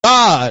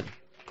God.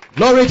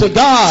 Glory to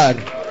God.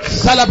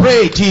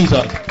 Celebrate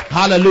Jesus.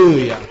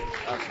 Hallelujah.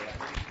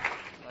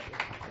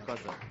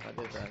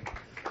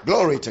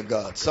 Glory to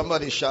God.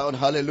 Somebody shout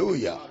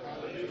hallelujah.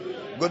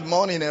 Good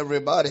morning,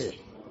 everybody.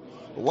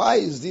 Why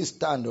is this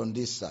stand on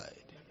this side?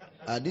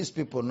 Are these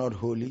people not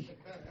holy?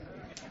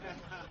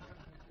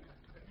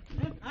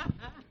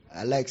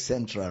 I like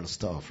central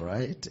stuff,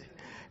 right?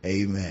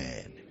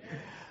 Amen.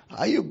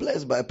 Are you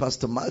blessed by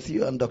Pastor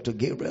Matthew and Dr.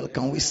 Gabriel?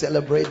 Can we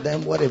celebrate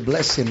them? What a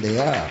blessing they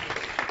are.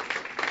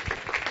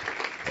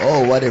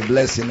 Oh, what a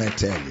blessing, I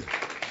tell you.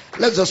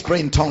 Let's just pray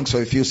in tongues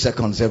for a few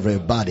seconds,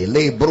 everybody.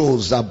 Le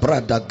bruza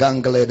brada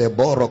gangle de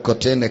boro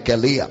kotene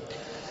kelia.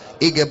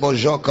 Ige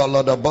bojoko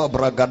lodo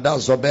bobra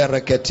gadazo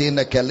bere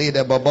ketine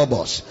kelide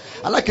bobobos.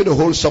 I'd like you to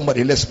hold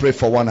somebody. Let's pray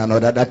for one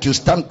another. That you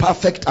stand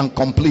perfect and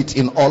complete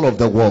in all of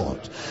the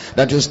world.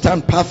 That you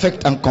stand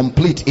perfect and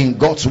complete in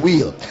God's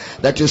will.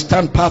 That you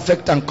stand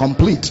perfect and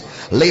complete.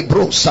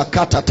 Lebro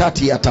sakata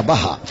tati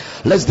atabaha.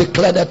 Let's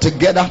declare that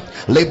together.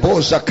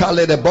 Lebo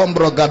zakale de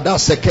bombro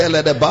gadase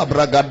kele de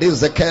babra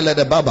gadize kele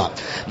de baba.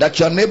 That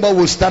your neighbor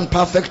will stand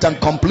perfect and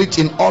complete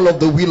in all of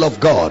the will of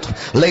God.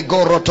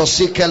 Lego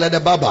rotosi kele de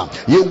baba.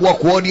 You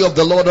walk worthy of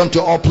the Lord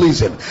unto all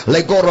pleasing.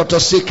 Lego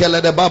rotosi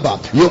kele de baba.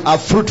 You are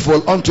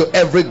fruitful unto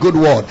every good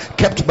word,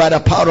 kept by the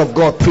power of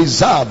God,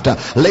 preserved.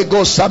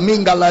 Lego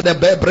samingala de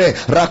bebre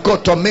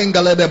rakoto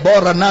mingala de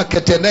bora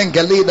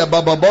naketenengeli de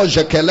baba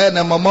boje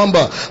kelene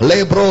momomba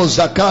lebro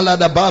zakala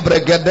de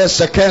babre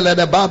gedese kele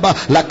de baba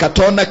la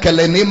katona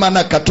kelenima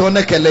na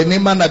katone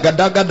kelenima na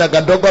gadaga da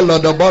gadogo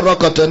lodoboro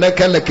kotone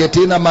kele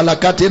ketina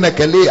malakati na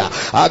kelia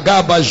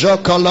agaba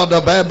joko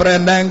lodo bebre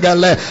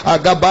nengale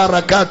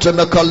agabara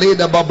katuna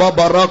kolida baba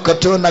baroko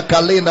tuna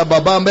kalina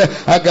babambe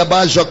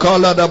agaba joko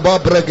lodo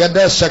bobre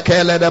gedese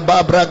kele de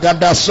babra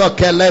gadaso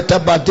keleta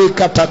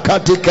badika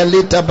takati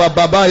kelita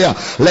bababaya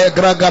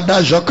legra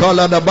gadajo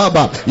kola de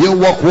baba. You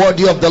walk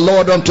worthy of the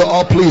Lord unto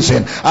all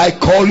pleasing. I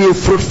call you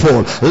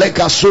fruitful.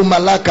 Lekasuma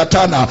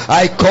lakatana.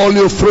 I call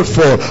you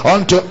fruitful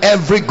unto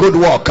every good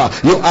work.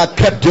 You are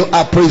kept, you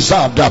are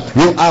preserved,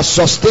 you are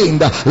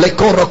sustained.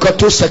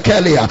 Lekorokotu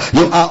sekelia.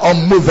 You are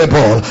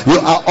unmovable. You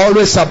are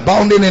always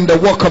abounding in the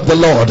work of the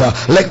Lord.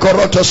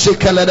 Lekoroto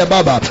sekele de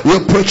baba. You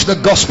preach the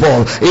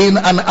gospel in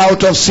and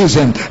out of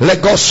season.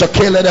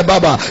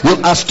 You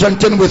are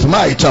strengthened with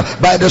might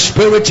by the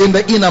Spirit in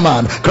the inner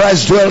man.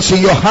 Christ dwells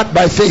in your heart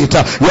by faith.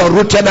 You are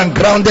rooted and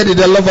grounded in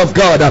the love of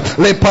God.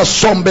 Le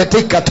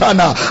pasombeti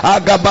katana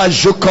agaba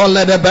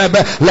jukole de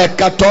bebe le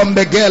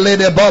katombe gele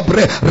de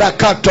bobre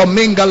rakato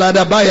mingala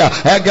de baya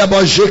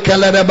agabo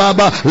jikele de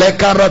baba le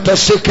karoto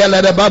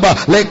sikele de baba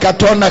le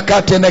katona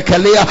katene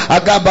kalia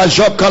agaba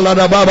jokala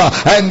de baba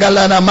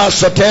engala na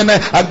masotene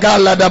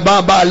agala de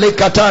baba le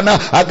katana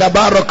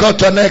agabaro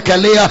kotone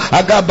kalia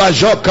agaba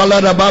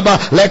jokala de baba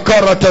le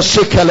koroto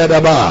sikele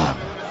de baba.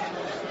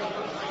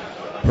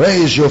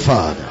 Praise you,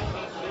 Father.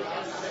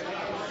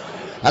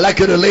 I'd like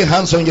you to lay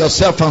hands on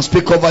yourself and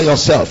speak over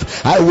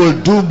yourself. I will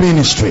do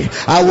ministry.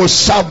 I will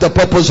serve the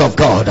purpose of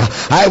God.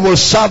 I will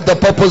serve the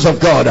purpose of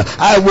God.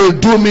 I will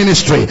do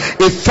ministry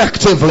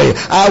effectively.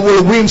 I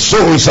will win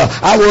souls.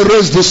 I will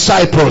raise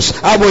disciples.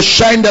 I will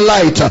shine the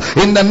light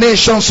in the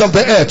nations of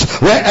the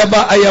earth. Wherever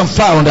I am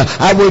found,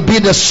 I will be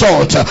the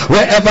salt.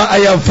 Wherever I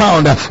am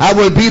found, I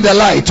will be the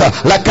light. I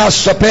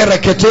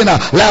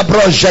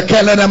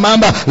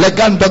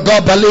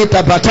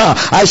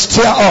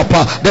stir up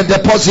the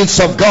deposits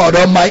of God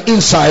on my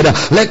inside.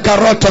 Le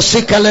karota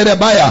sikale de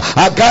baya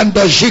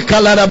agando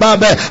jikala de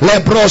babe le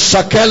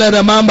brosa kele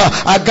de mamba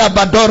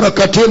agabadoro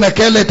katuna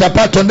kele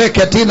tapato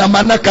neketina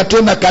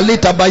manakatuna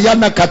kalita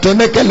bayana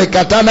katune kele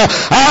katana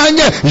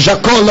anye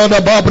jakolo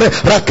de babre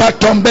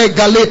rakatombe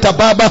galita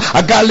baba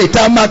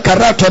agalita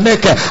makarato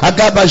neke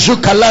agaba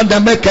jukalanda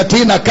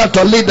mekatina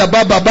katolida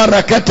baba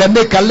barakete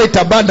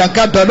nekalita banda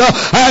katono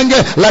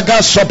anye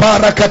lagaso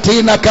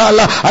barakatina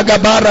kala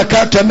agabara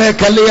katone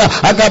kalia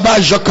agaba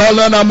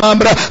jokolo na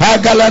mambra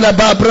I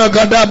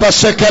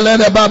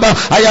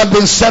have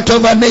been set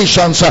over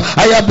nations.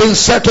 I have been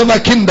set over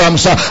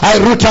kingdoms. I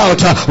root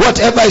out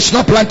whatever is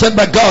not planted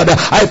by God.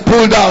 I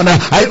pull down,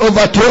 I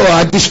overthrow,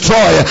 I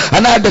destroy,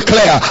 and I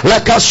declare I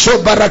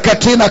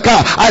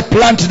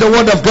plant the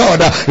word of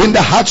God in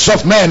the hearts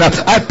of men.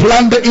 I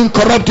plant the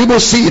incorruptible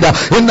seed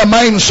in the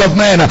minds of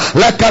men.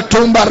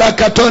 Lakatumba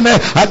rakatone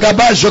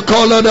agabajo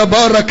kolo de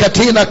bora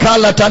katina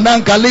kala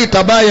tananka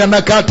lita baya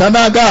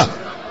nakatanaga.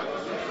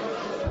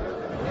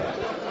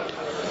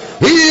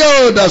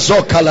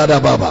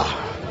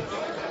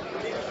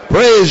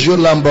 Praise you,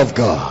 Lamb of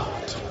God.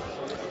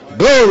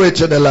 Glory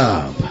to the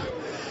Lamb.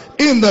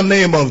 In the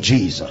name of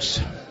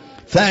Jesus.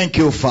 Thank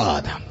you,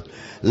 Father.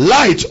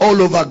 Light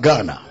all over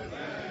Ghana.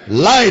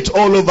 Light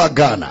all over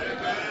Ghana.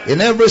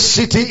 In every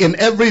city, in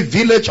every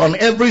village, on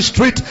every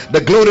street,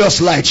 the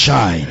glorious light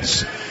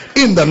shines.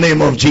 In the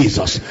name of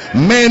Jesus.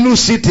 Men who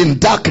sit in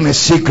darkness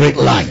see great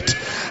light.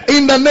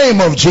 In the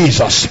name of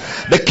Jesus,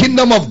 the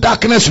kingdom of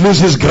darkness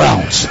loses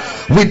grounds.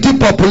 We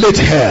depopulate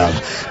hell.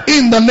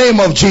 In the name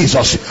of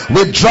Jesus,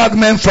 we drag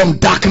men from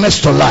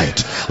darkness to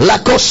light.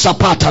 Lako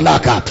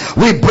sapatalaka.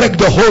 We break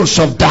the holes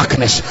of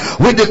darkness.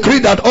 We decree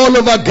that all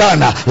over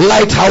Ghana,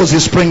 lighthouse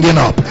is springing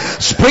up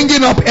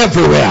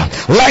everywhere.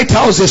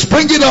 Lighthouse is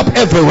springing up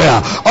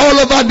everywhere. All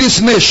over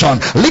this nation,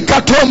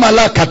 likato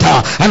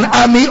malakata, an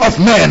army of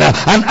men,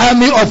 an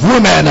army of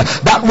women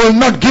that will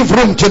not give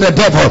room to the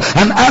devil,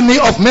 an army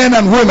of men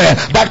and women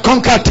that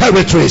conquer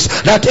territories,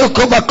 that take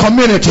over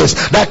communities,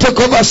 that take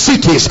over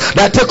cities,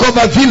 that take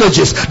over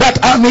villages.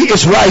 That army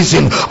is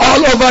rising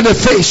all over the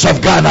face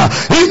of Ghana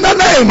in the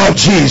name of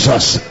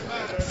Jesus.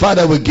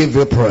 Father, we give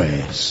you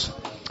praise.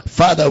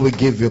 Father, we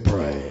give you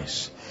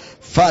praise.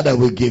 Father,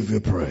 we give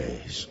you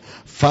praise.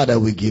 Father,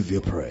 we give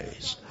you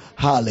praise.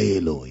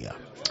 Hallelujah.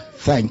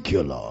 Thank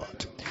you,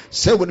 Lord.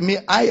 Say with me,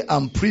 I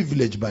am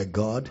privileged by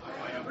God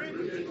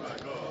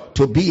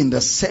to be in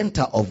the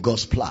center of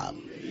God's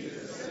plan.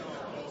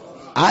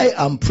 I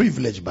am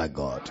privileged by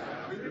God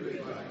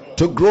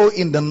to grow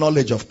in the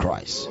knowledge of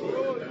Christ.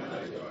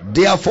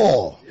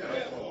 Therefore,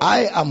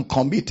 I am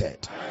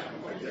committed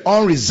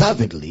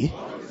unreservedly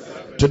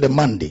to the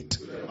mandate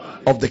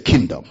of the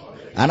kingdom.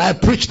 And I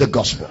preach the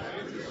gospel.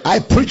 I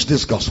preach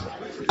this gospel.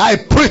 I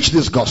preach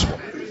this gospel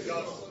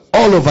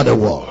all over the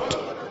world.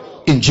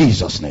 In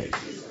Jesus' name.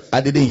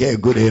 I didn't hear a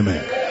good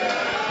amen.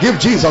 Give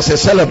Jesus a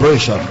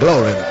celebration.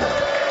 Glory to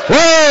God.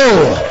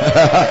 Whoa!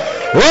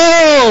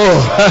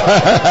 Whoa!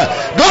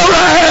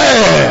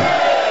 Glory!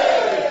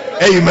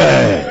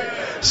 Amen.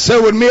 Say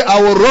with me,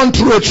 I will run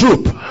through a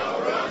troop.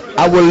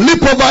 I will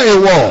leap over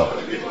a wall.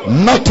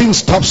 Nothing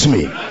stops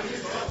me.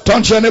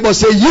 Turn to your neighbor,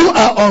 say, you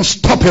are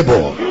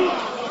unstoppable.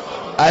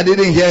 I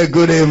didn't hear a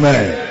good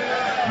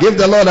amen. Give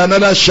the Lord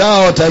another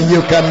shout and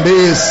you can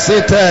be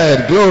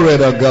seated. Glory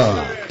to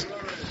God.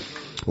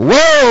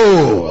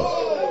 Whoa!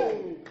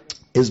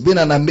 It's been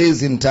an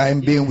amazing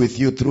time being with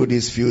you through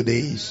these few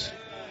days.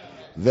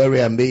 Very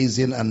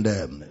amazing, and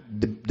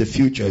the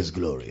future is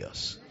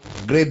glorious.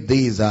 Great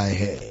days are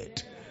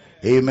ahead.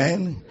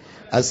 Amen.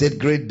 I said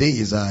great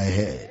days are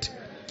ahead.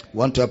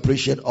 Want to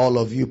appreciate all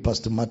of you,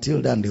 Pastor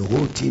Matilda and the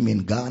whole team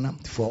in Ghana,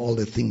 for all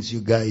the things you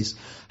guys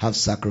have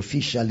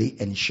sacrificially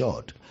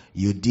ensured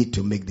you did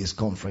to make this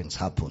conference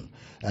happen.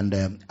 And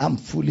I'm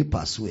fully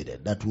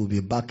persuaded that we'll be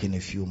back in a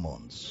few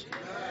months.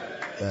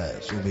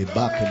 Yes, we'll be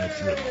back in a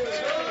few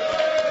months.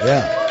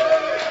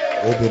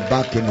 Yeah, we'll be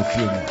back in a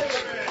few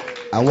months.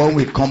 And when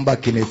we come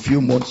back in a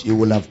few months, you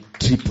will have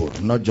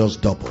tripled, not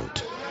just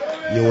doubled.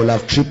 You will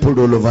have tripled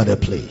all over the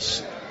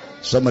place.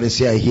 Somebody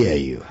say, I hear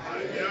you.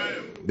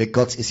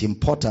 Because it's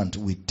important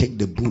we take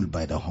the bull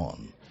by the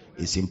horn.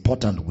 It's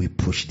important we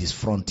push this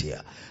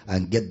frontier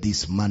and get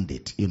this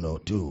mandate,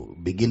 to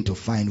begin to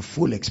find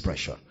full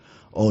expression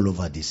all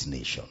over this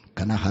nation.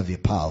 Can I have a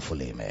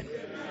powerful amen?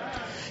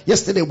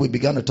 Yesterday we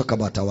began to talk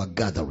about our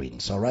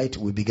gatherings, all right?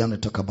 We began to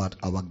talk about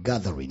our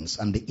gatherings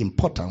and the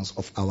importance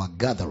of our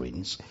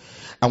gatherings.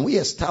 And we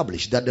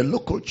established that the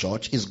local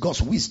church is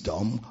God's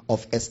wisdom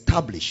of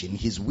establishing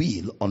his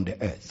will on the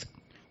earth.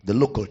 The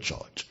local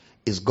church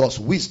is God's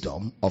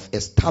wisdom of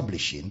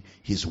establishing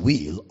his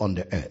will on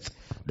the earth.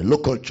 The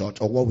local church,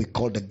 or what we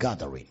call the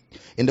gathering.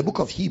 In the book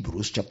of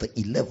Hebrews chapter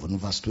 11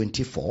 verse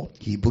 24,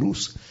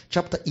 Hebrews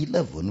chapter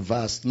 11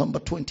 verse number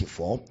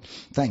 24.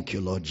 Thank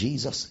you, Lord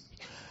Jesus.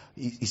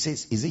 He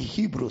says, is it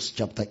Hebrews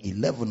chapter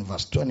 11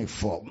 verse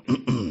 24?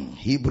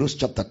 Hebrews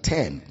chapter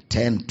 10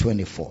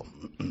 24.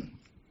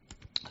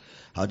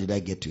 How did I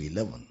get to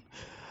 11?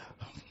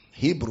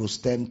 Hebrews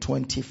 10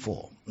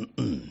 24.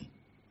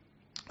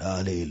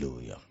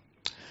 Hallelujah.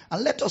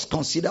 And let us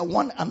consider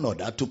one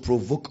another to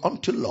provoke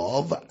unto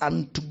love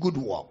and to good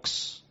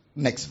works.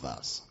 Next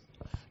verse.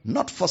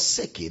 Not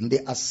forsaking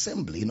the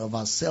assembling of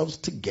ourselves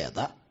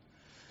together.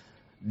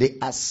 The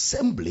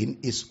assembling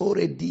is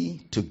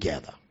already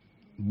together.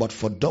 But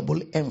for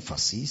double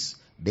emphasis,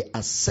 the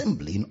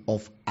assembling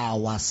of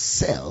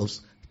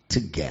ourselves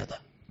together.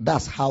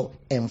 That's how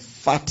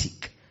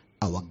emphatic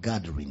our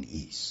gathering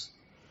is.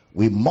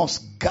 We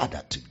must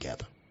gather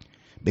together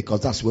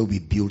because that's where we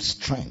build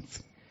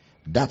strength.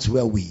 That's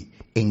where we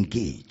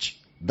engage.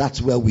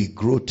 That's where we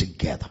grow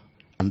together.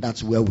 And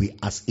that's where we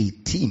as a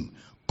team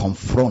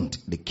confront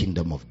the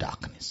kingdom of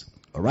darkness.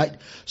 All right?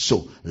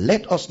 So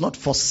let us not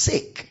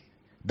forsake.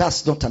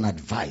 That's not an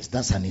advice.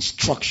 That's an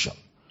instruction.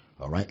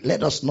 All right?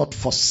 Let us not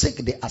forsake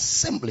the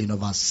assembling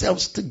of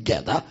ourselves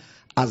together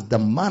as the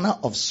manner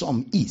of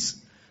some is.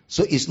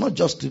 So it's not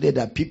just today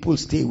that people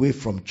stay away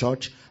from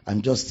church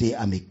and just say,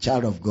 I'm a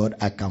child of God,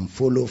 I can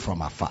follow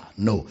from afar.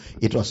 No,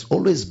 it has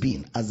always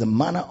been as the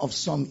manner of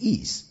some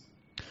is.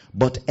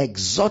 But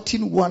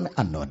exhorting one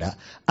another,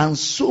 and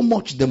so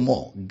much the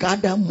more,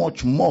 gather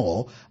much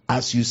more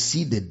as you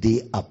see the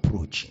day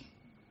approaching.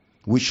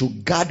 We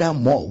should gather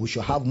more. We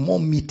should have more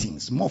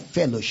meetings, more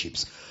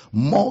fellowships,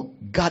 more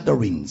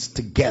gatherings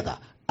together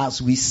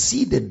as we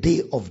see the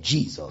day of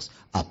Jesus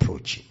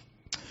approaching.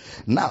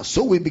 Now,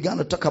 so we began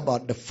to talk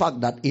about the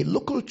fact that a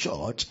local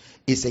church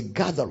is a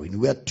gathering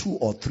where 2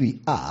 or 3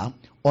 are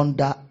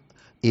under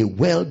a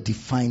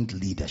well-defined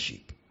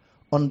leadership.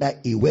 under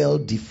a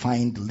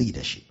well-defined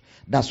leadership.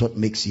 That's what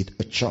makes it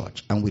a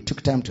church. And we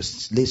took time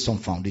to lay some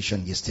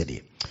foundation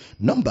yesterday.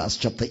 Numbers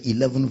chapter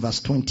 11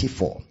 verse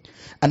 24.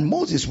 And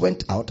Moses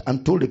went out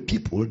and told the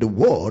people the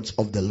words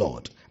of the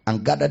Lord,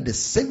 and gathered the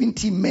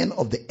 70 men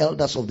of the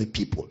elders of the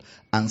people,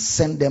 and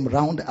sent them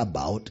round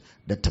about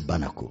the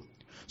tabernacle.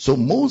 So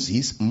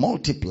Moses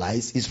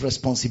multiplies his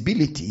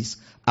responsibilities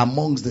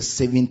amongst the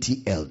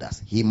 70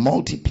 elders. He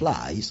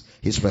multiplies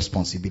his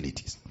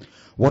responsibilities.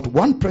 What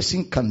one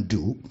person can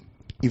do,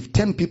 if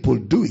 10 people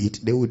do it,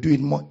 they will do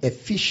it more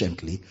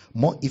efficiently,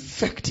 more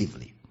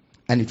effectively,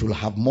 and it will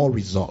have more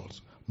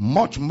results,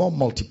 much more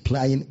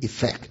multiplying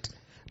effect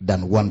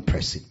than one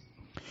person.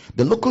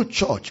 The local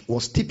church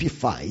was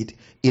typified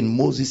in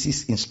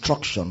Moses'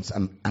 instructions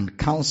and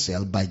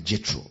counsel by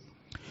Jethro.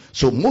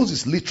 So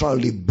Moses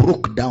literally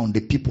broke down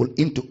the people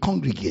into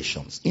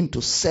congregations,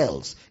 into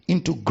cells,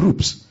 into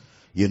groups,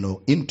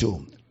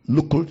 into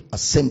local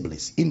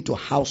assemblies, into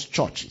house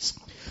churches.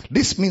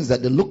 This means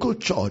that the local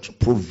church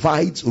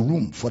provides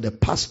room for the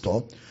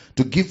pastor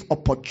to give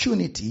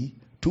opportunity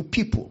to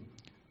people.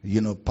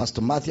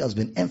 Pastor Matthew has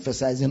been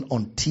emphasizing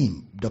on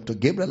team. Dr.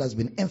 Gabriel has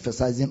been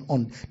emphasizing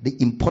on the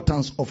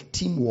importance of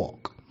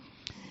teamwork.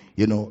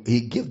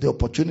 He gave the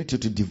opportunity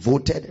to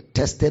devoted,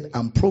 tested,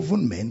 and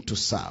proven men to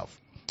serve.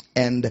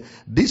 And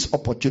these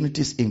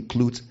opportunities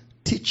include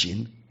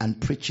teaching and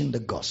preaching the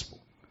gospel.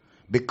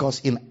 Because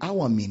in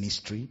our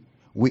ministry,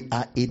 we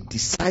are a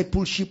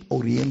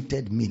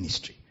discipleship-oriented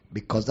ministry.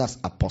 Because that's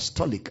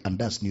apostolic and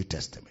that's New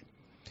Testament.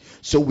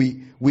 So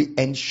we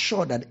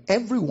ensure that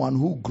everyone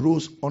who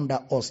grows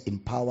under us in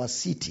Power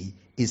City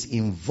is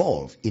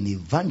involved in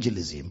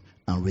evangelism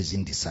and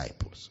raising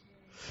disciples.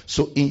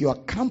 So in your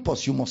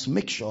campus, you must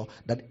make sure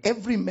that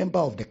every member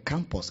of the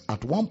campus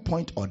at one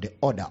point or the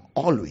other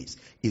always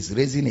is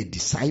raising a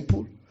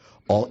disciple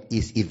or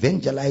is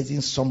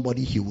evangelizing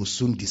somebody he will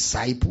soon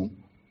disciple.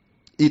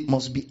 It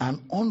must be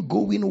an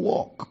ongoing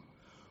work.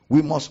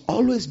 We must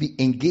always be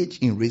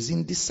engaged in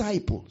raising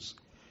disciples.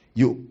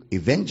 You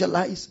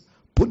evangelize,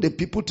 put the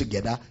people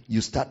together,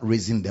 you start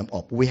raising them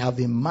up. We have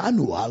a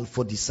manual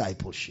for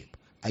discipleship.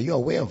 Are you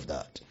aware of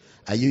that?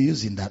 Are you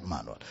using that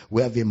manual?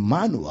 We have a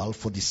manual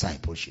for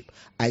discipleship.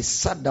 I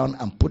sat down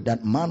and put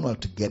that manual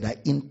together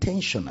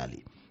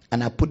intentionally.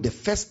 And I put the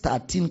first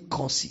 13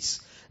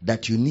 courses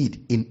that you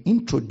need in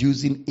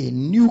introducing a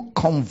new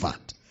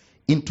convert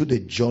into the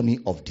journey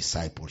of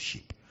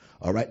discipleship.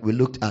 All right, we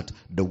looked at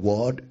the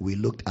word, we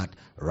looked at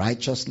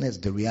righteousness,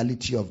 the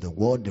reality of the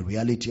word, the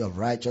reality of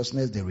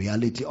righteousness, the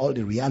reality, all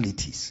the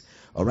realities.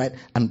 All right,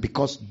 and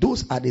because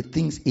those are the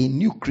things a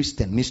new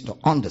Christian needs to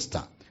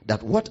understand,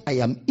 that what I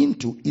am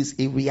into is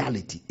a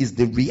reality, is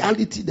the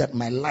reality that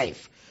my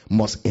life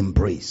must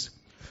embrace.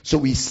 So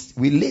we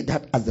lay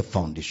that as the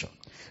foundation.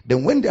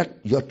 Then when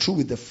you're through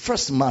with the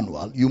first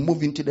manual, you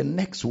move into the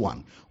next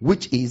one,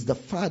 which is the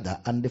father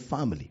and the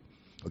family.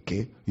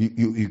 Okay,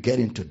 you get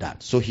into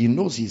that. So he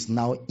knows he's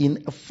now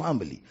in a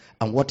family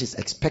and what is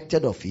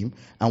expected of him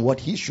and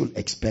what he should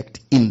expect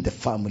in the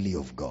family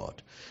of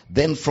God.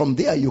 Then from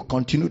there you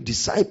continue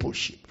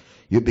discipleship.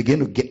 You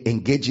begin to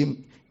engage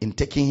him in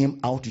taking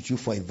him out with you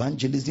for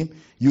evangelism.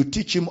 You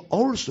teach him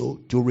also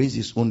to raise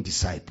his own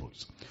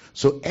disciples.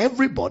 So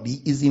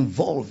everybody is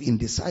involved in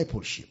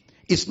discipleship.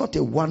 It's not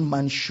a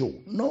one-man show.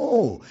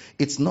 No,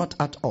 it's not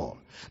at all.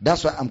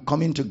 That's why I'm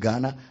coming to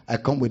Ghana. I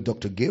come with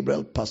Dr.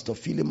 Gabriel, Pastor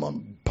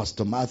Philemon,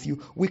 Pastor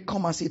Matthew. We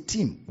come as a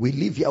team. We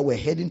live here. We're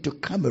heading to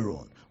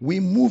Cameroon.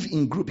 We move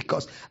in group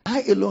because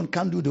I alone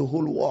can't do the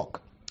whole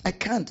work. I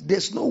can't.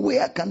 There's no way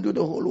I can do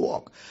the whole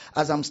work.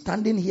 As I'm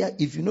standing here,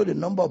 if you know the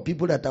number of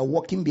people that are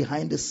working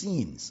behind the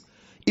scenes,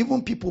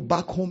 even people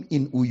back home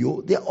in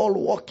Uyo, they're all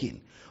working.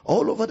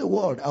 All over the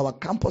world, our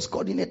campus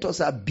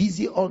coordinators are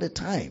busy all the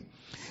time.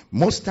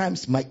 Most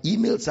times my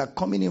emails are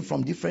coming in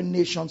from different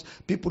nations,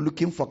 people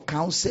looking for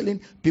counseling,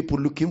 people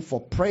looking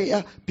for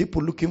prayer,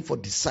 people looking for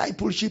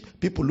discipleship,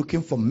 people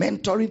looking for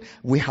mentoring.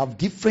 We have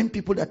different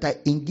people that are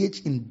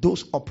engaged in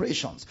those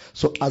operations.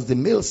 So as the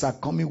mails are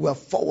coming, we're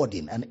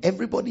forwarding and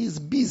everybody is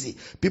busy.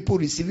 People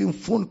receiving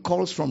phone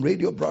calls from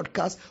radio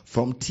broadcasts,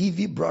 from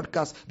TV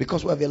broadcasts,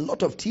 because we have a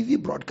lot of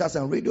TV broadcasts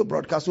and radio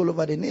broadcasts all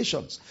over the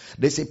nations.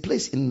 There's a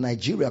place in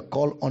Nigeria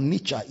called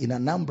Onitsha in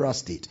Anambra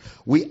State.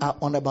 We are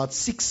on about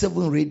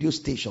 6-7 radio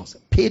stations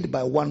paid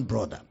by one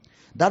brother.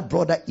 That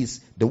brother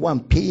is the one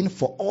paying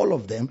for all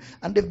of them,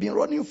 and they've been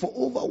running for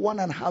over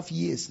 1.5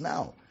 years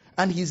now,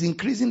 and he's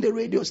increasing the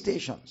radio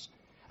stations.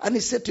 And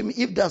he said to me,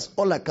 if that's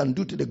all I can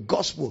do to the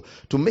gospel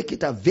to make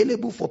it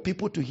available for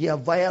people to hear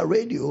via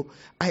radio,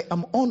 I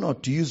am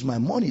honored to use my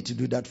money to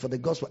do that for the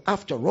gospel.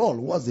 After all,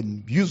 what's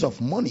the use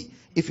of money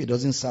if it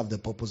doesn't serve the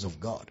purpose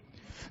of God?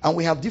 And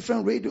we have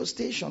different radio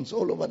stations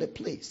all over the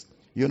place.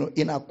 You know,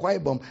 in Akwa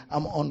Ibom,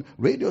 I'm on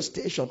radio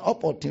station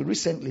up until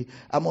recently.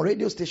 I'm on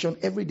radio station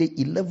every day,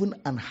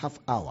 11.5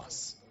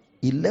 hours.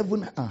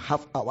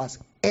 11.5 hours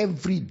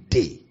every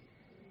day.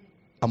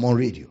 I'm on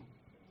radio.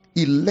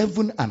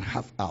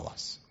 11.5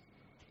 hours.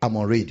 I'm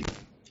on radio.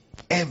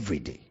 Every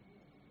day.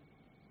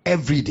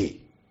 Every day.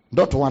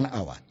 Not 1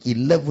 hour.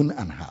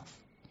 11.5.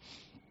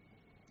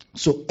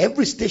 So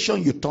every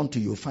station you turn to,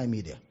 you'll find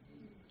me there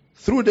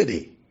through the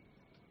day.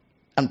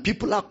 And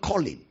people are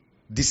calling.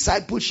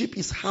 Discipleship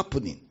is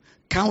happening.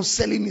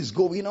 Counseling is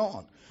going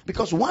on.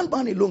 Because one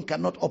man alone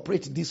cannot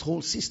operate this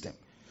whole system.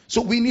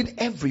 So we need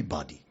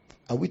everybody.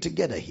 Are we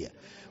together here?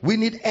 We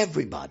need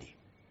everybody.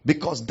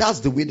 Because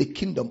that's the way the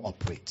kingdom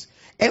operates.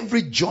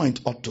 Every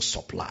joint ought to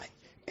supply.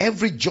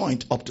 Every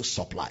joint ought to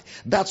supply.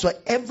 That's why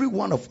every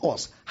one of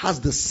us has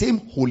the same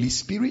Holy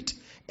Spirit.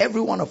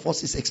 Every one of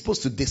us is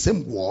exposed to the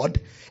same word.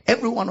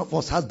 Every one of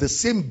us has the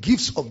same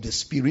gifts of the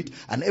Spirit.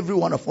 And every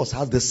one of us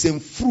has the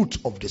same fruit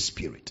of the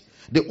Spirit.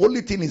 The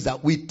only thing is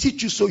that we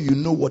teach you so you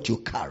know what you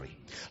carry.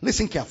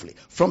 Listen carefully.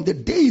 From the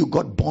day you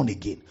got born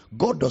again,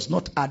 God does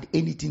not add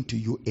anything to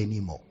you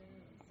anymore.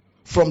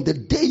 From the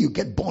day you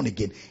get born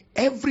again,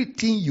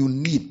 everything you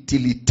need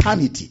till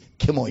eternity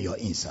came on your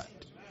inside.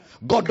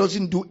 God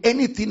doesn't do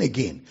anything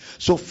again.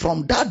 So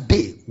from that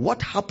day,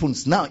 what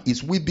happens now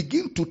is we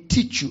begin to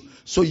teach you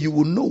so you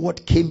will know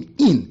what came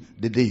in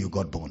the day you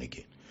got born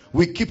again.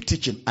 We keep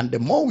teaching, and the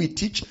more we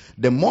teach,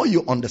 the more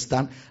you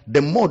understand,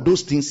 the more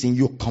those things in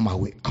you come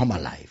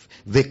alive.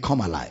 They come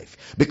alive.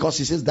 Because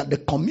he says that the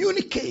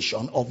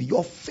communication of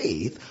your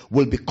faith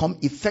will become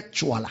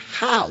effectual.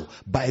 How?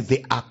 By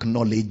the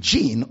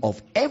acknowledging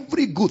of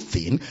every good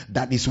thing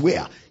that is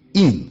where?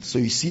 In. So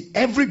you see,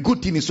 every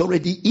good thing is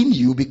already in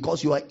you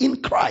because you are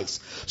in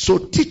Christ. So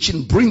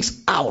teaching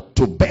brings out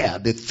to bear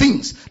the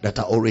things that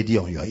are already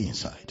on your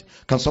inside.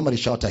 Can somebody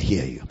shout, I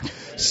hear you?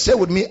 Say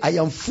with me, I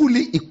am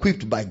fully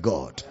equipped by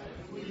God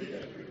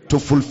to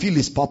fulfill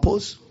his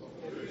purpose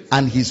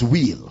and his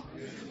will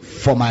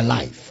for my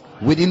life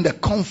within the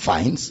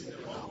confines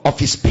of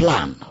his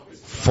plan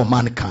for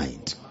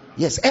mankind.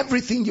 Yes,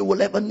 everything you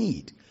will ever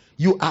need.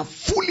 You are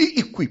fully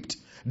equipped.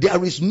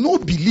 There is no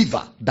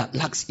believer that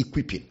lacks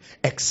equipping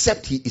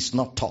except he is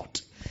not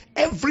taught.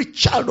 Every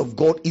child of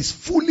God is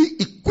fully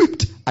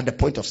equipped at the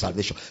point of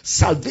salvation.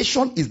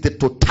 Salvation is the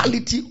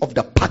totality of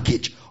the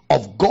package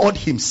of God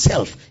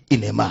himself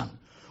in a man.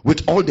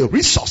 With all the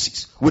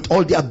resources, with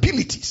all the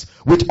abilities,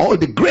 with all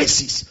the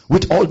graces,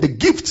 with all the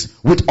gifts,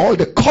 with all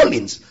the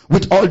callings,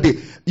 with all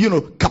the,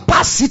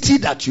 capacity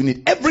that you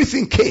need.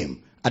 Everything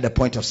came at the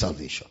point of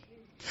salvation.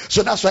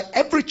 So that's why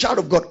every child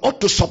of God ought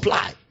to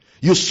supply.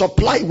 You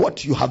supply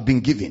what you have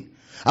been given.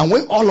 And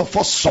when all of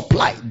us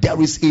supply,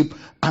 there is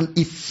an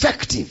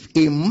effective,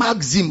 a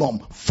maximum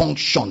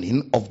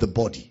functioning of the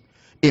body.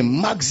 A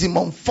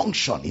maximum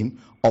functioning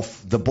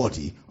of the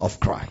body of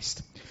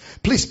Christ.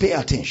 Please pay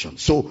attention.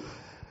 So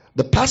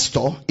the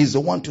pastor is the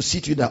one to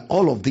see to it that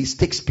all of this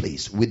takes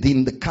place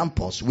within the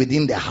campus,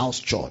 within the house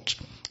church.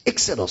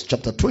 Exodus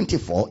chapter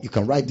 24, you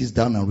can write this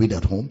down and read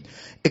at home.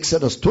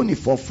 Exodus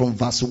 24 from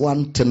verse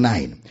 1 to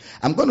 9.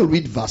 I'm going to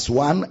read verse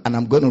 1 and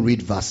I'm going to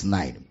read verse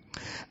 9.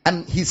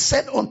 And he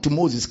said unto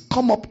Moses,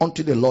 come up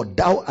unto the Lord,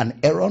 thou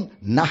and Aaron,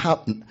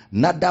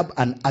 Nadab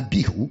and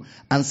Abihu,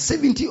 and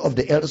 70 of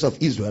the elders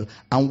of Israel,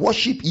 and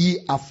worship ye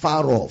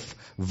afar off.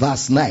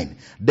 Verse 9.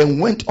 Then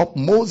went up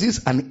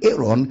Moses and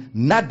Aaron,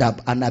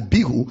 Nadab and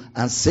Abihu,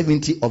 and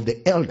 70 of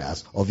the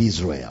elders of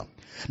Israel.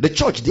 The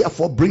church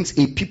therefore brings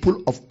a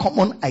people of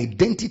common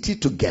identity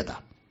together.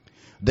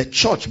 The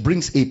church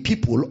brings a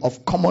people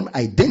of common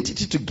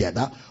identity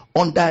together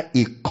under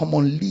a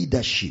common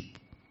leadership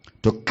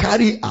to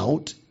carry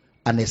out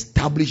and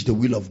establish the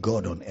will of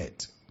God on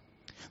earth.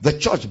 The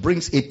church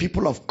brings a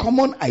people of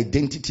common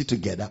identity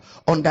together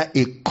under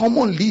a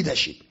common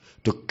leadership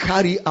to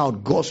carry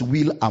out God's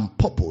will and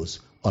purpose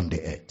on the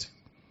earth.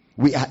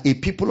 We are a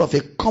people of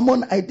a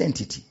common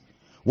identity.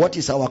 What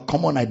is our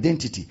common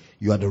identity?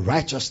 You are the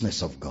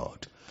righteousness of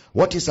God.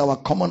 What is our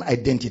common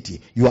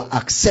identity? You are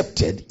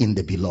accepted in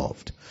the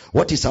beloved.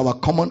 What is our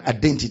common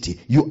identity?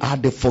 You are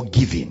the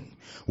forgiven.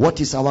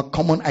 What is our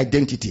common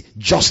identity?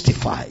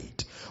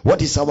 Justified.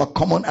 What is our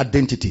common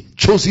identity?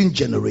 Chosen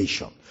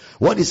generation.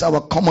 What is our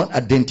common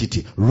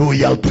identity?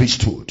 Royal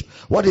priesthood.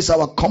 What is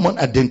our common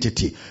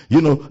identity?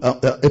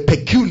 A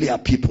peculiar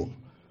people.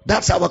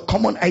 That's our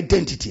common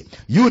identity.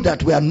 You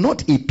that were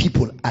not a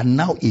people are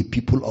now a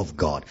people of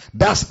God.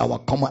 That's our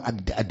common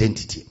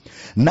identity.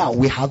 Now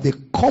we have a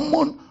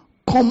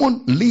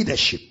common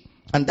leadership.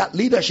 And that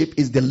leadership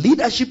is the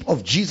leadership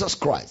of Jesus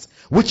Christ,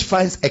 which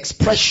finds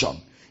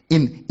expression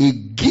in a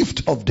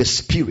gift of the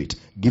Spirit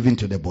given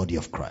to the body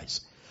of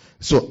Christ.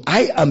 So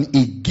I am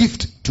a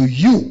gift to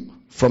you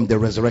from the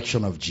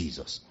resurrection of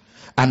Jesus.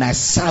 And I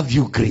serve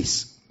you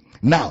grace.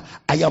 Now,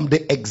 I am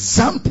the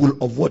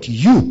example of what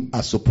you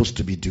are supposed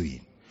to be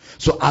doing.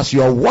 So as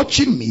you are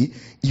watching me,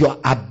 your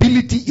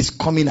ability is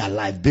coming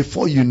alive.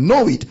 Before you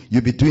know it,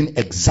 you'll be doing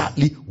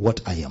exactly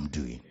what I am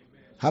doing.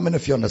 How many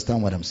of you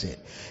understand what I'm saying?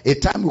 A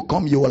time will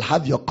come, you will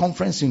have your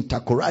conference in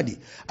Takoradi,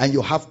 and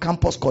you have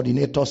campus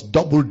coordinators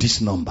double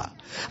this number,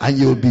 and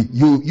you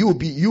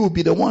will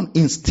be the one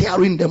in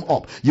steering them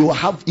up. You will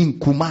have in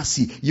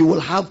Kumasi, you will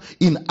have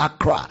in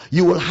Accra,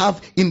 you will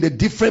have in the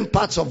different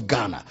parts of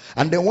Ghana,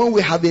 and then when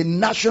we have a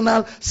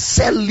national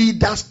cell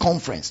leaders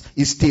conference,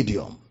 is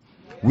stadium.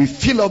 We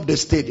fill up the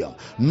stadium,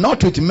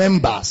 not with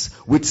members,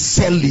 with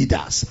cell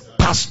leaders,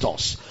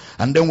 pastors,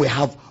 and then we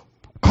have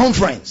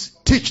Conference.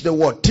 Teach the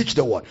word. Teach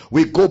the word.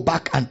 We go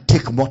back and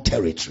take more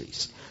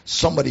territories.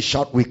 Somebody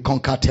shout, we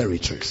conquer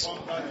territories.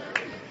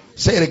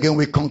 Say it again,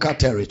 we conquer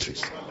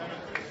territories.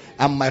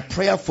 And my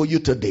prayer for you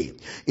today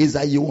is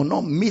that you will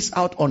not miss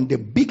out on the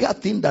bigger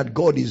thing that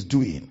God is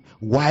doing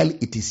while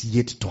it is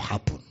yet to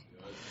happen.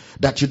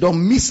 That you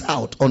don't miss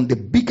out on the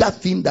bigger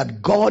thing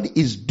that God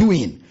is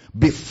doing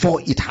before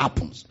it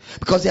happens.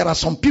 Because there are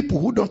some people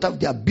who don't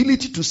have the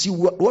ability to see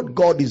what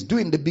God is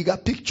doing, the bigger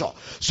picture.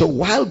 So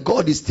while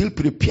God is still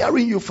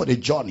preparing you for the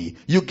journey,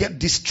 you get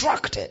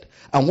distracted.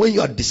 And when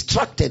you are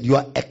distracted, you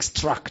are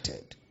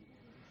extracted.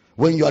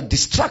 When you are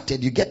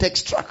distracted, you get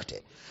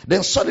extracted.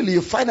 Then suddenly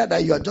you find out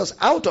that you are just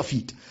out of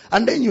it.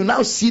 And then you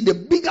now see the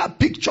bigger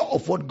picture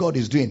of what God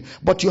is doing.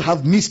 But you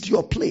have missed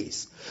your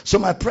place. So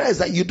my prayer is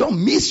that you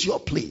don't miss your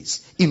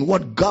place in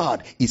what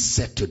God is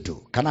set to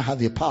do. Can I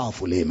have a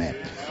powerful amen?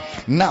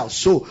 Now,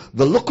 so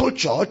the local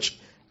church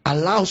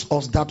allows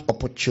us that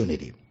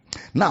opportunity.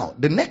 Now,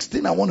 the next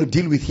thing I want to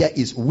deal with here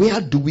is,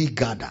 where do we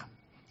gather?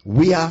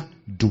 Where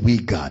do we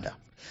gather?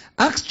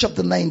 Acts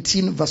chapter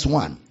 19 verse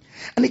 1.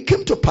 And it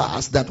came to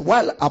pass that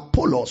while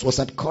Apollos was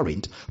at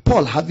Corinth,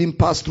 Paul, having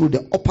passed through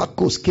the upper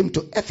coast, came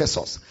to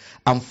Ephesus,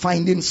 and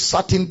finding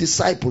certain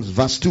disciples,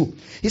 verse 2,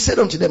 he said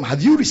unto them,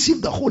 have you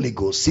received the Holy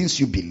Ghost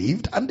since you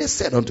believed? And they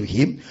said unto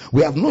him,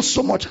 we have not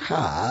so much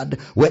heard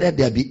whether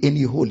there be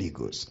any Holy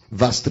Ghost.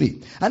 Verse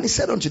 3, and he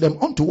said unto them,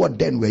 unto what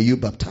then were you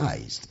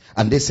baptized?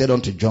 And they said,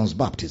 unto John's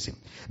baptism.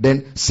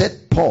 Then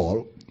said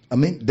Paul,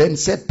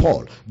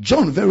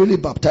 John verily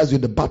baptized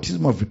with the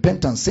baptism of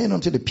repentance, saying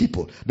unto the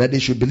people that they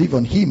should believe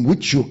on him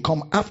which should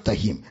come after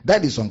him,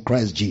 that is on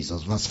Christ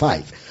Jesus. Verse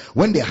 5.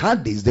 When they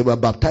heard this, they were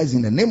baptized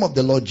in the name of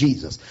the Lord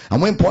Jesus.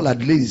 And when Paul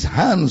had laid his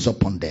hands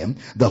upon them,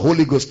 the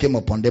Holy Ghost came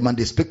upon them, and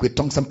they spake with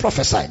tongues and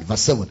prophesied.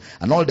 Verse 7.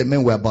 And all the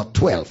men were about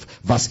 12.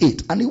 Verse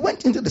 8. And he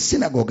went into the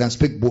synagogue and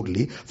spake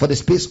boldly for the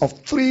space of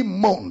 3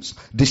 months,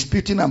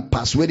 disputing and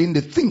persuading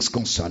the things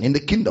concerning the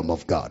kingdom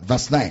of God.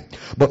 Verse 9.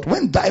 But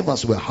when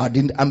divers were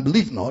hardened and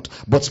believed not,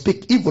 but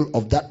spake evil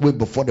of that way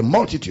before the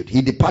multitude,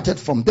 he departed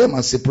from them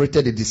and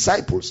separated the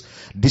disciples,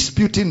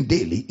 disputing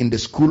daily in the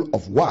school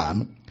of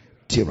one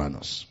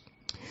Tyrannus.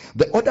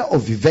 The order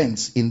of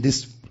events in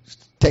this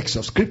text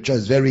of scripture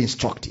is very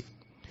instructive.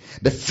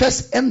 The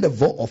first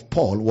endeavor of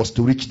Paul was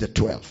to reach the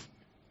 12.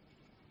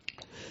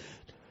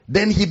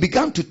 Then he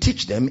began to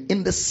teach them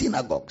in the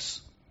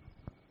synagogues.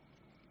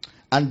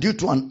 And due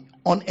to an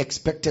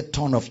unexpected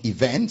turn of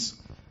events,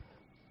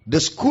 the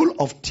school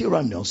of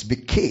Tyrannus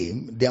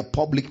became their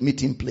public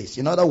meeting place.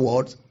 In other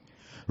words,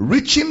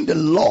 reaching the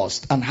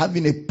lost and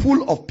having a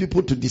pool of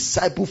people to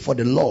disciple for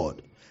the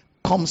Lord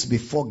comes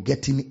before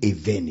getting a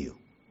venue.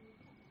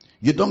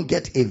 You don't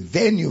get a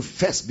venue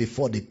first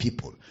before the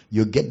people.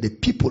 You get the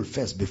people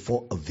first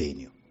before a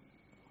venue.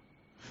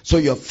 So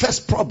your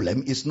first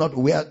problem is not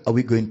where are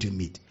we going to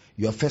meet.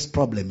 Your first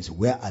problem is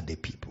where are the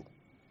people.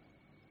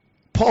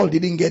 Paul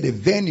didn't get a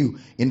venue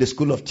in the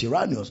school of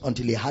Tyrannus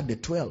until he had the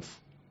 12.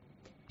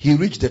 He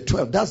reached the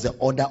 12. That's the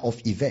order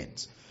of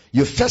events.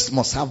 You first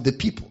must have the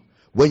people.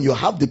 When you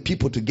have the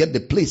people to get the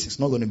place, it's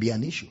not going to be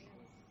an issue.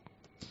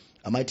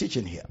 Am I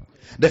teaching here?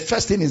 The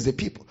first thing is the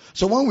people.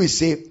 So when we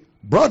say,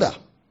 brother,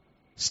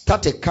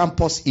 start a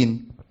campus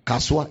in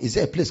Kaswa. Is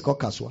there a place called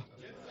Kaswa?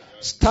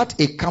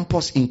 Start a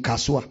campus in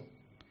Kaswa.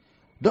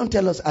 Don't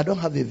tell us, I don't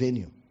have a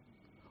venue.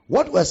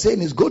 What we're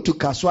saying is go to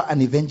Kaswa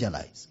and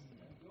evangelize.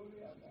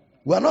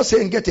 We're not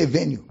saying get a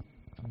venue.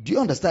 Do you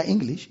understand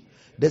English?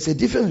 There's a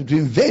difference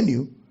between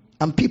venue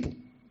and people.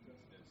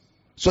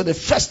 So the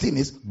first thing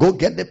is go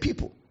get the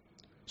people.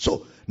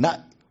 So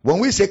now when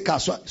we say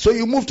Kaswa, so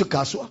you move to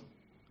Kaswa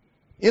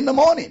in the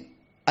morning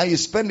and you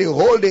spend the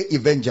whole day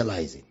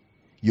evangelizing.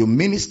 You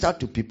minister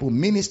to people,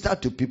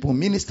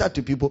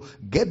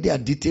 get their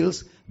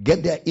details,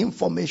 get their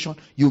information.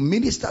 You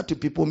minister to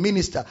people,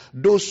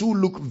 those who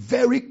look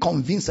very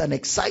convinced and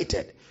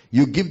excited.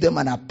 You give them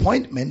an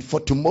appointment for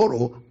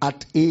tomorrow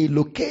at a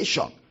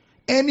location,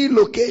 any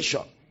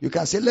location. You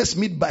can say, let's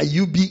meet by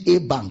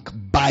UBA Bank,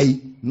 by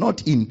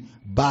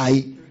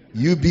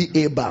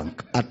UBA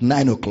Bank at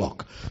 9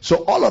 o'clock.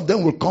 So all of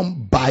them will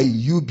come by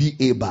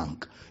UBA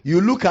Bank.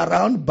 You look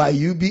around by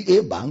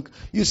UBA Bank,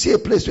 you see a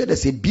place where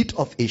there's a bit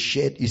of a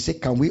shed. You say,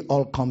 can we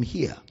all come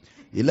here?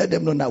 You let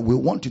them know that we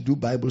want to do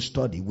Bible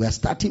study. We are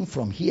starting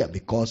from here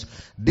because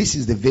this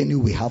is the venue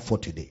we have for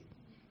today.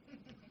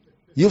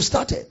 You've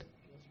started.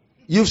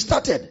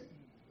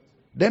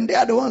 Then they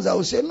are the ones that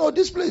will say, no,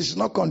 this place is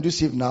not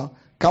conducive now.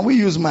 Can we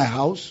use my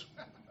house?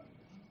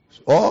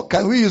 Or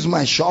can we use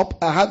my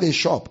shop? I have a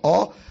shop.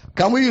 Or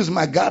can we use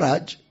my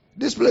garage?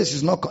 This place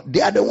is not.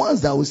 They are the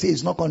ones that will say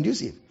it's not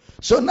conducive.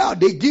 So now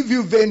they give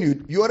you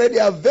venue. You already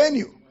have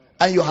venue.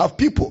 And you have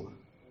people.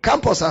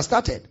 Campus has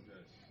started.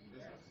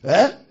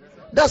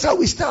 That's how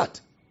we start.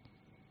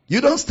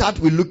 You don't start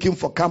with looking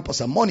for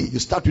campus and money. You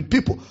start with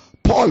people.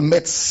 Paul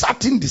met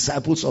certain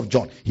disciples of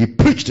John. He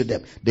preached to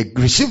them. They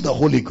received the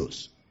Holy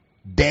Ghost.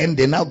 Then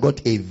they now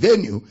got a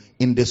venue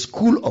in the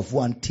school of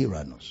one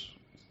Tyrannus.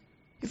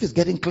 If it's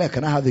getting clear,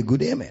 can I have a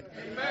good amen?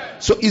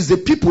 Amen. So it's the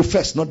people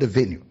first, not the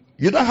venue.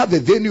 You don't have a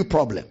venue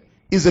problem.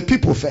 It's the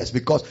people first,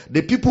 because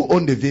the people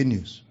own the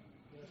venues.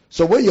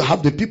 So when you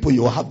have the people,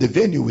 you will have the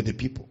venue with the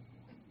people.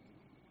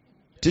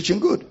 Teaching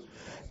good.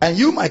 And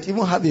you might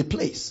even have a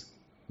place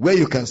where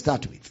you can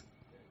start with.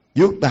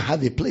 You may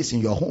have a place in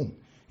your home.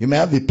 You may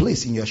have a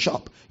place in your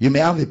shop. You may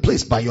have a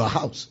place by your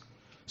house.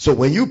 So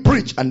when you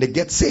preach and they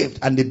get saved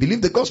and they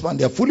believe the gospel and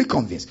they are fully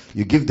convinced,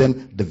 you give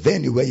them the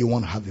venue where you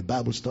want to have a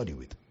Bible study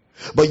with.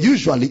 But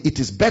usually it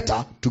is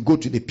better to go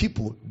to the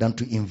people than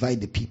to invite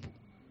the people.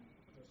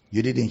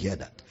 You didn't hear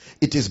that.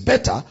 It is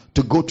better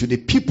to go to the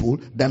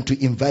people than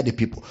to invite the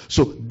people.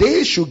 So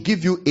they should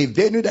give you a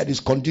venue that is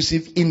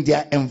conducive in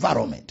their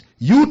environment.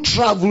 You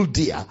travel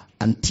there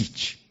and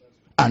teach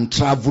and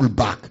travel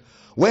back.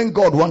 When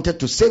God wanted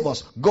to save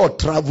us, God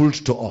traveled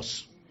to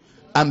us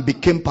and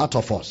became part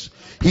of us.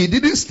 He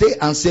didn't stay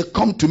and say,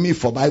 come to me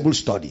for Bible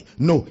study.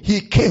 No,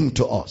 he came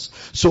to us.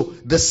 So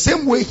the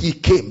same way he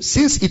came,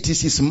 since it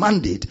is his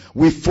mandate,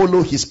 we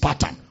follow his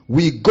pattern.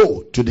 We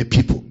go to the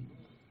people.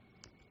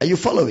 Are you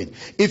following?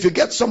 If you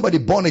get somebody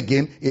born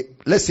again,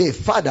 let's say a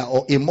father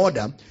or a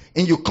mother,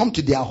 and you come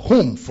to their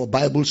home for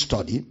Bible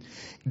study,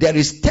 there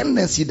is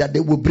tendency that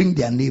they will bring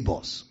their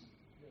neighbors.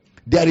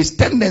 There is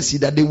tendency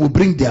that they will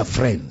bring their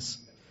friends.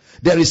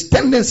 There is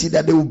tendency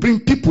that they will bring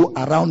people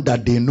around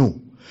that they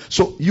know.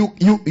 So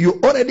you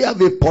already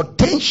have a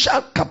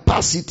potential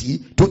capacity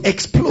to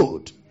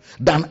explode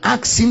than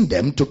asking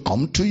them to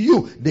come to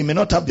you. They may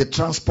not have the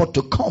transport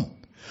to come.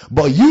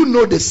 But you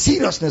know the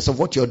seriousness of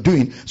what you're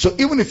doing. So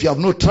even if you have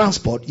no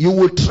transport, you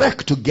will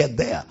trek to get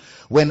there.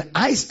 When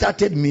I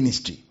started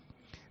ministry,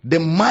 the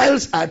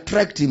miles I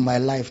trekked in my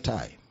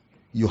lifetime,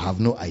 you have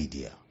no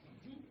idea.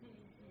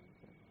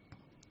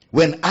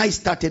 When I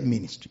started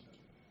ministry,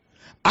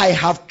 I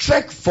have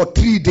trekked for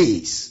 3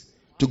 days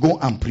to go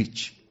and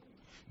preach.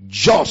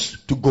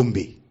 Just to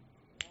Gombe.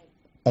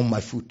 On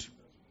my foot.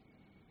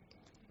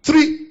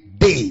 3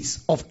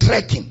 days of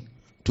trekking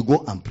to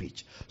go and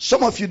preach.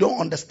 Some of you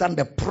don't understand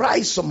the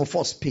price some of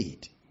us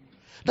paid.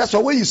 That's why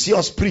when you see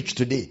us preach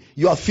today,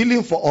 you are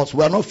feeling for us.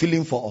 We are not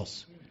feeling for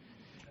us.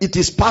 It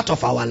is part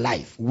of our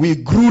life. We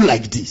grew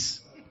like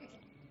this.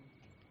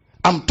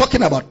 I'm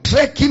talking about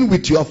trekking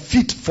with your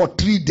feet for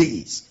 3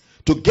 days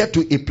to get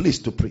to a place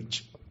to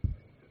preach.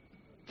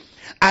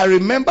 I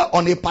remember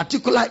on a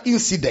particular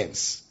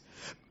incident.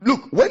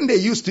 Look, when they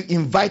used to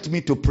invite me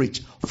to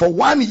preach, for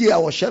 1 year I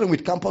was sharing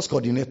with campus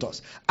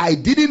coordinators. I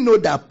didn't know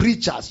that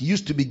preachers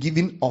used to be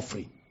given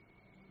offering.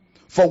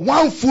 For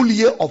 1 full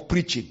year of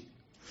preaching.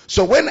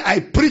 So when I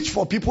preached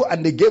for people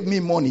and they gave me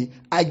money,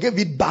 I gave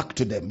it back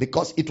to them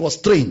because it was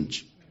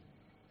strange.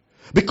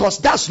 Because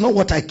that's not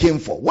what I came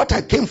for. What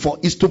I came for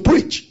is to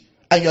preach.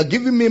 And you're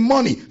giving me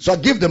money, so I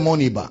give the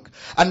money back.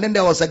 And then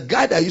there was a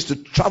guy that used to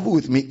travel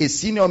with me, a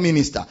senior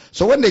minister.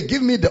 So when they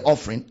give me the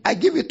offering, I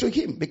give it to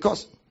him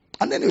because...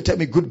 And then he'll tell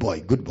me, good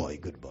boy, good boy,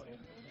 good boy.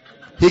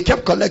 He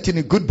kept collecting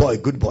it, good boy,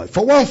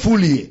 for 1 full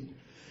year.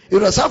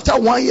 It was after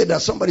 1 year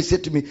that somebody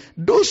said to me,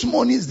 those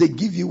monies they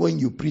give you when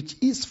you preach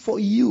is for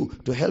you,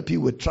 to help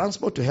you with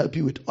transport, to help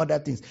you with other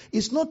things.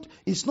 It's not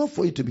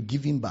for you to be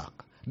giving back.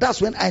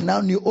 That's when I now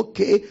knew,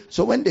 okay,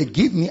 so when they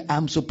give me,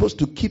 I'm supposed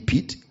to keep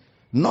it,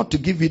 not to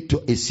give it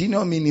to a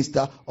senior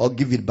minister or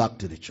give it back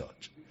to the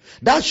church.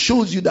 That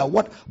shows you that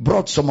what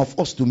brought some of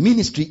us to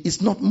ministry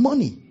is not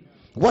money.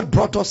 What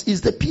brought us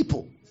is the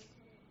people.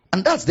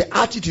 And that's the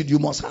attitude you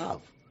must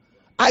have.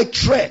 I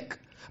trekked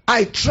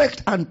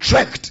and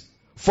trekked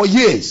for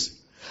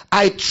years.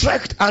 I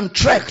trekked and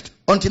trekked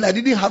until I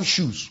didn't have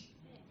shoes.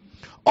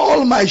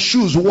 All my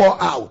shoes wore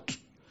out.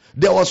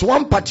 There was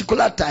one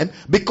particular time,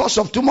 because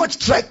of too much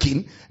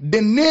trekking, the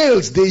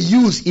nails they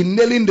used in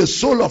nailing the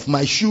sole of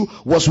my shoe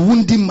was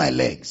wounding my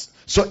legs.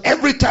 So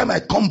every time I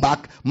come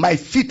back, my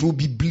feet will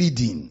be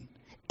bleeding.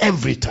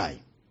 Every time.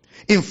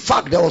 In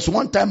fact, there was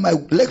one time my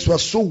legs were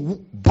so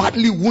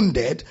badly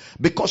wounded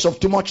because of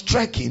too much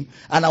trekking,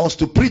 and I was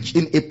to preach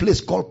in a place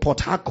called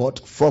Port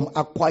Harcourt from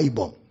Akwa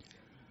Ibom.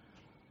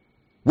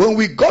 When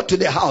we got to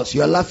the house,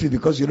 you are laughing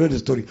because you know the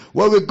story.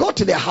 When we got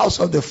to the house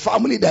of the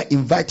family that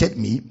invited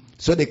me,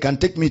 so they can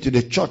take me to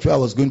the church where I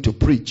was going to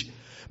preach,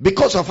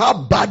 because of how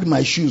bad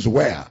my shoes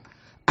were,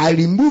 I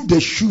removed the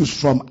shoes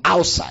from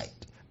outside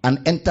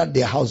and entered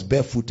their house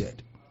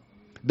barefooted.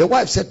 The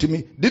wife said to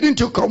me, didn't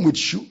you come with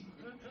shoe?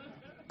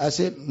 I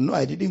said, no,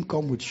 I didn't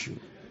come with shoe.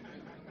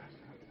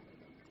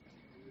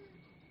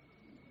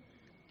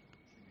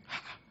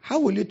 How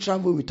will you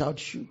travel without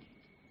shoe?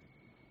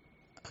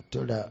 I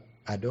told her,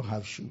 I don't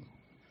have shoe.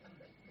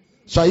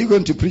 So are you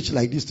going to preach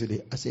like this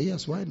today? I said,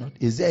 yes, why not?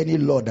 Is there any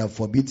law that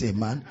forbids a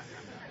man?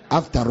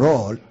 After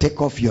all, take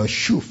off your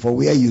shoe for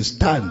where you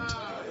stand.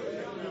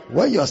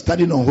 When you are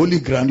standing on holy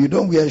ground, you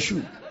don't wear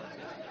shoe.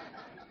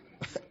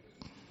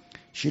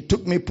 She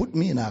took me, put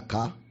me in her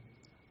car,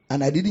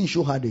 and I didn't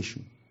show her the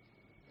shoe.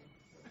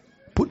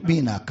 Put me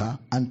in her car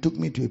and took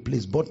me to a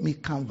place, bought me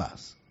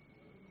canvas.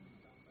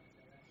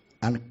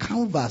 And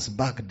canvas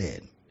back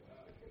then,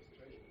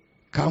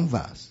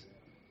 canvas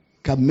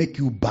can make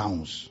you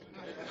bounce.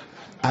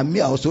 And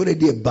me, I was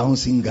already a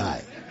bouncing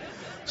guy.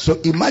 So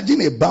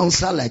imagine a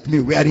bouncer like me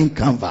wearing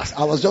canvas.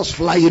 I was just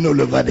flying all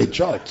over the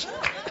church.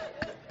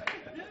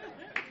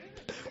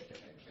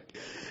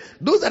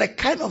 Those are the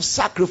kind of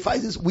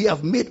sacrifices we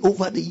have made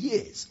over the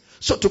years.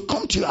 So to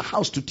come to your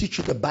house to teach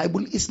you the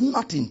Bible is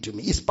nothing to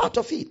me. It's part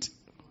of it.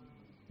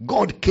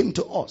 God came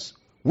to us.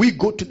 We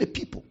go to the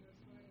people.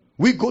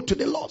 We go to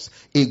the lost.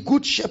 A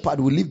good shepherd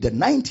will leave the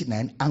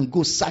 99 and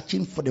go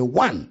searching for the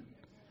one.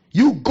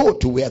 You go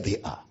to where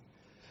they are.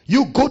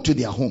 You go to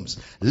their homes.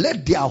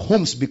 Let their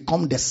homes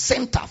become the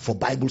center for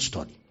Bible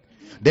study.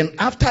 Then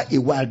after a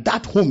while,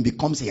 that home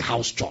becomes a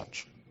house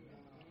church.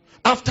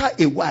 After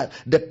a while,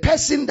 the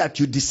person that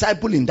you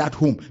disciple in that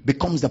home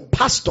becomes the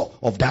pastor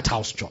of that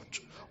house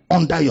church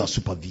under your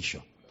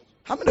supervision.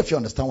 How many of you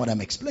understand what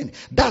I'm explaining?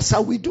 That's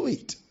how we do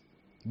it.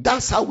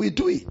 That's how we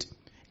do it.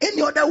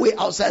 Any other way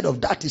outside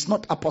of that is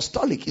not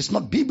apostolic. It's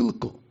not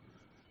biblical.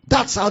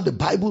 That's how the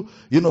Bible,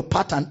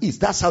 pattern is.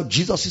 That's how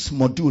Jesus'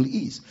 module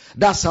is.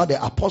 That's how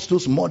the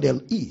apostles'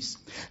 model is.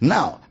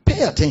 Now,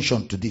 pay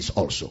attention to this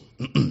also.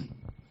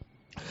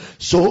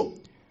 So,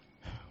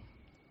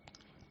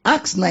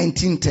 Acts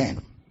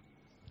 19:10.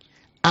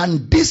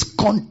 And this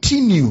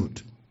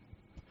continued.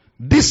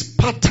 This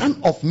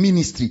pattern of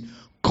ministry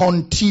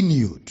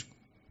continued.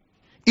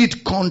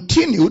 It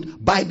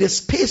continued by the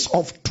space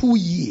of 2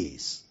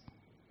 years.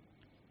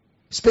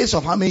 Space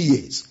of how many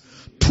years?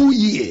 2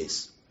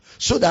 years.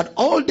 So that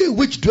all they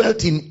which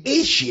dwelt in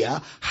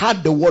Asia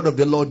had the word of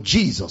the Lord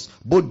Jesus,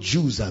 both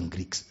Jews and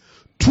Greeks.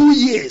 2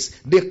 years,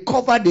 they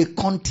covered a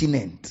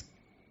continent.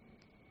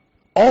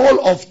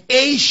 All of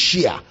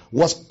Asia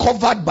was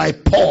covered by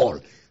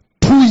Paul.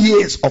 2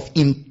 years of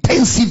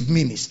intensive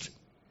ministry.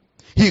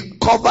 He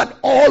covered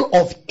all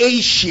of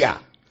Asia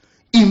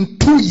in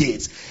 2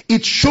 years.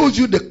 It shows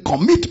you the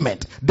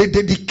commitment, the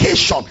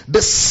dedication,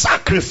 the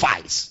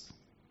sacrifice.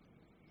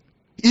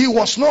 He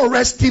was not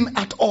resting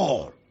at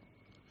all.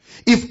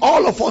 If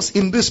all of us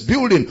in this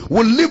building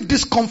will leave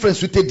this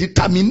conference with a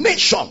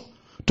determination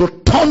to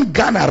turn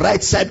Ghana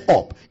right side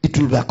up, it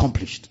will be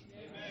accomplished.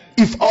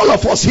 If all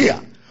of us here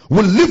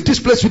will leave this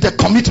place with a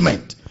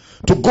commitment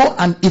to go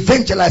and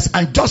evangelize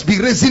and just be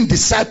raising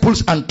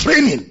disciples and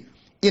training,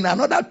 in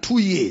another 2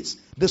 years,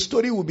 the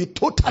story will be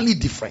totally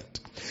different.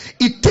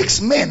 It takes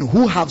men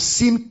who have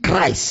seen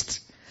Christ,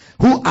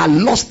 who are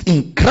lost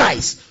in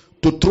Christ,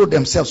 to throw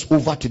themselves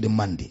over to the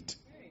mandate.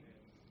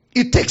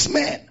 It takes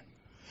men.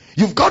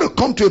 You've got to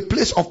come to a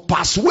place of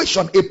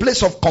persuasion, a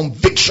place of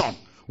conviction,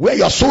 where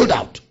you're sold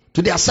out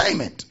to the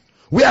assignment,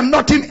 where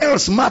nothing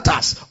else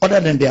matters other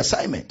than the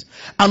assignment.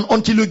 And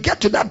until you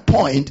get to that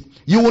point,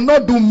 you will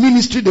not do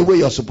ministry the way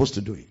you're supposed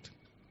to do it.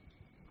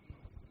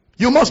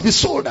 You must be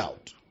sold out.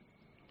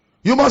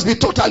 You must be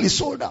totally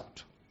sold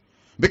out.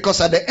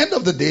 Because at the end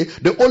of the day,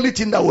 the only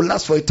thing that will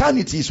last for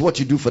eternity is what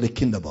you do for the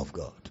kingdom of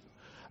God.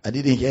 I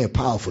didn't hear a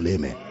powerful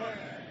amen.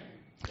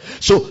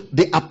 So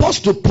the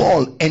apostle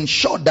Paul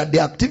ensured that the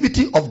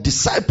activity of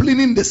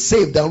disciplining the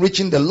saved and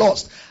reaching the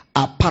lost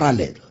are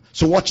parallel.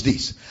 So watch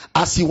this.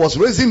 As he was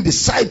raising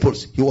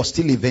disciples, he was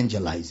still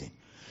evangelizing.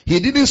 He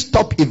didn't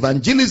stop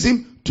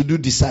evangelism to do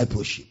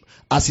discipleship.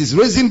 As he's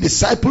raising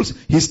disciples,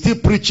 he's still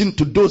preaching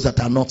to those that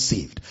are not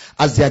saved.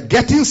 As they are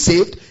getting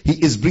saved, he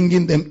is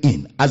bringing them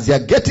in. As they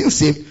are getting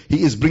saved,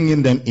 he is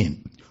bringing them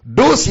in.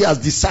 Those he has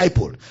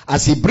discipled,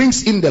 as he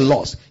brings in the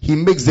lost, he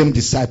makes them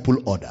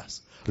disciple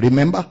others.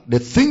 Remember, the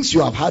things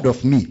you have heard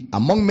of me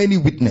among many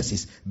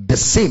witnesses, the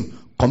same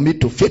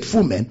commit to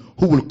faithful men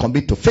who will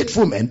commit to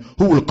faithful men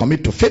who will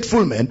commit to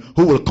faithful men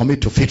who will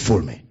commit to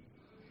faithful men.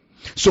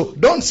 So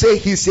don't say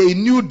he's a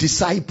new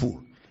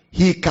disciple.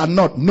 He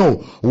cannot.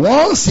 No.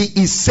 Once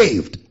he is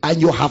saved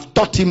and you have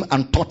taught him,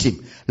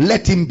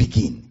 let him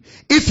begin.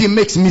 If he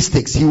makes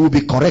mistakes, he will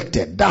be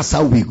corrected. That's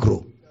how we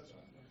grow.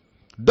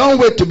 Don't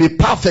wait to be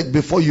perfect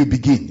before you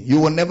begin.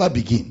 You will never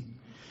begin.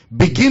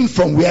 Begin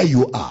from where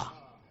you are.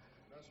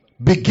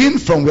 Begin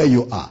from where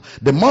you are.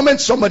 The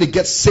moment somebody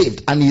gets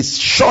saved and is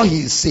sure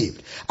he is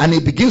saved and he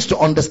begins to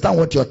understand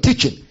what you're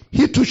teaching,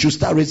 he too should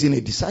start raising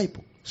a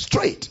disciple.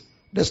 Straight.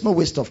 There's no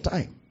waste of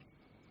time.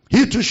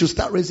 He too should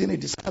start raising a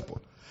disciple.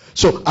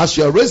 So as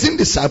you're raising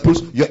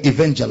disciples, you're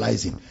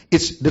evangelizing.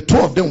 It's the two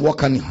of them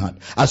work hand in hand.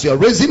 As you're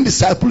raising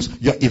disciples,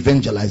 you're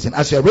evangelizing.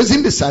 As you're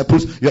raising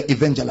disciples, you're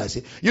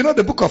evangelizing. You know,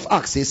 the book of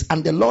Acts says,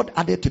 and the Lord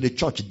added to the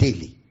church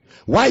daily.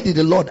 Why did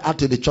the Lord add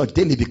to the church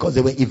daily? Because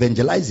they were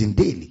evangelizing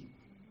daily.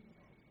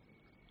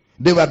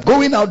 They were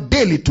going out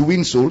daily to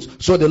win souls,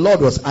 so the Lord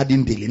was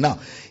adding daily. Now,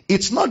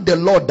 it's not the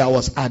Lord that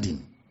was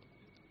adding.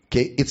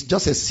 Okay, it's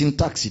just a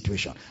syntax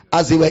situation.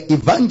 As they were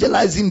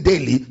evangelizing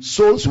daily,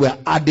 souls were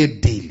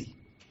added daily.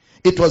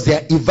 It was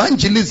their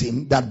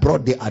evangelism that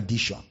brought the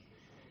addition.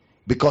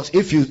 Because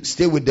if you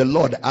stay with the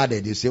Lord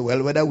added, you say,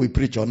 well, whether we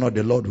preach or not,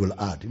 the Lord will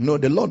add. No,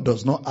 the Lord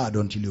does not add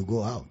until you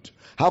go out.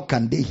 How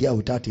can they hear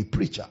without a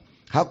preacher?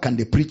 How can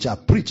the preacher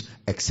preach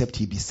except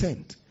he be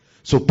sent?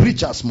 So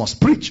preachers must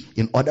preach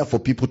in order for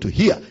people to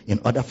hear,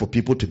 in order for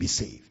people to be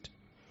saved.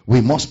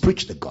 We must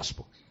preach the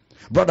gospel.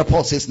 Brother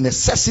Paul says,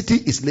 necessity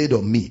is laid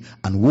on me,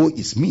 and woe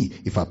is me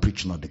if I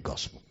preach not the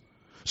gospel.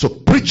 So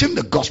preaching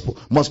the gospel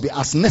must be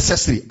as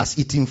necessary as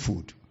eating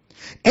food.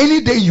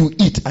 Any day you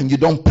eat and you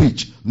don't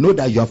preach, know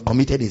that you have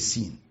committed a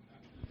sin.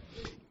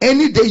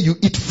 Any day you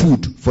eat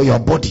food for your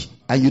body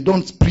and you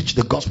don't preach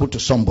the gospel to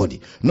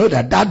somebody, know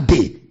that that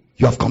day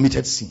you have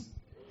committed sin.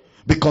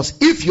 Because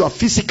if your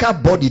physical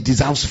body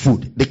deserves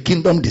food, the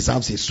kingdom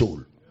deserves a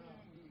soul.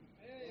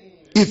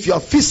 If your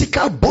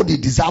physical body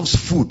deserves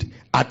food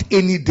at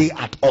any day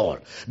at all,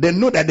 then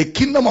know that the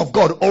kingdom of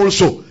God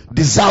also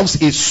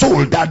deserves a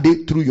soul that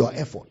day through your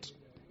effort.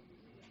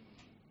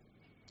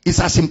 It's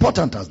as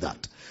important as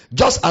that.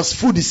 Just as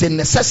food is a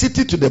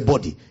necessity to the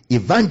body,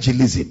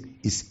 evangelism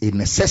is a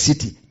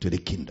necessity to the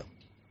kingdom.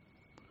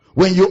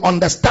 When you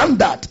understand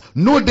that,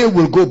 no day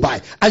will go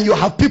by and you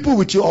have people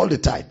with you all the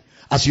time.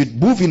 As you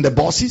move in the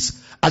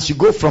buses, as you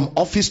go from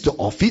office to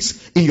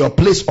office, in your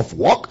place of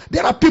work,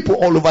 there are people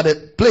all over the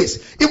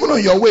place. Even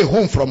on your way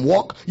home from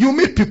work, you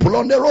meet people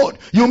on the road.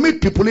 You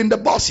meet people in the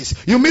buses.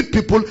 You meet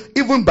people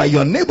even by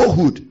your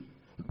neighborhood.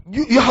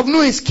 You have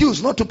no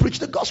excuse not to preach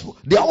the gospel.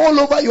 They are all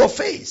over your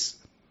face.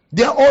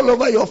 They are all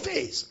over your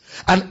face.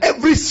 And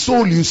every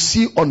soul you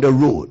see on the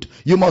road,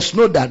 you must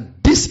know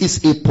that this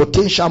is a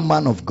potential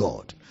man of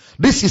God.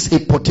 This is a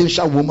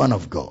potential woman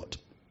of God.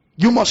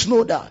 You must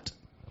know that.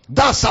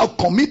 That's how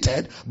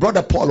committed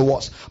Brother Paul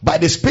was. By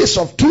the space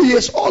of 2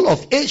 years, all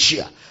of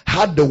Asia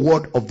had the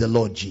word of the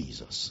Lord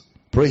Jesus.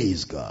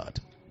 Praise God.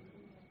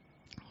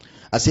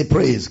 I say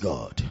praise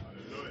God.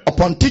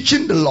 Upon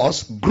teaching the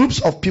laws,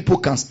 groups of people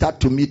can start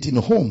to meet in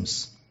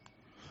homes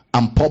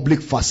and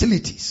public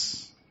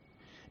facilities.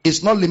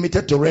 It's not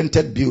limited to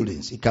rented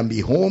buildings. It can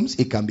be homes.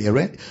 It can be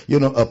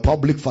a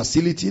public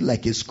facility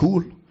like a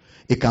school.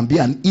 It can be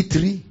an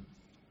eatery.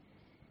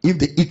 If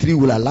the eatery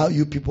will allow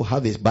you, people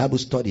have a Bible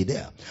study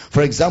there.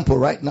 For example,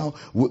 right now,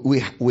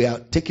 we are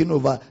taking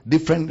over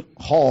different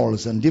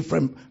halls and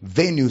different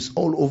venues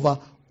all over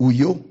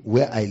Uyo,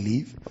 where I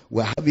live.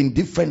 We're having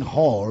different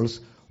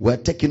halls. We're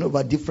taking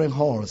over different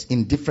halls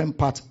in different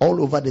parts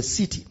all over the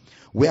city,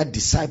 where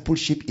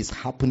discipleship is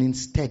happening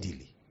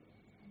steadily.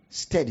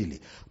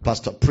 Steadily.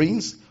 Pastor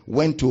Prince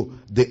went to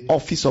the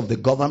office of the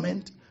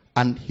government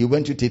and he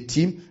went with a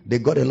team. They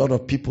got a lot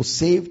of people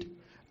saved.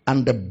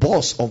 And the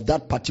boss of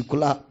that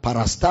particular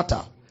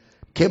parastatal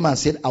came and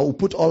said, I will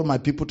put all my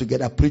people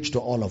together, preach to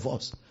all of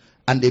us.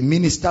 And they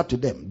ministered to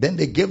them. Then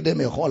they gave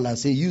them a hall and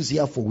said, use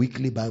here for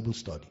weekly Bible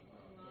study.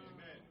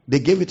 They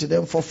gave it to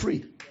them for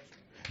free.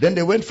 Then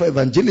they went for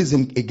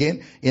evangelism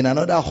again in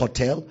another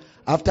hotel.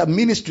 After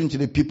ministering to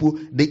the people,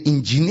 the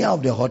engineer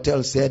of the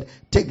hotel said,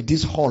 take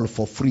this hall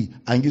for free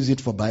and use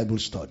it for Bible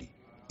study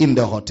in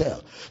the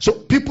hotel. So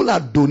people are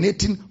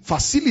donating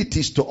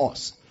facilities to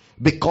us,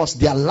 because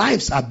their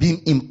lives are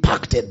being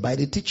impacted by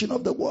the teaching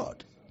of the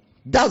word.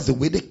 That's the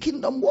way the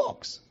kingdom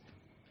works.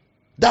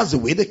 That's the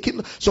way the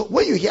kingdom. So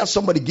when you hear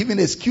somebody giving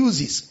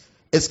excuses,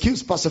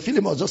 Pastor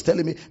Philip was just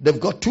telling me they've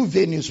got 2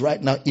 venues right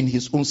now in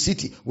his own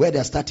city where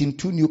they're starting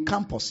 2 new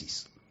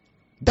campuses.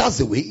 That's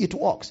the way it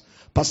works.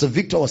 Pastor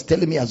Victor was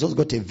telling me he has just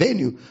got a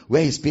venue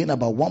where he's paying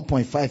about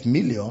 1.5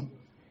 million.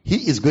 He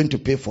is going to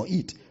pay for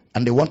it.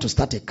 And they want to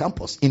start a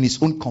campus in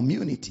his own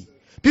community.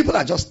 People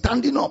are just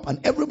standing up and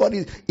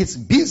everybody is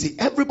busy.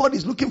 Everybody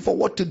is looking for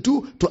what to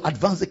do to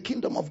advance the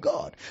kingdom of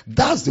God.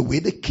 That's the way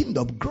the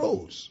kingdom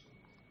grows.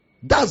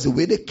 That's the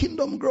way the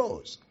kingdom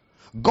grows.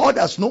 God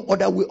has no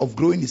other way of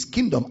growing his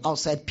kingdom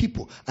outside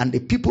people. And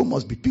the people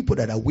must be people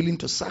that are willing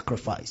to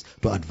sacrifice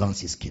to advance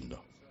his kingdom.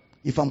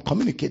 If I'm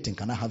communicating,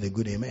 can I have a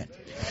good amen?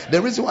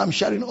 The reason why I'm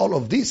sharing all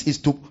of this is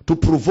to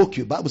provoke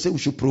you. The Bible says we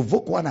should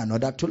provoke one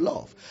another to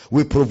love.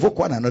 We provoke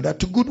one another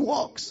to good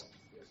works.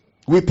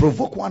 We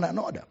provoke one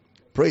another.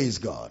 Praise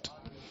God.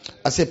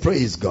 I say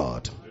praise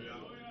God.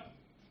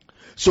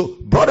 So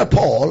Brother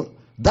Paul,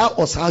 that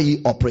was how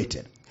he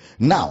operated.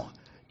 Now,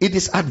 it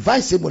is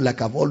advisable,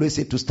 like I've always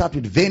said, to start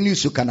with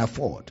venues you can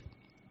afford.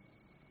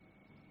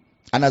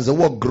 And as the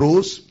work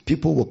grows,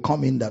 people will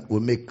come in that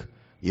will make,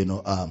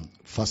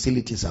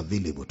 facilities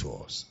available to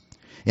us.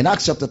 In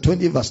Acts chapter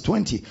 20, verse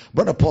 20,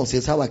 Brother Paul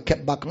says, how I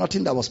kept back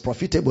nothing that was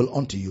profitable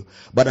unto you,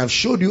 but I've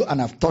showed you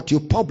and I've taught you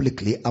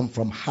publicly and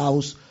from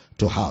house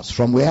to house.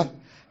 From where?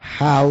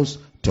 House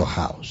to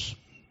house.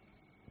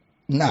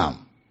 Now,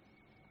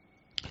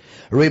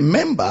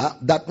 remember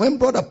that when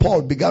Brother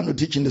Paul began to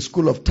teach in the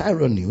school of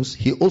Tyrannus,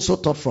 he also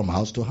taught from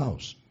house to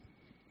house.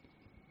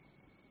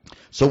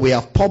 So we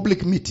have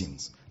public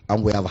meetings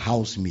and we have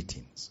house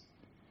meetings.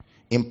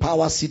 In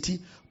Power City,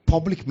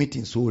 public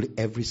meetings hold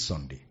every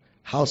Sunday.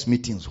 House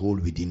meetings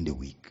hold within the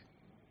week.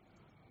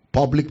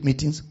 Public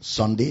meetings,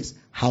 Sundays,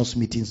 house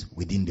meetings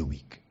within the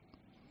week.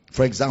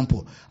 For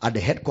example, at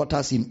the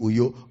headquarters in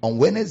Uyo, on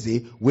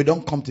Wednesday, we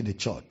don't come to the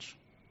church.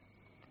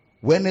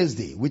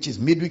 Wednesday, which is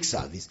midweek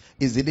service,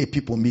 is the day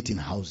people meet in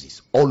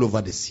houses all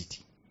over the city.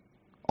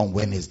 On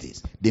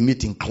Wednesdays, they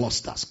meet in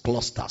clusters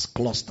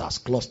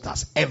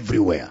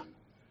everywhere.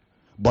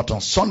 But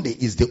on Sunday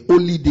is the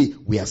only day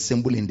we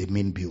assemble in the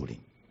main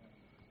building.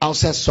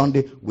 Outside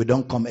Sunday, we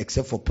don't come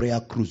except for prayer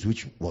cruise,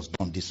 which was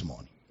done this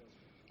morning.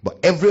 But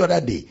every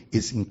other day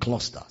is in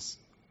clusters.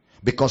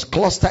 Because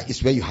cluster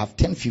is where you have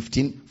 10,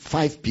 15,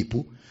 5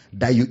 people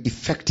that you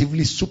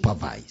effectively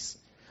supervise.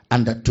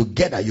 And that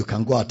together you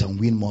can go out and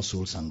win more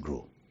souls and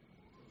grow.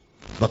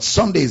 But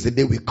Sunday is the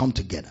day we come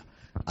together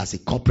as a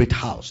corporate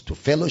house to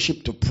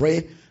fellowship, to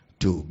pray,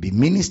 to be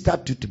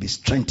ministered to be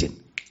strengthened.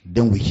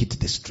 Then we hit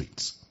the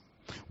streets.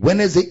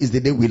 Wednesday is the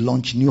day we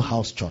launch new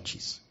house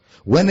churches.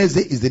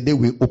 Wednesday is the day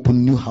we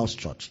open new house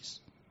churches.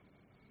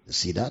 You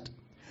see that?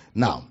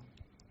 Now,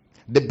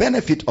 the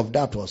benefit of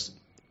that was,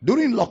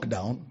 during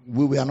lockdown,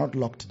 we were not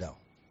locked down.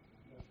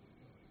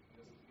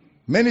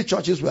 Many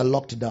churches were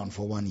locked down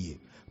for 1 year.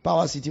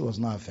 Power City was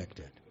not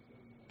affected.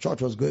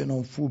 Church was going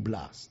on full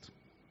blast.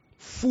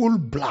 Full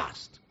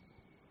blast.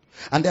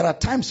 And there are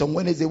times on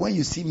Wednesday when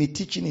you see me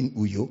teaching in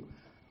Uyo,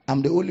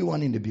 I'm the only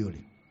one in the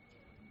building.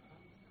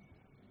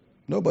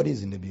 Nobody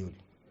is in the building.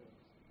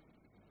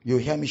 You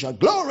hear me shout,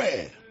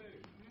 glory!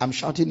 I'm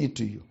shouting it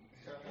to you.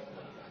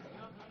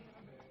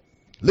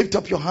 Lift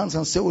up your hands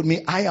and say with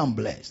me, I am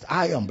blessed.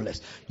 I am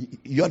blessed.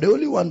 You're the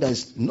only one,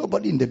 there's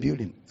nobody in the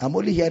building. I'm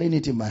only hearing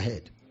it in my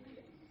head.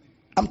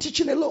 I'm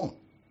teaching alone.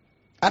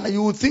 And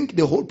you would think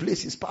the whole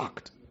place is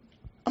packed.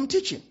 I'm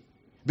teaching.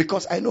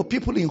 Because I know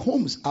people in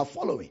homes are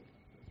following.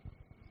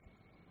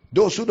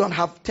 Those who don't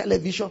have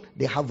television,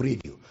 they have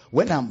radio.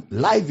 When I'm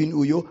live in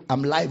Uyo,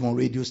 I'm live on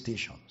radio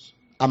stations.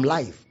 I'm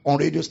live on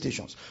radio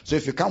stations. So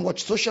if you can't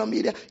watch social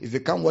media, if you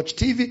can't watch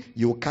TV,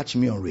 you will catch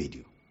me on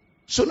radio.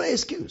 So no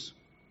excuse.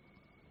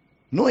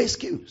 No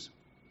excuse.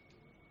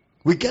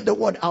 We get the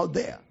word out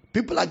there.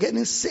 People are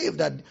getting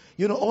saved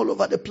all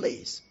over the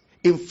place.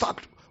 In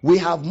fact, we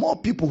have more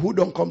people who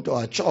don't come to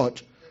our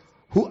church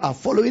who are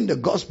following the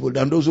gospel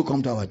than those who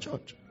come to our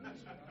church.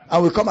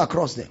 And we come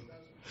across them.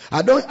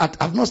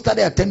 I've not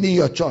started attending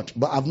your church,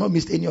 but I've not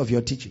missed any of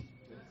your teaching.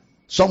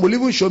 Some will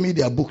even show me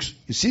their books.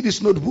 You see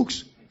these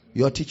notebooks?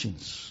 Your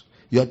teachings.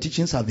 Your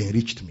teachings have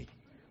enriched me.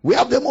 We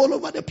have them all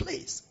over the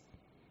place.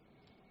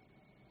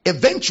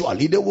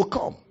 Eventually they will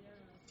come.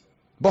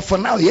 But for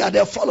now,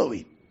 they're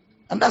following.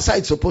 And that's how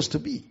it's supposed to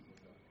be.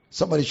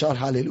 Somebody shout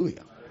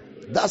hallelujah.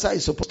 That's how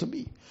it's supposed to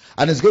be.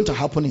 And it's going to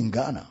happen in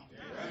Ghana.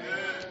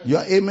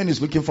 Your amen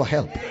is looking for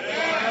help.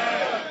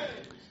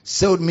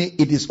 Say with me,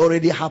 it is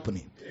already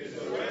happening.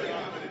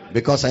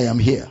 Because I am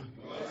here.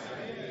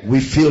 We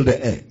fill the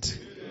earth.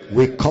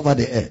 We cover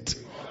the earth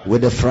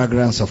with the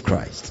fragrance of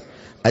Christ.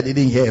 I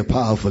didn't hear a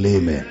powerful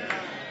amen.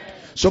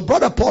 So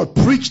Brother Paul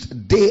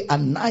preached day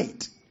and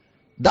night.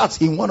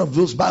 That's in one of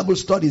those Bible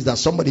studies that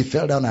somebody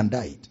fell down and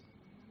died.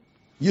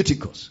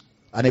 Eutychus.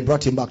 And they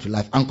brought him back to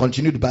life and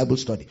continued the Bible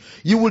study.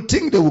 You would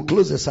think they would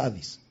close the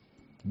service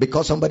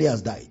because somebody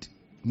has died.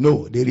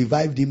 No, they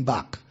revived him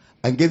back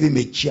and gave him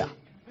a chair.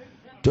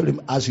 Told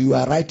him, as you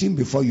are writing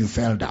before you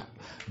fell down,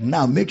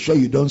 now make sure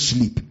you don't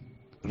sleep.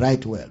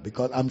 Write well,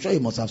 because I'm sure he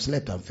must have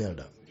slept and fell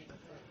down.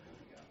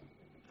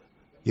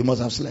 He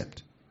must have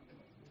slept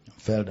and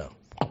fell down.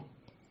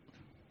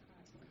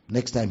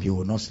 Next time he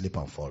will not sleep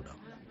and fall down.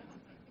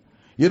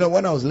 You know,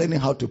 when I was learning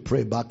how to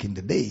pray back in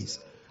the days,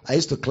 I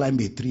used to climb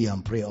a tree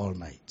and pray all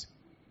night.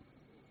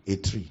 A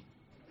tree.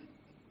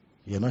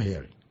 You're not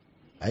hearing.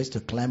 I used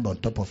to climb on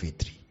top of a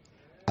tree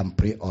and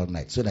pray all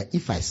night so that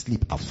if I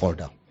sleep, I fall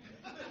down.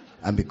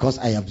 And because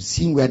I have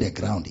seen where the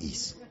ground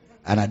is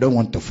and I don't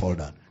want to fall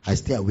down, I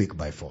stay awake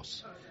by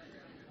force.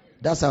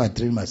 That's how I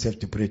train myself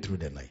to pray through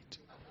the night.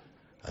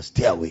 I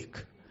stay awake.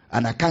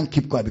 And I can't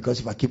keep quiet because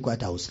if I keep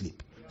quiet, I will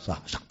sleep. So,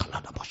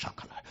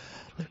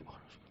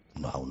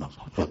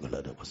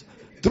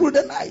 through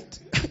the night.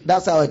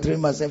 That's how I train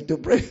myself to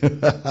pray.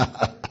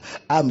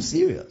 I'm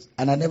serious.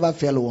 And I never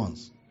fell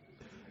once.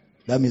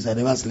 That means I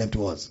never slept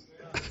once.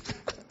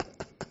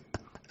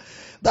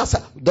 That's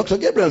how, Dr.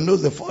 Gabriel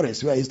knows the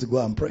forest where I used to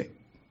go and pray.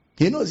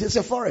 He knows it's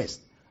a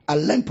forest. I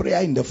learn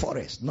prayer in the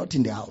forest, not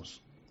in the house.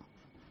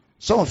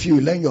 Some of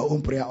you learn your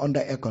own prayer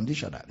under air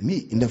conditioner. Me,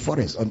 in the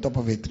forest, on top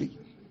of a tree.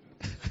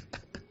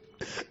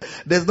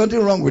 There's nothing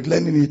wrong with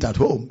learning it at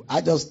home.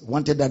 I just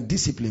wanted that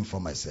discipline for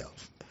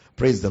myself.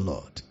 Praise the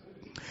Lord.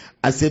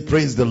 I say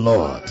praise the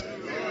Lord.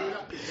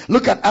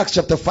 Look at Acts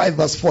chapter 5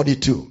 verse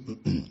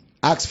 42.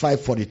 Acts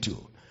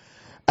 5:42.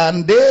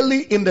 And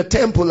daily in the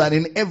temple and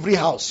in every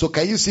house. So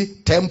can you see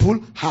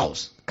temple,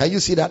 house? Can you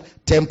see that?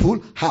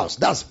 Temple, house.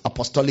 That's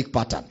apostolic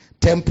pattern.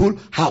 Temple,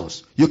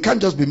 house. You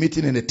can't just be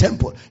meeting in a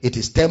temple. It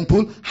is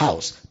temple,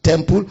 house.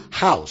 Temple,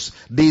 house.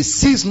 They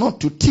cease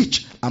not to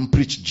teach and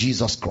preach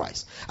Jesus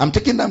Christ. I'm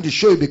taking them to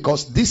show you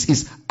because this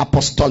is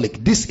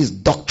apostolic. This is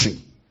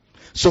doctrine.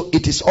 So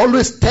it is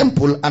always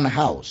temple and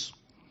house.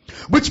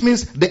 Which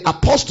means the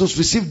apostles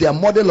received their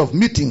model of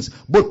meetings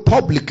both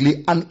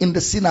publicly and in the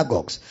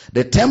synagogues,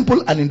 the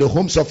temple and in the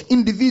homes of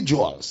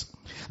individuals.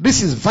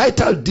 This is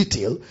vital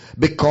detail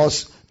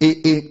because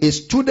a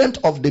student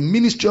of the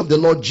ministry of the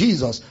Lord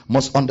Jesus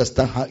must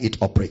understand how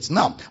it operates.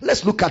 Now,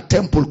 let's look at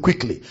temple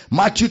quickly.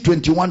 Matthew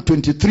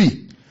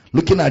 21:23.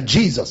 Looking at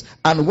Jesus.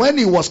 And when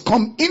he was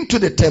come into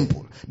the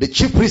temple, the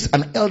chief priests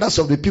and elders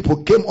of the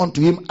people came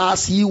unto him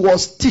as he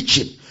was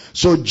teaching.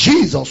 So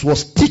Jesus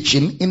was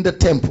teaching in the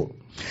temple.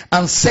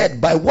 and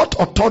said, by what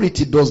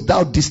authority dost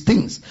thou these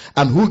things?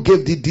 And who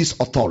gave thee this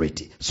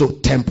authority? So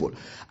temple.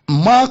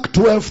 Mark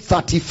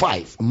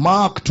 12:35.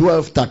 Mark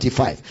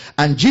 12:35.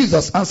 And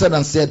Jesus answered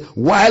and said,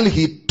 while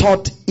he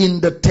taught in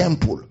the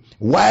temple.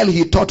 While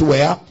he taught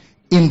where?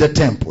 In the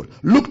temple.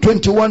 Luke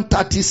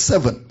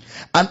 21:37.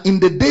 And in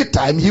the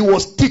daytime he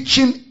was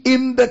teaching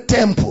in the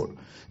temple.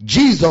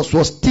 Jesus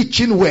was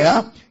teaching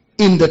where?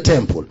 In the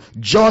temple.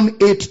 John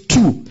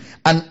 8:2.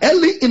 And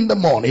early in the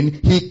morning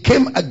he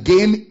came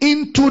again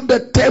into the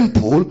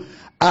temple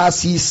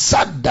as he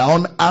sat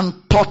down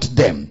and taught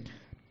them.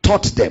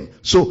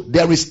 So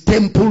there is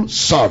temple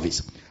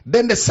service.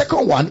 Then the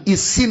second one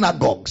is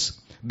synagogues.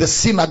 The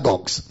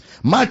synagogues.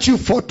 Matthew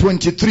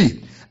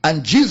 4:23.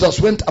 And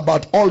Jesus went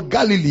about all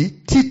Galilee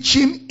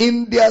teaching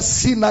in their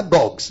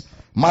synagogues.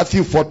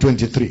 Matthew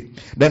 4:23.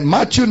 Then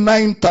Matthew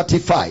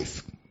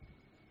 9:35.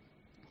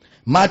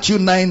 Matthew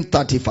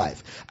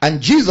 9:35. And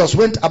Jesus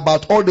went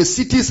about all the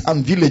cities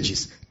and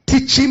villages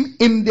teaching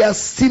in their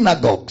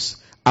synagogues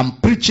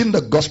and preaching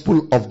the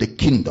gospel of the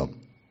kingdom.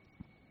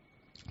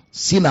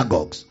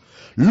 Synagogues.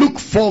 Luke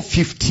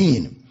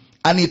 4:15.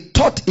 And he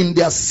taught in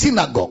their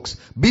synagogues,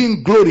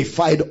 being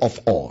glorified of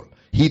all.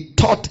 He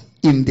taught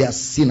in their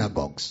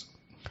synagogues.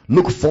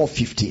 Luke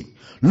 4:15.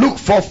 Luke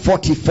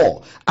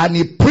 4:44. And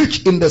he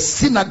preached in the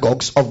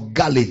synagogues of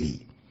Galilee.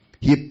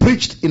 He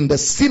preached in the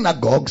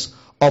synagogues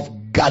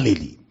of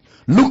Galilee.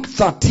 Luke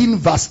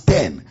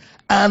 13:10.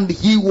 And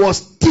he was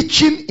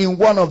teaching in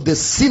one of the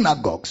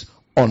synagogues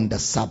on the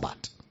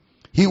Sabbath.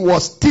 He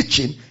was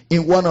teaching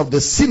in one of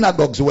the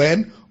synagogues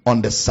when?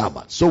 On the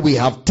Sabbath. So we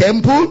have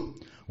temple,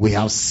 we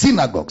have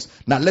synagogues.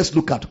 Now let's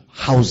look at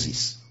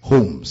houses,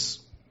 homes.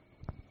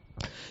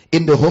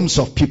 In the homes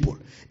of people.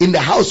 In the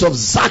house of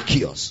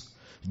Zacchaeus,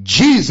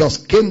 Jesus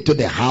came to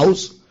the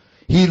house.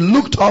 He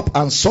looked up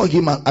and saw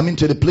him,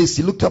 to the place.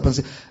 He looked up and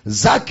said,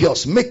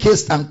 Zacchaeus, make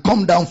haste and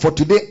come down, for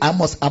today I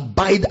must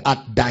abide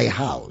at thy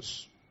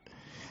house.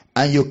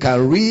 And you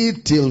can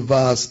read till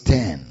verse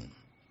 10.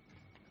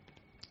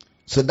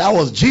 So that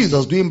was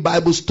Jesus doing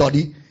Bible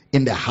study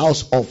in the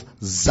house of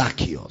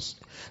Zacchaeus.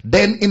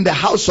 Then in the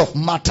house of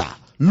Martha,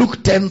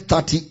 Luke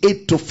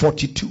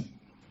 10:38-42.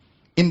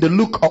 In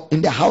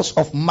the house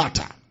of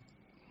Martha.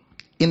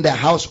 In the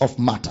house of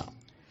Martha.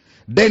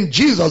 Then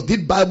Jesus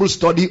did Bible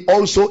study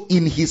also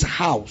in his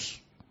house.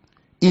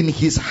 In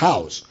his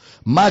house.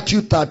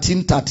 Matthew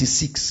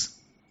 13:36.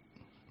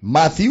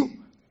 Matthew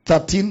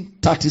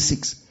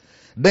 13:36.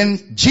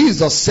 Then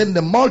Jesus sent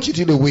the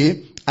multitude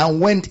away and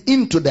went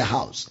into the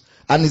house.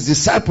 And his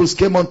disciples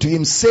came unto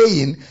him,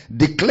 saying,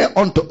 declare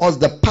unto us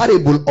the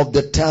parable of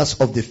the tares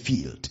of the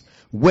field.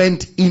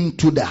 Went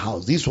into the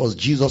house. This was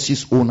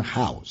Jesus' own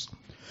house.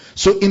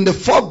 So in the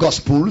four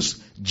Gospels,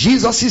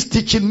 Jesus'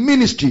 teaching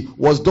ministry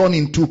was done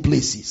in two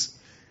places.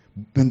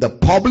 In the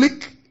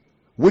public,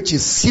 which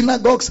is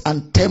synagogues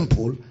and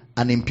temple,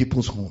 and in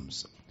people's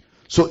homes.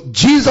 So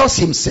Jesus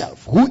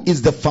himself, who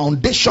is the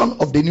foundation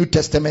of the New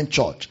Testament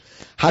church,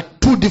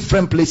 had two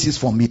different places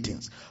for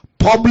meetings.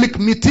 Public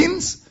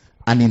meetings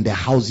and in the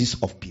houses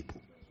of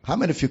people. How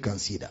many of you can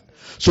see that?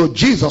 So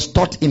Jesus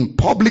taught in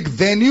public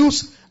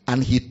venues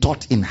and he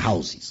taught in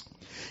houses.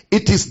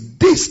 It is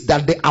this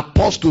that the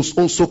apostles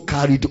also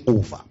carried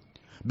over.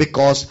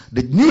 Because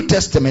the New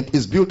Testament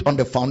is built on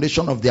the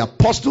foundation of the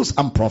apostles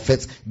and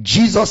prophets,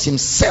 Jesus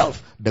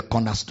himself the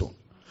cornerstone.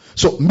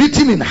 So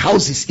meeting in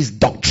houses is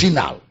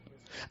doctrinal.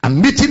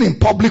 And meeting in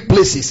public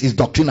places is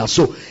doctrinal.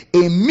 So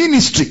a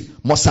ministry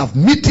must have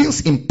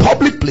meetings in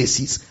public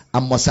places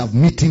and must have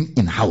meeting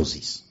in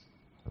houses.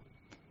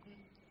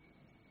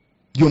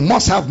 You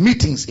must have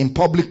meetings in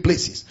public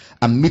places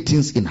and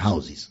meetings in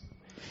houses.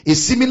 It's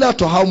similar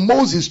to how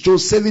Moses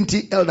chose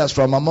 70 elders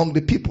from among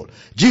the people.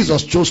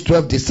 Jesus chose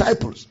 12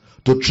 disciples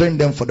to train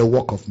them for the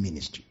work of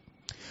ministry.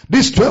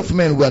 These 12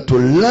 men were to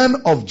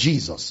learn of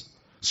Jesus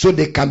so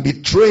they can be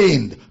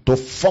trained to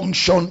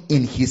function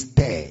in his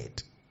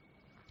stead.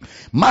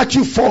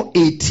 Matthew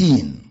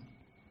 4:18.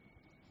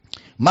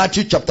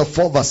 Matthew chapter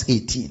 4 verse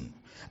 18.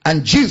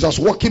 And Jesus,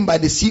 walking by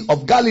the sea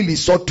of Galilee,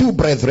 saw two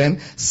brethren,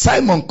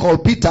 Simon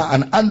called Peter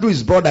and Andrew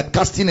his brother,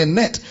 casting a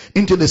net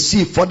into the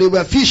sea, for they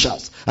were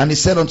fishers. And he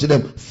said unto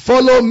them,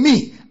 follow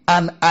me,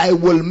 and I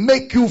will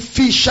make you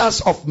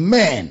fishers of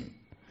men.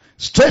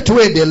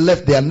 Straightway they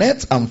left their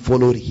nets and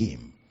followed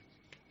him.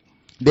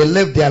 They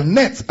left their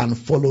nets and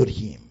followed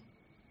him.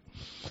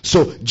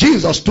 So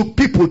Jesus took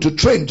people to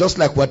train, just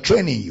like we're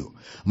training you.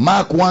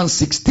 Mark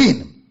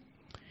 1:16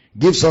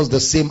 gives us the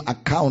same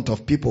account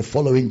of people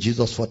following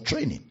Jesus for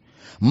training.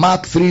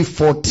 Mark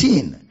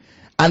 3:14.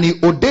 And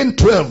he ordained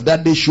 12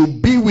 that they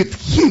should be with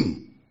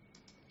him.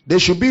 They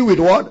should be with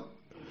what?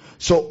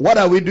 So what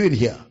are we doing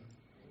here?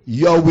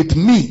 You're with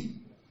me.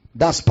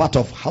 That's part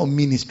of how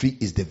ministry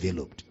is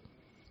developed.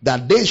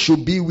 That they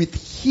should be with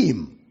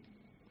him.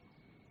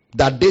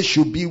 That they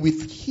should be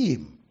with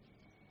him.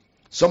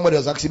 Somebody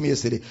was asking me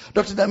yesterday,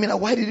 Dr. Damina,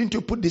 why didn't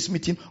you put this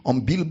meeting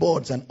on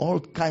billboards and all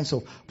kinds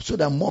of, so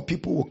that more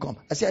people will come?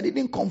 I said, I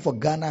didn't come for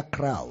Ghana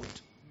crowd.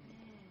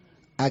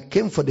 I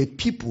came for the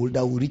people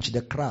that will reach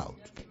the crowd.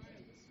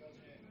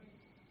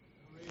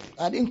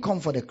 I didn't come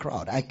for the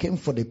crowd. I came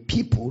for the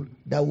people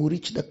that will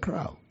reach the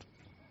crowd.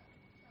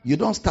 You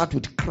don't start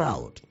with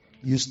crowd.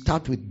 You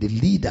start with the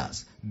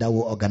leaders that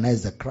will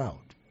organize the crowd.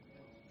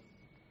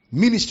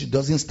 Ministry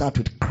doesn't start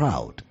with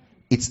crowd.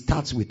 It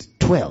starts with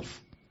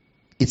 12.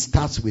 It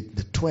starts with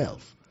the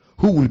 12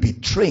 who will be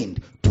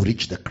trained to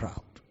reach the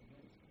crowd.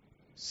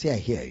 See, I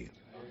hear you.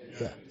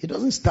 Yeah. It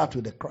doesn't start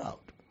with the crowd.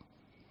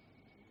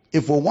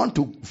 If we want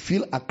to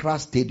fill Accra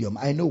Stadium,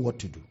 I know what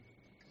to do.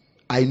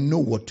 I know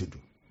what to do.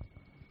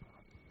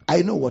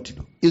 I know what to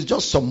do. It's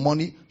just some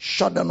money,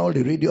 shut down all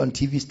the radio and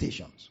TV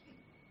stations.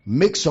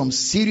 Make some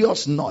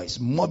serious noise,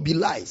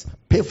 mobilize,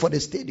 pay for the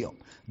stadium,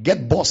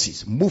 get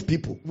buses, move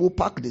people, we'll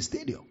park the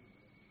stadium.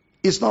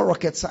 It's not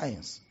rocket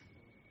science.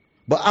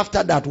 But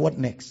after that, what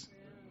next?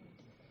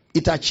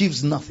 It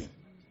achieves nothing.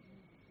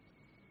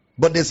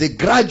 But there's a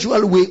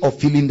gradual way of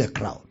filling the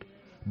crowd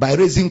by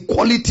raising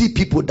quality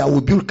people that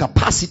will build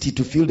capacity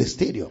to fill the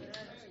stadium.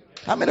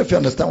 How many of you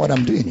understand what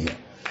I'm doing here?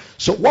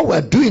 So what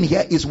we're doing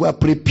here is we're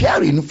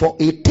preparing for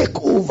a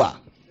takeover.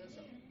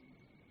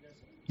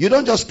 You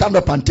don't just stand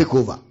up and take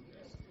over.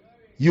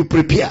 You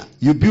prepare,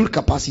 you build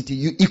capacity,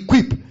 you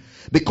equip.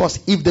 Because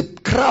if the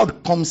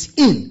crowd comes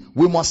in,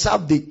 we must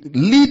have the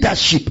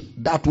leadership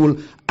that will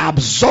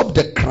absorb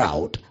the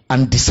crowd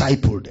and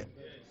disciple them.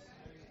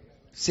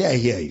 Say, I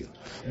hear you.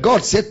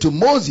 God said to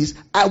Moses,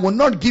 I will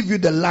not give you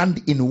the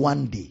land in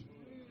one day.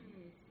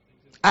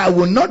 I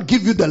will not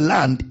give you the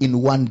land in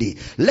one day,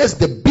 lest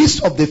the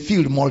beasts of the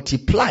field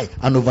multiply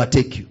and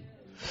overtake you.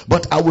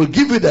 But I will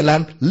give you the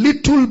land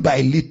little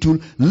by little,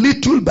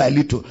 little by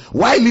little.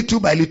 Why little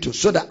by little?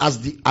 So that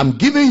as I'm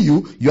giving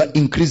you, you are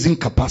increasing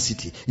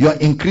capacity. You are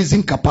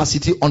increasing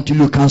capacity until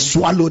you can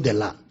swallow the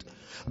land.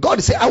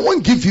 God said, I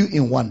won't give you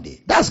in one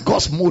day. That's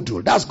God's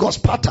model. That's God's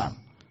pattern.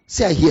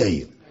 Say, I hear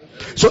you.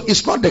 So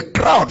it's not the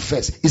crowd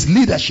first. It's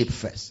leadership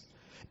first.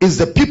 It's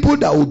the people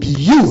that will be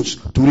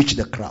used to reach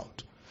the crowd.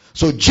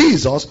 So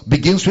Jesus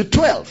begins with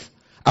 12.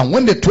 And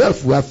when the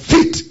 12 were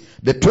fit,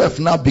 the 12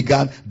 now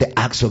began the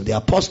Acts of the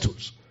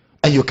Apostles.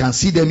 And you can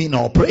see them in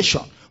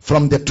operation.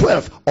 From the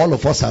 12, all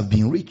of us have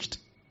been reached.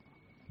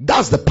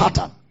 That's the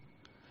pattern.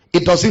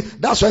 It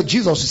doesn't. That's why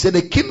Jesus said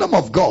the kingdom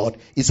of God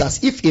is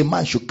as if a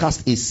man should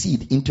cast a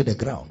seed into the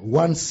ground.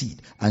 One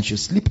seed. And should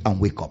sleep and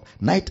wake up.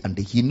 Night and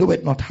day. He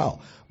knoweth not how.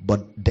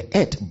 But the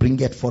earth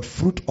bringeth forth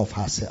fruit of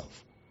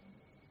herself.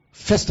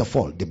 First of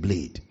all, the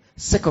blade.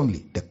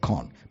 Secondly, the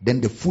corn.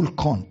 Then the full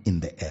corn in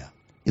the air.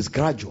 It's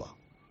gradual.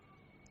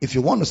 If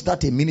you want to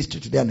start a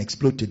ministry today and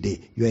explode today,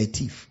 you're a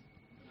thief.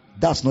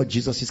 That's not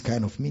Jesus'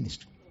 kind of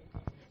ministry.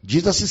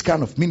 Jesus'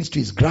 kind of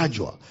ministry is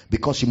gradual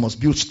because you must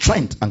build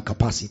strength and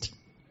capacity.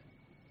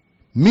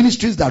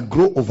 Ministries that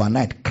grow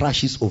overnight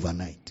crashes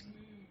overnight.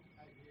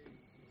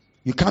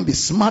 You can't be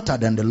smarter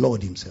than the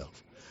Lord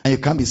himself. And you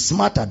can't be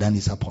smarter than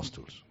his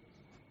apostles.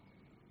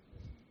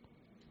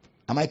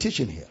 Am I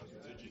teaching here?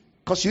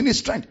 Because you need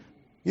strength.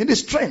 You need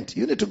strength.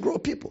 You need to grow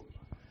people.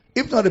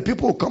 If not, the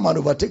people will come and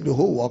overtake the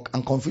whole work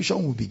and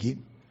confusion will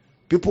begin.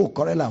 People will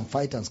quarrel and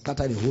fight and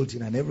scatter the whole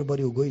thing and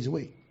everybody will go his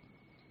way.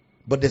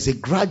 But there's a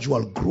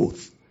gradual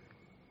growth,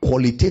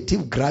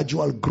 qualitative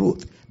gradual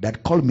growth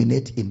that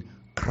culminates in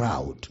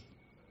crowd,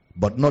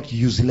 but not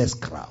useless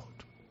crowd,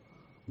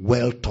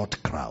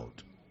 well-taught crowd.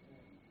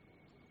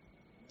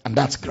 And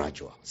that's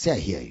gradual. Say, I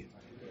hear you.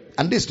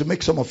 And this to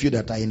make some of you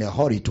that are in a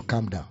hurry to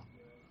calm down.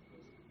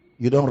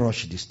 You don't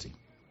rush this thing.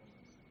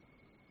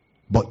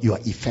 But you are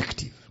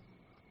effective.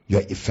 You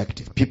are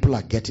effective. People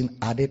are getting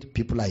added.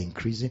 People are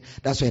increasing.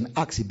 That's why in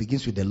Acts it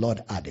begins with the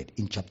Lord added.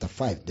 In chapter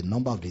 5, the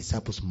number of the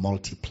disciples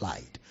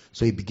multiplied.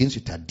 So it begins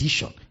with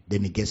addition.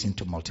 Then it gets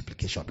into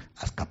multiplication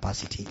as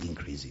capacity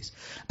increases.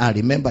 And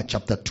remember,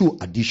 chapter 2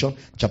 addition,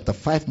 chapter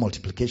 5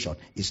 multiplication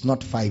is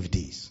not 5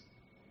 days.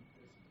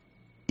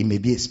 It may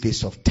be a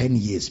space of 10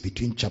 years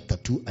between chapter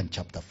 2 and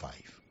chapter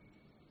 5.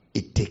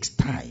 It takes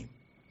time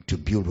to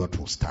build what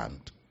will stand.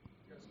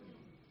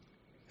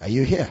 Are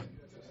you here?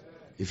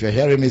 If you're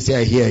hearing me,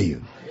 say, I hear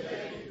you.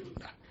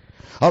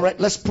 All right,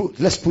 let's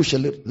push a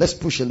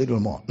little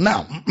more.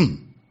 Now,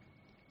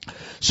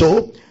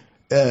 so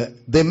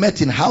they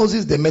met in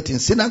houses, they met in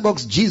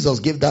synagogues. Jesus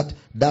gave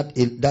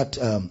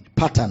that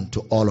pattern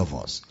to all of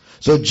us.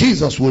 So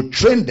Jesus will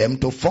train them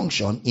to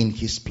function in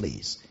his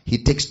place.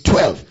 He takes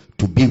 12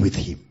 to be with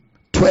him.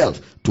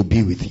 12 to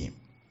be with him.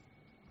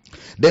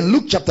 Then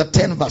Luke chapter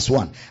 10 verse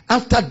 1.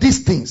 After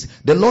these things,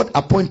 the Lord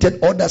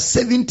appointed others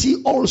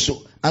 70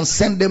 also, and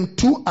sent them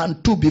 2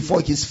 and 2 before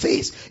his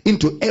face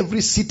into every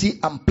city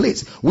and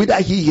place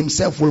whither he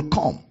himself will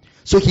come.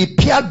 So he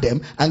paired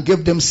them and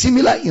gave them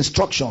similar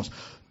instructions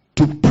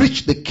to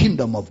preach the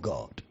kingdom of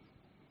God.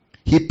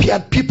 He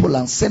paired people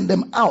and sent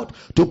them out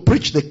to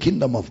preach the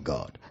kingdom of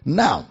God.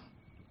 Now,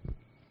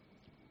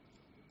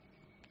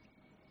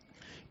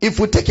 if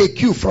we take a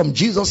cue from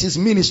Jesus'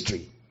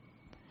 ministry,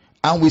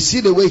 and we see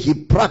the way he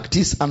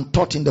practiced and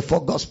taught in the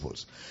 4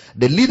 Gospels,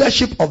 the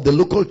leadership of the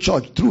local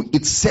church through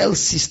its cell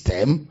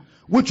system,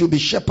 which will be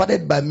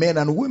shepherded by men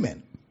and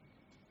women.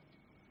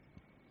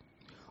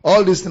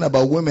 All this thing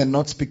about women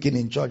not speaking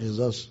in church is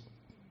us.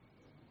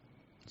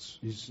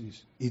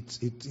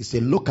 It's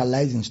a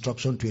localized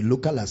instruction to a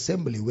local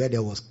assembly where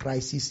there was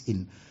crisis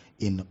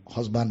in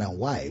husband and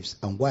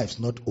wives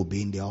not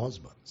obeying their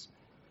husbands.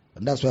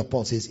 And that's why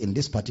Paul says in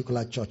this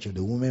particular church, if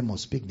the women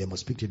must speak, they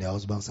must speak to their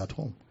husbands at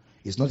home.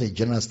 It's not a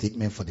general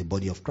statement for the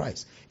body of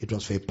Christ. It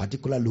was for a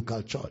particular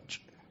local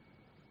church.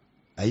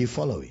 Are you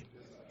following?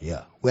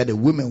 Yeah. Where the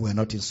women were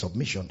not in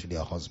submission to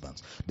their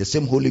husbands. The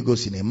same Holy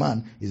Ghost in a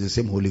man is the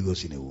same Holy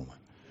Ghost in a woman.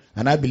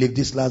 And I believe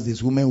these last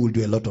days women will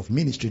do a lot of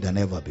ministry than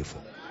ever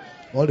before.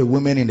 All the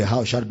women in the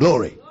house shout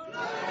glory.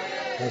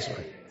 That's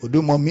right. We'll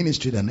do more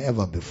ministry than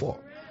ever before.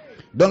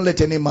 Don't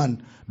let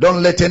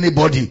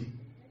anybody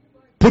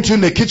put you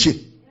in the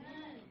kitchen.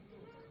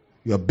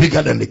 You are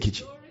bigger than the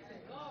kitchen.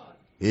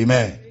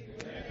 Amen.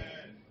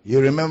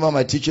 You remember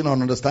my teaching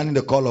on understanding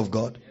the call of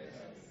God?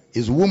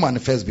 It's woman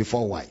first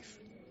before wife.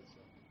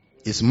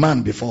 It's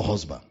man before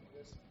husband.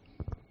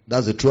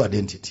 That's the true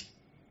identity.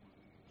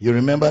 You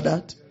remember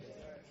that?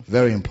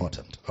 Very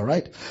important. All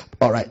right?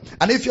 All right.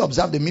 And if you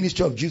observe the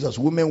ministry of Jesus,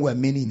 women were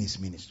many in his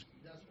ministry.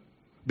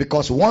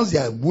 Because once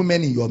there are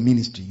women in your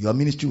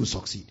ministry will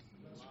succeed.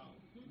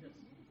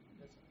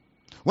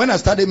 When I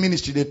started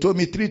ministry, they told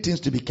me 3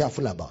 things to be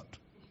careful about.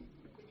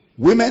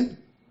 Women,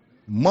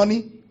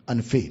 money,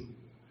 and fame.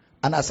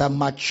 And as I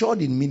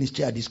matured in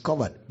ministry, I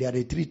discovered there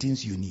are 3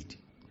 things you need.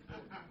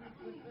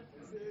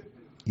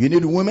 You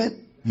need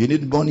women, you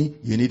need money,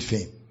 you need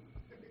fame.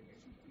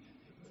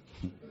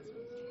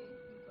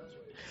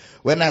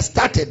 When I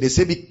started, they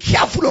said, be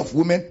careful of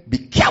women, be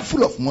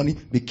careful of money,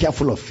 be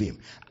careful of fame.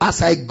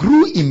 As I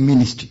grew in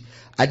ministry,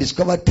 I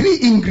discovered 3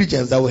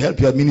 ingredients that will help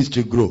your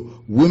ministry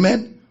grow.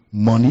 Women,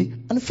 money,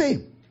 and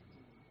fame.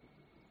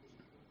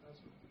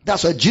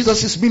 That's why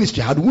Jesus'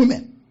 ministry had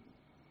women.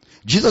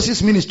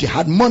 Jesus' ministry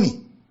had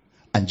money.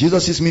 And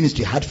Jesus'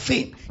 ministry had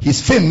fame.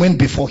 His fame went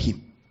before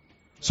him.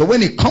 So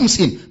when he comes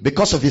in,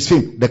 because of his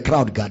fame, the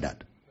crowd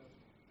gathered.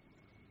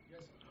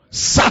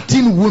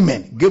 Certain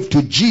women gave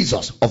to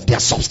Jesus of their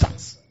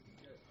substance.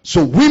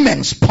 So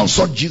women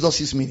sponsored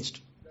Jesus'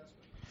 ministry.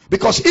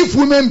 Because if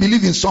women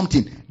believe in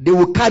something, they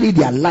will carry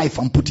their life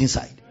and put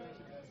inside.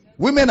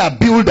 Women are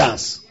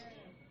builders.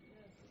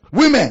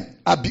 Women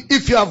are,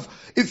 if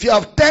you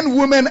have 10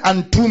 women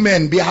and 2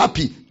 men, be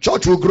happy.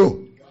 Church will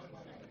grow.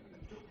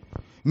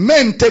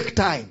 Men take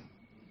time.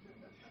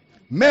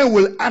 Men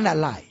will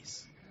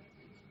analyze.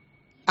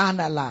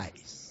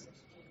 Analyze.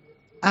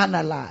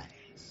 Analyze.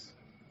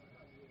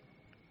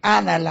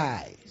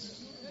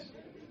 Analyze.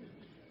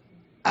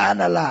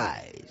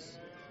 Analyze.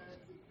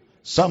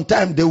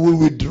 Sometimes they will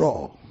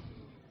withdraw.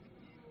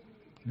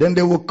 Then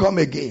they will come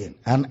again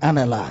and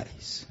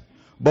analyze.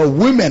 But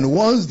women,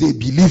 once they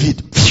believe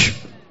it,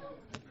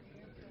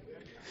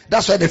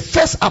 that's why the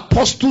first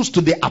apostles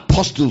to the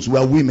apostles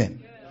were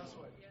women.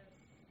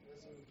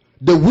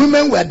 The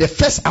women were the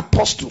first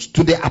apostles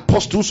to the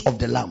apostles of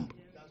the Lamb.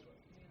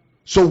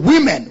 So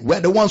women were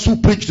the ones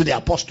who preached to the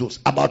apostles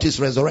about his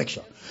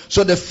resurrection.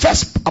 So the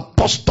first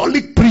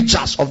apostolic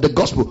preachers of the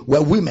gospel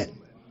were women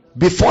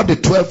before the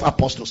 12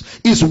 apostles.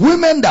 It's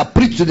women that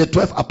preach to the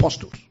 12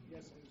 apostles.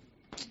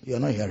 You're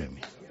not hearing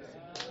me.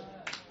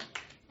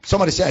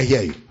 Somebody say, I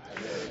hear you.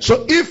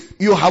 So if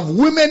you have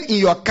women in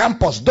your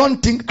campus,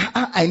 don't think,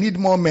 I need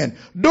more men.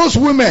 Those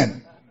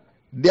women,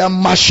 they are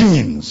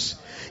machines.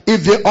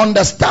 If they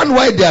understand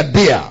why they are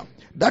there,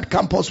 that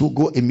campus will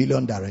go a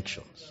million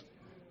directions.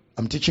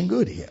 I'm teaching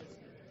good here.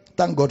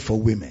 Thank God for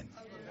women.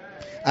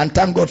 And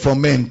thank God for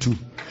men too.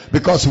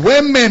 Because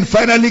when men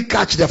finally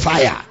catch the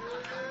fire,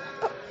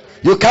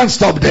 you can't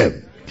stop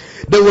them.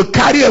 They will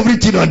carry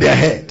everything on their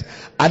head.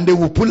 And they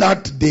will pull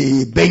out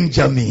the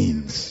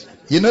Benjamins.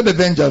 You know the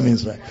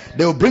Benjamins, right?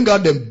 They will bring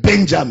out the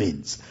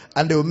Benjamins.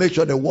 And they will make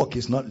sure the work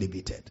is not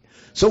limited.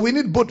 So we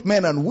need both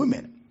men and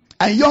women.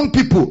 And young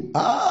people.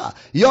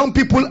 Young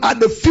people are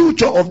the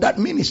future of that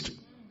ministry.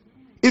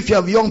 If you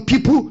have young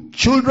people,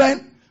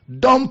 children,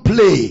 don't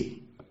play.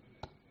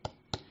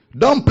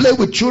 Don't play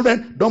with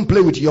children. Don't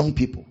play with young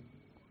people.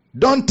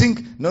 Don't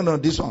think, no,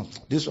 this one.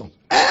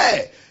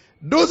 Hey,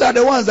 those are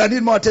the ones that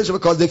need more attention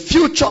because the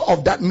future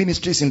of that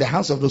ministry is in the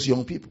hands of those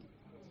young people.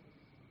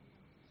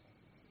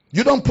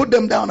 You don't put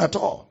them down at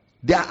all.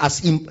 They are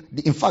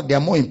in fact, they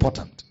are more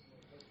important.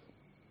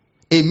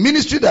 A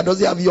ministry that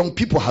doesn't have young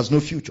people has no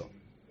future.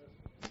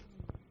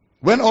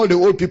 When all the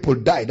old people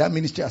die, that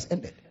ministry has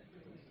ended.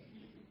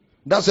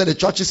 That's why the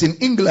churches in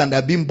England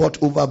are being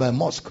bought over by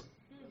mosque.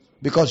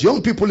 Because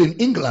young people in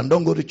England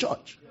don't go to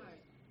church.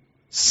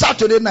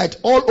 Saturday night,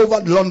 all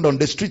over London,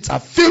 the streets are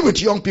filled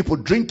with young people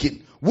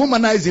drinking,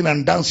 womanizing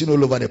and dancing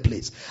all over the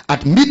place.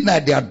 At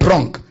midnight, they are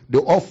drunk. They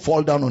all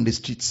fall down on the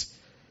streets.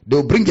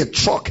 They'll bring a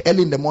truck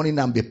early in the morning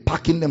and be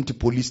packing them to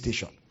police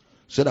station.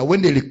 So that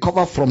when they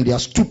recover from their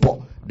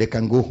stupor, they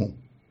can go home.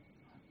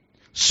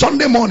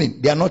 Sunday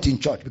morning, they are not in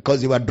church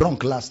because they were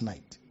drunk last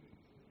night.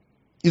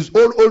 It's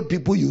old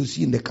people you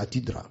see in the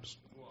cathedrals.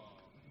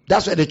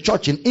 That's why the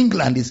church in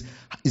England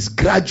is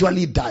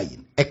gradually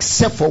dying,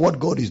 except for what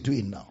God is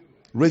doing now.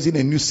 Raising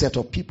a new set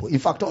of people. In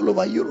fact, all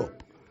over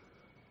Europe.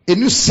 A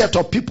new set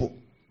of people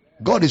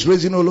God is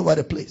raising all over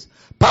the place.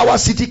 Power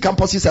City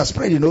campuses are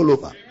spreading all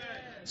over.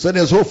 So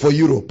there's hope for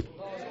Europe.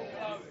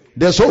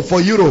 There's hope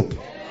for Europe.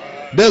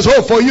 There's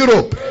hope for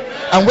Europe.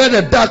 And where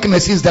the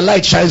darkness is, the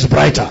light shines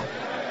brighter.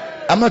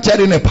 I'm not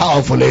telling a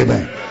powerful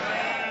amen.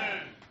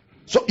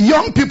 So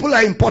young people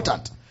are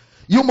important.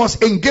 You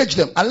must engage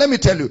them. And let me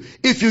tell you,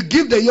 if you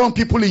give the young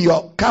people in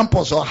your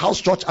campus or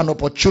house church an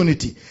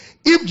opportunity,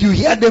 if you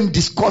hear them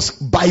discuss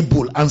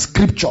Bible and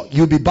scripture,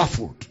 you'll be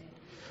baffled.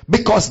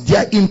 Because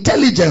their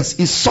intelligence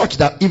is such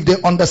that if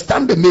they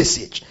understand the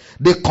message,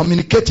 they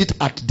communicate it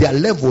at their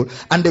level,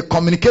 and they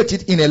communicate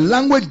it in a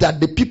language that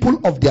the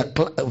people of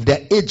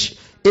their age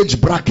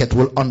bracket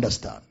will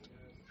understand.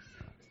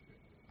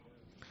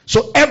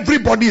 So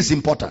everybody is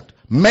important.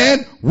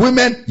 Men,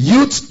 women,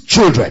 youths,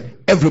 children.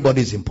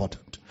 Everybody is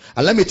important.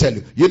 And let me tell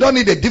you, you don't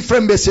need a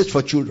different message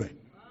for children.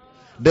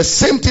 The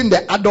same thing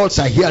the adults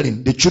are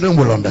hearing, the children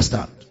will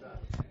understand.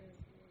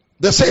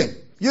 The same.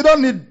 You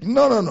don't need,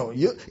 no.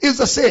 It's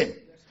the same.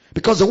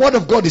 Because the word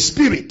of God is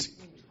spirit.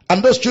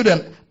 And those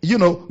children,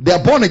 they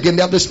are born again,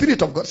 they have the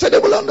spirit of God. So they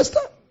will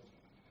understand.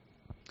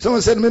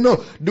 Someone said to me,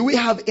 no, do we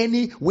have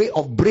any way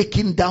of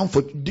breaking down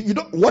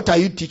what are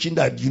you teaching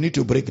that you need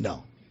to break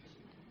down?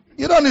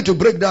 You don't need to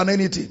break down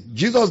anything.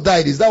 Jesus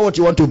died. Is that what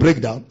you want to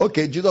break down?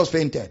 Okay, Jesus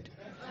fainted.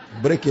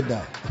 Break it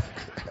down.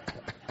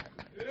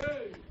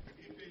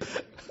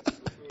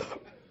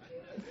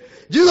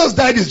 Jesus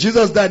died is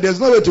Jesus died. There's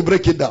no way to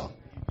break it down.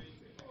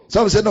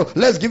 Someone said, no,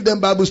 let's give them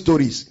Bible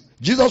stories.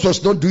 Jesus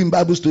was not doing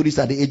Bible stories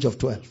at the age of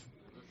 12.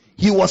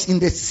 He was in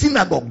the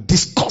synagogue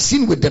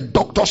discussing with the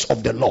doctors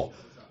of the law.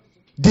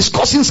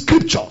 Discussing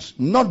scriptures,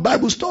 not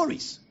Bible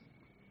stories.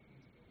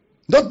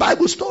 Not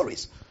Bible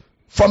stories.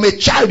 From a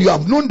child, you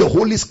have known the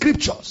Holy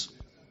Scriptures.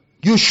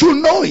 You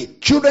should know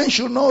it. Children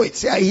should know it.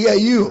 Say, I hear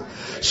you.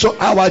 So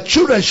our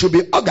children should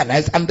be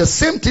organized, and the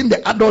same thing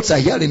the adults are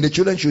hearing, the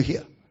children should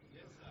hear.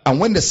 And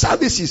when the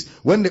service is,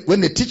 when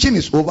the teaching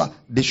is over,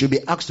 they should be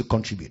asked to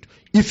contribute.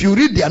 If you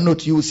read their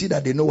notes, you will see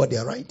that they know what they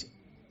are writing.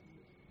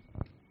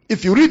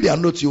 If you read their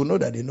notes, you will know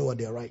that they know what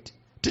they are writing.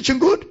 Teaching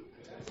good?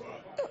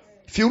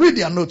 If you read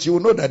their notes, you will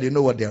know that they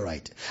know what they are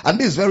writing. And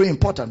this is very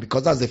important,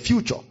 because that's the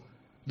future.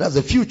 That's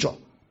the future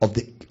of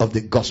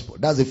the gospel.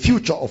 That's the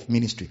future of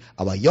ministry.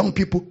 Our young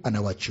people and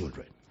our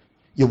children.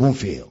 You won't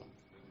fail.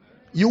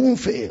 You won't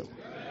fail.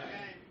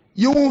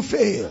 You won't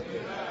fail.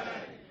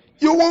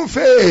 You won't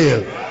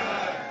fail.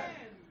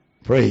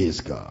 Praise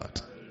God.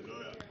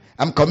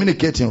 I'm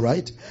communicating,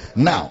 right?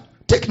 Now,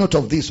 take note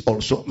of this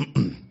also.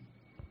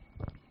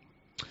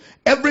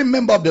 Every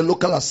member of the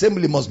local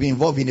assembly must be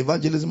involved in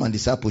evangelism and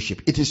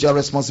discipleship. It is your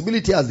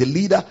responsibility as the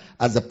leader,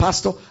 as the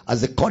pastor,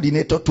 as the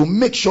coordinator, to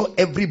make sure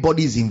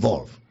everybody is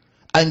involved.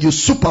 And you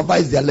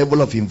supervise their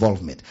level of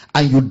involvement.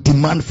 And you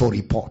demand for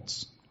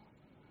reports.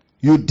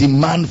 You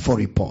demand for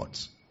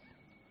reports.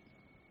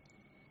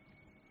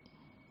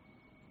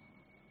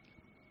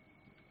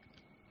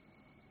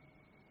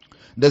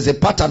 There's a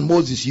pattern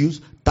Moses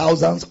used.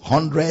 Thousands,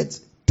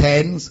 hundreds,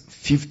 tens,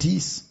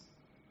 50s.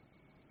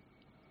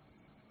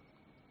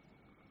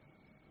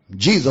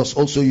 Jesus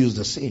also used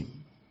the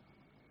same.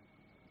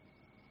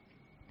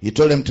 He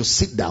told them to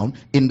sit down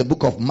in the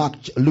book of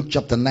Luke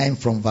chapter 9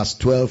 from verse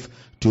 12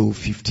 to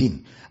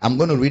 15. I'm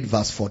going to read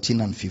verse 14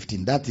 and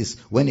 15. That is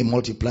when he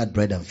multiplied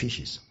bread and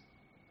fishes.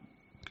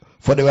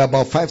 For there were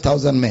about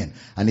 5,000 men.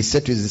 And he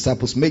said to his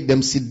disciples, make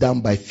them sit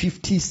down by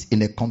 50s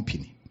in a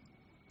company.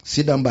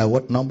 Sit down by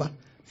what number?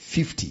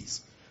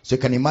 50s. So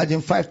you can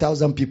imagine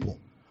 5,000 people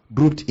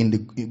grouped in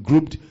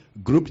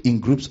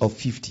groups of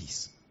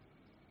 50s.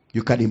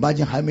 You can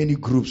imagine how many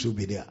groups will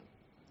be there.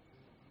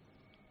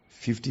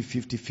 50,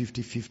 50,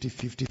 50, 50,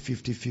 50,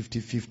 50, 50,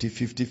 50,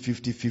 50,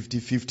 50, 50,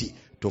 50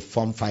 to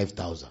form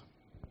 5,000.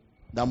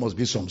 That must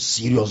be some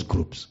serious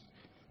groups.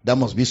 That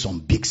must be some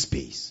big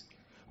space.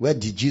 Where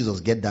did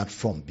Jesus get that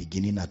from?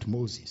 Beginning at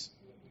Moses.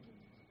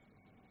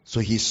 So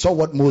he saw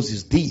what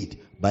Moses did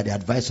by the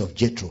advice of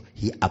Jethro.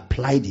 He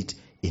applied it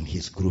in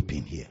his group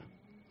in here.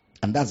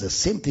 And that's the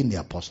same thing the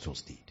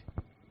apostles did.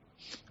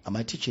 Am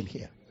I teaching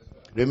here?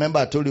 Remember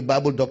I told you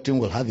Bible doctrine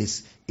will have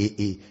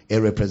a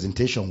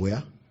representation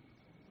where?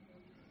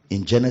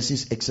 In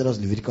Genesis, Exodus,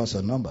 Leviticus,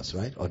 or Numbers,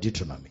 right? Or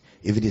Deuteronomy.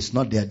 If it is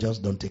not there,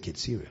 just don't take it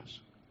serious.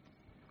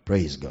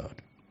 Praise God.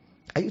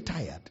 Are you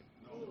tired?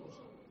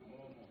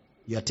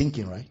 You are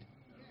thinking, right?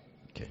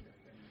 Okay.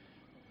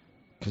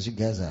 Because you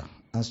guys are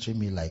answering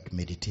me like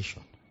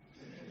meditation.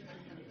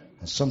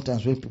 And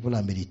sometimes when people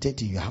are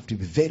meditating, you have to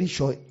be very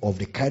sure of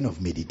the kind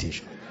of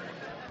meditation.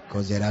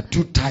 Because there are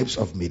two types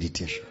of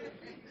meditation.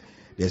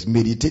 There's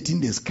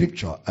meditating the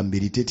scripture and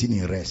meditating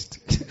in rest.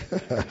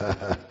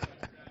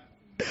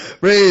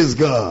 Praise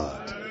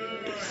God.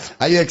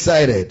 Are you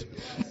excited?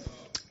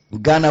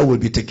 Ghana will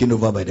be taken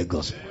over by the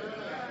gospel.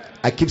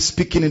 I keep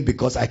speaking it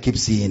because I keep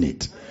seeing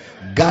it.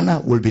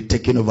 Ghana will be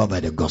taken over by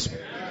the gospel.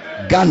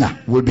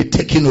 Ghana will be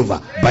taken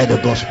over by the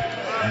gospel.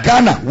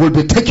 Ghana will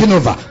be taken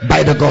over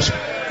by the gospel.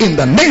 In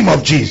the name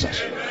of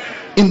Jesus.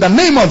 In the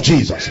name of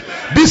Jesus.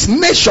 This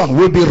nation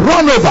will be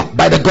run over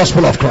by the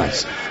gospel of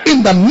Christ.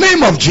 In the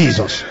name of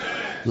Jesus.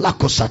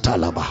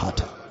 Lakosatala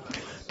bahata.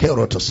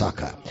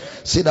 Kerotosaka.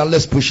 See that,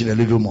 let's push it a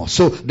little more.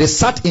 So they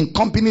sat in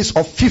companies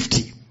of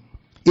 50.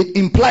 It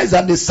implies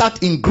that they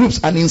sat in groups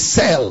and in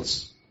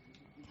cells.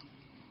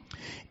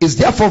 It's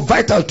therefore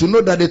vital to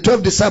know that the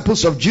 12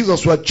 disciples of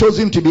Jesus were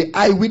chosen to be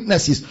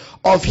eyewitnesses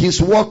of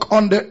his work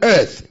on the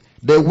earth.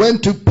 They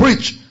went to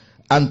preach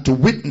and to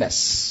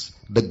witness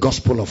the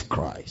gospel of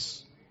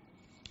Christ.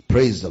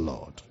 Praise the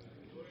Lord.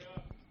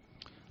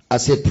 I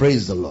said,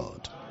 praise the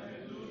Lord.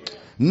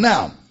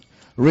 Now,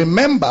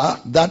 remember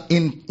that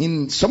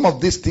in some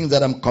of these things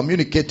that I'm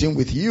communicating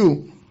with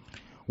you,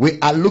 we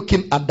are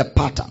looking at the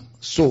pattern.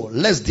 So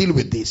let's deal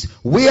with this.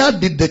 Where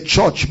did the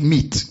church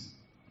meet?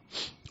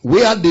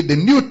 Where did the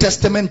New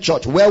Testament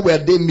church, where were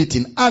they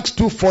meeting? Acts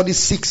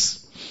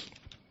 2:46.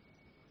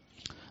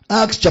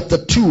 Acts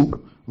chapter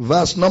 2,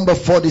 verse number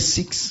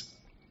 46.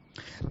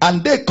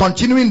 And they,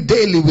 continuing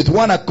daily with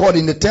one accord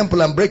in the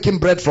temple and breaking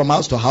bread from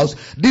house to house,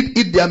 did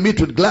eat their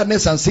meat with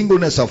gladness and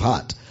singleness of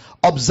heart.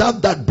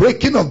 Observe that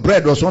breaking of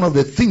bread was one of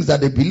the things that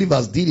the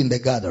believers did in the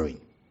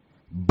gathering.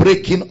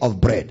 Breaking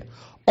of bread.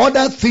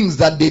 Other things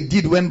that they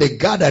did when they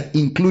gathered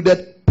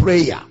included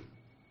prayer,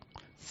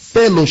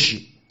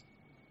 fellowship,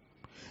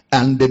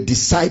 and the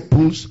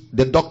disciples,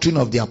 the doctrine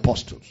of the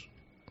apostles.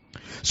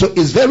 So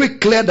it's very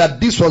clear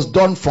that this was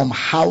done from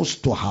house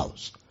to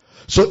house.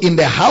 So in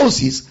the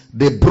houses,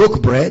 they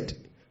broke bread,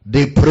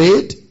 they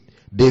prayed,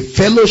 they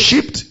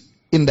fellowshipped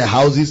in the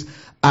houses,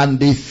 and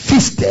they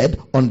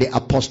feasted on the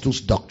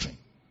apostles' doctrine.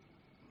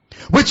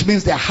 Which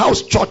means the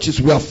house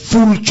churches were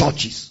full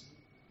churches.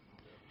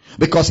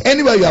 Because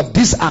anywhere you have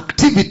these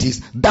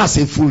activities, that's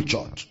a full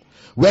church.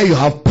 Where you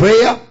have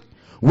prayer,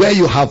 where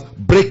you have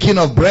breaking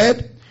of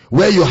bread,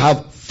 where you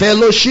have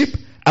fellowship,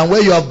 and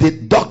where you have the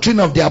doctrine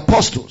of the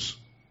apostles.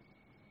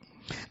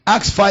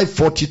 Acts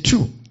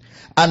 5:42.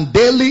 And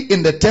daily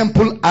in the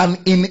temple and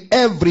in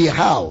every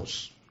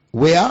house.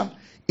 Where?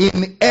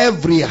 In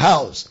every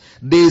house.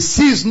 They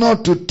cease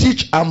not to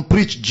teach and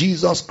preach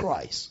Jesus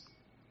Christ.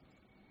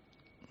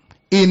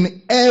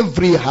 In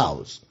every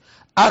house.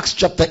 Acts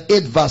chapter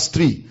 8 verse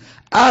 3.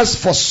 As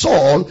for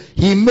Saul,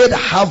 he made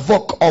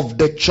havoc of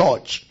the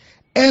church,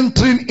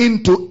 entering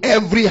into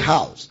every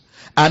house,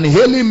 and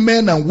hailing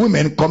men and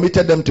women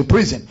committed them to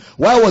prison.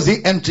 Why was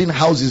he entering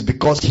houses?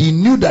 Because he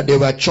knew that there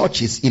were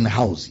churches in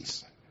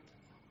houses.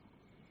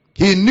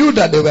 He knew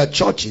that there were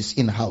churches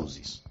in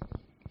houses.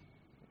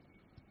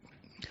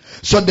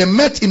 So they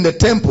met in the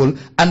temple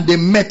and they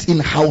met in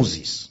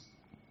houses.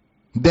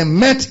 They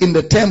met in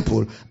the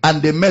temple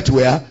and they met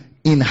where?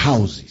 In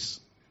houses.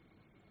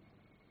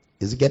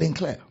 Is it getting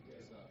clear?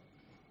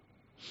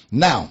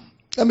 Now,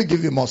 let me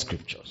give you more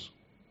scriptures.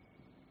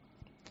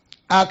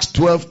 Acts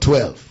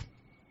 12:12.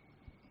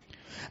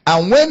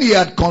 And when he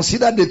had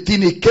considered the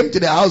thing, he came to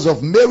the house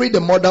of Mary,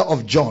 the mother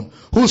of John,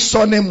 whose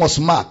surname was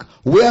Mark,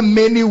 where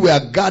many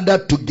were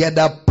gathered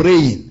together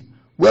praying.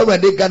 Where were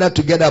they gathered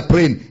together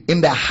praying?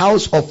 In the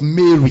house of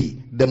Mary,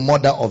 the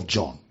mother of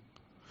John.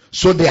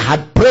 So they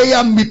had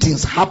prayer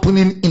meetings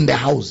happening in the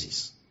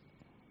houses.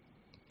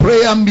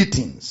 Prayer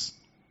meetings.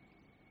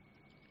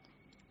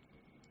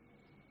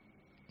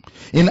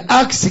 In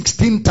Acts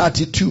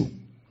 16:32,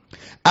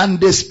 and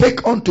they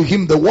spake unto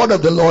him the word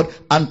of the Lord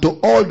and to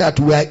all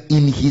that were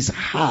in his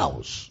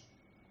house.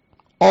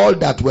 All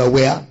that were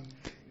where?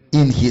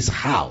 In his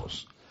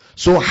house.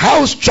 So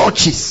house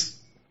churches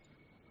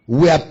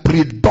were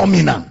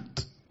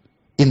predominant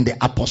in the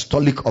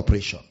apostolic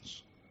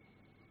operations.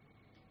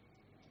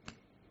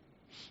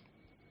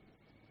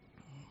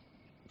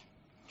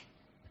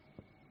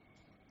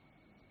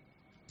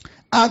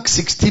 Acts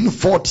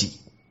 16:40.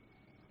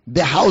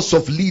 The house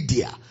of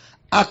Lydia.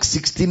 Acts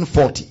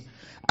 16:40.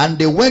 And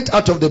they went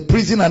out of the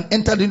prison and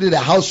entered into the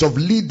house of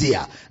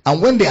Lydia.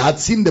 And when they had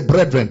seen the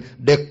brethren,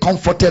 they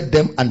comforted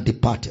them and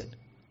departed.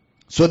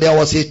 So there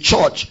was a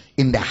church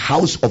in the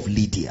house of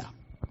Lydia.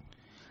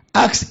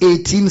 Acts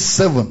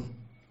 18:7.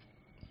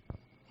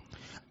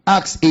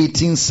 Acts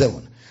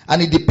 18:7.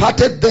 And he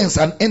departed thence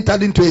and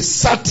entered into a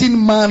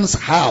certain man's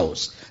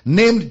house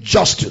named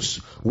Justus,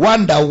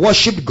 one that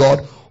worshipped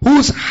God,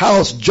 whose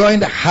house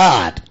joined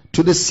hard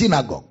to the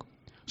synagogue.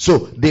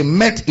 So they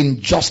met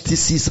in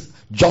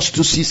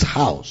Justus's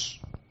house.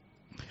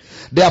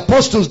 The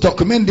apostles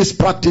document this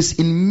practice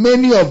in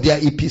many of their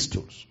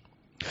epistles.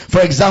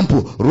 For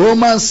example,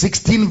 Romans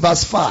 16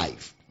 verse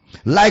 5.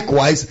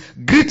 Likewise,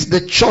 greet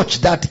the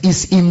church that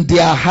is in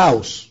their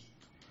house.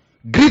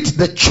 Greet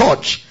the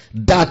church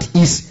that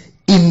is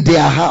in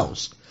their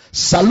house.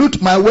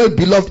 Salute my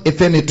well-beloved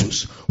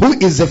Epaphras, who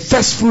is the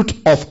first fruit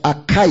of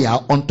Achaia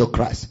unto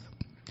Christ.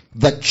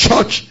 The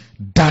church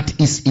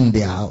that is in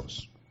their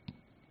house.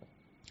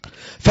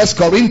 1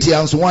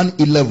 Corinthians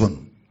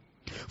 1:11.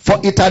 For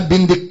it had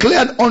been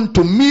declared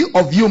unto me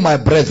of you, my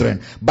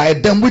brethren, by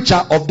them which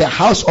are of the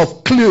house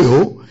of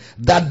Cleo,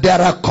 that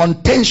there are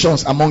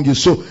contentions among you.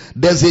 So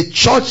there's a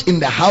church in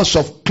the house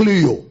of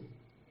Cleo.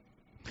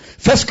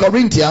 1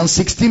 Corinthians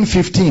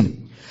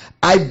 16:15.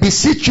 I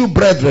beseech you,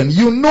 brethren,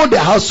 you know the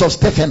house of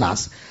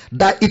Stephanas,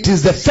 that it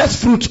is the first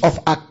fruit of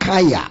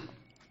Achaia.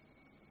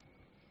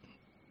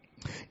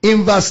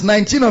 In verse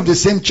 19 of the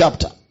same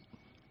chapter,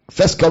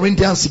 1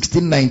 Corinthians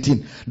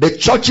 16:19, the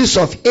churches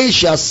of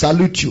Asia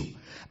salute you.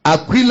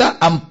 Aquila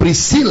and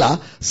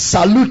Priscilla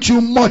salute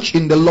you much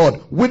in the Lord,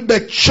 with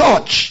the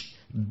church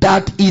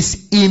that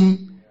is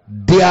in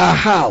their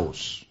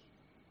house.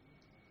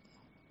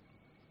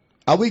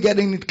 Are we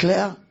getting it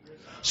clear?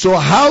 So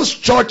house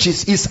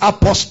churches is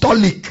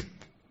apostolic.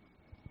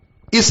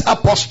 It's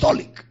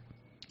apostolic.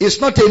 It's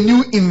not a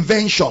new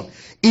invention.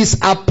 It's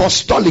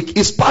apostolic.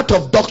 It's part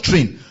of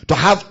doctrine to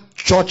have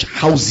church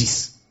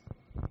houses.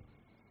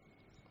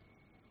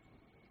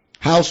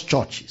 House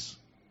churches.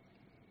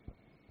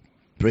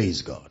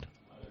 Praise God.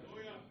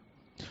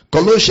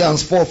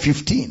 Colossians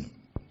 4:15.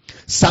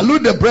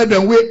 Salute the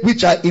brethren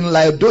which are in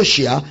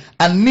Laodicea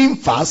and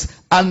Nymphas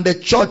and the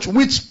church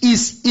which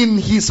is in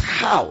his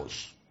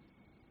house.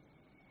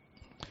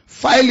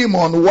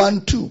 Philemon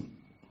 1:2.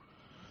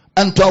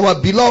 And to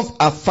our beloved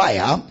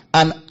Apphia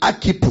and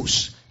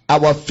Archippus,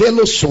 our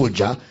fellow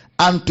soldier,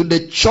 and to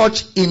the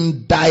church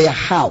in thy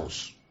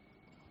house.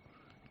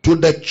 To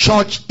the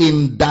church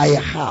in thy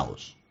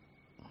house.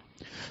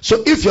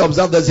 So if you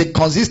observe, there's a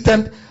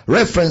consistent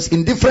reference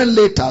in different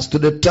letters to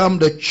the term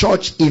the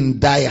church in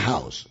thy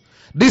house.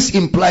 This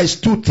implies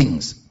two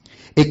things: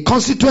 a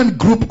constituent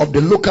group of the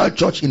local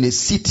church in a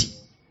city,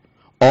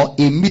 or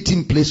a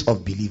meeting place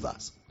of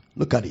believers.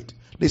 Look at it.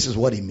 This is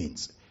what it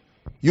means.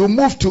 You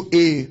move to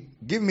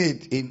give me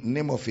a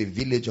name of a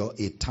village or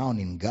a town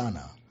in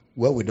Ghana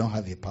where we don't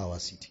have a power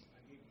city.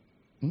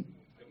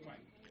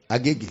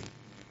 Agege.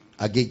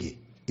 Agege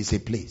is a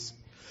place.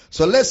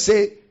 So let's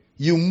say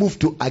you move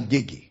to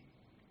Agege,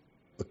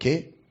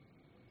 okay,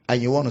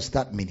 and you want to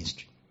start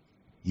ministry.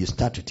 You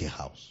start with a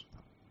house.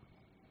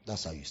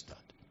 That's how you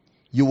start.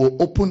 You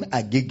will open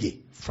Agege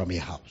from a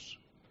house.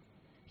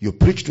 You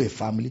preach to a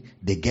family,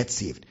 they get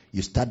saved.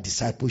 You start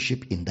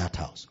discipleship in that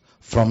house.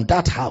 From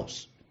that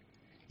house,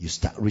 you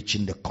start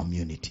reaching the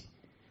community.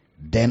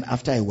 Then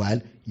after a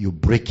while, you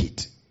break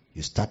it.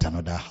 You start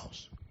another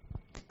house,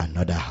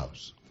 another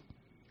house,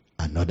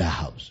 another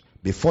house.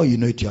 Before you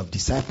know it, you have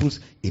disciples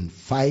in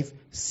 5,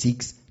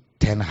 6,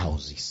 10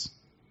 houses.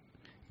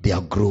 They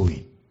are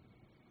growing.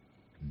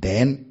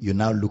 Then you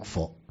now look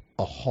for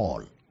a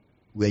hall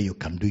where you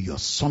can do your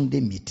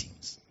Sunday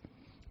meetings.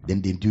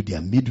 Then they do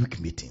their midweek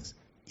meetings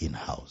in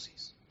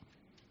houses.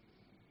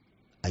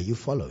 Are you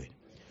following?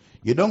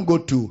 You don't go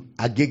to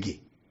Agege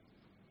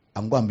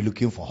and go and be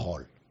looking for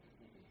hall.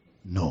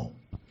 No.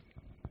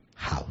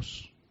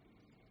 House.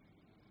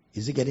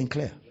 Is it getting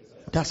clear?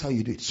 That's how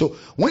you do it. So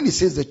when it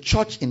says the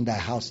church in thy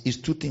house, is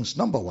two things.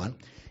 Number one,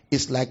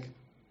 it's like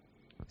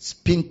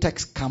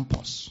Spintex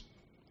campus.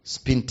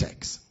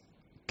 Spintex.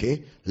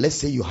 Okay? Let's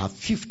say you have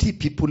 50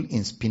 people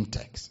in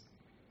Spintex.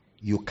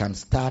 You can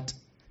start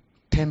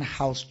 10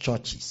 house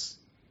churches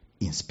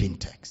in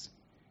Spintex.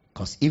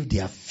 Because if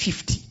there are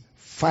 50,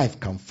 5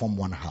 can form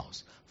one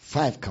house.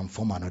 5 can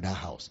form another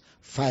house.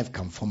 5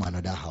 can form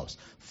another house.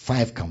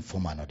 5 can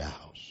form another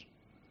house.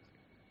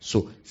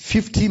 So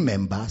 50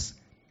 members,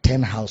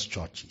 10 house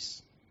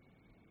churches.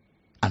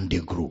 And they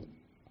grow.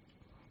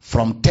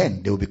 From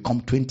 10, they will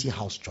become 20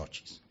 house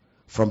churches.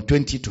 From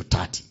 20 to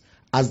 30.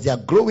 As they are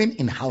growing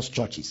in house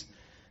churches,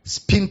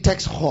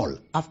 Spintex Hall,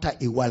 after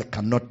a while,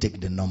 cannot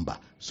take the number.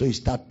 So you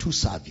start 2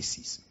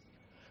 services.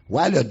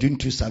 While you're doing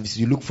 2 services,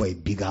 you look for a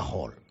bigger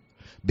hall.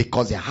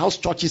 Because the house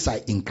churches are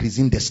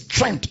increasing, the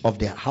strength of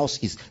the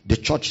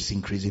church is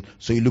increasing.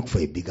 So you look for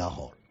a bigger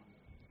hall.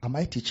 Am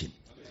I teaching?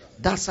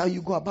 That's how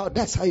you go about.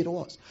 That's how it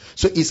was.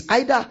 So it's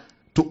either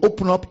to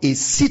open up a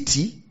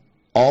city,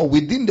 or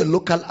within the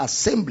local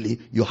assembly,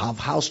 you have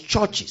house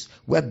churches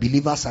where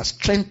believers are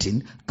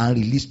strengthened and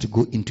released to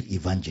go into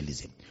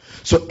evangelism.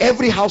 So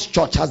every house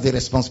church has the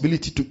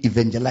responsibility to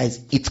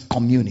evangelize its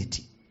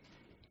community.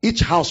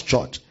 Each house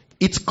church,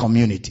 its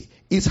community.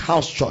 Each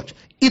house church,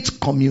 its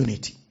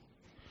community.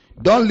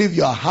 Don't leave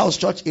your house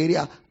church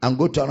area and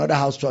go to another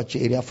house church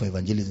area for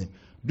evangelism.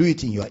 Do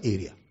it in your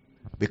area.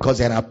 Because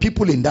there are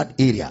people in that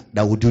area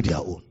that will do their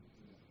own.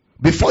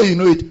 Before you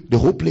know it, the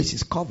whole place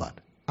is covered.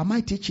 Am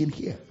I teaching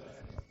here?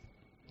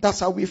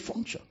 That's how we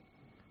function.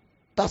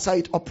 That's how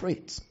it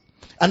operates.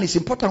 And it's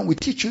important we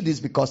teach you this,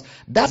 because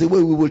that's the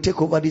way we will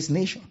take over this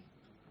nation.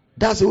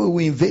 That's the way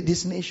we invade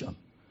this nation.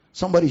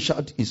 Somebody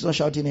shout, it's not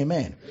shouting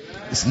amen.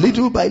 It's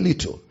little by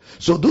little.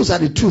 So those are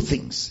the 2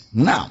 things.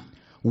 Now,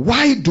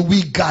 why do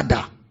we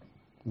gather?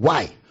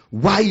 Why?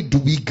 Why do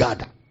we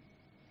gather?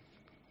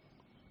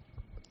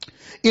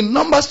 In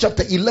Numbers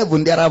chapter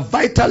 11, there are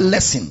vital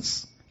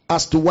lessons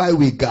as to why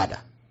we gather.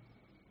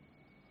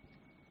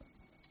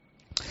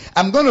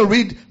 I'm going to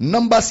read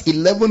Numbers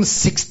 11,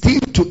 16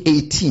 to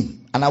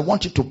 18. And I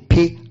want you to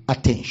pay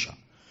attention.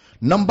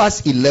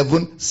 Numbers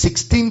 11,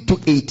 16 to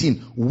 18.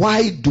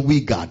 Why do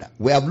we gather?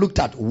 We have looked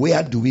at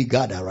where do we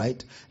gather,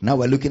 right? Now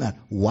we're looking at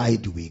why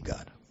do we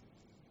gather.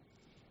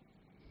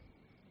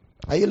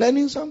 Are you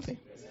learning something?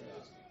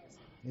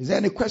 Is there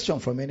any question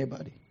from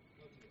anybody?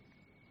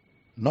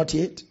 Not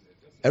yet?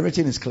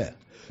 Everything is clear.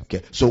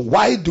 Okay, so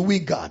why do we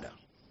gather?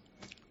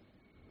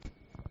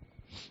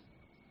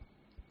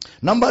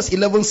 Numbers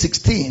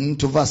 11:16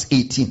 to verse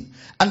 18.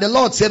 And the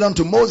Lord said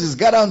unto Moses,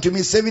 gather unto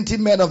me 70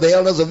 men of the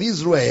elders of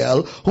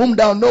Israel, whom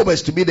thou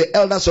knowest to be the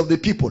elders of the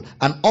people,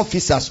 and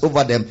officers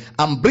over them,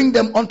 and bring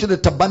them unto the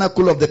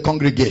tabernacle of the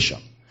congregation,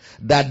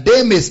 that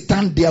they may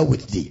stand there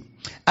with thee.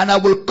 And I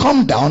will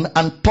come down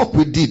and talk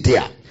with thee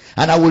there.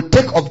 And I will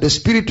take of the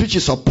spirit which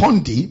is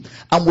upon thee,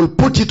 and will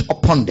put it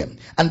upon them.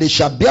 And they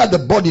shall bear the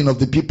burden of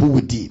the people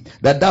with thee,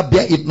 that thou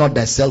bear it not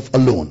thyself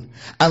alone.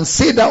 And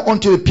say thou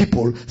unto the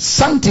people,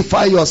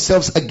 sanctify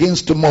yourselves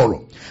against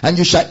tomorrow. And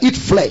you shall eat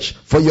flesh,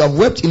 for you have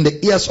wept in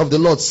the ears of the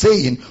Lord,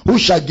 saying, who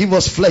shall give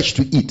us flesh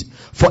to eat?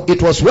 For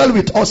it was well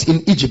with us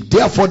in Egypt.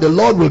 Therefore the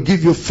Lord will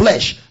give you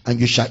flesh, and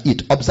you shall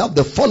eat. Observe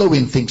the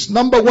following things.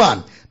 Number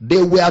one,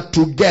 they were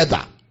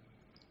together.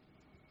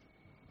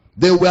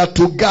 They were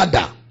to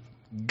gather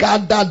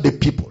the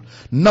people.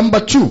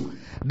 Number two,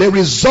 the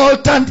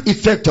resultant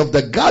effect of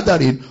the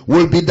gathering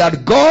will be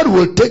that God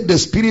will take the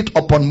spirit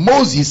upon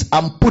Moses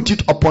and put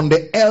it upon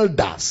the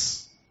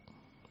elders.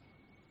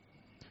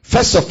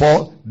 First of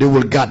all, they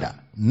will gather.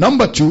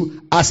 Number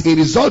two, as a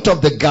result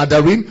of the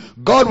gathering,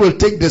 God will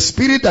take the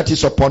spirit that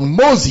is upon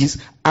Moses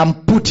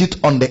and put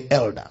it on the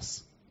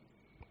elders.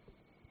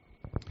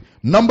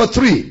 Number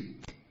three,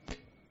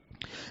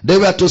 they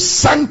were to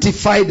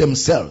sanctify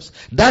themselves.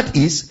 That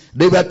is,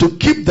 they were to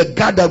keep the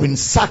gathering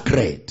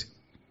sacred.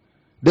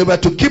 They were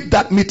to keep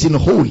that meeting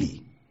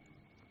holy.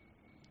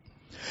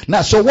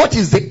 Now, so what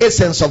is the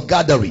essence of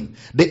gathering?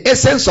 The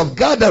essence of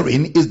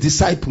gathering is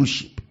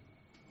discipleship.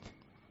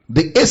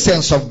 The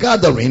essence of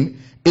gathering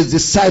is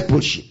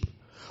discipleship,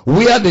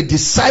 where the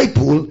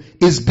disciple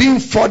is being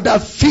further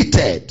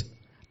fitted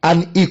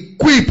and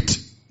equipped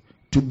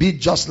to be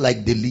just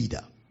like the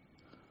leader.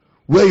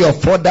 Where you're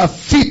further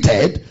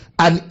fitted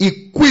and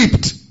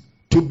equipped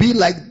to be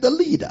like the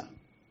leader.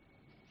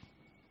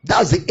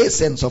 That's the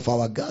essence of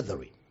our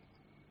gathering.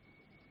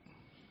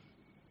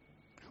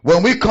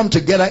 When we come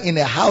together in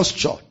a house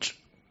church,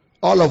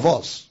 all of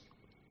us,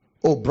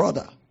 oh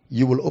brother,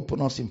 you will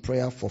open us in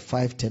prayer for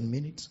 5-10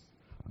 minutes.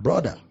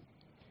 Brother,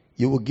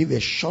 you will give a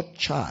short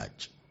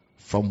charge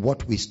from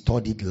what we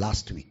studied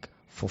last week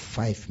for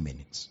 5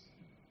 minutes.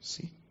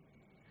 See?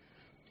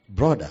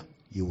 Brother,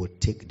 you will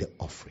take the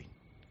offering.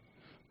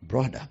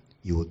 Brother,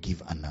 you will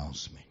give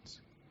announcements.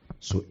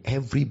 So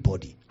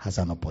everybody has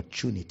an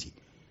opportunity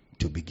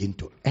to begin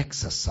to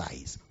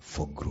exercise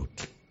for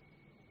growth.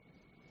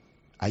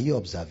 Are you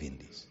observing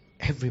this?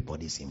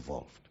 Everybody is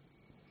involved.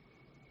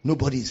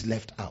 Nobody is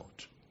left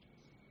out.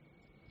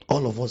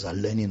 All of us are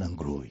learning and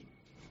growing.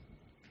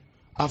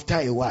 After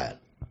a while,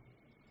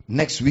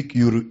 next week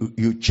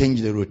you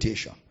change the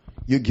rotation.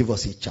 You give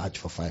us a charge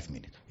for 5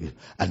 minutes.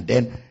 And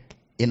then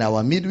in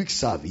our midweek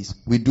service,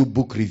 we do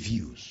book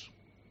reviews.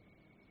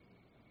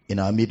 In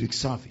our midweek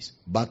service,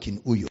 back in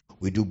Uyo,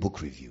 we do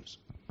book reviews.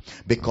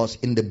 Because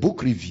in the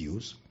book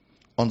reviews,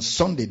 on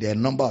Sunday, there are a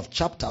number of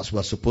chapters we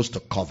are supposed to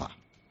cover.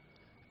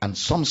 And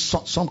some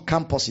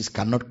campuses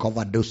cannot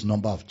cover those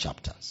number of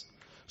chapters.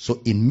 So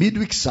in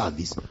midweek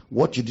service,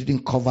 what you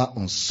didn't cover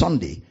on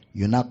Sunday,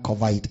 you now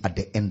cover it at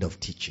the end of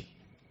teaching.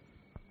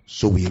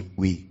 So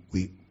we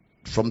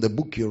from the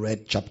book you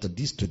read, chapter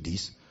this to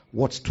this,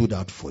 what stood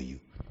out for you?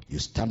 You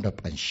stand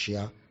up and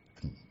share.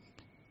 And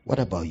what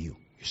about you?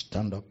 You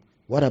stand up.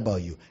 What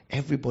about you?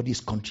 Everybody is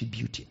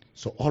contributing.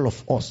 So all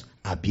of us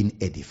are being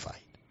edified.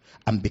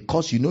 And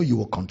because you know you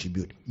will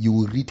contribute, you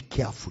will read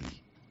carefully.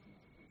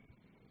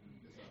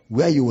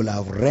 Where you will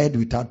have read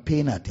without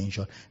paying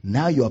attention,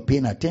 now you are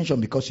paying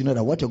attention because you know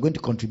that what you're going to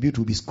contribute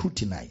will be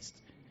scrutinized.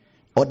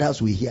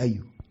 Others will hear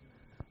you.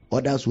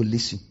 Others will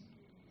listen.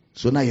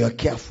 So now you are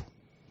careful.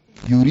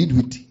 You read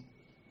with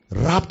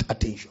rapt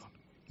attention.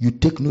 You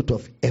take note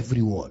of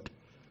every word.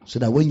 So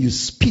that when you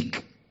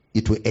speak,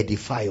 it will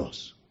edify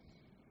us.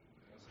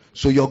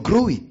 So you're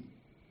growing.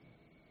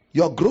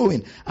 You're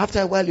growing.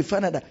 After a while, you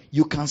find out that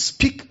you can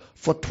speak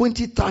for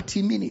 20,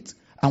 30 minutes.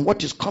 And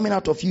what is coming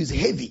out of you is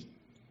heavy.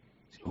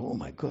 Oh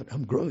my God,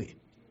 I'm growing.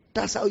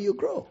 That's how you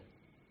grow.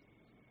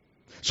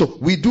 So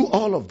we do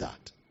all of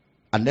that.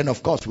 And then,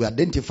 of course, we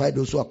identify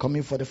those who are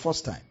coming for the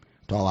first time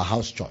to our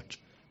house church.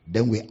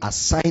 Then we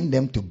assign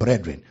them to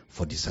brethren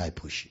for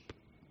discipleship.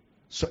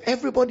 So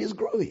everybody is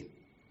growing.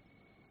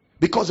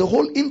 Because the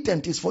whole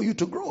intent is for you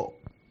to grow.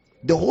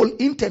 The whole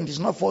intent is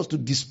not for us to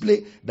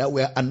display that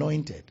we are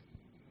anointed.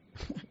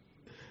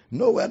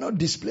 No, we are not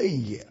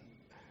displaying here.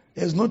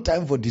 There's no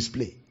time for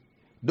display.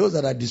 Those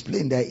that are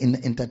displaying, they're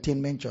in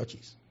entertainment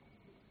churches.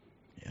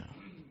 Yeah.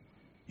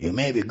 You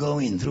may be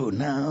going through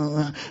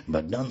now,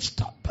 but don't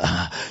stop.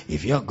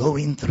 If you're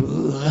going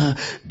through,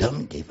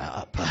 don't give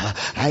up.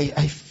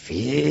 I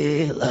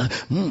feel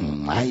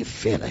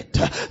it.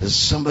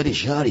 Somebody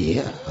shout,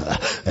 yeah.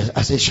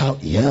 I say,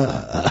 shout,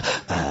 yeah.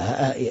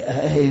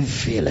 I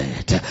feel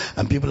it.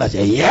 And people are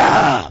saying,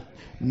 yeah.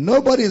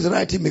 Nobody is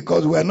writing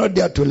because we're not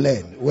there to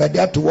learn. We're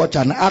there to watch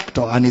an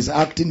actor and he's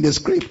acting the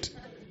script.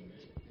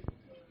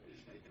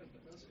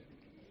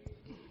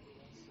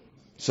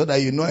 So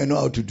that you know I know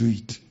how to do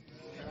it.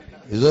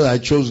 It's just I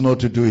chose not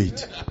to do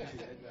it.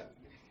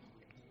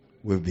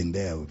 We've been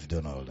there, we've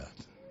done all that.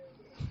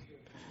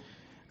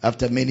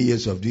 After many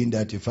years of doing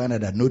that, you find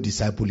out that no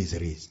disciple is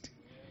raised.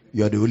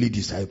 You are the only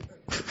disciple.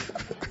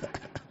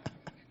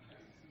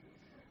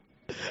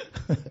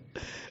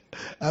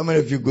 How many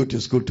of you go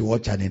to school to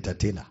watch an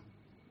entertainer?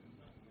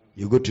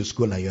 You go to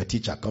school and your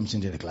teacher comes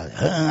into the class.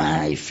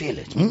 I feel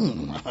it.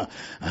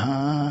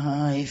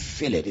 I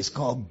feel it. It's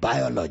called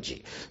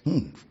biology.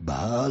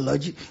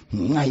 Biology.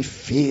 I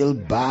feel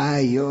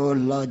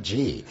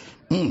biology.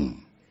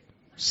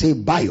 Say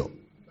bio.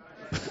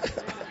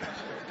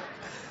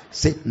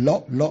 Say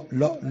lo.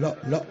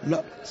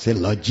 Say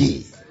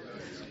logy.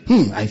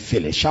 I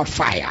feel it. Shout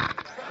fire.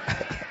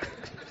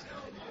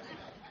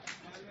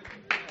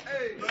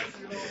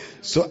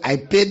 So I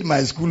paid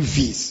my school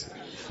fees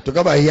to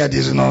come and hear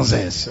this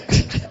nonsense.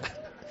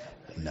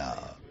 No.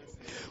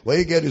 When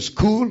you get to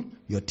school,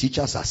 your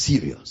teachers are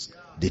serious.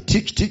 They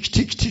teach.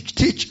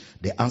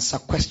 They answer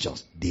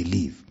questions. They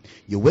leave.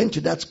 You went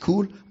to that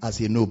school as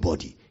a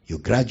nobody. You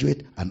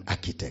graduate an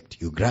architect.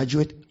 You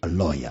graduate a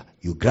lawyer.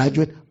 You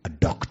graduate a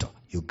doctor.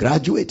 You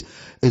graduate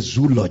a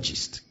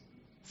zoologist.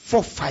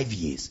 4-5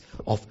 years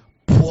of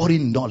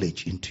pouring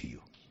knowledge into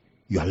you.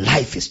 Your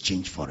life is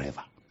changed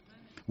forever.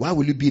 Why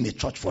will you be in a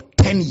church for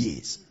 10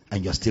 years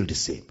and you're still the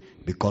same?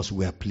 Because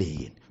we are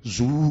playing.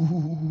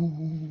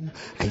 Zoo.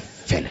 I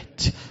feel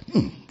it.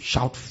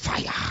 Shout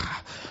fire.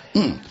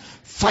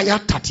 Fire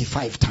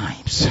 35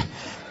 times.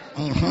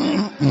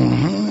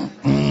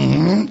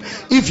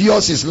 If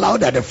yours is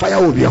louder, the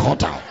fire will be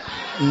hotter.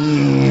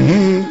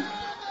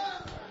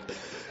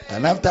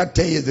 And after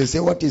 10 years, they say,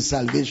 what is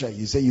salvation?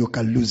 You say, you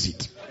can lose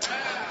it.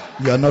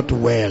 You are not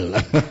well.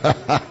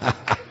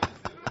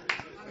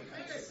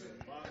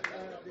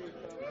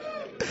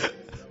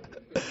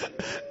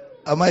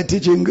 Am I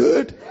teaching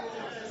good?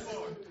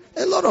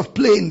 A lot of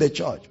play in the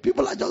church.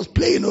 People are just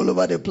playing all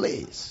over the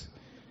place.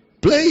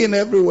 Playing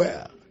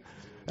everywhere.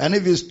 And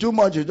if it's too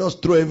much, you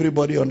just throw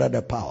everybody under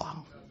the power.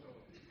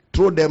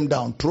 Throw them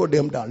down.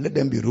 Let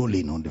them be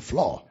rolling on the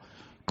floor.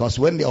 Because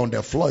when they're on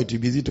the floor, it will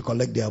be easy to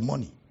collect their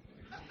money.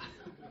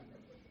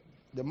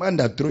 The man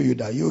that threw you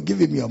down, you give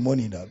him your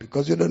money now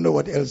because you don't know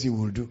what else he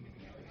will do.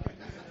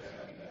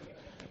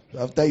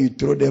 After you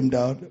throw them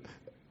down,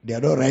 they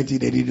are not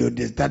writing any note.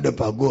 They stand up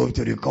and go up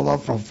to recover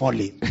from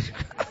falling.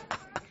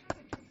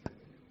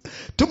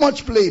 Too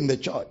much play in the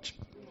church.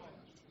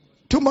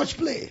 Too much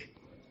play.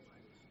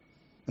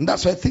 And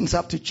that's why things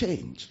have to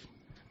change.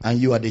 And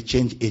you are the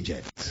change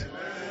agent.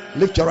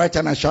 Lift your right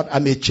hand and shout,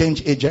 I'm a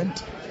change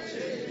agent.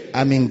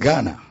 I'm in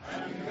Ghana.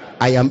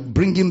 I am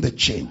bringing the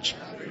change,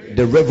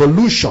 the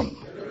revolution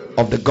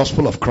of the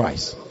gospel of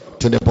Christ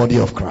to the body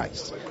of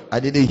Christ. I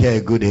didn't hear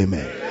a good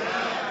amen.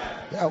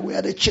 Yeah, we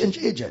are the change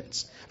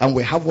agents. And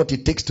we have what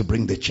it takes to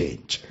bring the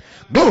change.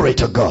 Glory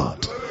to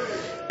God.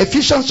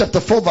 Ephesians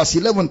chapter 4 verse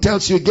 11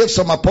 tells you, he gave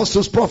some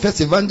apostles,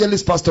 prophets,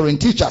 evangelists, pastors, and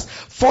teachers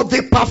for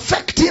the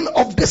perfecting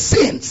of the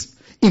saints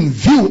in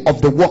view of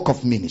the work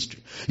of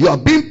ministry. You are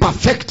being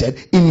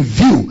perfected in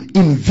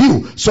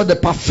view. So the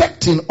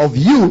perfecting of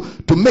you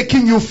to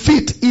making you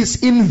fit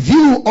is in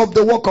view of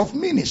the work of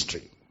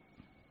ministry.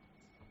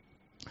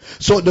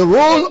 So the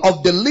role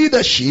of the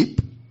leadership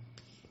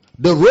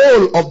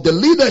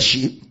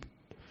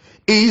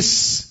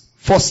is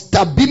for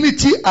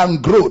stability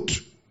and growth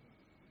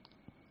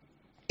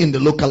in the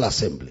local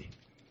assembly.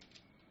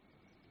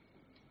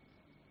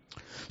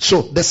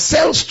 So the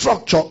cell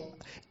structure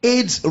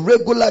aids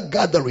regular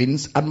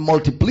gatherings and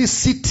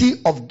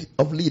multiplicity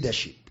of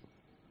leadership.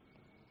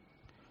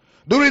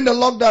 During the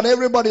lockdown,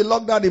 everybody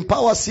locked down in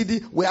Power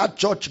City. We had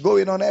church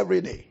going on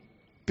every day.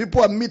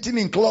 People are meeting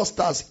in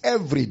clusters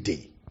every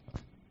day.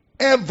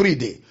 Every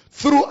day.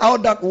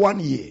 Throughout that 1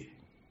 year.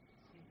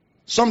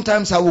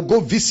 Sometimes I will go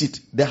visit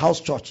the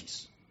house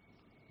churches.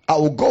 I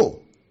will go.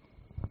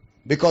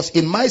 Because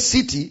in my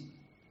city,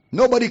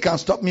 nobody can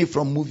stop me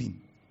from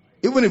moving.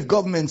 Even if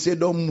government say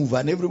don't move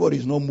and everybody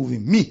is not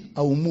moving, me,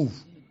 I will move.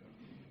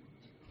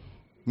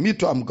 Me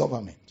too, I'm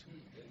government.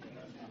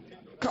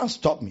 Can't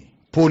stop me.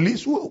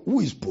 Police, who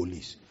is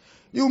police?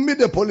 You meet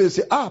the police,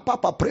 say,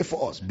 Papa, pray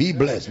for us. Be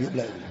blessed, be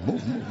blessed.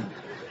 Move.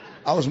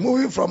 I was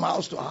moving from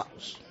house to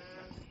house.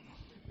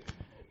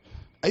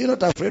 Are you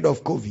not afraid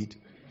of COVID?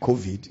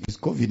 COVID. Is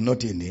COVID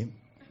not a name?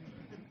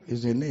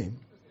 It's a name.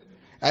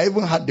 I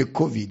even had the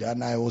COVID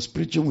and I was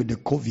preaching with the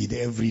COVID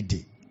every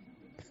day.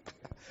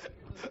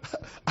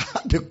 I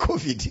had the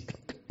COVID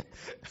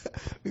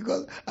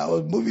because I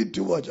was moving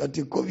too much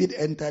until COVID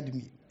entered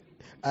me.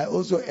 I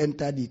also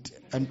entered it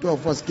and two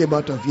of us came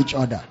out of each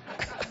other.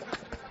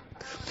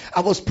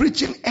 I was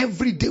preaching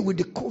every day with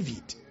the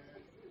COVID.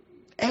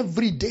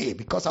 Every day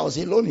because I was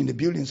alone in the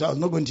building, so I was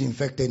not going to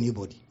infect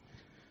anybody.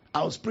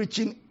 I was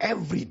preaching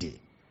every day.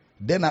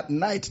 Then at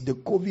night, the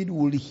COVID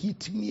will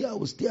hit me. I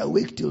will stay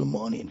awake till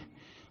morning.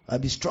 I'll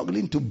be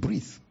struggling to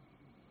breathe.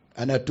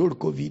 And I told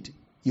COVID,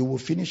 you will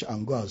finish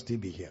and go, I'll still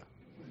be here.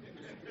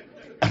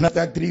 And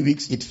after 3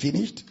 weeks, it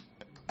finished,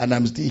 and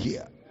I'm still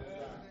here.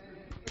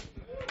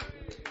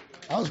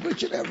 I was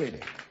preaching every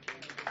day.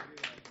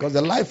 Because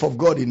the life of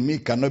God in me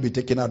cannot be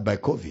taken out by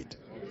COVID.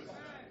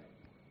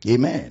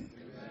 Amen.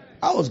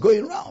 I was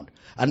going around.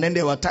 And then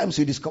there were times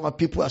we discovered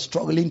people are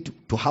struggling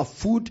to have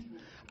food.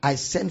 I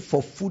sent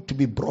for food to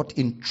be brought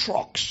in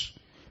trucks.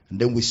 And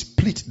then we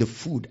split the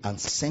food and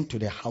sent to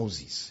their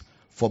houses.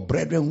 For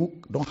brethren who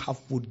don't have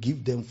food,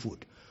 give them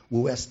food.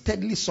 We were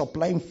steadily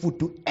supplying food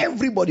to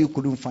everybody who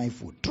couldn't find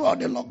food throughout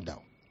the lockdown.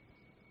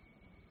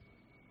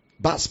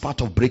 That's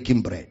part of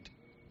breaking bread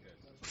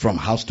from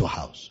house to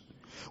house.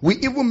 We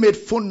even made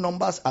phone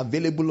numbers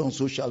available on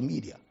social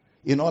media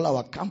in all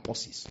our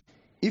campuses.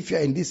 If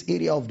you're in this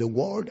area of the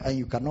world and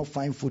you cannot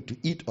find food to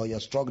eat or you're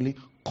struggling,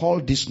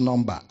 call this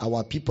number.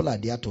 Our people are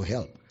there to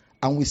help.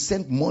 And we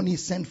sent money,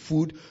 sent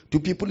food to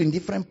people in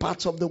different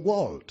parts of the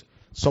world.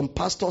 Some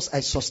pastors,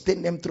 I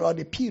sustained them throughout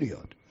the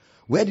period.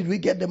 Where did we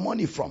get the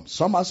money from?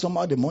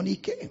 Somehow the money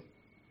came.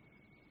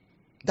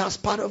 That's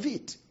part of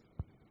it.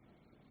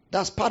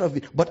 That's part of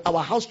it. But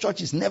our house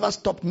churches never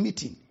stopped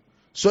meeting.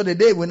 So the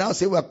day we now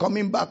say we're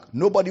coming back,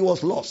 nobody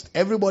was lost.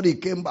 Everybody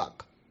came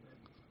back.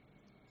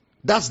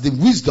 That's the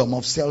wisdom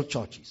of cell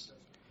churches.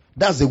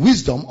 That's the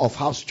wisdom of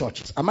house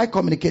churches. Am I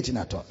communicating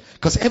at all?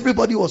 Because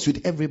everybody was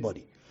with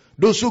everybody.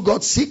 Those who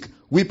got sick,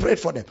 we prayed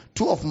for them.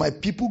 2 of my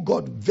people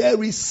got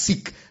very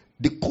sick.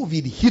 The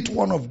COVID hit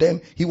one of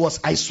them. He was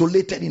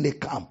isolated in the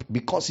camp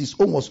because his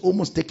own was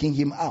almost taking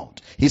him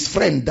out. His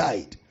friend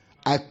died.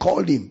 I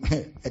called him.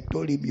 I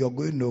told him, you're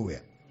going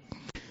nowhere.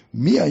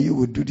 Me and you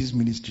will do this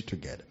ministry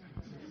together.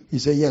 He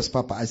said, yes,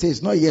 Papa. I said,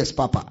 it's not yes,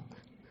 Papa.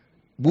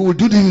 We will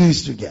do this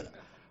ministry together.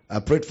 I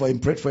prayed for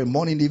him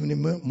morning,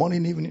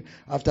 evening.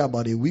 After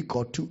about a week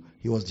or 2,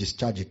 he was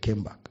discharged. He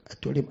came back. I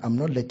told him, I'm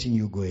not letting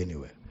you go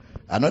anywhere.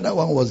 Another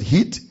one was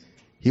hit.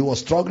 He was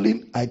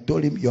struggling. I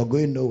told him, you're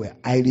going nowhere.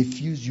 I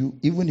refuse you.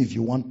 Even if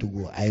you want to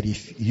go, I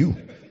refuse you.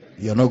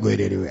 You're not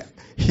going anywhere.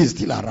 He's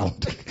still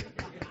around.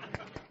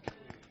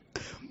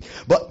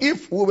 But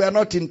if we were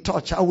not in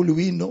touch, how will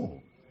we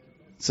know?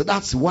 So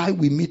that's why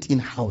we meet in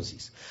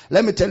houses.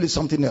 Let me tell you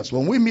something else.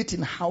 When we meet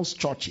in house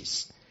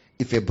churches,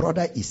 if a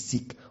brother is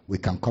sick, we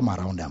can come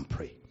around and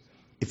pray.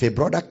 If a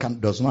brother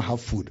does not have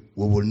food,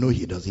 we will know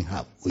he doesn't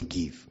have. We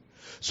give.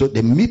 So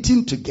the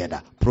meeting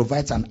together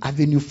provides an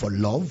avenue for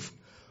love,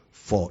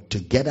 for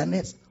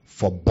togetherness,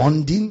 for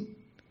bonding,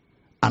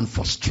 and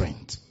for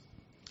strength.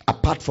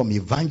 Apart from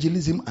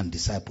evangelism and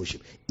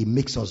discipleship, it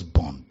makes us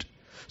bond.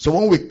 So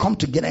when we come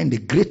together in the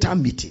greater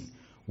meeting,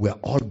 we're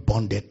all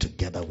bonded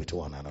together with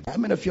one another. How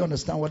many of you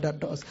understand what that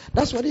does?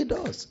 That's what it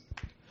does.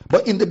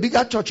 But in the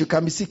bigger church, you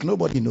can be sick,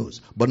 nobody knows.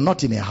 But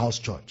not in a house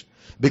church.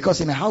 Because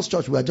in a house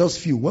church, we are just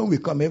few. When we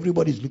come,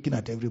 everybody's looking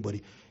at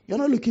everybody. You're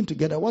not looking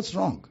together. What's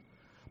wrong?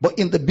 But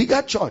in the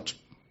bigger church,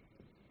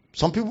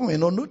 some people may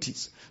not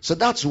notice. So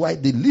that's why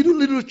the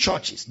little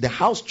churches, the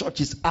house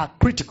churches are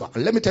critical.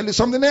 And let me tell you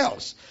something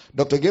else.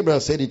 Dr. Gabriel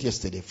said it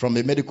yesterday from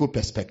a medical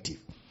perspective.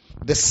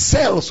 The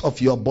cells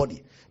of your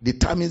body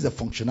determines the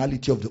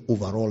functionality of the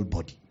overall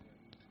body.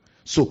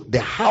 So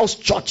the house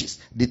churches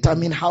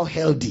determine how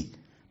healthy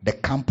the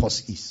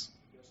campus is.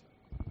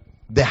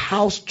 The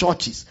house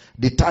churches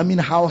determine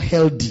how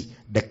healthy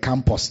the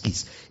campus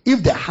is.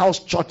 If the house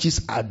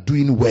churches are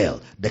doing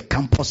well, the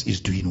campus is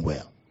doing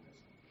well.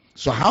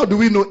 So how do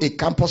we know a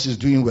campus is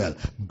doing well?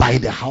 By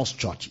the house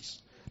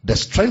churches. The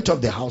strength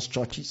of the house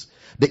churches,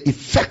 the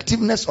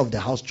effectiveness of the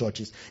house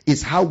churches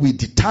is how we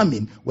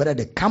determine whether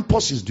the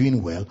campus is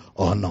doing well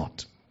or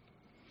not.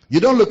 You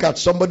don't look at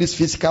somebody's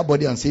physical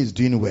body and say it's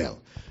doing well.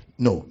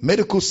 No,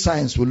 medical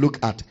science will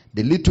look at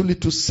the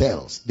little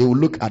cells. They will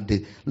look at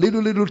the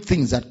little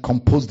things that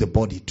compose the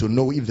body to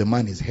know if the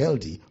man is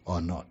healthy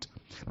or not.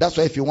 That's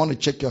why if you want to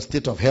check your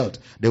state of health,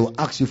 they will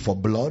ask you for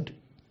blood,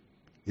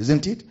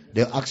 isn't it?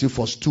 They'll ask you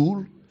for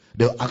stool.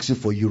 They'll ask you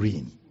for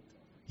urine.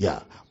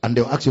 Yeah, and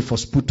they'll ask you for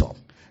sputum.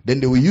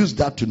 Then they will use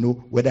that to know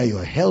whether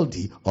you're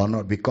healthy or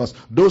not, because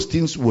those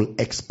things will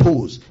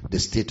expose the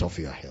state of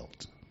your health.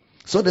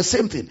 So the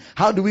same thing.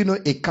 How do we know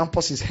a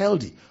campus is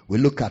healthy? We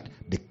look at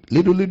the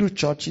little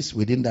churches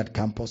within that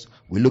campus.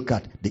 We look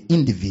at the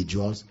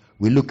individuals.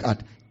 We look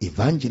at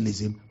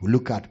evangelism. We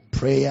look at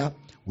prayer.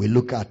 We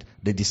look at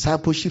the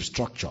discipleship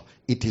structure.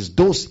 It is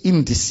those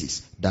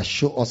indices that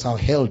show us how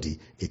healthy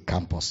a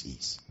campus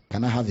is.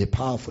 Can I have a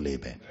powerful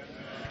amen?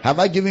 Have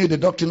I given you the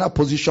doctrinal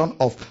position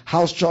of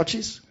house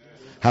churches?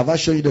 Have I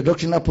shown you the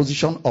doctrinal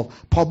position of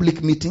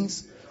public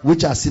meetings,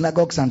 which are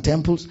synagogues and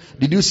temples?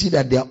 Did you see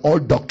that they are all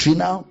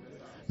doctrinal?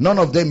 None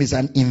of them is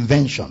an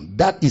invention.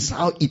 That is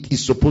how it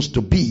is supposed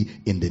to be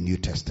in the New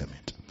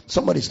Testament.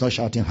 Somebody's not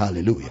shouting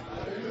hallelujah.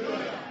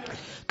 Hallelujah.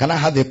 Can I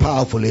have a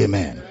powerful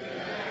amen?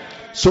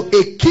 Amen? So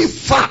a key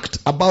fact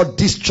about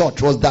this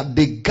church was that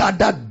they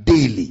gathered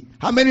daily.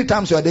 How many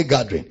times were they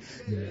gathering?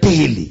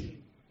 Daily.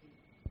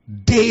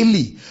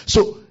 Daily.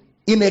 So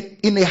in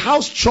a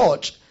house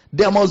church,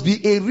 there must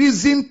be a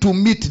reason to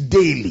meet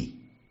daily.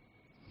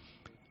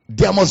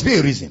 There must be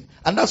a reason.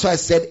 And that's why I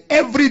said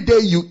every day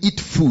you eat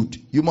food,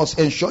 you must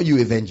ensure you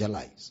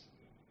evangelize.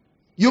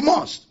 You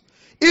must.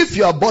 If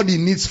your body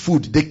needs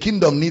food, the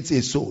kingdom needs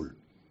a soul.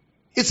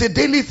 It's a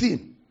daily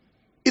thing.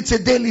 It's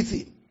a daily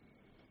thing.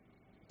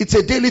 It's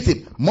a daily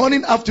thing.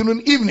 Morning,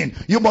 afternoon, evening.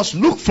 You must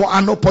look for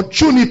an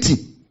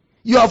opportunity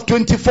You have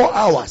 24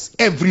 hours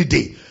every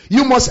day.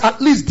 You must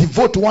at least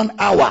devote 1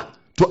 hour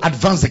to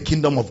advance the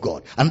kingdom of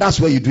God. And that's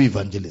where you do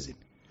evangelism.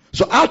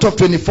 So out of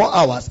 24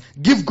 hours,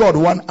 give God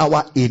 1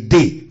 hour a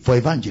day for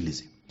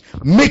evangelism.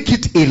 Make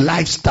it a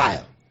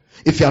lifestyle.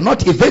 If you are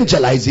not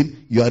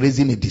evangelizing, you are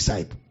raising a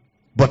disciple.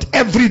 But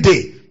every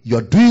day, you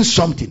are doing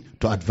something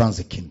to advance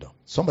the kingdom.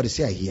 Somebody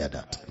say, I hear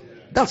that.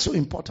 That's so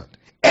important.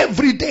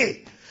 Every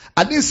day.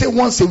 I didn't say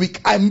once a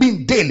week, I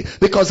mean daily,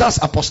 because that's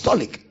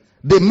apostolic.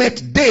 They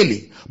met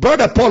daily.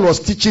 Brother Paul was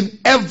teaching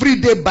every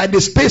day by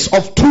the space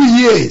of 2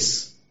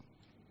 years.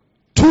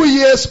 2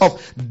 years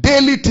of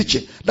daily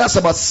teaching. That's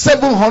about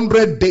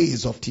 700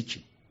 days of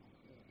teaching.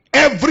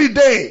 Every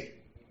day.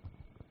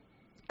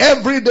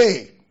 Every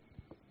day.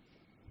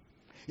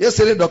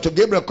 Yesterday, Dr.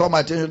 Gabriel called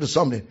my attention to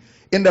something.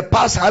 In the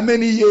past, how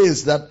many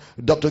years that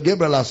Dr.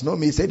 Gabriel has known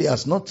me, he said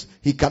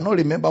he cannot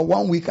remember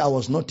 1 week I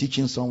was not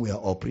teaching somewhere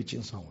or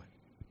preaching somewhere.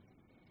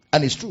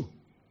 And it's true.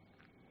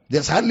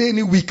 There's hardly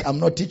any week I'm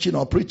not teaching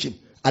or preaching.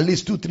 At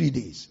least 2-3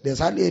 days. There's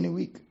hardly any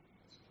week.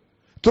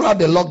 Throughout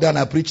the lockdown,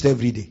 I preached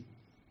every day.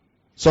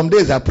 Some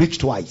days I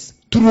preached twice.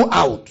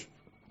 Throughout,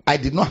 I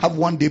did not have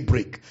 1 day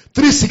break.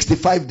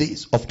 365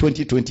 days of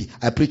 2020,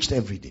 I preached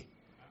every day.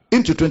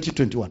 Into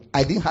 2021,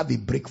 I didn't have a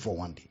break for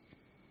 1 day.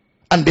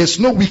 And there's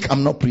no week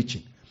I'm not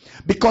preaching.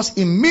 Because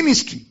in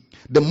ministry,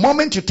 the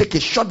moment you take a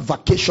short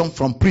vacation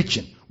from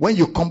preaching, when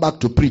you come back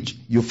to preach,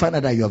 you find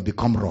out that you have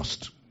become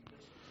rust.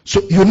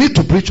 So you need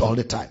to preach all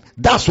the time.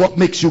 That's what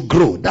makes you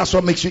grow. That's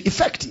what makes you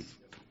effective.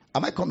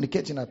 Am I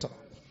communicating at all?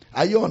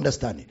 Are you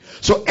understanding?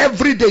 So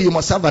every day you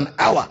must have an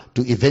hour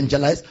to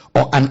evangelize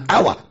or an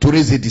hour to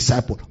raise a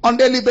disciple on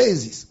daily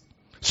basis.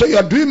 So you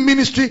are doing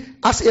ministry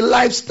as a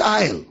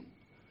lifestyle.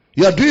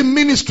 You are doing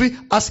ministry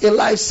as a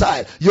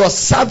lifestyle. You are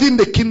serving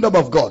the kingdom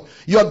of God.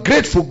 You are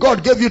grateful.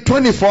 God gave you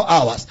 24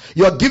 hours.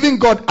 You are giving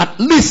God at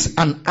least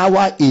an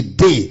hour a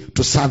day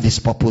to serve his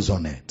purpose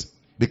on earth.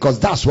 Because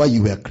that's why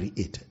you were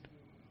created.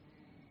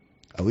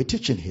 Are we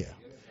teaching here?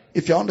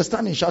 If you're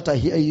understanding, shout, I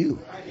hear you.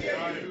 I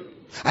hear you.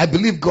 I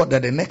believe, God,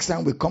 that the next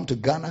time we come to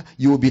Ghana,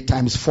 you will be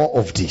times 4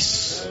 of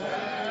this.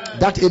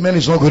 That amen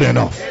is not good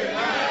enough.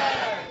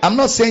 I'm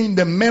not saying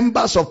the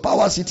members of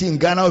Power City in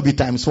Ghana will be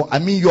times 4. I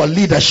mean your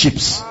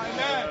leaderships,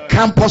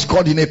 campus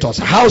coordinators,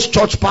 house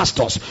church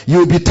pastors. You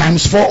will be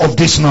times 4 of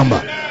this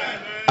number.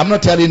 I'm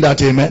not telling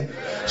that, amen.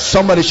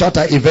 Somebody shout,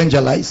 I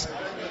evangelize.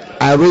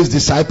 I raise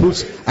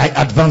disciples. I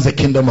advance the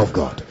kingdom of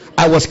God.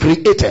 I was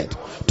created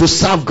to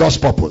serve God's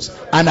purpose,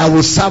 and I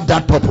will serve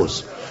that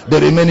purpose the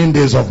remaining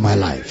days of my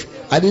life.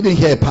 I didn't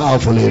hear a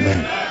powerful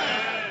amen.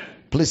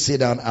 Please sit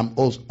down. I'm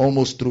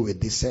almost through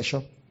with this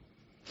session.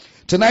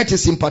 Tonight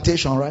is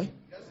impartation, right?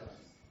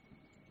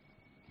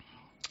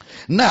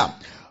 Now,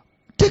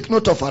 take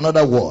note of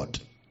another word.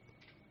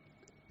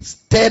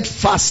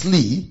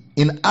 Steadfastly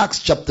in Acts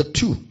chapter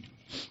 2.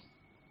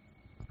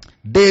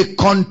 They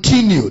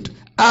continued.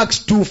 Acts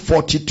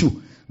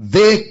 2:42.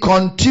 They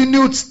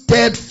continued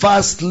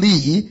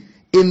steadfastly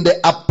in the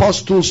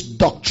apostles'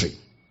 doctrine.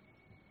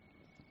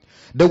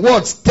 The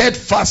word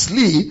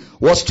steadfastly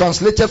was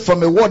translated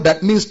from a word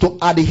that means to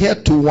adhere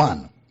to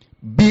one,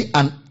 be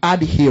an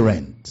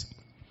adherent,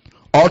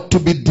 or to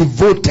be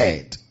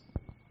devoted.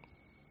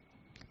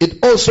 It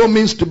also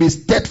means to be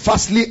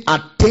steadfastly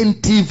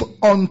attentive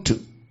unto,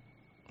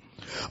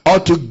 or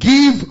to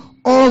give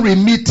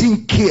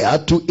unremitting care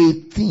to a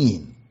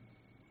thing.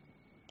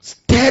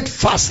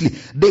 Steadfastly.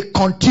 They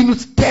continued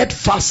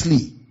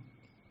steadfastly.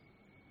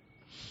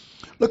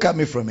 Look at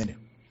me for a minute.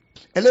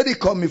 A lady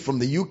called me from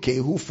the UK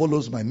who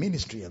follows my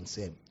ministry and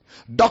said,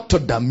 Dr.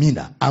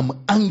 Damina,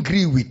 I'm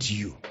angry with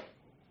you.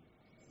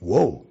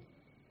 Whoa.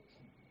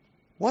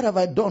 What have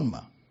I done,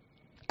 ma?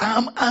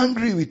 I'm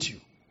angry with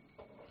you.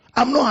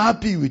 I'm not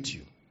happy with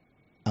you.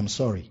 I'm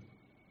sorry.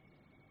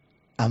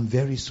 I'm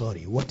very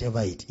sorry,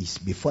 whatever it is,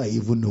 before I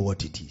even know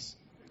what it is.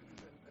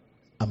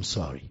 I'm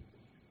sorry.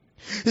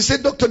 He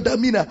said, Dr.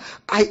 Damina,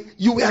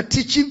 you were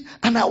teaching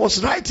and I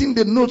was writing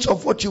the notes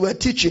of what you were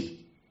teaching.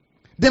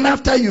 Then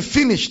after you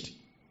finished,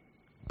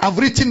 I've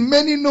written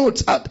many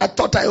notes. I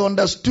thought I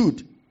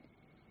understood.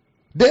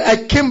 Then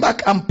I came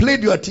back and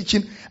played your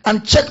teaching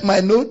and checked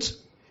my notes.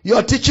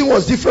 Your teaching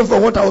was different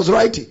from what I was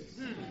writing.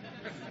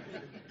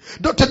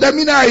 Dr.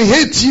 Damina, I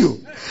hate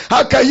you.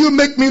 How can you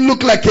make me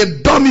look like a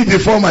dummy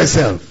before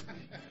myself?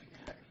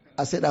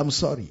 I said, I'm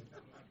sorry.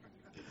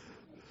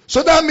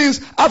 So that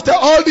means after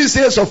all these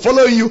years of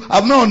following you,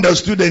 I've not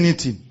understood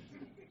anything.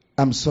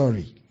 I'm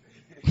sorry.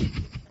 He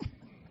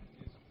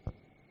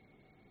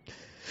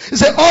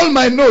said, all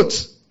my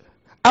notes,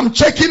 I'm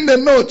checking the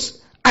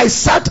notes. I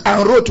sat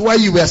and wrote while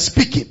you were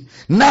speaking.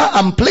 Now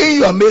I'm playing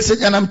your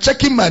message and I'm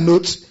checking my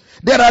notes.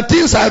 There are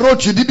things I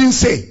wrote you didn't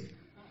say.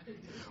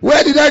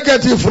 Where did I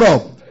get it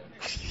from?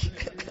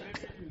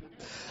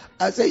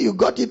 I said, you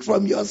got it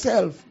from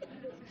yourself.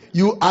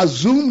 You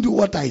assumed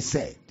what I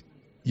said.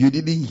 You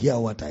didn't hear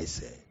what I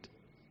said.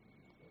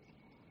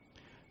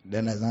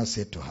 Then I now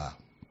said to her,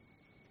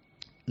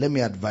 let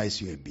me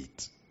advise you a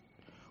bit.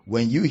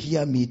 When you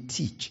hear me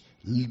teach,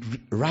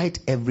 write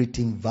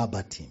everything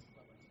verbatim.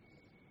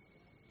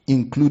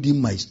 including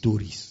my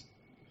stories,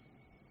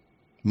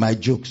 my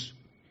jokes.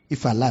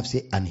 If I laugh,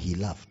 say, and he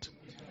laughed.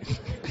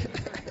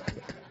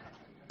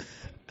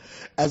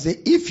 I say,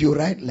 if you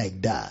write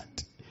like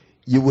that,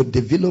 you will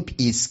develop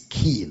a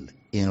skill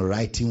in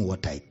writing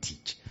what I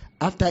teach.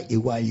 After a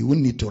while, you won't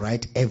need to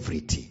write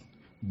everything,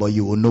 but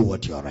you will know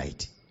what you are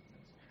writing.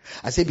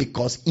 I say,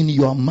 because in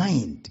your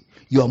mind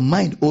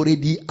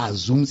already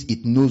assumes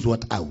it knows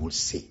what I will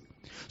say.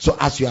 So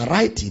as you are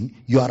writing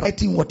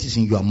what is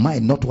in your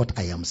mind, not what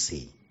I am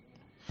saying.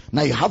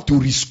 Now you have to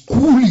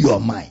reschool your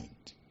mind.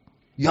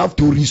 You have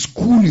to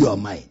reschool your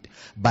mind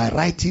by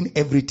writing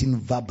everything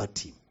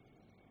verbatim.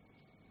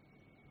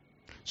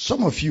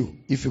 Some of you,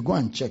 if you go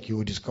and check, you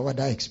will discover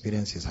that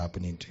experience is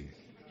happening to you.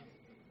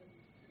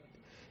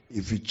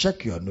 If you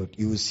check your note,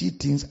 you will see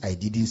things I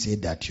didn't say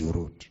that you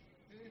wrote.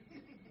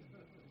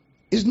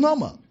 It's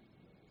normal.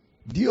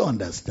 Do you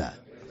understand?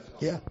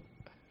 Yeah.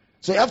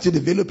 So you have to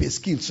develop a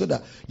skill so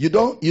that you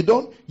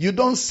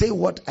don't say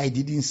what I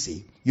didn't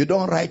say. You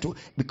don't write,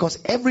 because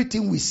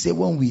everything we say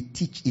when we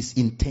teach is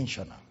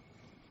intentional.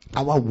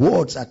 Our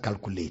words are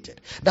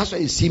calculated. That's why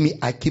you see me,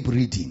 I keep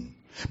reading.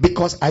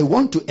 Because I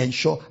want to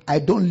ensure I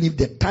don't leave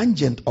the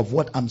tangent of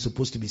what I'm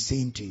supposed to be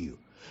saying to you.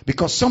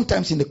 Because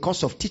sometimes in the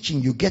course of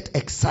teaching, you get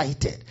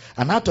excited.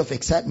 And out of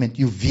excitement,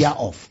 you veer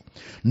off.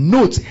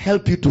 Notes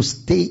help you to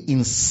stay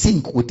in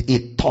sync with a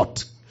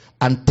thought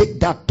and take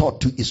that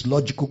thought to its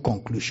logical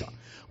conclusion.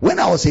 When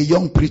I was a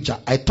young preacher,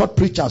 I thought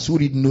preachers who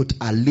read notes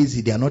are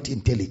lazy, they are not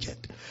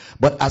intelligent.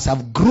 But as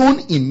I've grown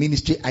in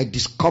ministry, I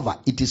discover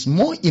it is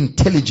more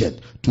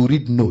intelligent to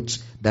read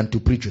notes than to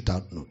preach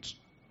without notes.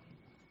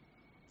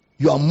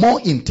 You are more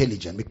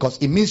intelligent because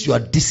it means you are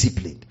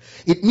disciplined.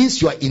 It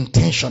means you are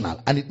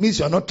intentional. And it means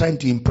you are not trying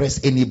to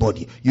impress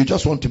anybody. You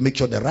just want to make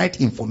sure the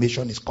right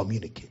information is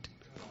communicated.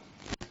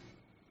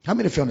 How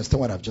many of you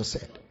understand what I've just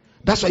said?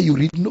 That's why you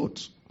read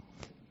notes.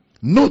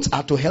 Notes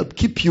are to help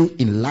keep you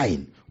in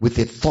line with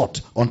a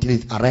thought until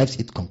it arrives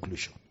at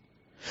conclusion.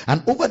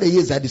 And over the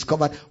years I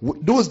discovered,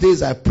 those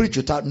days I preached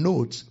without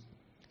notes.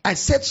 I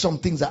said some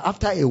things that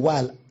after a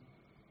while,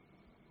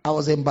 I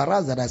was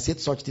embarrassed that I said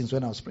such things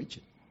when I was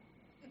preaching.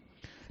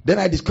 Then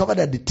I discovered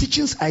that the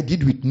teachings I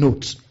did with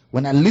notes,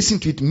 when I listen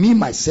to it, me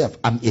myself,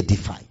 I'm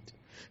edified.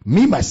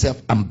 Me myself,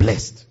 I'm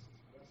blessed.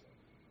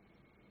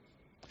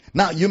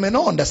 Now, you may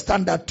not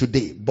understand that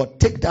today, but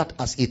take that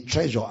as a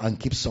treasure and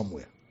keep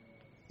somewhere.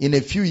 In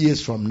a few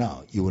years from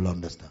now, you will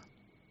understand.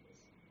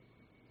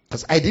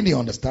 Because I didn't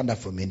understand that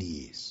for many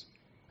years.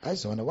 I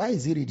just wonder, why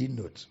is he reading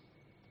notes?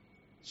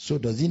 So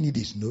does he need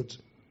his notes?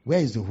 Where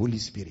is the Holy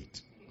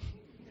Spirit?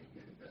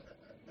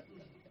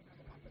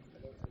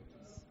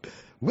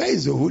 Where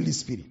is the Holy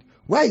Spirit?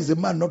 Why is the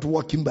man not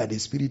walking by the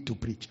Spirit to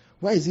preach?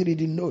 Why is he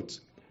reading notes?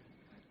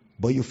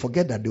 But you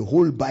forget that the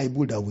whole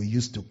Bible that we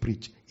use to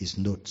preach is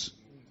notes.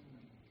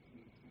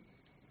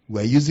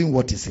 We are using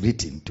what is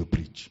written to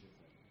preach.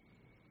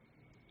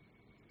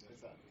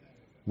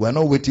 We are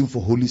not waiting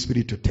for Holy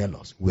Spirit to tell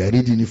us. We are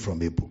reading it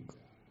from a book.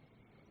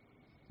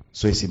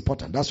 So it's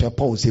important. That's why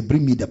Paul will say,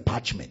 bring me the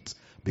parchment.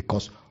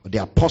 Because the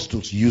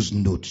apostles use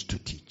notes to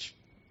teach.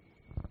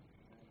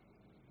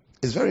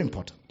 It's very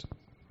important.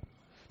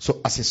 So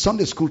as a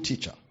Sunday school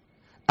teacher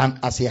and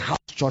as a house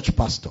church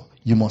pastor,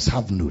 you must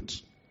have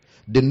notes.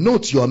 The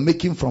notes you are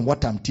making from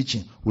what I'm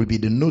teaching will be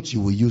the notes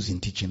you will use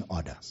in teaching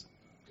others.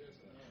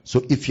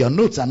 So if your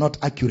notes are not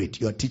accurate,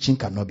 your teaching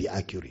cannot be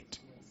accurate.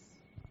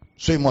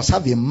 So you must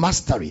have a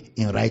mastery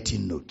in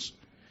writing notes.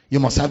 You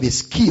must have a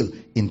skill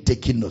in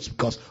taking notes,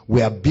 because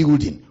we are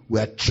building, we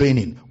are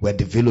training, we are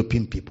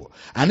developing people.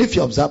 And if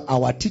you observe,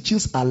 our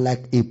teachings are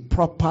like a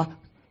proper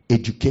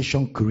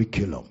education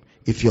curriculum.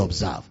 If you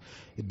observe,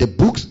 the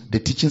books, the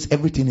teachings,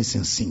 everything is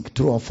in sync,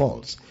 true or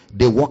false.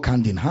 They work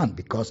hand in hand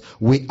because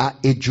we are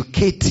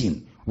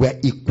educating, we are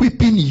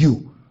equipping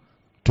you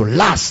to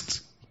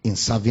last in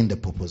serving the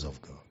purpose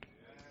of God.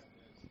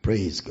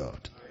 Praise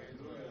God.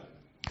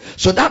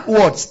 So that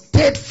word,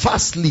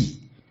 steadfastly,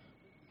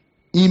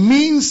 it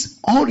means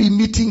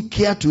unremitting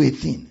care to a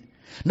thing.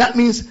 That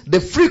means the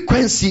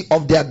frequency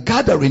of their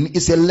gathering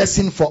is a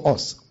lesson for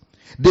us.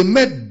 They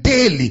met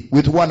daily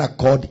with one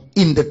accord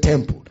in the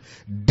temple.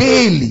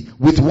 Daily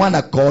with one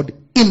accord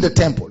in the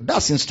temple.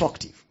 That's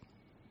instructive.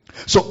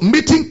 So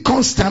meeting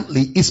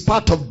constantly is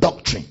part of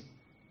doctrine.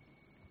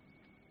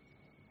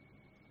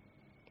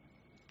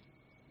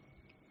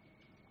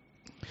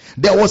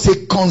 There was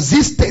a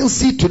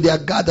consistency to their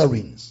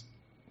gatherings.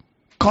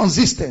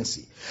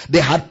 Consistency.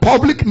 They had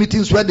public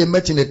meetings where they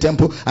met in the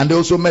temple, and they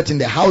also met in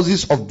the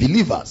houses of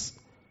believers.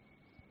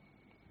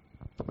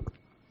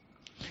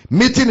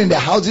 Meeting in the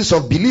houses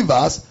of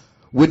believers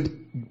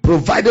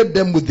provided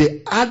them with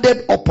the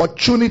added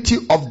opportunity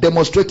of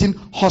demonstrating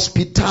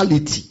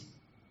hospitality.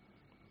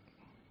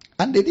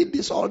 And they did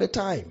this all the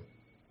time.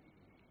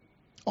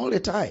 All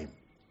the time.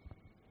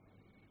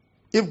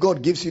 If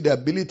God gives you the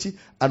ability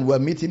and we're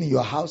meeting in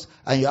your house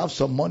and you have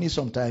some money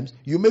sometimes,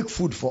 you make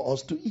food for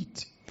us to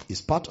eat.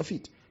 It's part of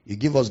it. You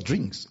give us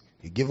drinks.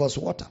 You give us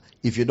water.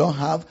 If you don't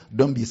have,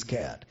 don't be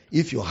scared.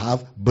 If you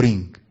have,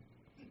 bring.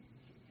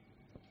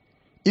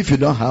 If you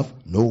don't have,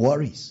 no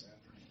worries.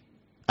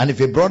 And if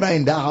a brother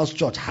in that house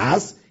church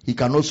has, he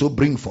can also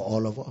bring for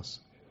all of us.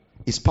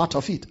 It's part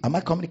of it. Am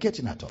I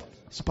communicating at all?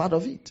 It's part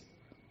of it.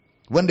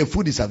 When the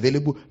food is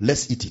available,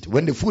 let's eat it.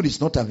 When the food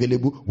is not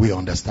available, we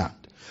understand.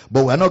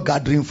 But we're not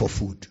gathering for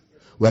food.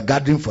 We're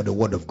gathering for the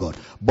word of God.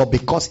 But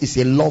because it's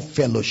a love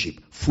fellowship,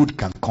 food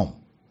can come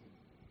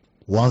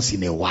once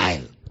in a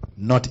while,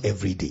 not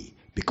every day,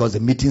 because the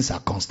meetings are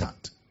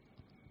constant.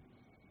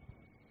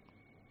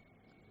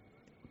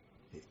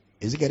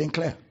 Is it getting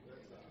clear?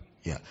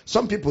 Yeah.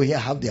 Some people here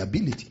have the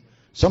ability.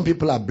 Some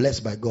people are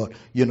blessed by God.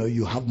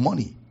 You have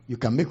money. You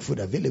can make food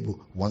available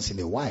once in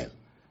a while.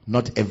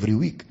 Not every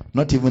week.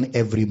 Not even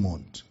every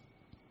month.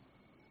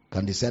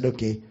 Can decide,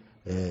 okay,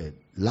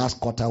 last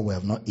quarter we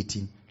have not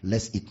eaten.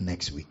 Let's eat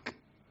next week.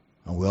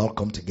 And we all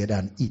come together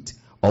and eat.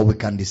 Or we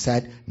can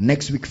decide,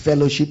 next week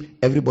fellowship,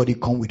 everybody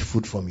come with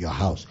food from your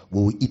house.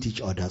 We will eat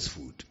each other's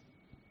food.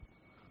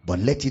 But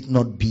let it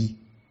not be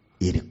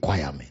a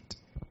requirement.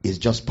 It's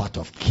just part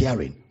of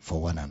caring for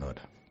one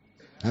another.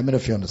 How many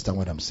of you understand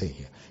what I'm saying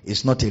here?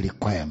 It's not a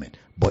requirement,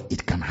 but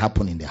it can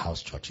happen in the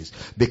house churches.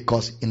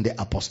 Because in the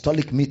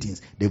apostolic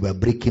meetings, they were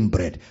breaking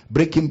bread.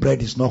 Breaking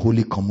bread is not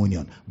Holy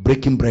Communion.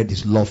 Breaking bread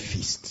is love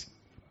feast.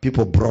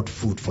 People brought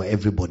food for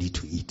everybody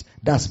to eat.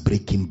 That's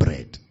breaking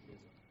bread.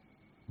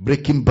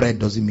 Breaking bread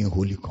doesn't mean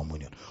Holy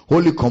Communion.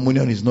 Holy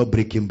Communion is not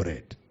breaking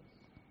bread.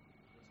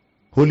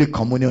 Holy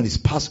Communion is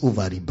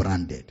Passover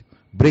rebranded.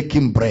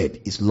 Breaking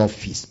bread is love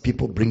feast.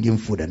 People bringing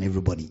food and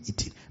everybody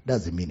eating.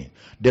 That's the meaning.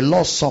 The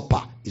Lord's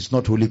Supper is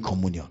not Holy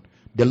Communion.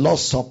 The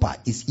Lord's Supper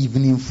is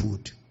evening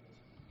food.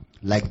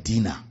 Like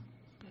dinner.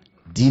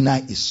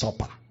 Dinner is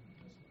supper.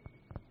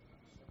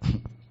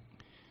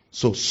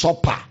 So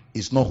supper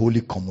is not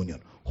Holy Communion.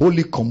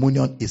 Holy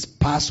Communion is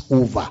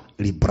Passover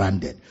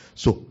rebranded.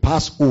 So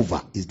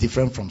Passover is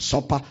different from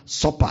supper.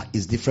 Supper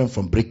is different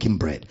from breaking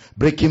bread.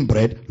 Breaking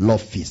bread,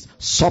 love feast.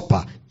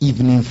 Supper,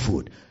 evening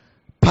food.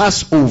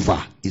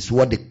 Passover is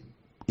what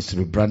is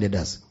rebranded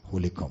as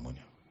Holy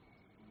Communion.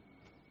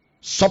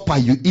 Supper,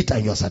 you eat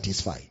and you're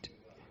satisfied.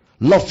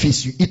 Love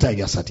feast, you eat and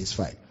you're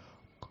satisfied.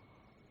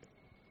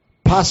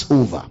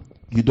 Passover,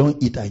 you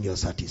don't eat and you're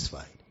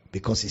satisfied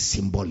because it's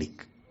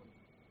symbolic.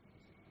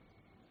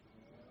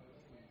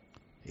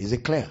 Is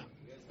it clear?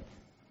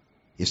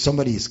 If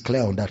somebody is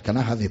clear on that, can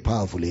I have a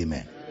powerful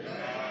amen?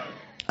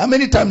 How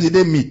many times did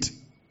they meet?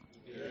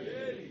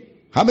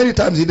 How many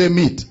times did they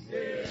meet?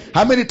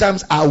 How many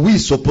times are we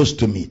supposed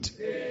to meet?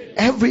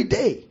 Every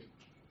day.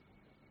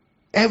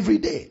 Every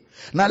day.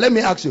 Now let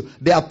me ask you,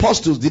 the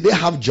apostles, did they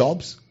have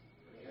jobs?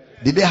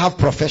 Did they have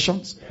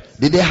professions?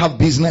 Did they have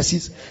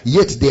businesses?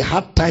 Yet they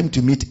had time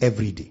to meet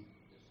every day.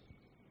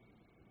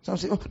 Some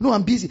say, oh, no,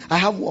 I'm busy. I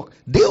have work.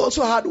 They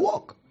also had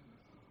work.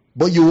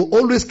 But you will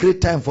always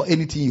create time for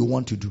anything you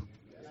want to do.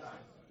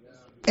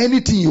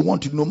 Anything you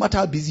want to do, no matter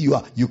how busy you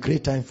are, you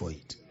create time for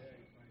it.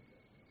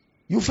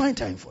 You find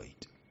time for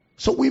it.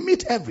 So we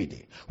meet every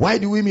day. Why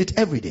do we meet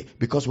every day?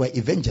 Because we're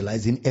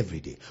evangelizing every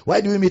day. Why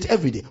do we meet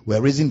every day?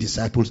 We're raising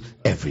disciples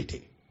every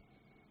day.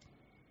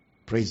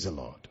 Praise the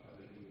Lord.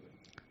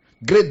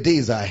 Great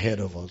days are ahead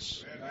of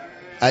us.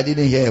 I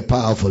didn't hear a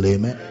powerful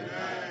amen.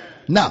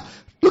 Now,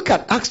 look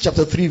at Acts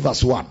chapter 3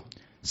 verse 1.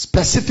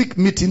 Specific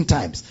meeting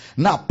times.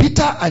 Now,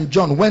 Peter and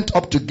John went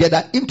up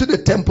together into the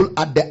temple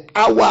at the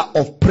hour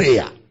of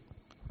prayer.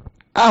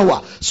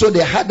 Hour. So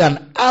they had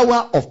an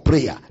hour of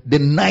prayer. The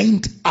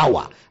 9th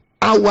hour.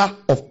 Hour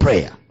of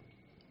prayer.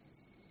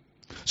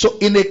 So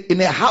in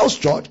a house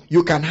church,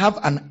 you can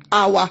have an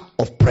hour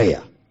of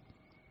prayer.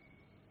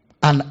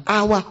 An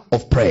hour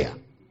of prayer.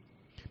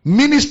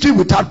 Ministry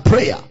without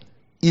prayer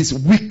is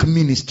weak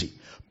ministry.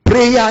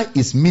 Prayer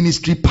is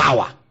ministry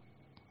power.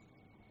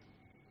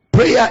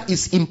 Prayer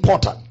is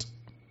important.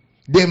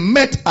 They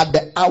met at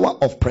the hour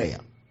of prayer.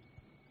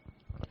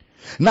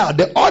 Now,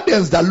 the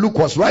audience that Luke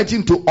was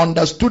writing to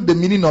understood the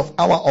meaning of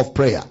hour of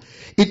prayer.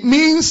 It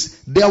means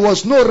there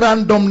was no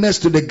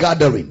randomness to the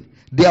gathering.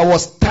 There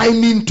was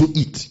timing to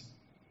it.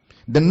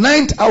 The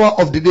 9th hour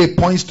of the day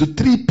points to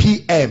 3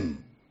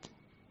 p.m.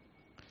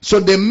 So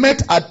they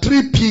met at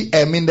 3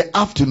 p.m. in the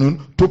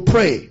afternoon to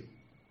pray.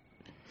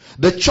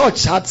 The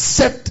church had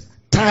set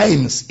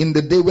times in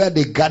the day where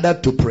they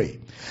gathered to pray.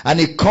 And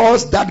it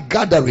calls that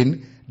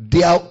gathering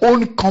their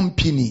own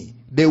company.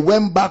 They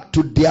went back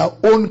to their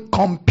own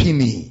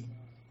company.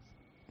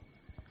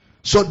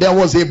 So there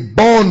was a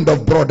bond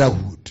of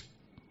brotherhood.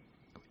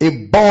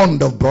 A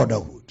bond of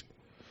brotherhood.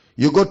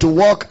 You go to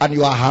work and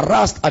you are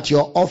harassed at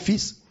your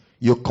office.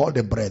 You call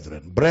the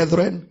brethren.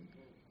 Brethren,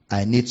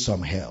 I need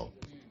some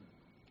help.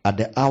 At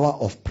the hour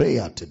of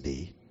prayer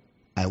today,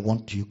 I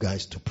want you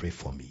guys to pray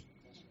for me.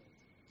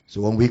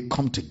 So when we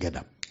come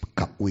together,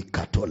 we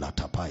katola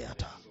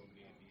tapayata.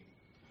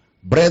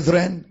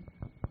 Brethren,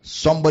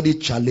 somebody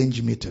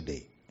challenged me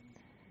today.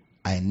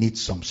 I need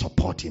some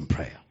support in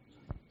prayer.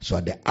 So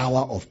at the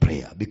hour of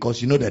prayer,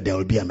 because you know that there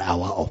will be an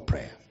hour of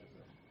prayer.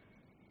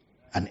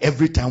 And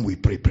every time we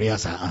pray,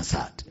 prayers are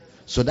answered.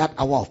 So that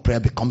hour of prayer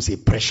becomes a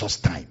precious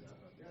time.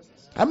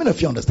 How many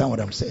of you understand what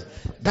I'm saying?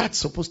 That's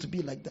supposed to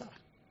be like that.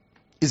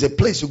 It's a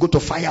place you go to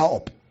fire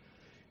up.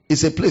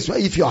 It's a place where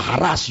if you're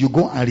harassed, you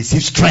go and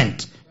receive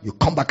strength. You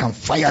come back and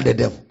fire the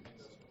devil.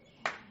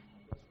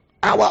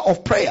 Hour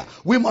of prayer.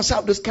 We must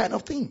have those kind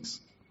of things.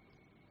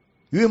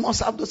 We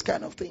must have those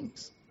kind of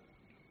things.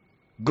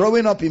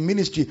 Growing up in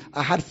ministry,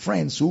 I had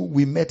friends who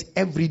we met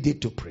every day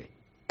to pray.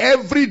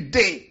 Every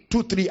day,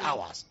 2-3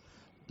 hours.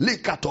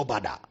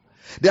 Likatobada.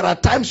 There are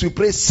times we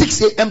pray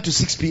 6 a.m. to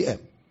 6 p.m.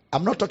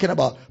 I'm not talking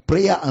about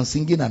prayer and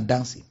singing and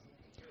dancing.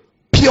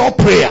 Pure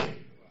prayer.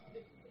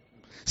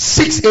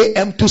 6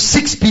 a.m. to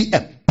 6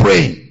 p.m.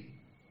 praying.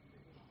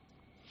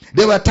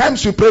 There were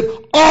times we prayed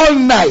all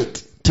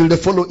night till the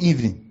following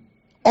evening.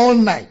 All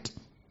night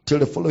till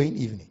the following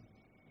evening.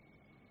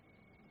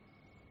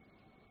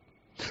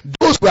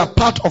 Those were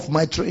part of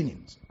my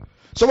trainings.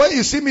 So when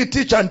you see me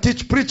teach and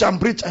teach, preach and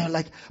preach, and you're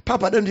like,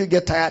 Papa, don't you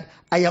get tired?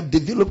 I have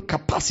developed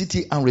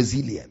capacity and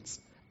resilience.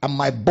 And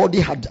my body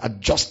had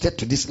adjusted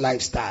to this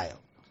lifestyle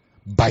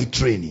by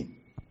training.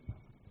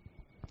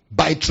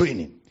 By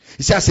training.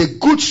 He says, as a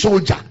good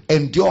soldier,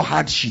 endure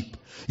hardship.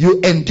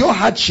 You endure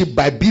hardship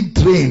by being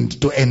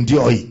trained to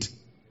endure it.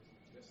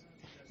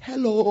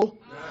 Hello.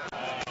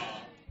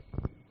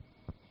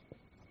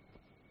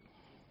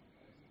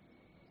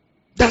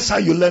 That's how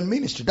you learn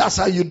ministry. That's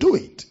how you do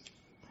it.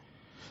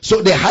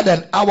 So they had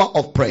an hour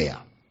of prayer.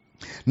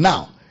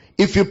 Now,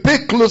 if you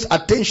pay close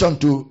attention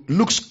to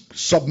Luke's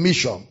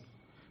submission,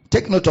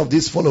 take note of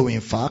these following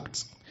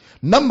facts.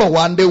 Number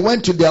one, they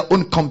went to their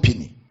own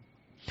company.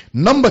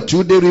 Number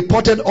two, they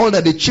reported all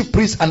that the chief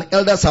priests and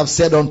elders have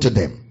said unto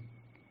them.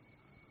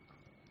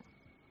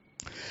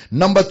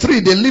 Number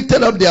three, they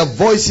lifted up their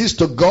voices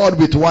to God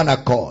with one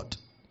accord.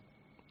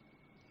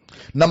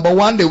 Number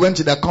one, they went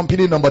to their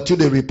company. Number two,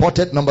 they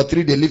reported. Number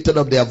three, they lifted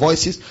up their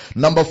voices.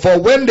 Number four,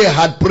 when they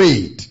had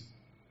prayed.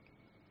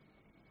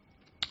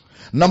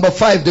 Number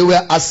five, they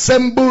were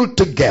assembled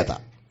together.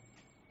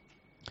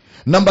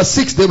 Number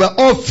six, they were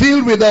all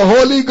filled with the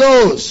Holy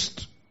Ghost.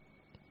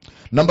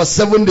 Number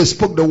seven, they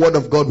spoke the word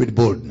of God with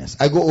boldness.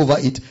 I go over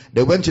it.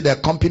 They went to their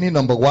company.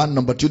 Number one.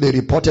 Number two, they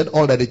reported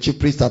all that the chief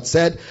priest had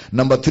said.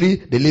 Number three,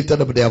 they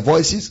lifted up their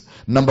voices.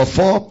 Number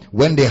four,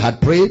 when they had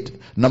prayed.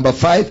 Number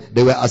five,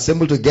 they were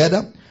assembled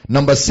together.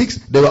 Number six,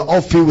 they were all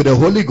filled with the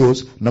Holy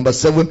Ghost. Number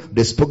seven,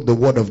 they spoke the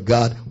word of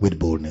God with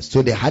boldness.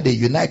 So they had a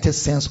united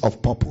sense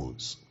of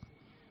purpose.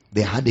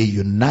 They had a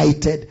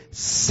united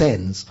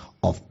sense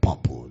of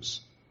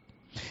purpose.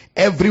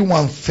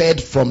 Everyone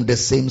fed from the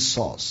same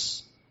source.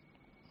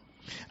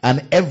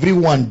 And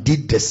everyone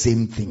did the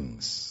same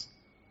things.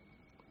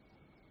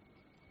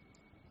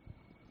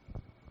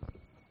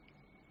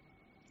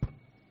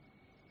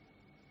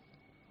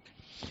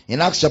 In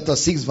Acts chapter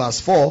 6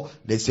 verse 4,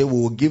 they say we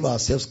will give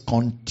ourselves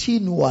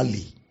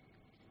continually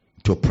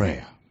to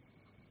prayer.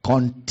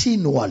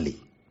 Continually.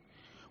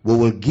 We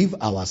will give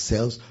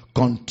ourselves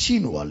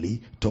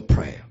continually to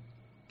prayer.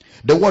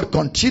 The word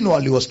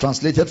continually was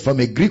translated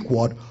from a Greek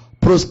word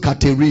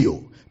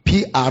proskaterio.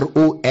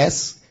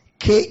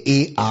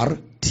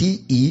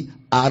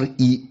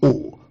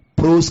 P-R-O-S-K-A-R-T-E-R-E-O.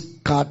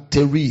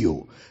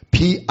 Proskaterio.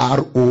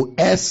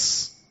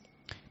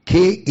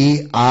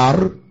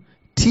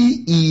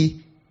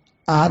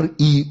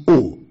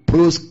 P-R-O-S-K-A-R-T-E-R-E-O.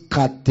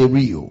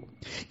 Proskaterio.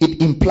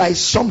 It implies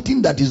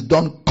something that is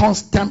done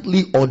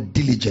constantly or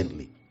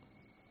diligently.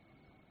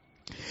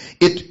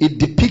 It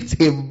depicts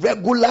a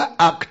regular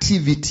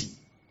activity.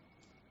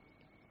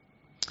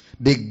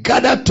 They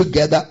gathered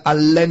together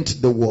and learnt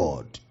the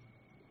word.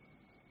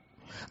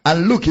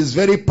 And Luke is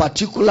very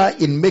particular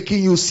in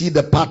making you see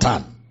the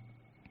pattern.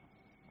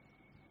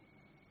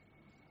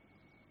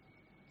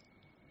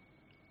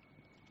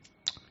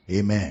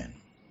 Amen.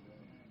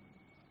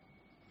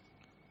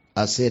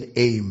 I said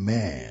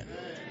amen.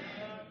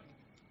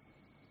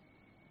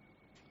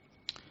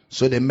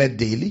 So they met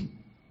daily.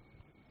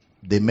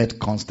 They met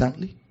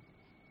constantly.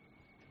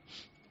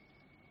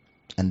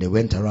 And they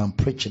went around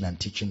preaching and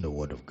teaching the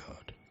word of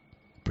God.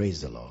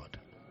 Praise the Lord.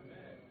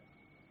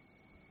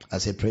 I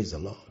said praise the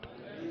Lord.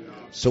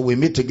 So we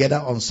meet together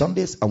on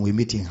Sundays and we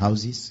meet in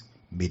houses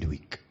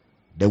midweek.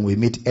 Then we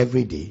meet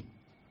every day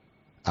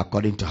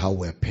according to how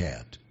we're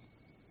paired.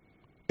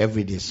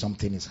 Every day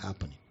something is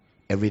happening.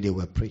 Every day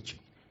we're preaching.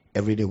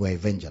 Every day we're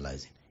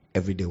evangelizing.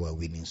 Every day we're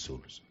winning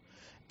souls.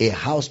 A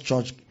house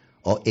church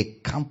or a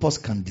campus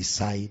can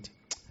decide,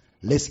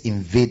 let's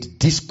invade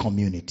this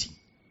community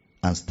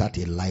and start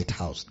a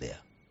lighthouse there.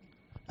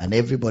 And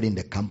everybody in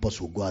the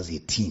campus will go as a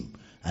team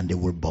and they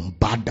will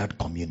bombard that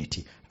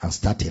community and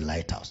start a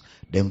lighthouse.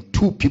 Then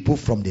 2 people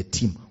from the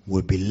team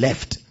will be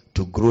left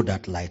to grow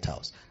that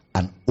lighthouse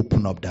and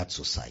open up that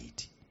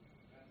society.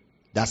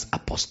 That's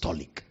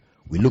apostolic.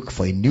 We look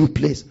for a new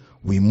place.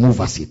 We move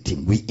as a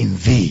team. We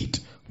invade.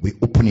 We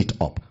open it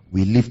up.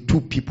 We leave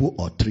 2 people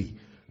or 3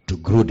 to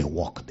grow the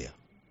work there.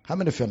 How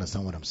many of you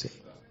understand what I'm saying?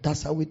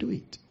 That's how we do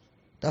it.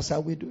 That's how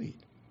we do it.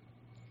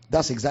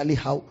 That's exactly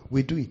how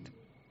we do it.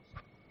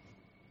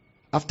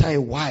 After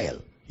a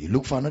while, you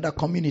look for another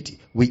community.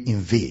 We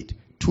invade.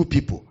 2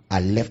 people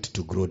are left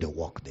to grow the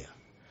work there.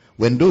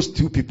 When those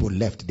 2 people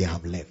left, they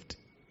have left.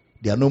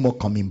 They are no more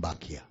coming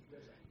back here.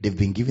 They've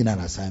been given an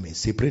assignment.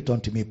 Separate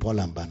unto me Paul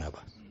and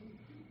Barnabas.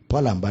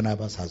 Paul and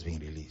Barnabas has been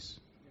released.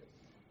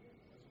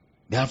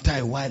 Then after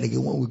a while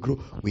again, when we grow,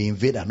 we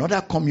invade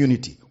another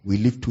community. We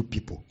leave 2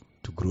 people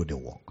to grow the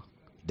work.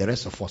 The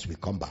rest of us, we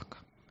come back.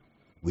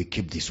 We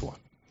keep this one.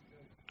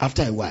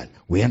 After a while,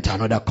 we enter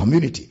another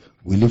community.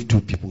 We leave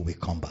 2 people, we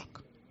come back.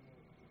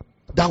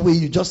 That way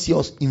you just see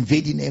us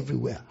invading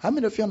everywhere. How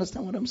many of you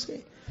understand what I'm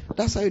saying?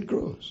 That's how it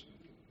grows.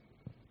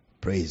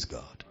 Praise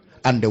God.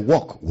 And the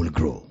work will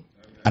grow.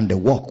 And the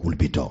work will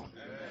be done.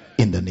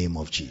 In the name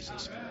of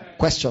Jesus.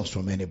 Questions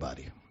from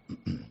anybody?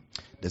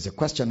 There's a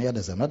question here.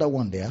 There's another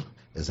one there.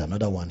 There's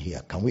another one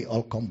here. Can we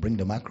all come bring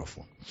the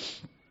microphone?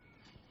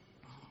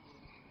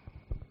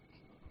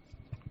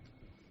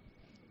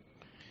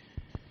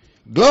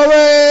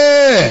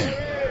 Glory!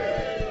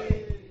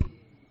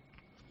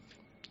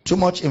 Too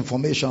much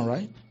information,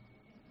 right?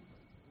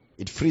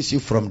 It frees you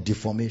from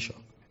deformation.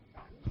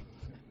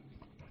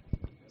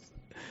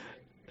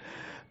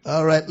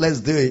 All right,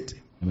 let's do it.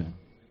 Amen.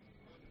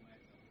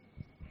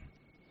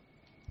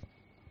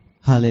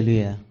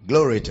 Hallelujah.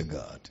 Glory to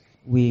God.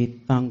 We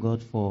thank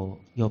God for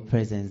your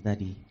presence,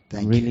 Daddy.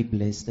 Thank I'm really you.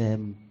 blessed. I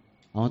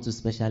want to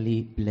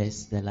especially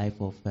bless the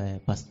life of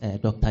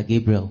Dr.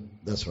 Gabriel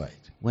That's right.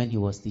 when he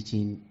was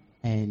teaching,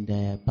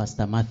 and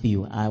Pastor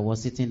Matthew. I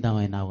was sitting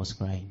down and I was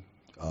crying.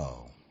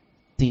 Oh.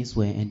 Things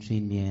were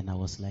entering me, and I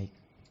was like,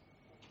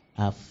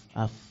 I've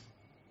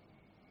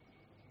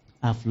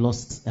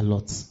lost a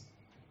lot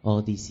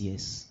all these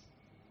years,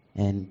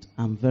 and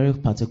I'm very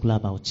particular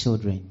about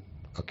children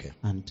Okay.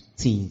 and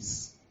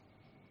teens.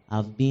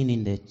 I've been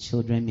in the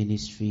children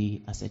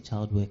ministry as a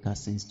child worker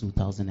since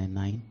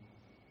 2009,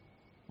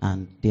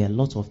 and there are a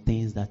lot of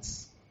things that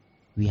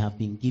we have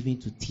been given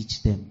to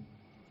teach them,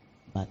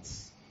 but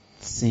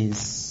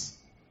since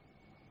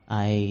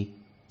I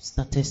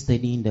started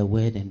studying the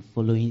word and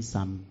following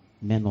some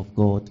men of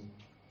God,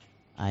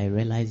 I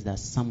realized that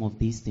some of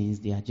these things,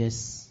 they are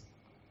just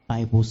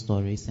Bible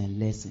stories and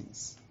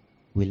lessons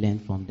we learn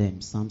from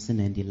them. Samson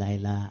and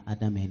Delilah,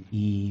 Adam and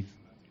Eve,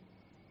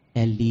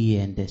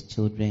 Eli and the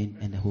children,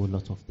 and a whole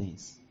lot of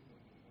things.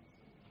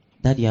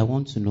 Daddy, I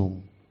want to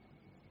know,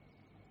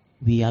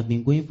 we have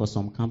been going for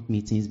some camp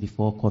meetings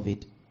before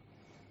COVID,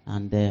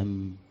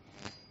 and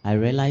I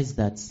realized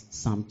that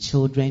some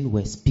children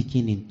were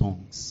speaking in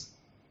tongues.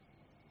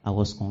 I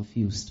was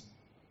confused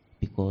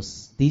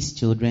because these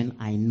children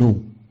I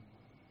know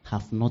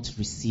have not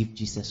received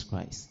Jesus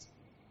Christ,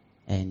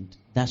 and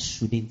that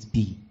shouldn't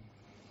be,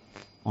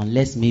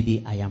 unless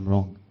maybe I am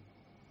wrong.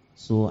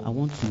 So I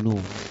want to know,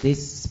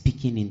 this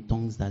speaking in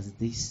tongues that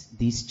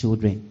these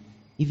children,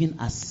 even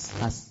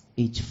as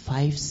age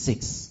 5,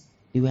 6,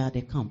 they were at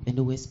the camp and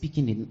they were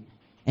speaking in,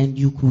 and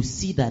you could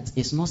see that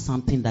it's not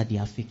something that they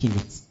are faking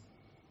it.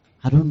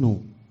 I don't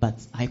know, but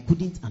I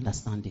couldn't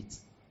understand it.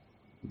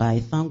 But I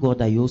thank God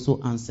that you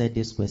also answered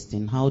this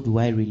question: how do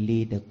I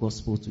relay the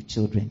gospel to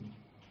children?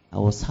 I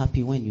was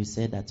happy when you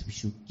said that we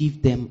should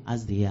give them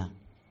as they are.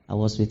 I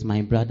was with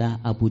my brother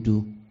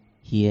Abudu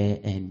here,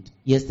 and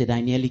yesterday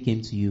I nearly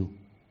came to you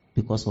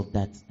because of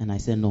that, and I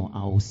said, no,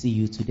 I will see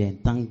you today,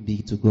 and thank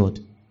be to God,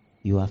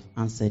 you have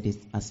answered it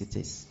as it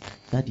is.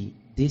 Daddy,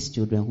 these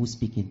children who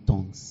speak in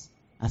tongues,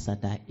 as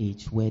at that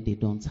age where they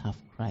don't have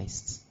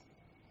Christ,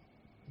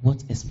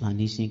 what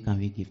explanation can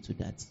we give to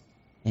that?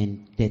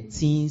 And the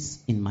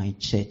teens in my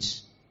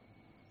church,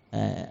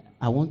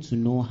 I want to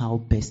know how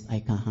best I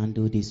can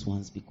handle these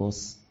ones,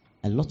 because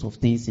a lot of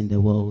things in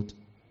the world,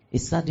 it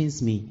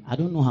saddens me. I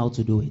don't know how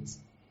to do it.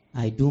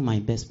 I do my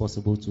best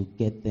possible to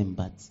get them,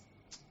 but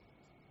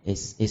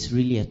it's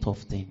really a tough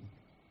thing.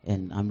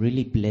 And I'm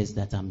really blessed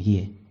that I'm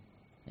here.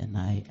 And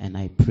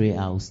I pray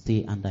I'll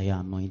stay under your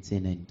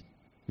anointing and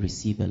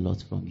receive a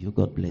lot from you.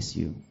 God bless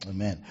you.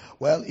 Amen.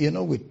 Well,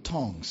 with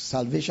tongues,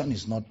 salvation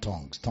is not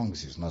tongues.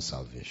 Tongues is not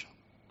salvation.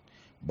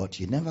 But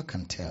you never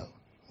can tell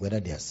whether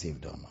they are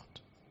saved or not,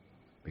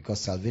 because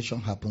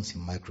salvation happens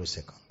in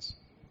microseconds.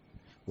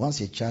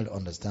 Once a child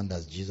understands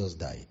that Jesus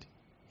died,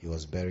 he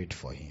was buried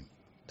for him,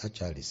 that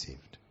child is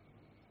saved.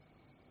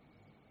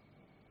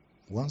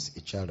 Once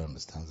a child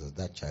understands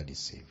that child is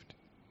saved.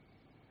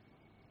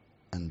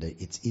 And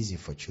it's easy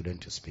for children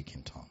to speak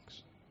in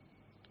tongues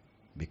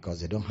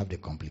because they don't have the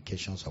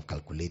complications of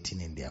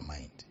calculating in their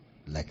mind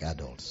like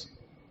adults.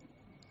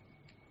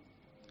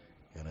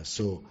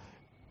 So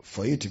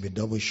for you to be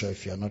double sure,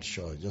 if you're not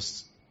sure,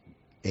 just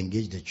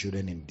engage the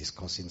children in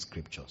discussing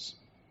scriptures.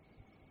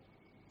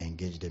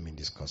 Engage them in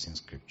discussing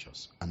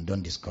scriptures. And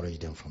don't discourage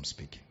them from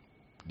speaking.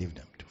 Leave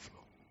them to flow.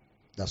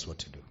 That's what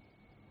to do.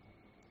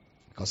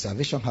 Because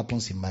salvation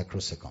happens in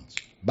microseconds.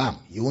 Bam!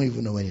 You won't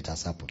even know when it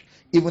has happened.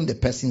 Even the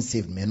person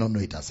saved may not know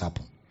it has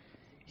happened.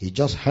 He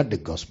just heard the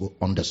gospel,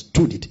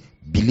 understood it,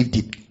 believed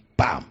it.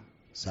 Bam!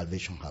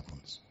 Salvation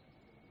happens.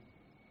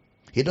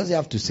 He doesn't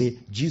have to say,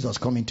 Jesus,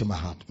 come into my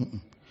heart.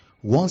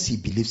 Once he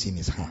believes in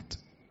his heart,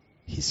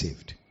 he's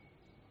saved.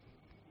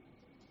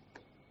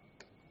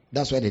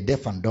 That's why the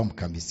deaf and dumb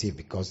can be saved,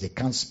 because they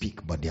can't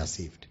speak, but they are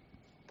saved.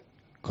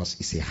 Because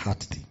it's a heart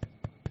thing.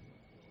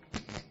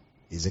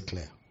 Is it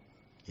clear?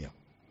 Yeah.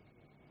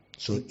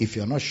 So if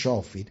you're not sure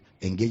of it,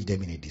 engage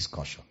them in a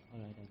discussion.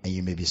 And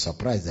you may be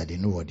surprised that they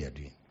know what they're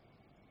doing.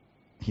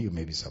 You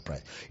may be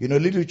surprised. You know,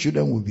 little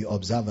children will be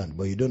observant,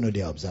 but you don't know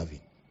they're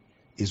observing.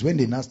 It's when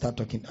they now start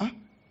talking,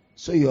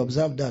 so you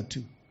observe that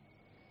too.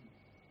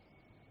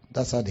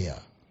 That's how they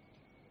are.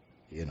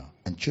 You know,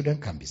 and children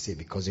can be saved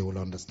because they will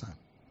understand.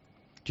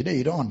 Today,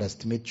 you don't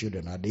underestimate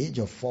children. At the age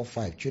of 4,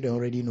 5, children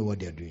already know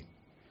what they're doing.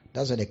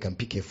 That's why they can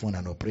pick a phone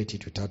and operate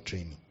it without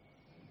training.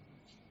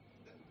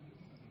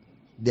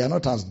 They are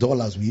not as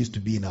dull as we used to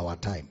be in our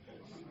time.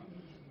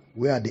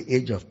 Where at the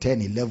age of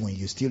 10, 11,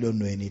 you still don't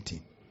know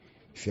anything.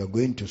 If you're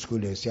going to school,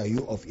 they say, are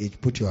you of age?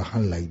 Put your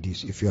hand like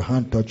this. If your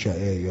hand touch your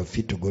hair, you're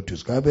fit to go to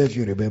school. I bet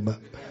you remember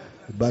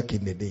back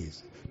in the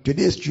days.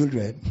 Today's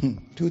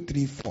children, 2,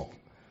 3, 4.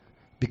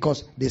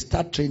 Because they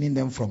start training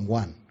them from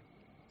 1.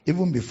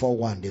 Even before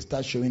 1, they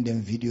start showing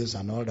them videos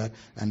and all that,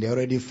 and they're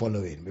already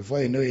following. Before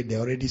you know it,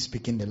 they're already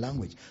speaking the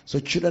language. So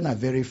children are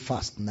very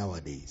fast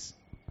nowadays.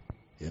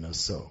 You know,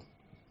 so,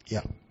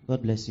 yeah.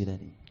 God bless you,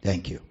 Daddy.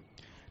 Thank you.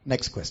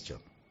 Next question.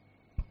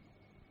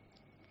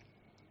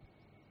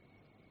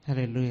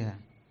 Hallelujah.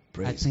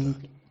 Praise I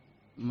think God.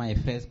 my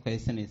first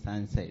question is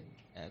answered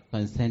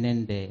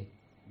concerning the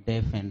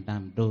deaf and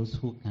dumb, those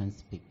who can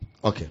speak.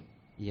 Okay.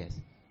 Yes.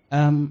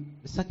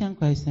 Second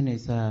question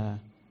is, I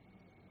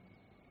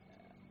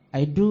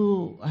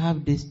do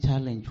have this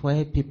challenge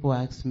where people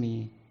ask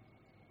me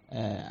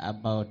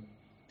about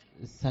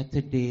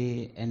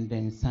Saturday and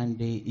then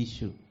Sunday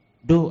issue.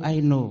 Though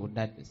I know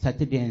that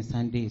Saturday and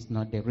Sunday is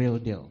not the real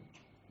deal.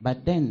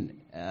 But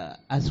then,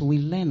 as we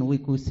learn, we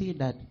could see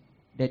that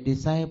the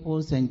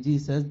disciples and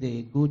Jesus,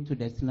 they go to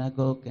the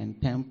synagogue and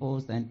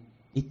temples, and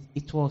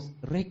it was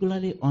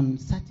regularly on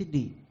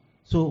Saturday.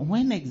 So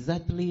when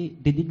exactly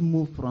did it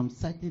move from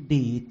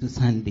Saturday to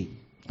Sunday?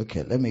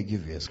 Okay, let me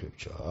give you a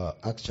scripture.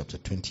 Acts chapter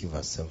 20,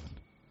 verse 7.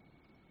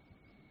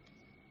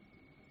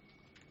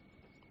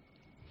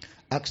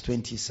 Acts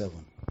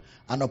 27.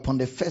 And upon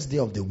the first day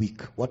of the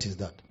week, what is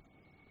that?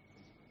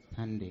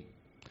 Sunday.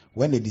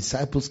 When the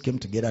disciples came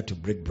together to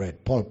break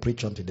bread, Paul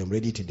preached unto them,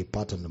 ready to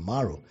depart on the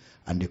morrow,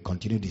 and they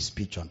continued his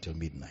speech until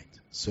midnight.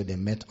 So they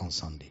met on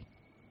Sunday.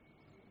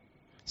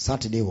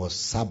 Saturday was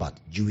Sabbath,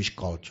 Jewish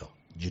culture,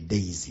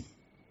 Judaism.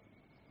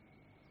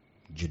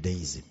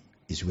 Judaism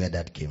is where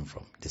that came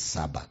from, the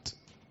Sabbath,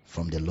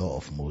 from the law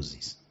of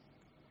Moses.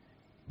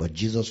 But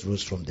Jesus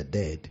rose from the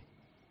dead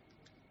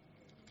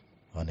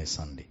on a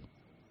Sunday.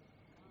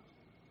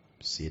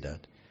 See that?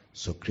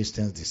 So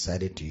Christians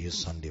decided to use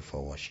Sunday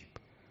for worship.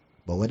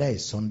 But whether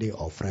it's Sunday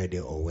or Friday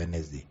or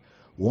Wednesday,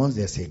 once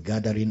there's a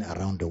gathering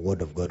around the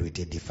Word of God with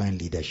a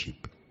defined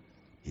leadership,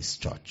 it's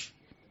church.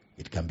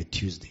 It can be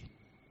Tuesday,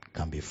 it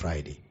can be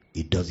Friday.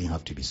 It doesn't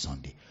have to be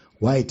Sunday.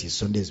 Why it is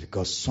Sunday is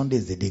because Sunday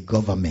is the day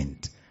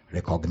government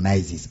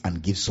recognizes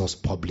and gives us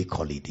public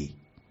holiday.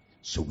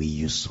 So we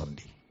use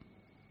Sunday.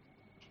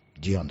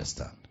 Do you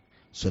understand?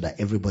 So that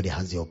everybody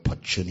has the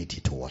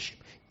opportunity to worship.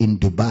 In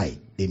Dubai,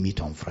 they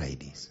meet on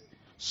Fridays.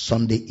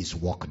 Sunday is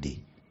work day.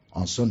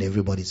 On Sunday,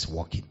 everybody's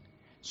working.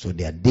 So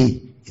their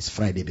day is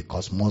Friday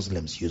because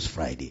Muslims use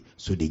Friday.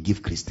 So they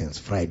give Christians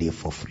Friday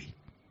for free.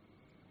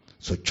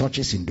 So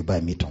churches in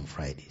Dubai meet on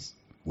Fridays.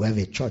 We have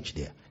a church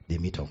there. They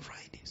meet on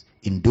Fridays.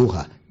 In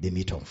Doha, they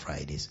meet on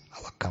Fridays.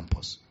 Our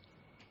campus.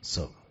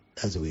 So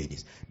that's the way it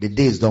is. The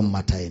days don't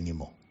matter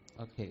anymore.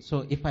 Okay,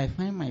 so if I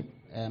find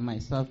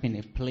myself in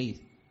a place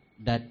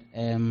that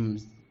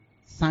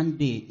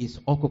Sunday is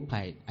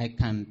occupied, I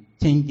can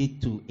change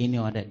it to any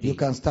other day. You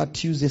can start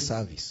Tuesday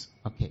service.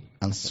 Okay.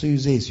 And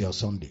Tuesday is your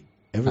Sunday.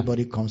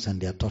 Everybody comes and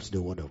they are taught the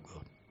word of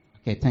God.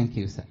 Okay, thank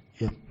you, sir.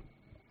 Yeah.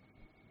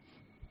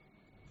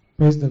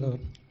 Praise the Lord.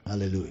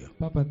 Hallelujah.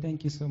 Papa,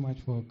 thank you so much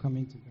for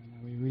coming to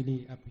Ghana. We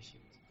really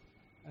appreciate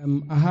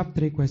it. I have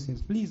 3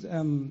 questions. Please,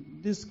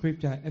 this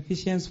scripture,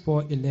 Ephesians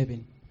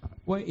 4:11,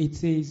 where it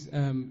says,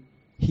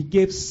 he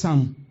gave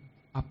some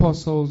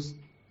apostles,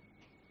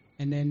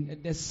 and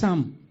then the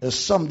some. The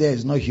some there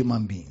is not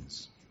human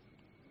beings.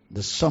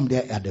 The some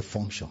there are the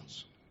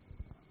functions.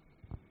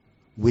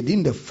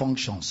 Within the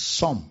functions,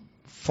 some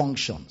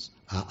functions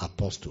are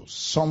apostles.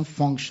 Some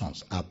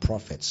functions are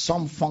prophets.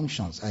 Some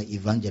functions are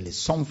evangelists.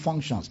 Some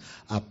functions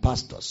are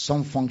pastors.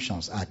 Some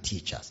functions are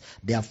teachers.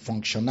 There are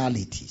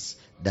functionalities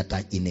that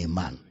are in a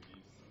man.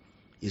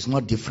 It's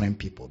not different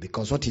people,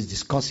 because what is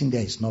discussing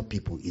there is not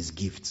people, it's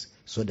gifts.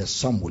 So the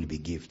sum will be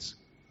gifts.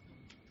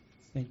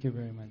 Thank you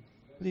very much.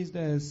 Please,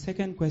 the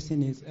second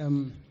question is,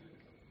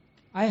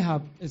 I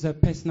have, as a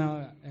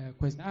personal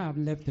question, I have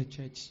left the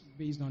church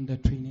based on the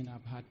training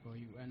I've had for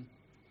you. And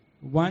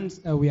once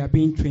we are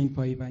being trained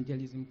for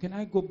evangelism, can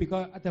I go?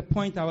 Because at the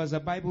point I was a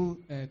Bible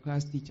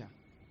class teacher.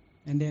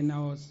 And then I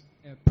was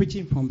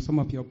preaching from some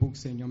of your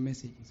books and your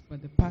messages.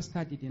 But the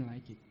pastor didn't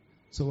like it.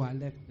 So I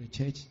left the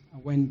church. I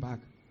went back.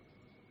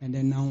 And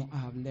then now I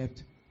have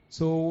left.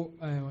 So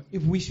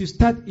if we should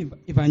start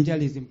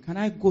evangelism, can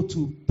I go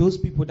to those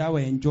people that were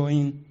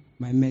enjoying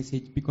my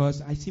message?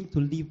 Because I seem to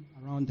live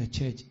around the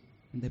church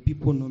and the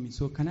people know me.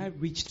 So can I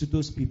reach to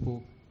those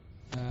people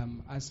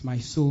as my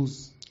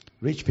souls?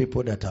 Rich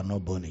people that are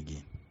not born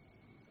again.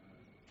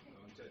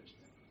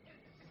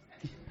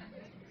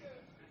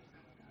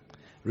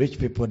 Rich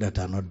people that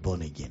are not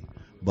born again.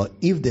 But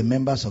if the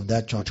members of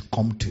that church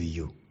come to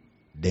you,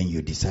 then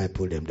you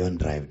disciple them, don't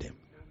drive them.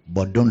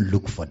 But don't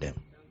look for them.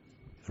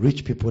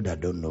 Rich people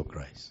that don't know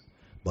Christ.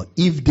 But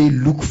if they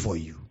look for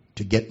you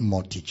to get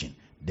more teaching,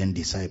 then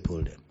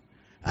disciple them.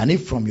 And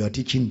if from your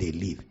teaching they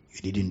leave,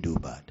 you didn't do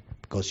bad.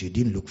 Because you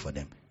didn't look for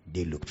them,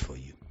 they looked for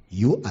you.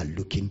 You are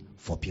looking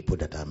for people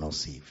that are not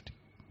saved.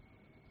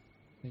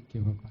 Thank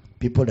you, Papa.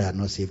 People that are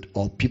not saved,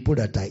 or people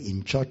that are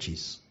in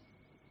churches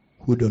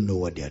who don't know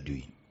what they are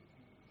doing.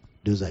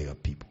 Those are your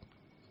people.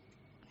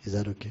 Is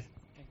that okay?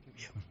 Thank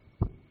you.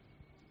 Yeah.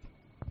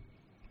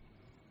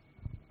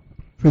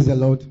 Praise the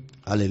Lord.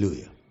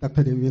 Hallelujah.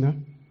 Dr. Damina,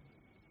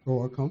 you're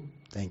welcome.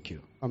 Thank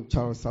you. I'm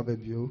Charles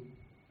Abebio.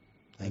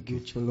 Thank I you,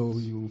 do follow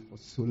you for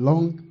so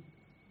long,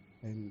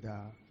 and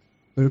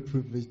very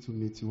privileged to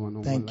meet you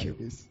one-on-one Thank you. like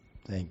this.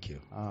 Thank you.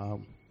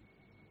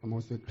 I'm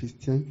also a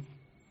Christian,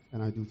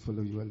 and I do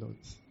follow you a lot.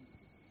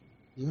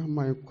 Yeah,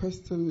 my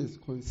question is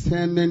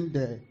concerning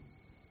the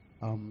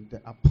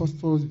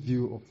apostles'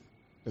 view of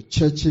the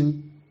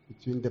churching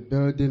between the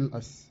building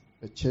as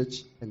a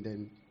church and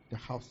then the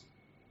house,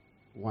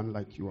 one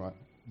like you are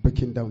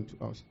breaking down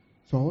to us.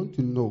 So I want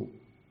to know,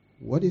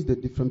 what is the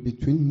difference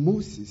between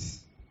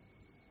Moses?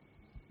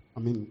 I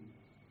mean,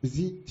 is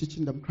he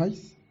teaching them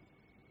Christ,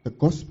 the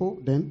gospel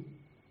then?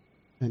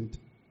 And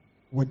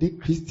were they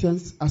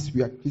Christians as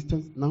we are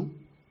Christians now?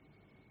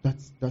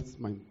 That's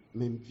my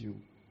main view.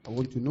 I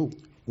want to know.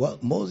 Well,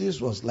 Moses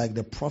was like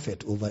the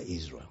prophet over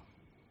Israel.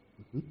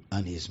 Mm-hmm.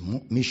 And his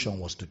mission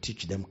was to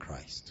teach them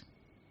Christ.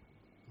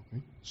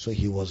 Okay. So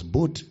he was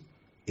both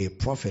a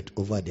prophet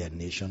over their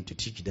nation to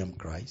teach them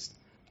Christ,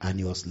 and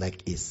he was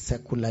like a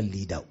secular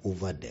leader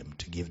over them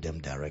to give them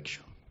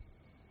direction.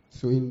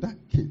 So in that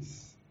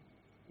case,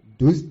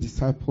 those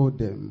disciples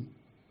them,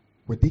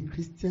 were they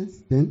Christians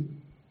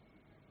then?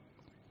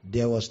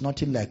 There was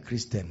nothing like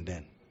Christian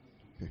then.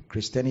 Okay.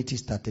 Christianity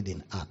started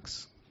in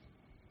Acts.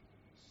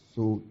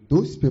 So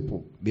those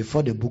people,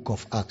 Before the book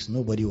of Acts,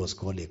 nobody was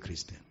called a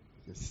Christian.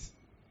 yes.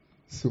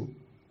 So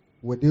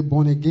were they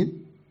born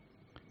again?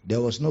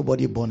 There was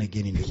nobody born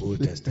again in the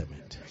Old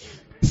Testament.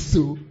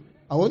 So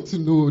I want to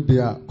know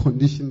their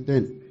condition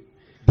then,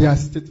 their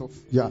state of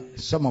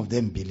Some of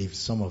them believed,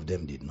 some of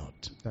them did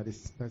not.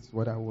 That's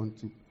what I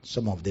want to.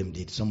 Some of them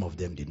did, some of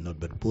them did not.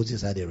 But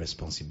Moses had a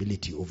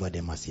responsibility over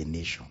them as a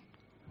nation,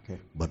 Okay.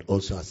 but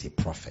also as a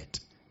prophet.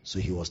 So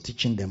he was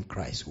teaching them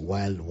Christ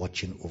while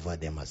watching over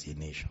them as a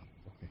nation.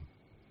 Okay.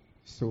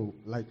 So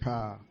like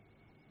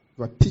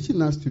you are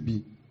teaching us to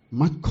be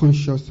much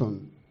conscious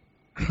on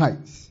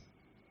Christ.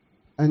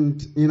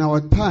 And in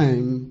our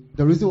time,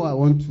 the reason why I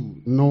want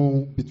to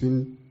know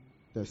between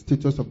the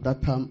status of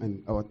that time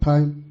and our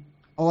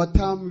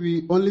time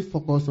we only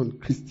focus on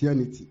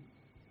Christianity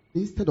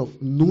instead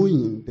of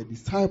knowing the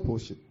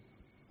discipleship.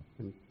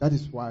 And that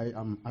is why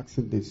I'm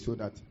asking this, so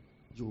that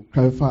you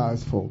clarify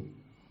us for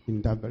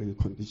in that very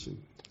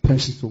condition.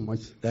 Thank you so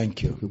much.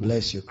 Thank you.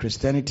 Bless you.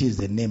 Christianity is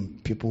the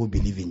name people who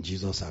believe in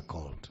Jesus are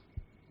called.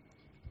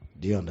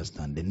 Do you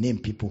understand? The name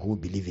people who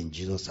believe in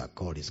Jesus are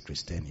called is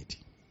Christianity.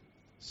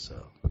 So,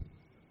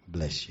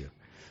 bless you.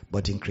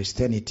 But in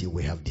Christianity,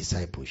 we have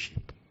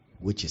discipleship,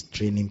 which is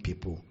training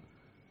people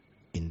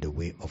in the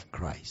way of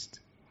Christ,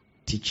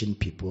 teaching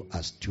people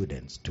as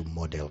students to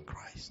model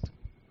Christ.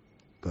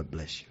 God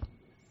bless you.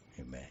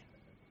 Amen.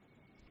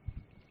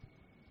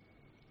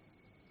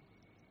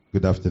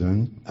 Good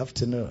afternoon.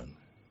 Afternoon.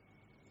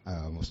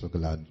 I'm also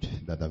glad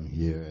that I'm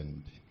here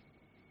and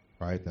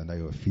right under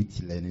your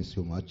feet, learning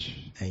so much.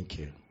 Thank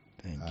you.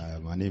 Thank you.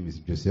 My name is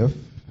Joseph,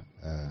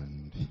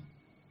 and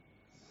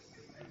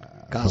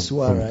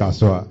Kasua, from right?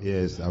 Kasua.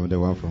 Yes, I'm the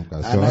one from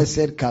Kasua. And I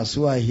said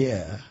Kasua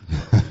here.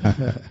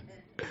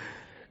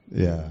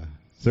 Yeah.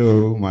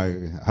 So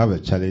I have a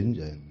challenge,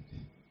 and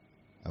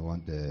I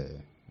want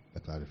a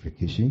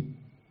clarification.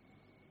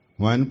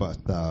 When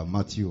Pastor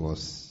Matthew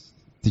was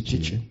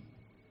teaching.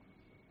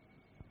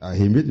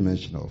 He made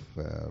mention of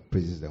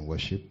praises and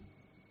worship,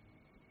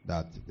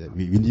 that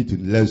we need to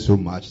learn so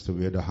much, so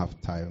we don't have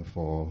time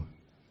for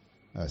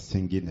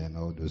singing and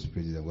all those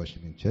praises and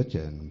worship in church,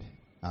 and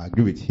I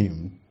agree with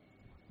him.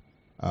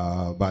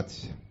 But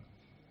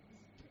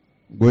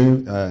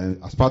going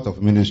as part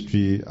of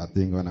ministry, I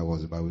think when I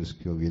was in Bible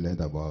school, we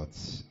learned about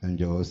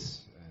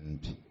angels, and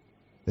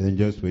the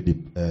angels were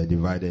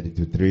divided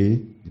into 3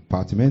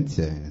 departments,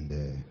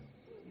 and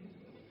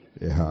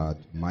they had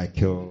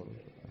Michael,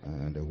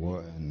 and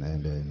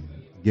then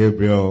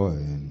Gabriel,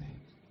 and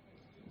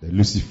the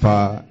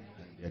Lucifer,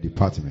 their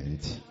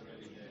department.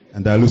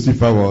 And that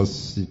Lucifer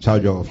was in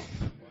charge of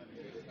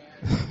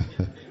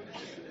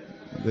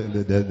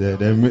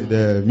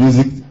the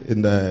music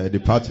in the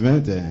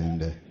department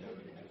and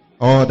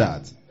all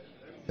that.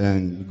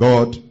 And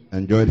God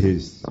enjoyed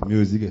his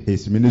music,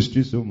 his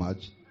ministry so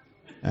much,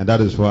 and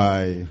that is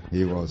why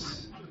he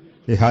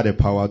had a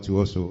power to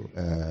also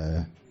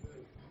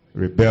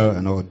rebel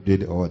and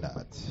did all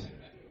that.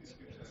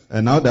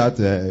 And now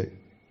that,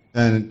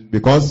 and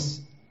because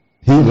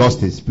he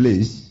lost his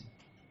place,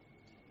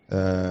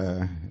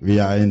 we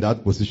are in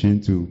that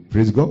position to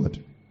praise God.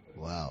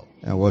 Wow.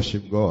 and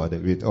worship God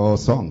with all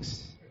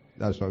songs.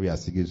 That's why we are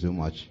singing so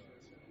much.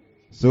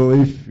 So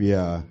if we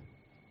are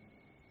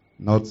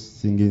not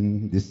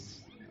singing this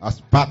as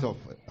part of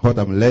what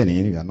I'm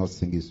learning, we are not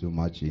singing so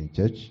much in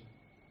church,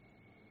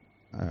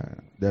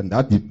 then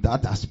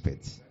that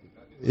aspect,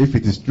 if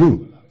it is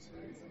true.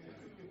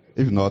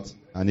 If not,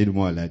 I need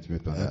more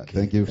enlightenment on that.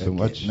 Thank you so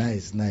much.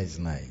 Nice.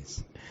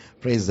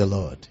 Praise the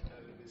Lord.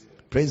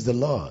 Praise the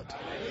Lord.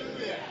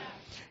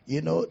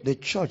 You know, the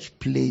church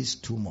plays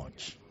too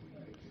much.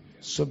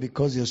 So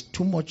because there's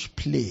too much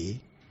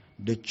play,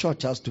 the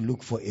church has to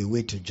look for a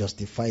way to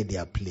justify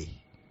their play.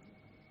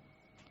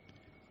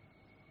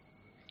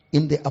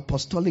 In the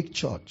apostolic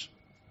church,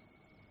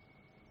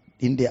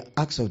 in the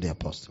Acts of the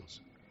Apostles,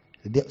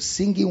 the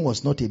singing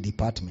was not a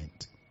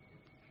department.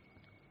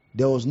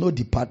 There was no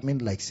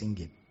department like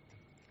singing.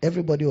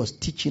 Everybody was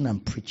teaching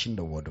and preaching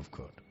the word of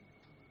God.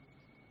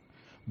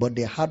 But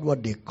they had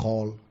what they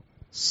call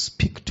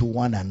speak to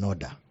one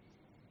another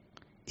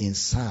in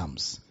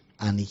psalms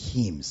and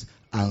hymns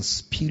and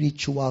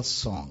spiritual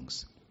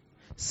songs,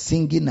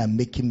 singing and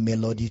making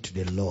melody to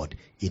the Lord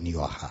in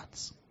your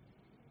hearts.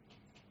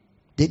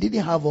 They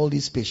didn't have all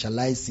this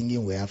specialized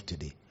singing we have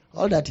today.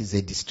 All that is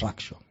a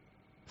distraction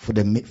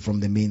from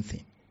the main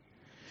thing.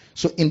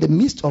 So in the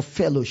midst of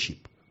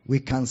fellowship, we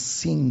can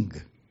sing,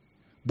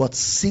 but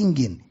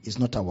singing is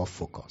not our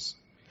focus.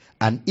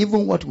 And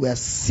even what we are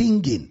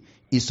singing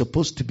is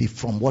supposed to be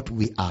from what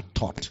we are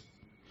taught.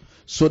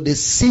 So the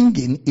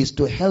singing is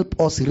to help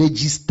us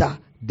register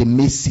the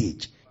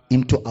message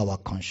into our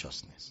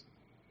consciousness.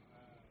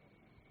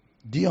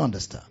 Do you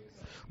understand?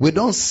 We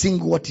don't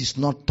sing what is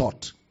not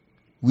taught.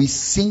 We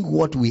sing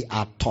what we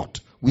are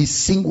taught. We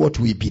sing what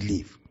we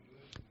believe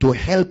to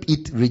help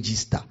it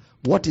register.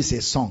 What is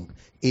a song?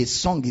 A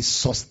song is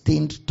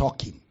sustained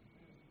talking.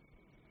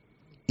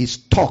 It's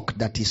talk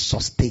that is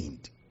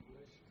sustained.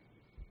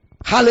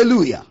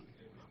 Hallelujah.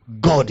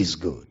 God is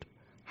good.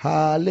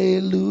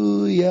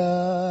 Hallelujah.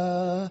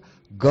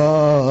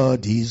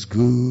 God is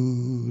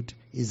good.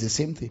 It's the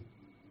same thing.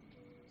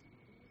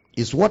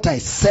 It's what I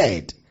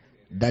said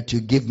that you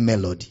give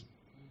melody.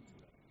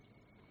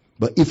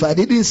 But if I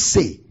didn't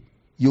say,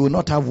 you will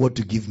not have what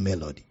to give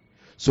melody.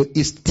 So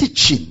it's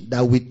teaching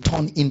that we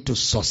turn into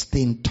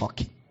sustained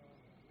talking.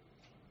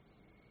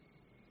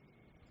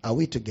 Are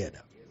we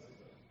together?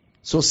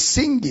 So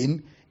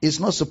singing is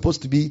not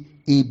supposed to be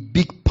a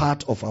big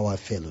part of our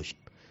fellowship.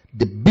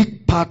 The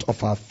big part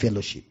of our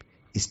fellowship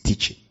is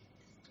teaching.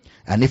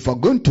 And if we're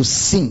going to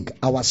sing,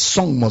 our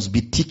song must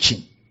be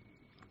teaching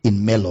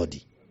in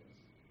melody.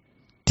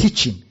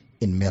 Teaching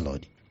in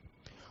melody.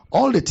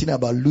 All the thing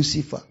about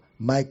Lucifer,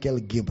 Michael,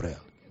 Gabriel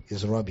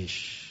is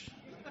rubbish.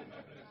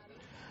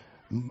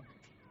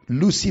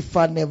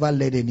 Lucifer never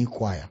led any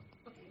choir.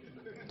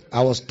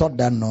 I was taught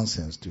that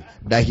nonsense too.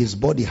 That his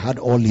body had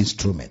all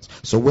instruments.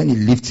 So when he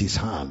lifts his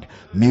hand,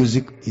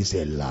 music is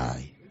a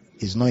lie.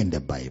 It's not in the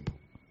Bible.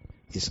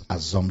 It's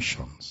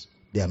assumptions.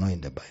 They are not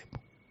in the Bible.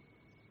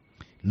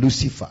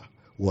 Lucifer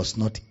was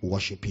not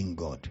worshiping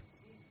God.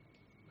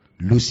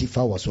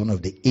 Lucifer was one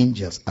of the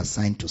angels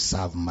assigned to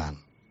serve man.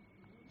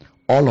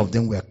 All of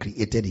them were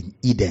created in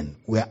Eden,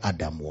 where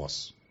Adam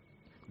was.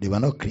 They were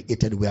not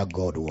created where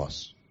God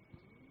was.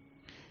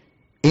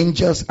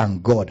 Angels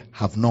and God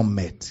have not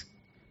met.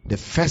 The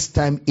first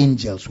time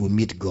angels will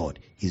meet God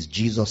is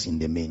Jesus in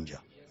the manger.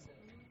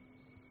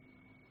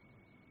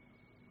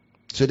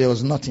 So there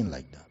was nothing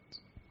like that.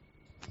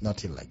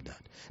 Nothing like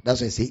that.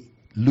 That's why I say,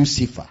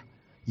 Lucifer,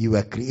 you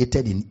were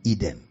created in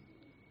Eden.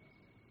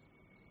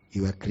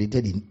 You were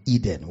created in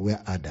Eden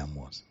where Adam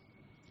was.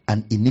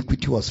 And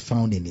iniquity was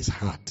found in his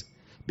heart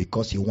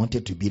because he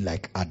wanted to be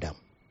like Adam.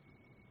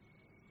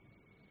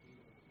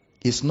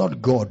 It's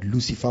not God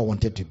Lucifer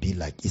wanted to be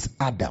like. It's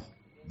Adam.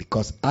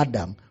 Because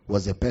Adam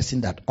was a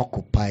person that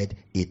occupied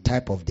a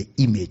type of the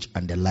image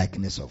and the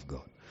likeness of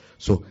God.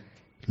 So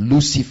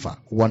Lucifer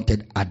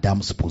wanted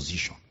Adam's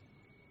position.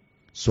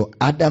 So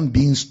Adam,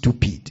 being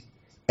stupid,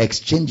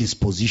 exchanged his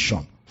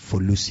position for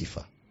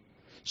Lucifer.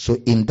 So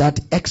in that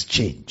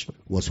exchange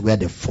was where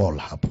the fall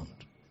happened.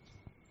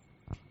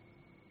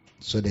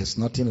 So there's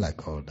nothing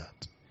like all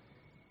that.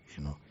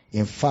 You know.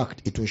 In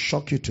fact, it will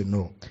shock you to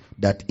know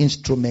that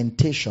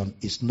instrumentation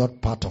is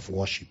not part of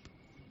worship.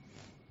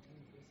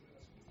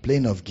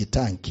 Playing of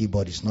guitar and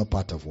keyboard is not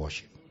part of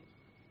worship.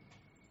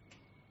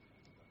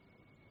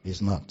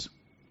 It's not.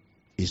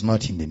 It's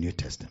not in the New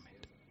Testament.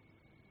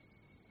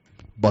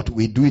 But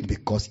we do it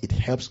because it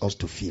helps us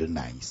to feel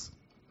nice.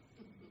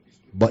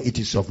 But it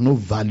is of no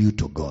value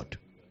to God.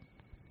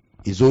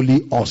 It's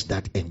only us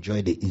that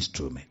enjoy the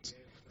instrument.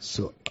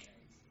 So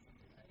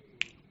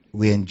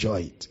we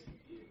enjoy it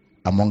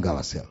among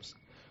ourselves.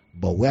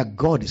 But where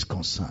God is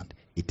concerned,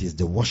 it is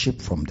the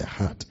worship from the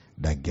heart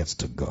that gets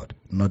to God,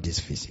 not these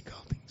physical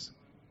things.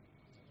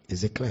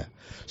 Is it clear?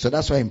 So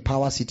that's why in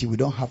Power City we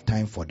don't have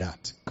time for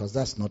that, because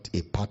that's not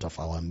a part of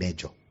our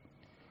major.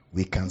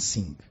 We can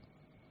sing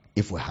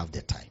if we have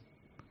the time.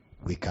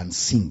 We can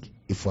sing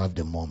if we have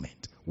the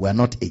moment. We are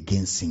not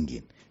against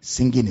singing.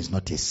 Singing is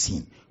not a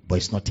sin, but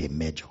it's not a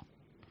major.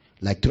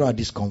 Like throughout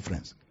this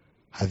conference,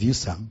 Have you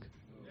sung?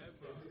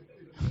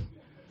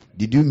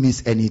 Did you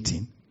miss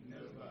anything?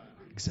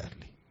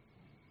 Exactly.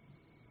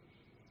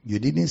 You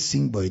didn't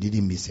sing, but you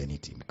didn't miss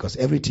anything because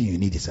everything you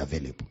need is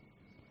available.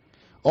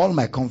 All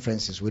my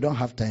conferences, we don't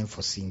have time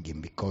for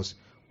singing because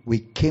we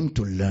came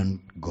to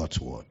learn God's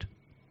word.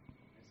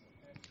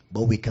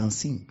 But we can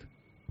sing.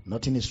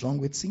 Nothing is wrong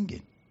with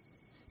singing.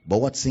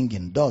 But what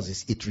singing does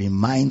is it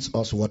reminds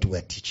us what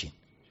we're teaching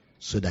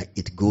so that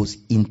it goes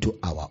into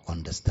our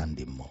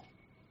understanding more.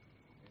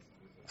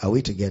 Are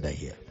we together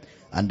here?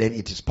 And then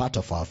it is part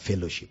of our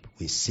fellowship.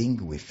 We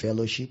sing, we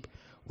fellowship,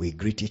 we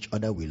greet each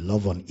other, we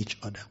love on each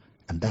other,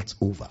 and that's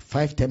over.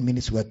 5-10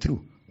 minutes, we're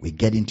through. We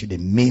get into the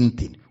main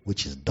thing,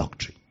 which is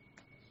doctrine.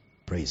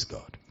 Praise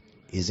God.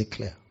 Is it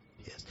clear?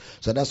 Yes.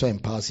 So that's why in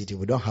Power City,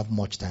 we don't have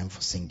much time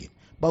for singing.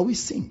 But we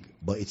sing,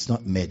 but it's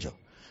not major.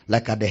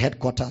 Like at the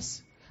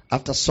headquarters,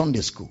 after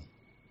Sunday school,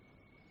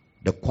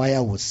 the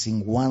choir will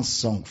sing one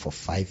song for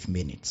 5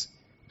 minutes.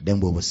 Then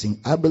we will sing,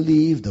 I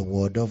believe the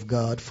word of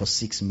God for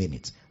 6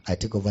 minutes. I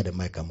take over the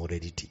mic, I'm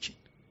already teaching.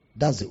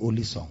 That's the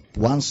only song.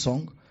 One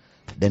song,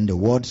 then the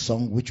word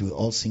song, which we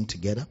all sing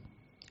together,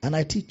 and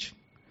I teach.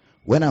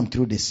 When I'm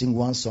through, they sing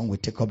one song, we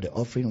take up the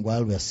offering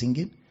while we are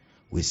singing.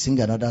 We sing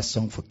another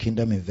song for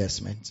kingdom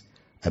investments.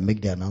 I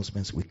make the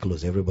announcements, we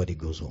close, everybody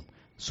goes home.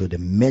 So the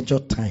major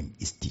time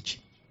is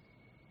teaching.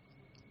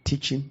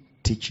 Teaching,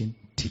 teaching,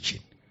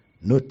 teaching.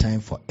 No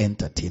time for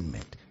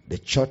entertainment. The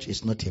church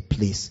is not a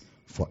place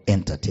for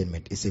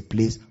entertainment. It's a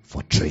place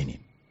for training.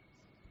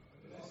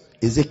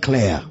 Is it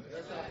clear?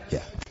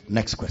 Yeah.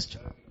 Next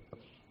question.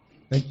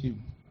 Thank you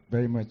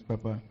very much,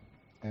 Papa.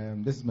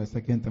 This is my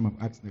second time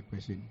I've asked the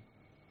question.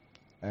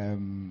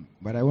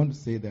 But I want to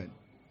say that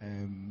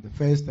the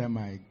first time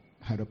I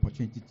had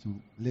opportunity to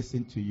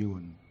listen to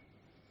you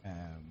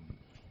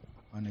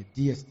on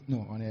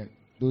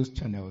those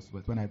channels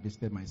was when I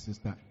visited my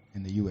sister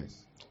in the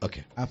U.S.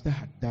 Okay. After I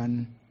had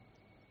done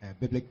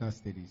biblical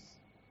studies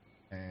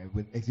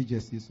with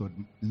exegesis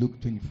on Luke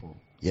 24.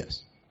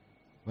 Yes.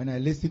 When I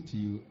listened to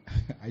you,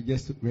 I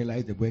just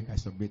realized the work I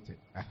submitted.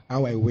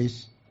 How I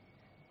wish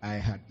I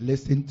had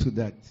listened to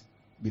that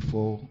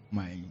before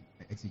my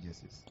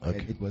exegesis.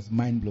 Okay. It was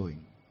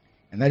mind-blowing.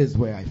 And that is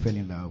where I fell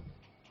in love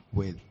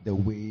with the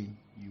way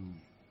you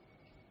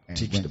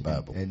teach the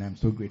Bible. And I'm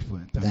so grateful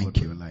and thank God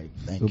for your life.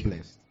 Thank so you.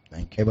 Blessed.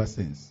 Thank you. Ever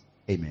since.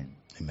 Amen.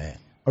 Amen.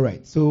 All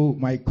right. So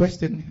my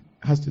question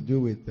has to do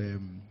with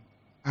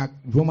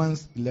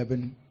Romans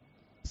 11:17.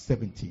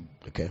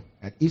 Okay.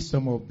 That if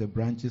some of the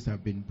branches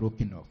have been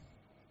broken off,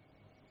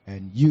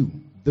 and you,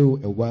 though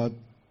a wild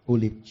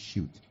olive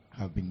shoot,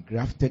 have been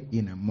grafted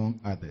in among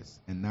others,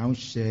 and now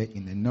share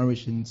in the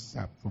nourishing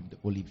sap from the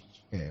olive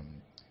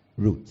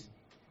root.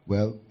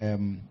 Well,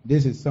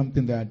 this is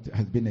something that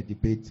has been a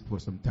debate for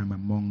some time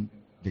among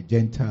the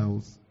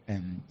Gentiles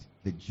and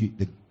the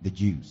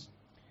Jews.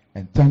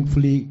 And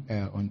thankfully,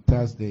 on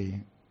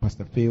Thursday,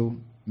 Pastor Phil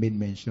made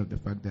mention of the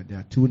fact that there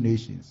are two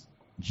nations,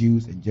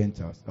 Jews and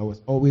Gentiles. I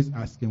was always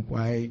asking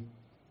why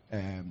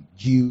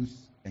Jews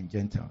and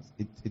Gentiles.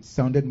 It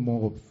sounded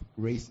more of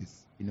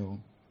races,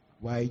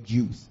 why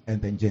Jews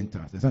and then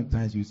Gentiles. And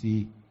sometimes you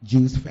see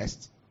Jews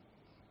first,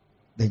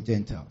 then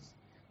Gentiles.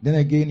 Then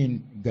again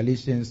in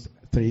Galatians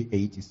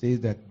 3:8, it says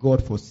that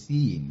God,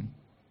 foreseeing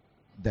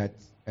that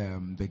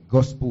the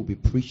gospel will be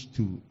preached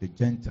to the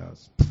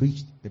Gentiles,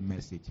 preached the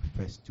message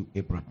first to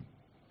Abraham.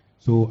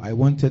 So I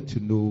wanted to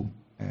know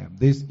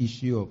this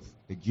issue of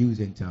the Jews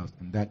and Gentiles,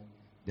 and that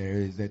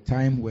there is a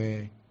time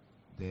where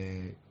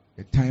the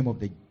time of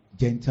the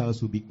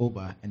Gentiles will be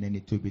over, and then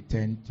it will be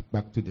turned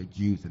back to the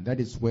Jews. And that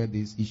is where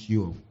this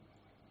issue of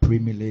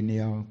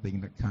premillennial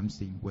thing that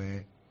comes in,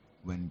 where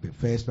when the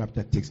first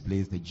rapture takes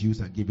place, the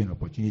Jews are given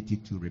opportunity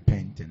to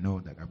repent and all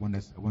that. I want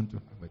to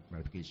have a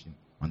clarification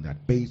on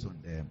that based on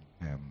the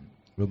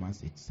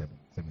Romans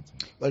 8:17.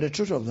 Well, the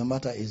truth of the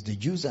matter is the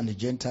Jews and the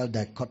Gentile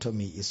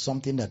dichotomy is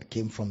something that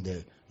came from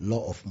the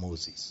law of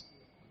Moses.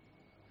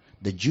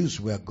 The Jews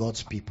were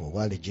God's people,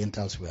 while the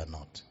Gentiles were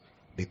not,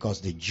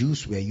 because the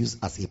Jews were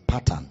used as a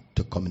pattern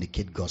to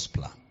communicate God's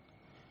plan.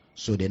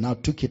 So they now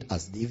took it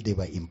as if they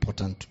were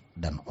important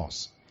than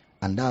us.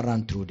 And that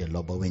ran through the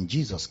law. But when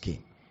Jesus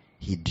came,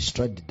 he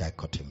destroyed the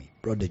dichotomy,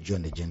 brought the Jew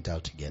and the Gentile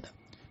together.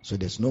 So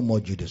there's no more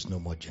Jew, there's no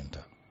more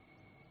Gentile.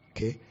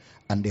 Okay?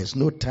 And there's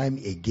no time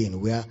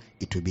again where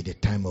it will be the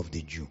time of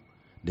the Jew.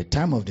 The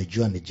time of the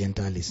Jew and the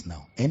Gentile is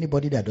now.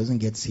 Anybody that doesn't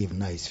get saved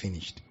now is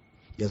finished.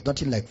 There's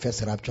nothing like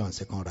first rapture and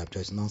second rapture.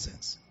 It's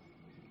nonsense.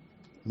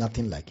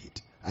 Nothing like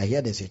it. I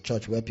hear there's a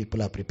church where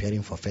people are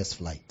preparing for first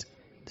flight.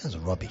 That's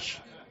rubbish.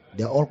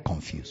 They're all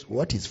confused.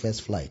 What is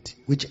first flight?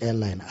 Which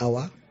airline?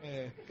 Our?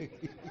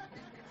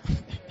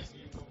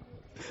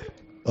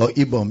 Or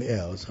Ibom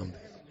Air or something.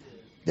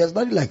 There's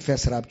nothing like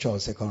first rapture or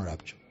second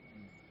rapture.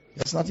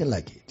 There's nothing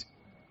like it.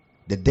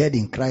 The dead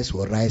in Christ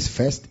will rise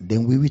first,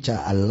 then we which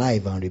are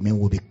alive and remain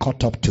will be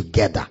caught up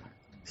together.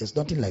 There's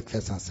nothing like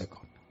first and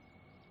second.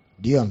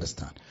 Do you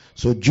understand?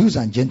 So Jews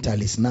and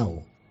Gentiles is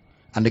now,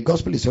 and the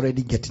gospel is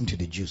already getting to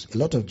the Jews. A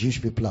lot of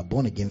Jewish people are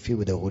born again, filled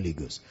with the Holy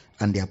Ghost,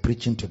 and they are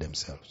preaching to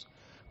themselves.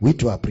 We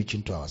too are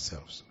preaching to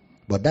ourselves.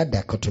 But that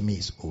dichotomy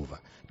is over.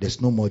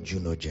 There's no more Jew,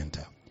 no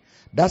Gentile.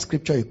 That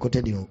scripture you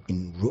quoted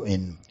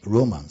in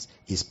Romans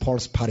is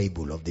Paul's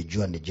parable of the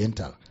Jew and the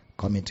Gentile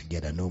coming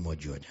together, no more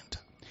Jew or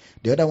Gentile.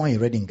 The other one you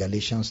read in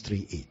Galatians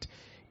 3:8,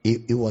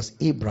 it was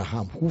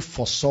Abraham who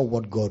foresaw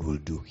what God will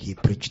do. He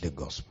preached the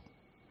gospel.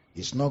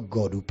 It's not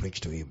God who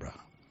preached to Abraham.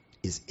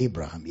 It's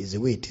Abraham. It's the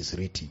way it is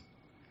written.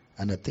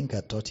 And I think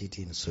I taught it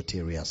in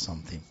Soteria or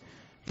something.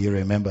 You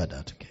remember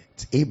that? Okay.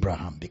 It's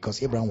Abraham,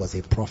 because Abraham was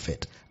a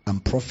prophet,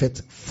 and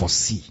prophets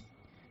foresee.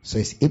 So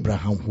it's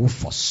Abraham who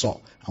foresaw.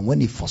 And when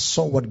he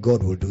foresaw what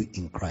God will do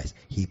in Christ,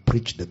 he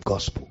preached the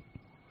gospel.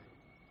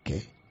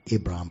 Okay?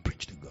 Abraham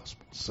preached the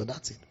gospel. So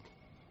that's it.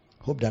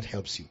 Hope that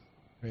helps you.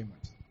 Very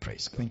much.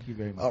 Praise God. Thank you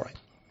very much. All right.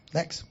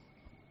 Next.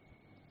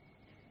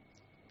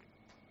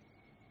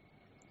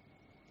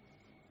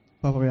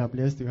 Papa, we are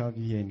blessed to have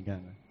you here in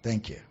Ghana.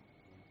 Thank you.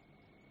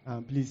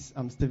 Please,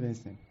 I'm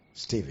Stevenson.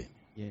 Stephen.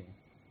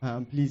 Yeah.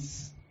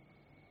 Please,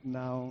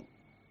 now,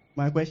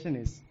 my question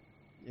is,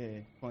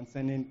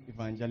 concerning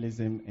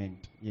evangelism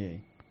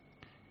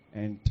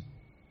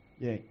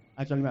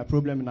actually my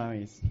problem now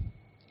is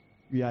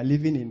we are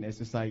living in a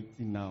society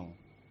now,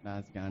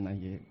 that's Ghana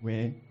here,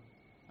 where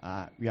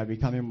we are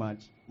becoming much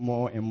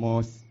more and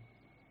more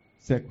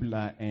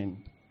secular and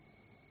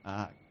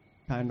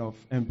kind of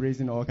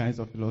embracing all kinds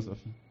of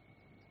philosophy.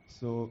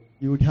 So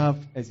you would have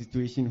a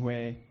situation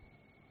where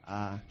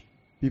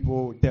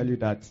people tell you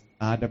that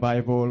the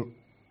Bible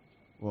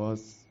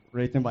was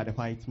written by the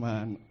white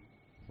man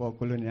for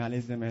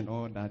colonialism and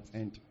all that,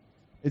 and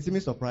it's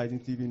even surprising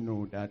to even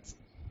know that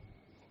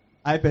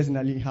I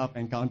personally have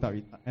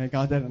encountered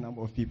a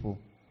number of people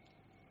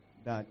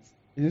that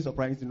it's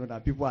surprising to know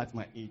that people at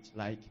my age,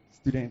 like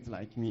students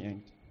like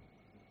me,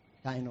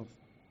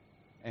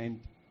 and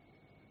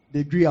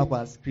they grew up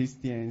as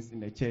Christians in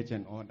the church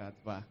and all that,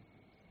 but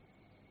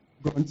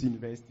gone to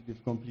university,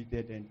 they've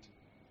completed, and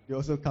they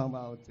also come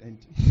out and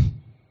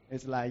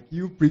it's like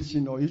you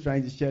preaching or you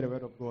trying to share the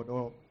word of God,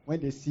 or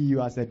when they see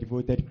you as a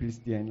devoted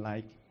Christian,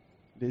 like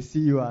they see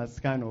you as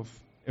kind of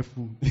a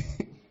fool.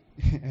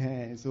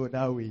 So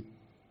that way.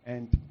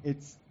 And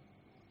it's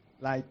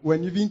like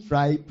when you even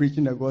try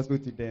preaching the gospel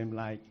to them,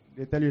 like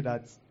they tell you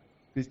that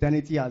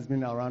Christianity has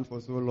been around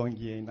for so long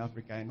here in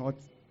Africa, and what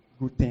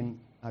good thing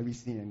are we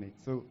seeing in it?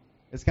 So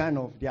it's kind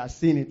of, they are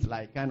seeing it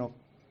like kind of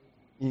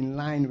in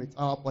line with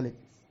our politics.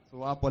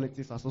 So our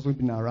politics has also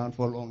been around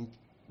for long,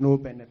 no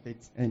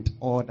benefits and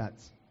all that.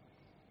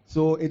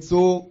 So it's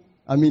so,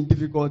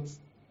 difficult,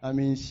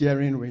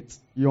 sharing with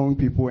young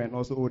people and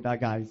also older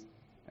guys.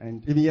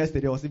 And even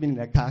yesterday, I was even in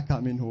a car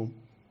coming home,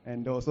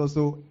 and there was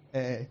also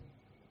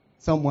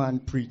someone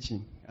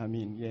preaching,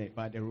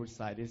 by the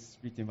roadside, this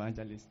street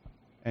evangelist.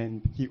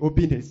 And he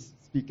opened his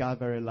speaker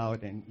very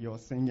loud, and he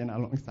was singing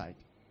alongside.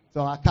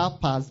 So our car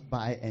passed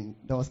by, and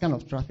there was kind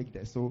of traffic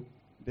there. So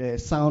the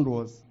sound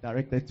was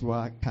directed to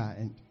our car,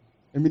 and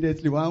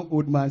immediately one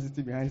old man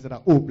sitting behind said,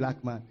 "Oh,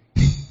 black man."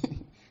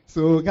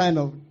 So kind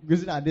of,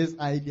 because this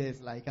idea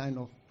is like kind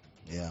of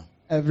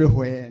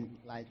everywhere, and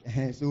like,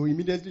 so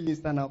immediately you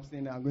stand up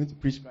saying, "I'm going to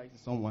preach Christ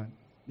to someone."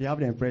 They have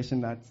the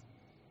impression that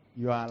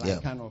you are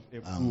like kind of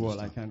a fool, or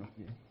like kind of,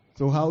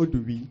 So how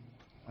do we,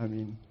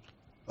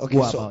 okay,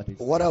 go so about it?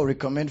 What I would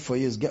recommend for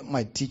you is get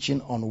my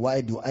teaching on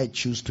why do I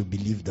choose to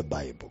believe the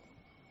Bible.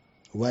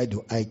 Why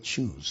do I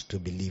choose to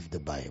believe the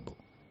Bible?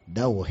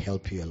 That will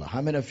help you a lot.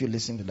 How many of you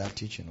listen to that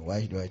teaching?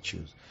 Why do I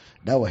choose?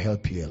 That will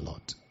help you a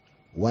lot.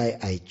 Why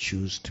I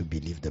choose to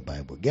believe the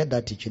Bible. Get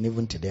that teaching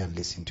even today and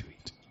listen to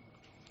it.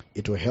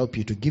 It will help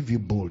you to give you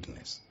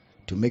boldness,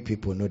 to make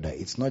people know that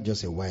it's not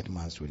just a white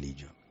man's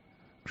religion.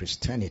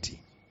 Christianity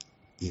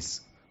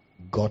is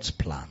God's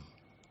plan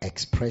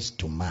expressed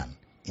to man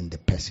in the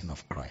person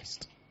of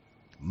Christ.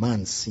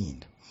 Man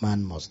sinned.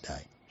 Man must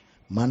die.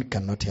 Man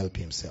cannot help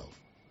himself.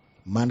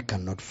 Man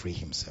cannot free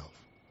himself.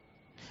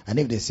 And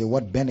if they say,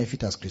 what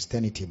benefit has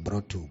Christianity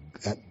brought to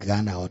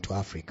Ghana or to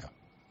Africa?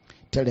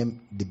 Tell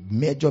them the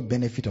major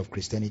benefit of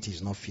Christianity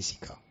is not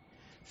physical.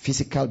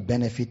 Physical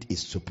benefit is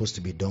supposed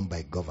to be done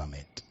by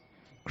government.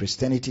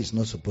 Christianity is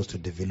not supposed to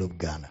develop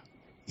Ghana.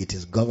 It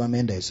is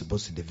government that is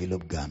supposed to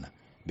develop Ghana,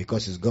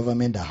 because it's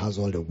government that has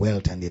all the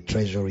wealth and the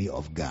treasury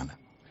of Ghana.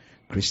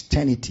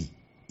 Christianity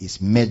is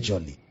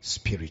majorly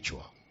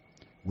spiritual,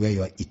 where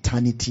your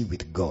eternity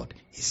with God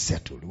is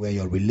settled, where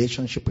your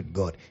relationship with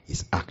God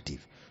is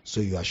active. So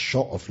you are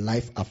sure of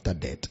life after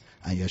death,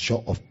 and you are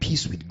sure of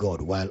peace with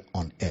God while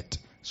on earth,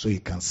 so you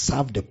can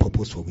serve the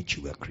purpose for which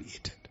you were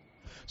created.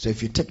 So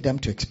if you take them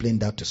to explain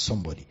that to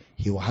somebody,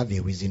 he will have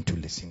a reason to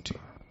listen to you.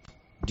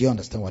 Do you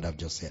understand what I've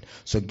just said?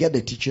 So get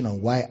the teaching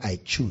on why I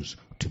choose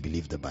to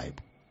believe the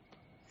Bible.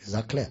 Is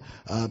that clear?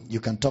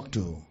 You can talk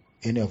to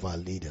any of our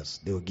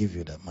leaders. They will give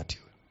you that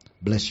material.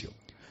 Bless you.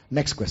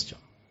 Next question.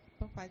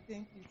 Papa,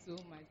 thank you so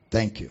much.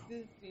 Thank you.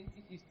 Since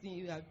 2015,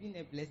 you have been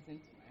a blessing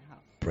to my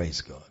house.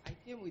 Praise God. I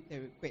came with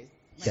a request.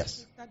 My Yes.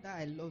 sister that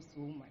I love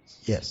so much.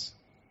 Yes.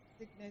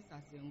 Sickness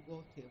has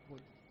engulfed her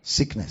body.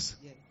 Sickness.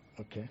 Yes.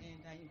 Okay. And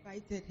I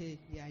invited her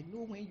here. I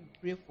know when you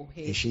pray for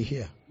her. Is she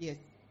here? Yes.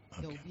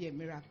 there will be a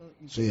miracle.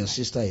 So your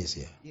sister is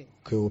here? Yes.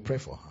 Okay, we'll pray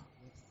for her.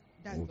 Yes.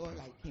 That's We'll all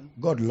pray. I came.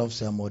 God loves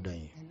her more than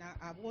you. And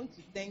I want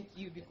to thank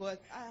you because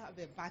I have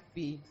a back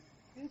pain.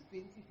 Since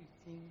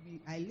 2015,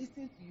 I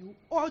listen to you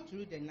all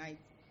through the night.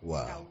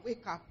 Wow. And I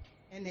wake up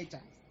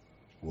energized.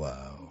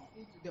 Wow.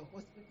 Into the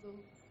hospital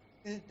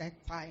since that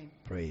time.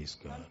 Praise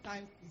God.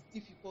 Sometimes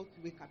it's difficult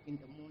to wake up in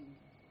the morning.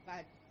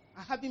 But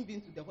I haven't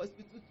been to the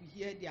hospital to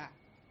hear their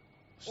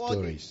all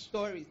the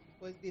stories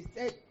because they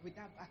said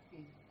without back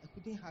pain I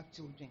couldn't have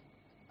children.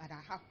 But I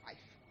have 5.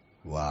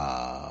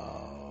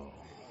 Wow.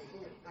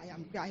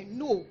 So I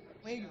know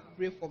when you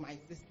pray for my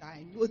sister,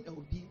 I know there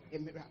will be a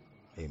miracle.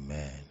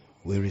 Amen.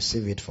 We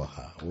receive it for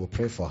her. We'll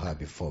pray for her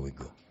before we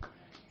go.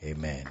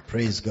 Amen.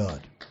 Praise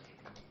God.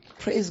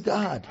 Praise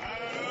God.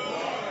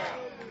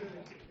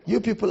 You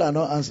people are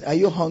not answering. Are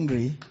you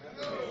hungry?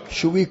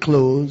 Should we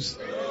close?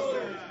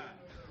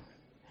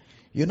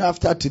 You know,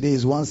 after today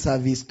is one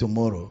service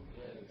tomorrow.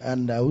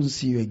 And I won't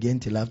see you again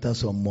till after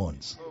some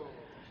months.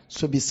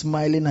 So be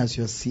smiling as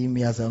you see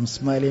me, as I'm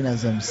smiling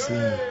as I'm seeing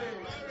you.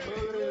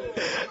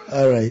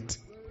 All right.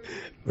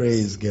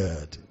 Praise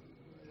God.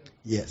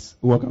 Yes.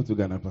 Welcome to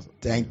Ghana, Pastor.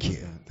 Thank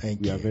you. Thank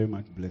you. We are very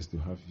much blessed to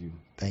have you.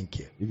 Thank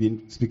you.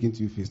 Even speaking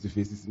to you face to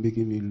face is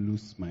making me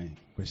lose my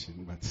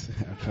question, but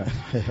I'll try.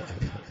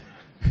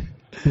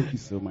 Thank you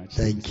so much.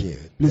 Thank you.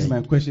 Please,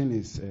 my question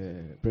is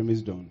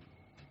premise John.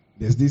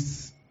 There's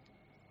this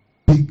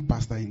big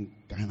pastor in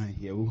Ghana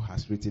here who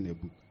has written a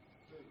book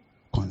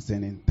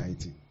concerning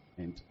tithing.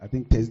 And I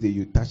think Thursday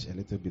you touched a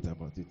little bit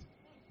about it.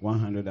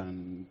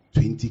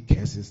 120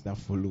 cases that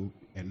follow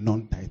a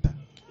non-tither.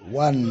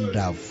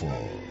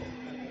 Wonderful.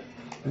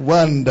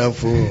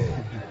 Wonderful.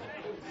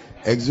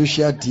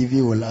 Exousia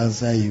TV will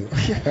answer you.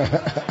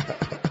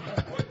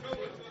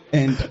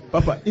 And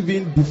Papa,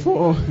 even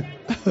before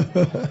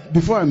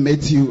I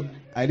met you,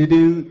 I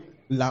didn't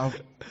love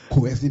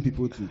coercing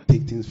people to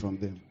take things from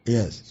them.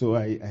 Yes. So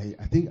I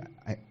think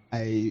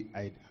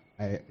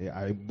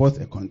I bought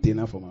a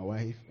container for my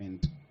wife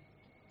and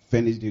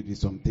furnished it with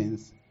some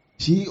things.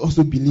 She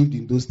also believed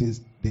in those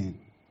things then.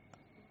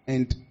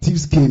 And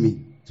thieves came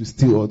in to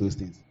steal all those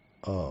things.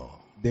 Oh.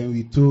 Then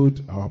we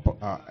told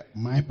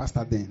my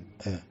pastor then.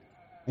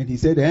 And he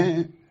said,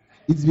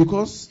 it's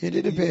because you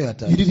didn't pay your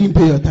tithe. You didn't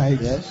pay your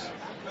tithe. Yes.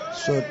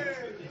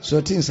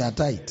 So things are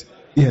tight.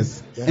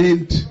 Yes. Yeah.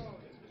 And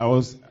I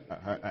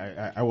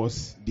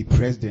was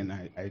depressed and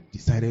I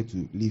decided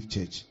to leave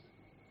church.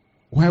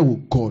 Why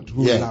would God,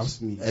 who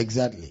loves me,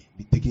 exactly,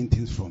 be taking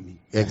things from me?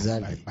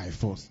 Exactly. By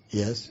force.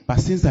 Yes. But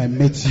since I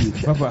met you,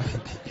 Papa,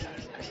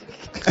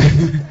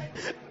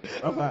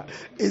 Papa,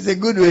 it's a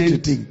good way to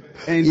think.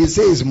 And he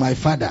says, my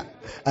father,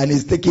 and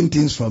he's taking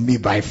things from me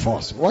by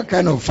force. What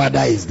kind of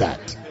father is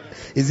that?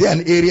 Is he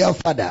an area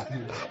father?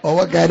 Or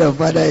what kind of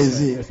father is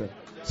he? Yes, sir.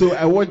 So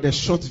I watched a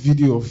short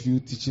video of you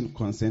teaching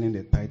concerning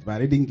the tithe,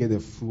 but I didn't get a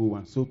full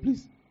one. So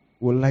please,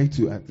 would like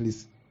to at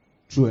least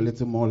throw a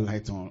little more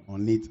light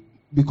on it.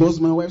 Because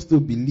my wife still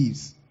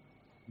believes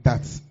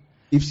that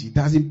if she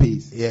doesn't pay,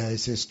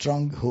 it's a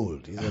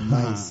stronghold. It's a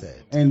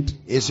mindset. And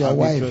is your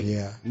wife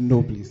here?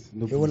 No, please.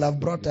 No, you will have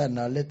brought her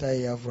now. Let her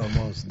hear from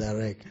us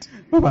direct.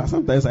 Papa,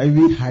 sometimes I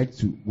even hide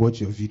to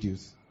watch your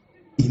videos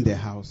in the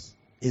house.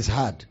 It's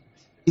hard.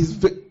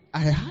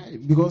 I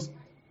hide because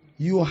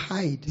you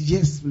hide.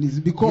 Yes, please.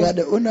 Because you are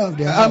the owner of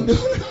the house.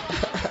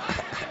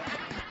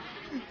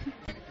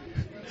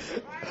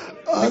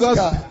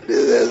 Oscar, this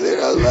is a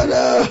serious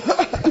matter.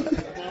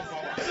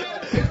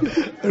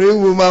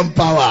 Real woman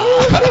power.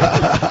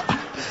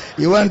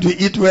 You want to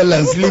eat well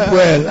and sleep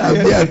well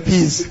and be at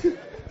peace.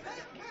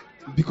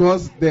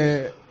 Because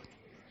the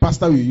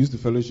pastor we used to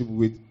fellowship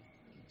with,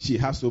 she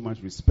has so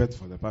much respect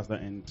for the pastor,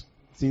 and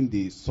since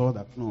they saw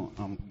that, no,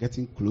 I'm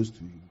getting close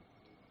to you,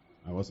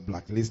 I was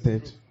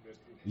blacklisted.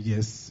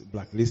 Yes,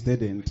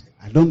 blacklisted, and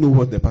I don't know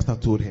what the pastor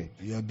told her.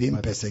 You are being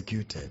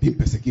persecuted. Being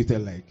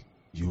persecuted like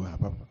you are,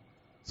 Papa.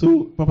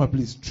 So, Papa,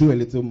 please, throw a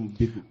little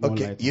bit more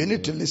light. Okay, you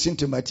need to listen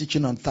to my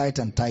teaching on tithe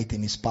and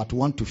tithing. It's part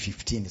 1 to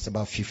 15. It's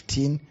about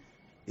 15.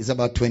 It's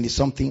about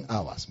 20-something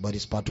hours, but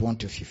it's part 1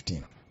 to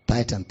 15.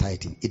 Tithe and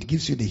tithing. It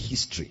gives you the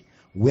history,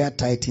 where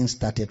tithing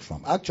started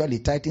from. Actually,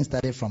 tithing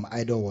started from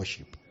idol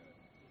worship.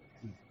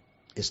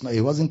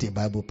 It wasn't a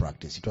Bible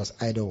practice. It was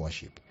idol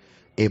worship.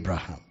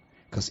 Abraham.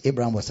 Because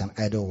Abraham was an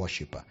idol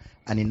worshiper.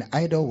 And in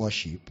idol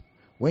worship,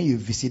 when you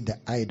visit the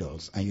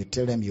idols and you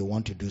tell them you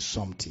want to do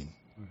something,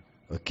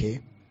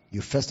 okay,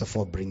 you first of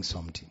all bring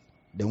something.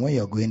 Then when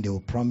you're going, they will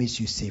promise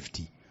you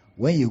safety.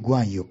 When you go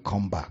and you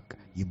come back,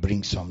 you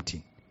bring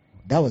something.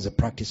 That was a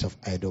practice of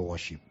idol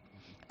worship.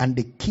 And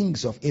the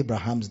kings of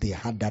Abraham's day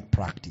had that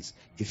practice.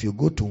 If you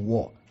go to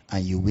war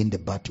and you win the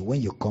battle,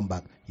 when you come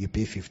back, you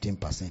pay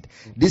 15%.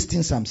 These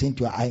things I'm saying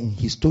to you are in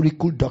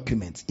historical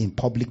documents in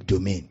public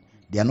domain.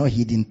 They are not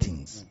hidden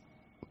things.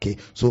 Okay,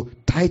 so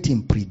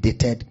tithing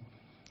predated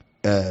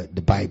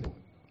the Bible.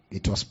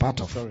 It was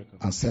part of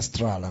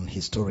ancestral and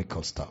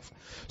historical stuff.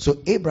 So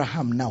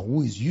Abraham now,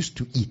 who is used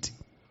to it,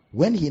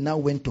 when he now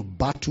went to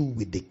battle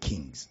with the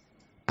kings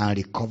and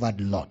recovered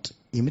Lot,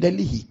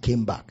 immediately he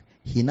came back.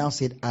 He now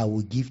said, I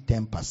will give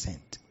 10%.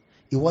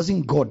 It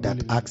wasn't God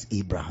that asked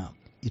Abraham.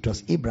 It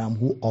was Abraham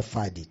who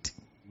offered it.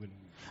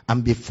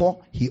 And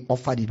before he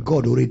offered it,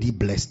 God already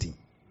blessed him.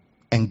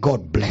 And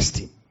God blessed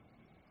him.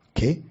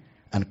 Okay?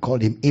 And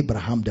called him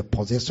Abraham, the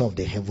possessor of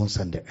the heavens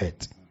and the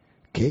earth.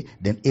 Okay?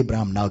 Then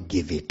Abraham now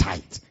gave a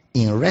tithe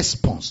in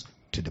response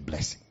to the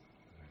blessing.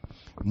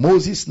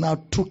 Moses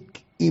now took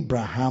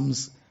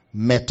Abraham's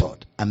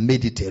method and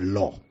made it a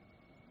law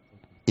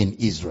in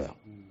Israel.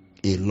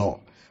 A law.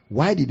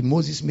 Why did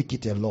Moses make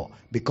it a law?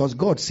 Because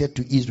God said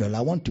to Israel,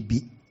 I want to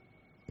be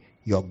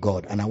your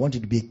God and I want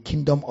you to be a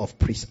kingdom of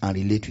priests and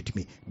relate with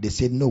me. They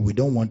said, no, we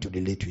don't want to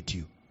relate with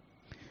you.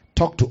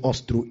 Talk to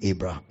us through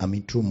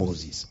through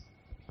Moses.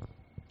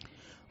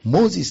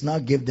 Moses now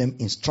gave them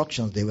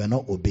instructions they were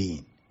not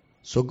obeying.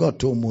 So God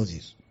told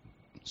Moses,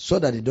 so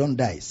that they don't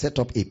die, set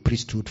up a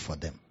priesthood for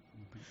them.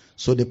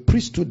 So the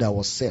priesthood that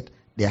was set,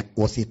 there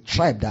was a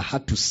tribe that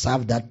had to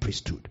serve that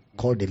priesthood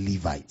called the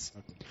Levites.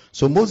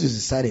 So Moses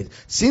decided,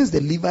 since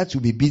the Levites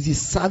will be busy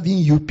serving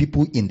you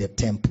people in the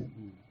temple,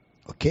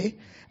 okay,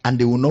 and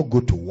they will not go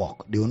to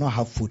work, they will not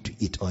have food to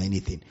eat or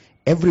anything,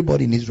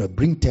 everybody in Israel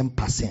bring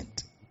 10%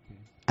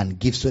 and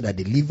give so that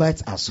the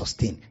Levites are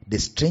sustained, the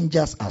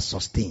strangers are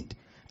sustained,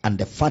 and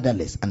the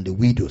fatherless and the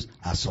widows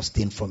are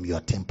sustained from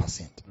your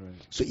 10%. Right.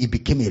 So it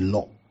became a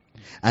law.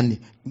 And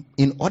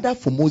in order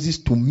for Moses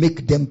to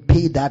make them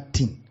pay that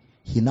thing,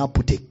 he now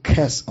put a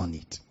curse on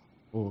it.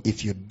 Oh.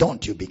 If you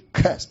don't, you'll be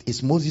cursed.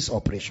 It's Moses'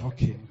 operation.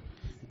 Okay.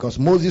 Because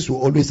Moses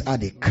will always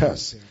add a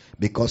curse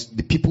because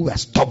the people were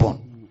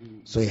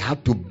stubborn. So he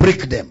had to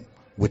break them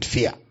with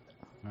fear.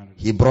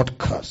 He brought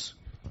curse.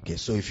 Okay,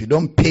 so if you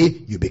don't pay,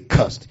 you'll be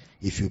cursed.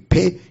 If you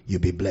pay,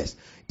 you'll be blessed.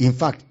 In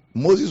fact,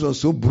 Moses was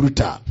so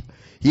brutal.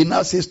 He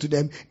now says to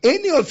them,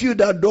 any of you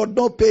that do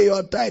not pay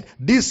your tithe,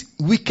 this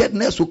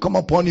wickedness will come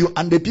upon you,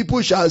 and the people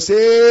shall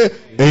say,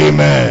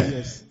 Amen.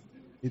 Yes,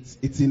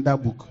 it's in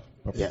that book.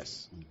 Papa.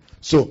 Yes.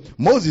 So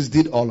Moses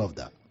did all of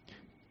that.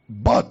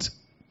 But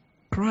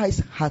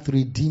Christ hath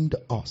redeemed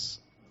us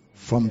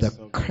from the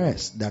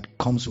curse that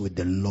comes with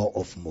the law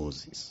of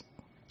Moses.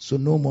 So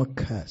no more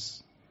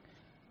curse.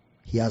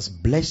 He has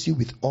blessed you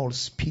with all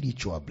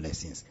spiritual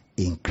blessings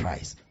in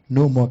Christ.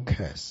 No more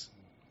curse.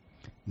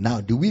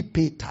 Now, do we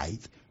pay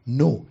tithe?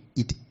 No,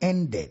 it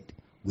ended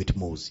with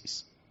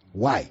Moses.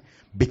 Why?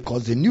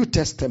 Because the New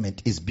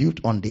Testament is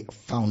built on the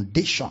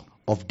foundation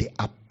of the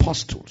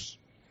apostles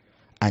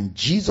and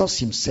Jesus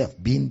himself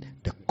being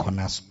the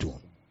cornerstone.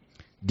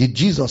 Did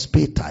Jesus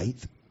pay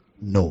tithe?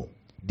 No.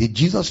 Did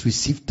Jesus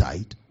receive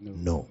tithe?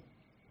 No.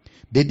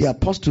 Did the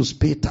apostles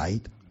pay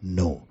tithe?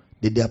 No.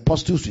 Did the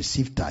apostles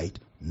receive tithe?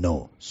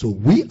 No. So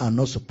we are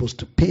not supposed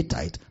to pay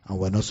tithe and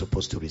we're not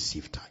supposed to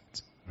receive tithe.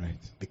 Right.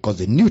 Because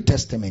the New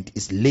Testament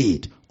is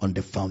laid on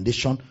the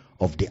foundation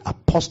of the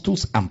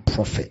apostles and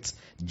prophets,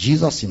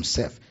 Jesus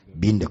himself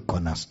being the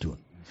cornerstone.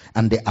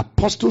 And the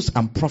apostles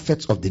and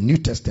prophets of the New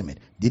Testament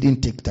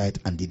didn't take tithe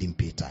and didn't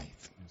pay tithe,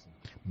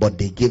 but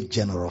they gave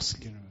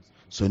generously.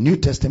 So New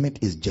Testament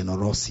is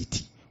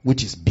generosity,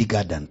 which is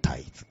bigger than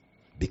tithe.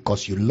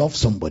 Because you love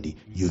somebody,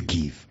 you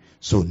give.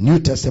 So New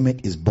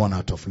Testament is born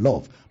out of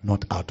love,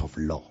 not out of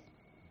law.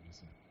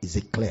 Is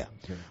it clear?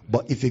 Okay.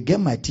 But if you get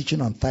my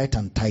teaching on tithe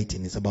and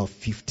tithing, it's about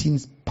 15,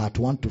 part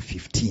 1 to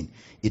 15.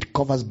 It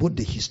covers both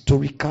the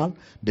historical,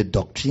 the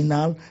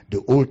doctrinal,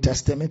 the Old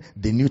Testament,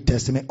 the New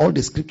Testament, all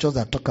the scriptures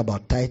that talk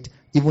about tithe,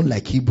 even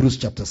like Hebrews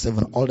chapter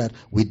 7, all that,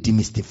 we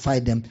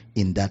demystify them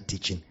in that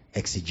teaching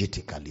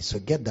exegetically. So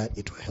get that,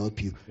 it will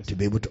help you to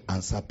be able to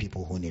answer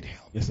people who need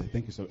help. Yes, sir.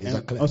 Thank you, sir. Is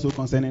that clear? Also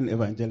concerning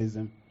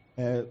evangelism,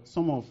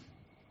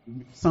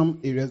 some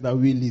areas that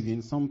we live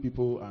in, some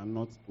people are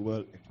not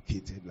well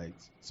educated, like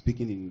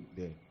speaking in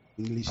the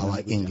English.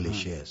 Our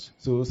English, yes.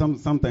 So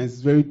sometimes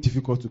it's very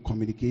difficult to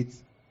communicate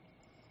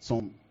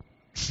some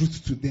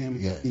truth to them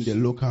in the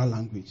local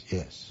language.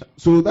 Yes.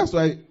 So that's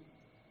why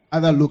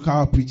other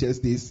local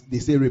preachers, they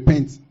say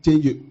repent,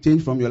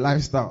 change from your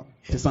lifestyle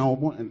to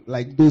someone,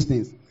 like those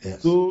things.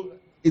 Yes. So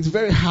it's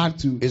very hard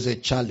to. It's a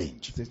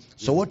challenge.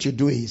 So what you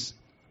do is,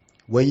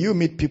 when you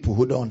meet people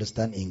who don't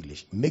understand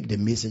English, make the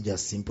message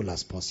as simple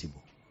as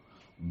possible.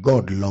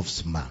 God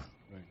loves man.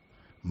 Right.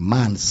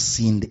 Man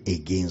sinned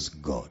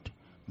against God.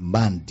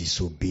 Man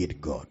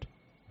disobeyed God.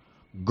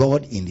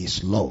 God in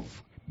his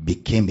love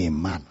became a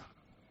man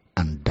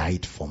and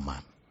died for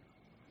man.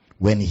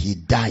 When he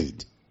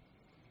died,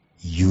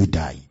 you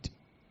died.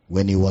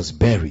 When he was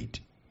buried,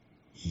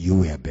 you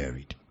were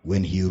buried.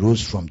 When he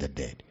rose from the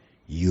dead,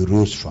 you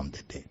rose from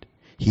the dead.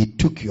 He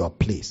took your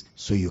place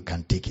so you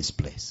can take his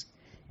place.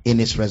 In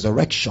his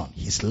resurrection,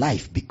 his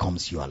life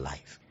becomes your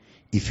life.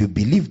 If you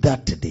believe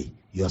that today,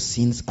 your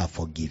sins are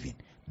forgiven.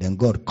 Then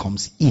God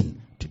comes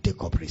in to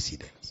take up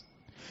residence.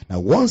 Now,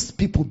 once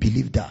people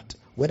believe that,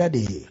 whether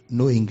they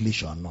know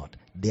English or not,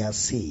 they are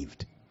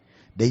saved.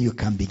 Then you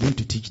can begin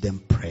to teach them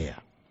prayer.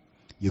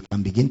 You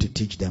can begin to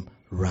teach them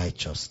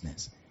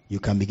righteousness. You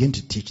can begin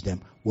to teach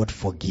them what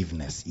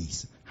forgiveness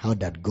is. How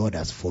that God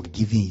has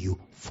forgiven you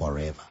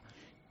forever.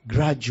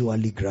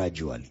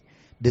 Gradually.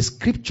 The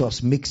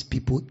scriptures makes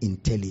people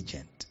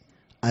intelligent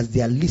as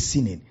they are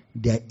listening,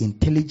 their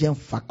intelligent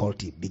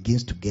faculty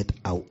begins to get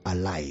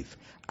alive.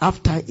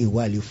 After a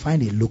while, you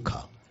find a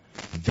local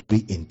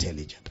very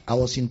intelligent. I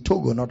was in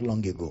Togo not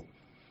long ago,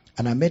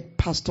 and I met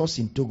pastors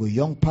in Togo,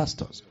 young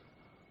pastors,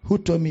 who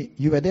told me,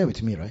 you were there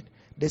with me, right?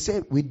 They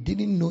said, we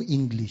didn't know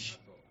English.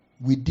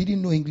 We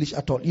didn't know English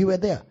at all. You were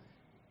there.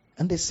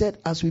 And they said,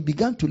 as we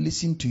began to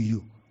listen to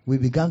you, we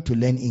began to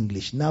learn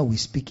English. Now we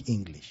speak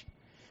English.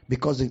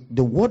 Because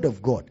the word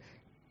of God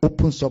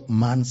opens up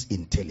man's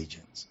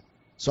intelligence.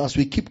 So as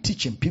we keep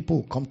teaching, people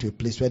will come to a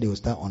place where they will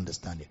start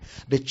understanding.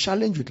 The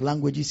challenge with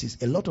languages is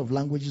a lot of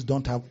languages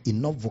don't have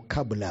enough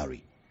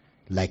vocabulary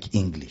like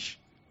English.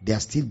 They are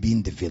still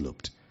being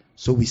developed.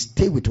 So we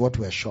stay with what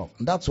we're sure.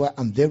 And that's why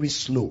I'm very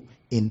slow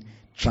in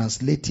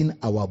translating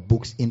our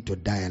books into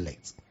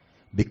dialects,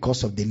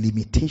 because of the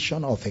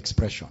limitation of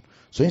expression.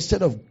 So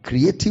instead of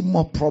creating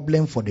more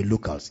problem for the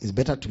locals, it's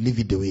better to leave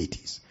it the way it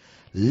is.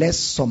 Let's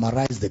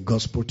summarize the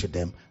gospel to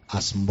them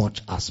as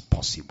much as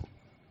possible.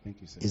 Thank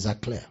you, sir. Is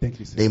that clear? Thank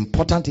you, sir. The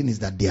important thing is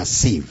that they are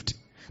saved.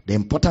 The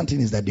important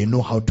thing is that they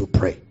know how to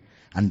pray.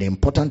 And the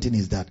important thing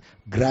is that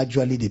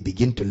gradually they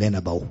begin to learn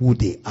about who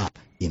they are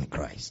in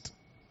Christ.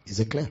 Is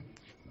it clear?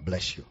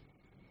 Bless you.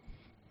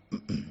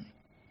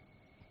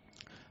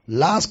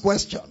 Last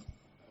question.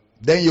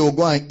 Then you will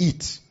go and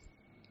eat.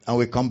 And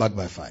we come back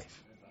by 5.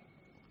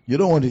 You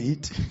don't want to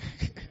eat?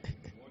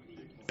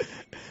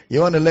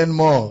 You want to learn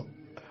more?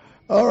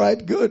 All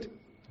right, good.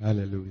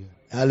 Hallelujah.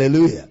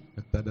 Hallelujah.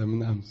 Dr.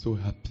 Damina, I'm so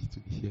happy to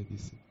be here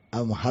this evening.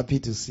 I'm happy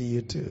to see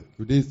you too.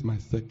 Today is my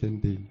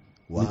second day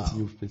Wow. meeting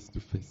you face to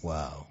face.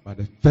 Wow. But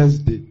the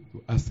first day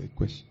to ask a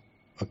question.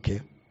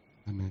 Okay.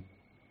 Amen.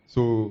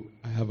 So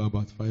I have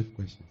about 5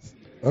 questions.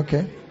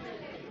 Okay.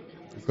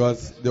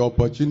 Because the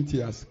opportunity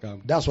has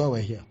come. That's why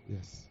we're here.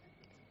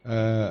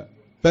 Yes.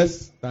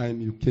 First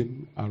time you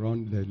came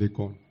around the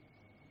Legon,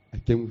 I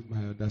came with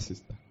my other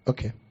sister.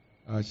 Okay.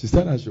 She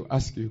said I should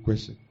ask you a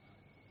question.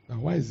 Now,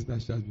 why is it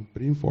that she has been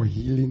praying for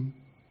healing,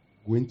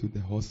 going to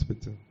the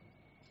hospital,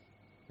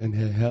 and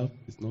her health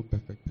is not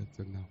perfect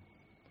until now?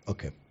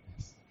 Okay.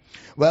 Yes.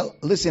 Well,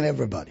 listen,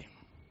 everybody.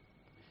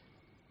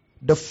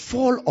 The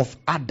fall of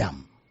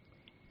Adam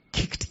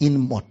kicked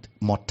in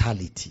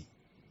mortality.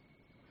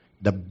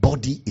 The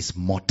body is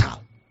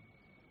mortal.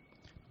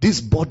 This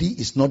body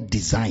is not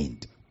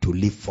designed to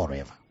live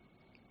forever.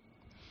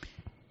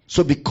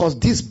 So because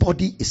this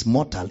body is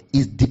mortal,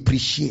 it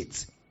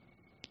depreciates.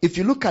 If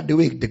you look at the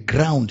way the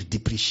ground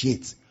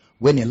depreciates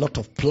when a lot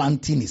of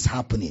planting is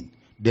happening,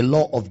 the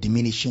law of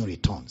diminishing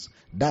returns.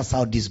 That's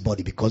how this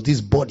body, because this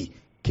body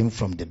came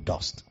from the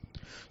dust.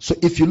 So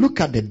if you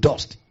look at the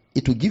dust,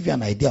 it will give you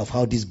an idea of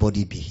how this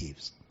body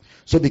behaves.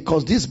 So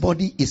because this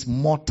body is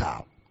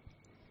mortal,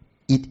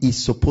 it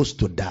is supposed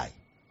to die.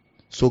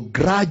 So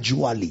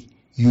gradually,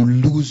 you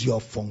lose your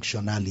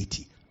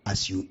functionality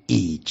as you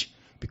age,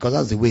 because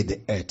that's the way the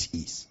earth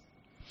is.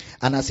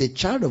 And as a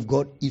child of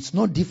God, it's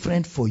not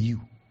different for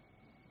you.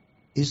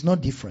 It's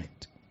not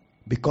different,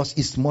 because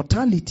it's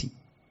mortality.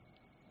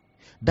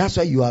 That's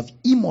why you have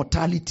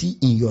immortality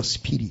in your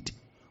spirit,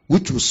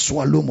 which will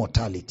swallow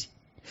mortality.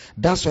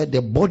 That's why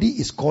the body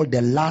is called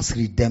the last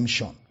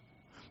redemption,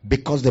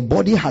 because the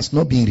body has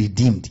not been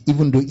redeemed,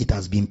 even though it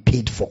has been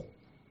paid for.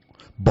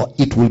 But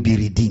it will be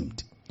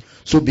redeemed.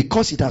 So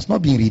because it has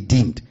not been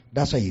redeemed,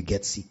 that's why you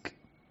get sick.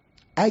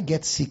 I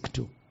get sick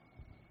too.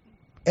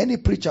 Any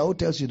preacher who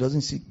tells you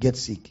doesn't get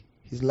sick,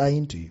 he's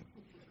lying to you.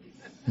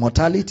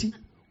 Mortality,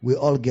 we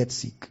all get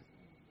sick.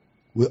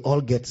 We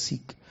all get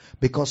sick.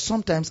 Because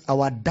sometimes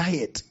our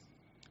diet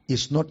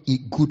is not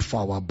good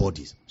for our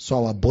bodies.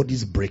 So our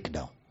bodies break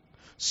down.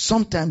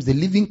 Sometimes the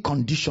living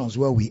conditions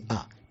where we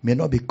are may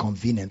not be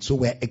convenient. So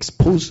we're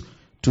exposed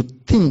to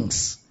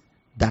things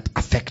that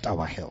affect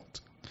our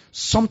health.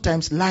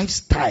 Sometimes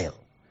lifestyle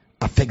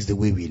affects the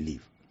way we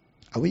live.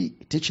 Are we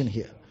teaching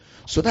here?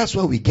 So that's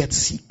why we get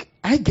sick.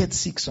 I get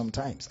sick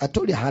sometimes. I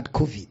told you I had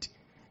COVID.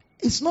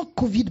 It's not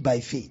COVID by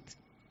faith.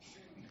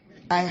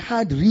 I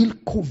had real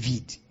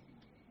COVID.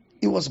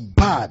 It was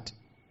bad.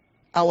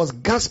 I was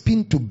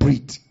gasping to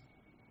breathe.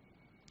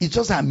 It's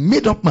just I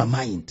made up my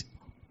mind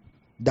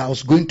that I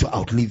was going to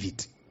outlive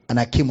it. And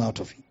I came out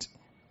of it.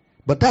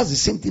 But that's the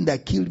same thing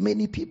that killed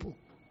many people.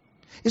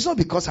 It's not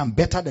because I'm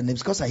better than them.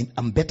 It's because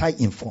I'm better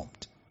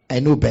informed. I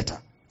know better.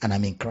 And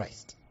I'm in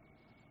Christ.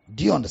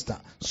 Do you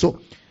understand?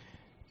 So,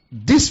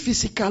 this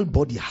physical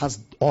body has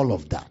all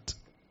of that.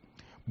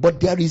 But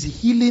there is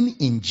healing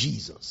in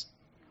Jesus.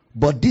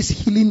 But this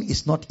healing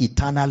is not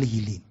eternal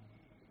healing.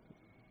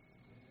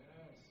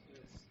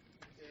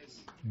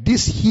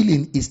 This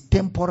healing is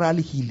temporal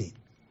healing.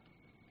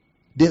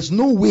 There's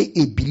no way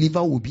a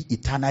believer will be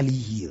eternally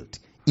healed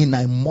in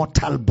a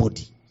mortal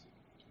body.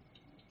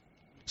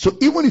 So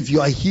even if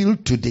you are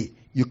healed today,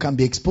 you can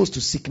be exposed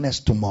to sickness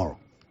tomorrow,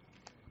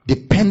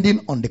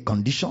 depending on the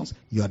conditions,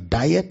 your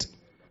diet,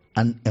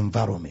 and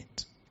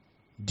environment.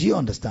 Do you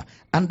understand?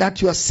 And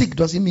that you are sick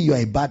doesn't mean you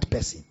are a bad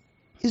person.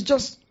 It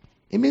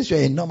means you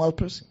are a normal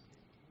person.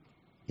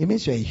 It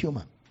means you are a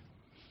human.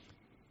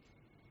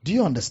 Do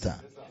you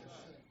understand?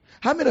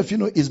 How many of you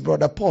know it's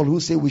Brother Paul who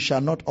said we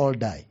shall not all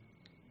die?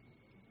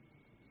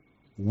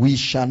 We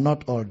shall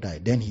not all die.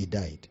 Then he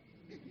died.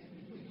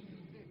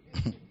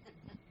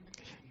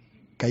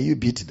 Can you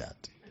beat that?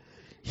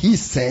 He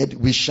said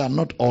we shall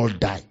not all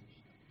die.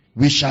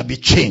 We shall be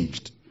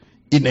changed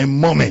in a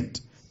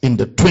moment, in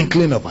the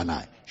twinkling of an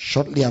eye.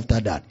 Shortly after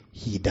that,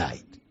 he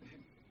died.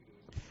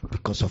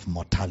 Because of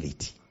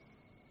mortality.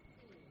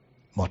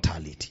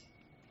 Mortality.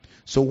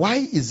 So why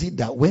is it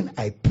that when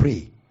I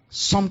pray,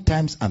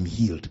 sometimes I'm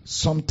healed,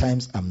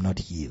 sometimes I'm not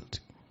healed?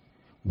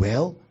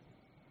 Well,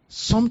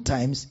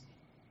 sometimes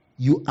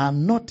you are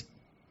not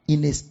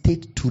in a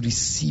state to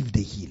receive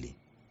the healing.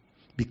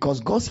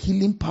 Because God's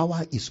healing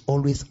power is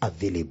always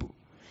available.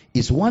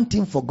 It's one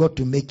thing for God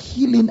to make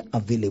healing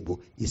available.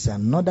 It's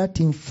another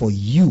thing for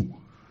you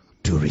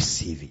to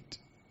receive it.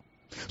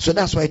 So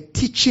that's why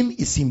teaching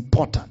is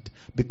important.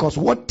 Because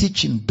what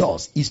teaching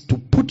does is to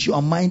put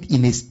your mind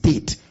in a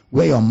state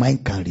where your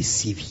mind can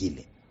receive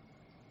healing.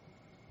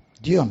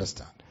 Do you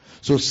understand?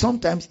 So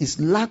sometimes it's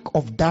lack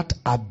of that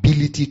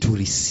ability to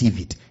receive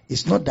it.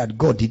 It's not that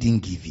God didn't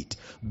give it.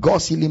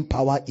 God's healing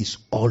power is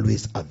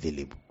always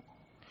available.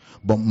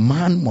 But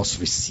man must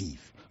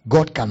receive.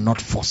 God cannot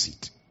force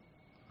it.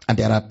 And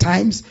there are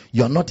times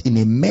you're not in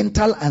a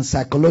mental and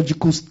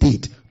psychological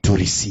state to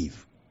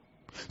receive.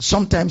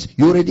 Sometimes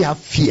you already have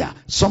fear.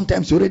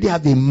 Sometimes you already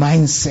have a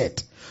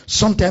mindset.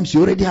 Sometimes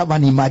you already have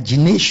an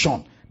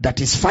imagination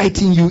that is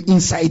fighting you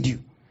inside you.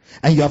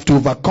 And you have to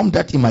overcome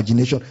that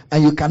imagination.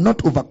 And you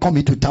cannot overcome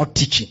it without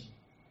teaching.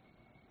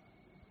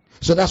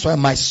 So that's why,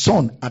 my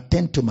son,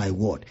 attend to my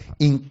word.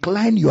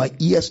 Incline your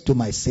ears to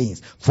my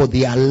sayings, for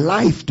they are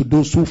life to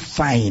those who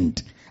find,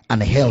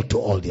 and health to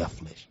all their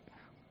flesh.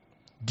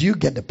 Do you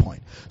get the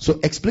point? So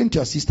explain to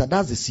your sister,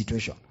 that's the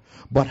situation.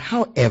 But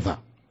however,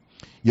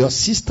 your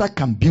sister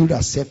can build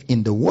herself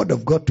in the word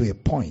of God to a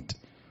point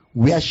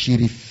where she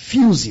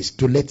refuses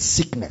to let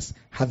sickness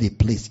have a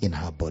place in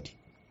her body.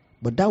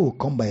 But that will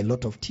come by a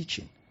lot of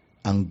teaching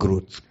and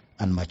growth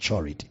and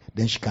maturity.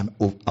 Then she can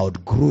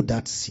outgrow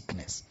that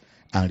sickness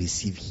and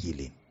receive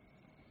healing.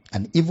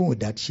 And even with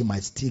that, she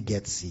might still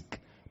get sick.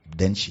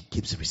 Then she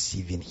keeps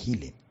receiving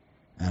healing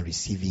and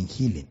receiving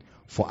healing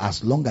for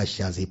as long as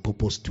she has a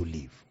purpose to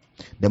live.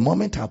 The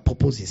moment her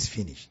purpose is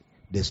finished,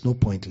 there's no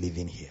point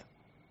living here.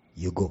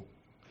 You go.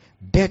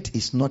 Death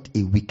is not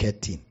a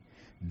wicked thing.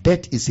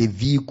 Death is a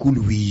vehicle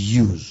we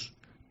use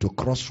to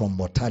cross from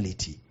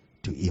mortality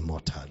to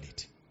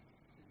immortality.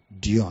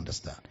 Do you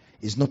understand?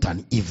 It's not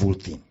an evil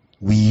thing.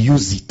 We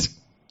use it.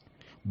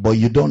 But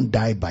you don't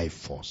die by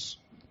force.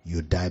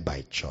 You die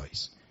by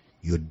choice.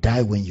 You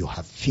die when you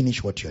have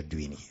finished what you're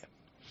doing here.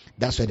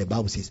 That's why the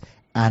Bible says,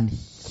 and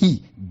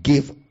he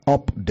gave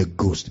up the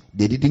ghost.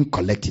 They didn't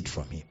collect it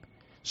from him.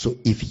 So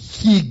if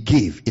he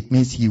gave, it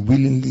means he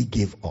willingly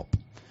gave up.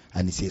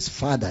 And he says,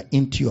 Father,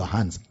 into your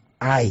hands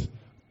I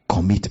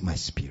commit my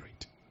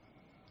spirit.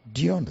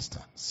 Do you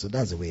understand? So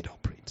that's the way it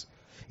operates.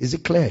 Is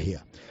it clear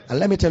here? And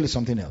let me tell you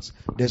something else.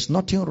 There's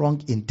nothing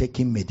wrong in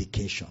taking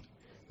medication.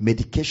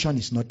 Medication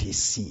is not a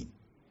sin.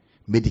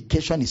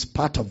 Medication is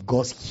part of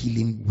God's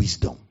healing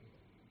wisdom.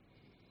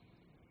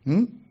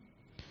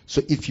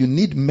 So if you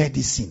need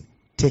medicine,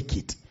 take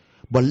it.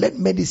 But let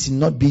medicine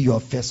not be your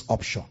first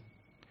option.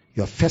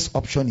 Your first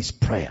option is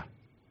prayer.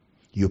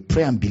 You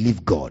pray and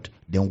believe God.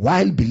 Then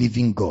while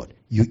believing God,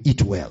 you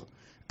eat well.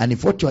 And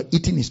if what you are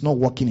eating is not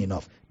working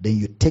enough, then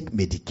you take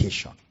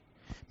medication.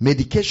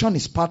 Medication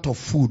is part of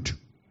food.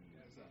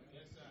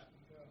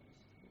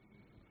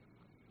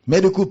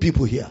 Medical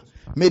people here.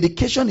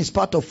 Medication is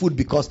part of food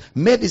because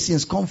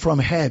medicines come from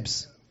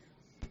herbs.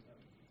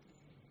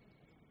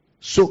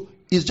 So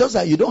it's just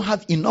that you don't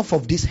have enough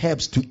of these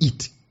herbs to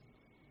eat.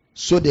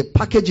 So they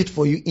package it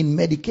for you in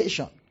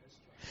medication.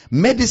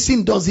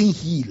 Medicine doesn't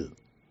heal.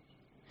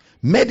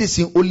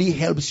 Medicine only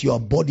helps your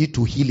body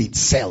to heal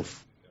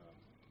itself.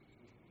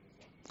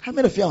 How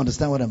many of you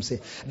understand what I'm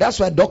saying? That's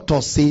why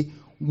doctors say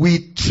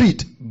we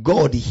treat,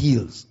 God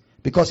heals.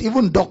 Because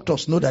even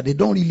doctors know that they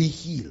don't really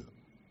heal.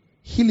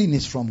 Healing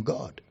is from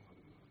God.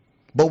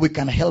 But we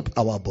can help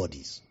our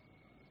bodies.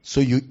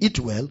 So you eat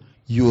well,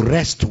 you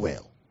rest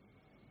well,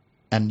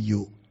 and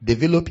you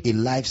develop a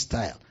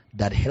lifestyle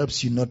that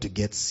helps you not to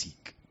get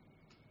sick.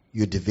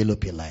 You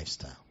develop a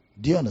lifestyle.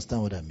 Do you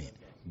understand what I mean?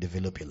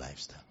 Develop a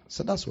lifestyle.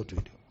 So that's what we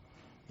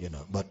do.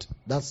 But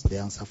that's the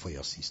answer for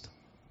your sister.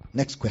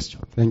 Next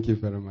question. Thank you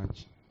very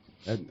much.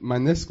 My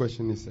next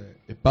question is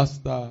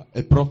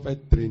a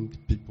prophet trained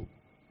people.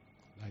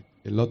 Like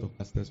a lot of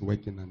pastors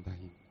working under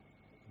him.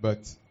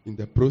 But in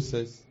the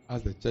process,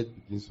 as the church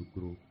begins to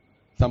grow,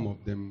 some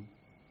of them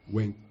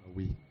went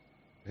away.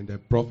 And the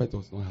prophet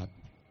was not happy.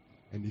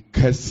 And he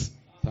cursed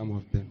some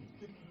of them.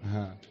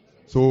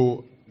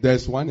 So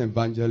there's one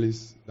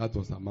evangelist that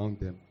was among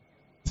them.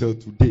 Till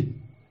today,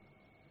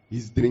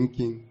 he's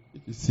drinking.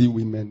 If you see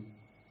women,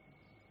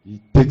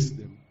 he takes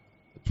them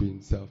to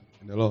himself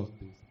and a lot of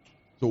things.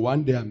 So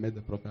one day I met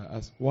the prophet. I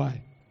asked why.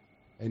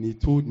 And he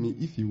told me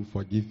if he will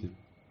forgive him,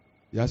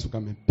 he has to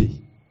come and pay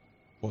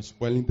for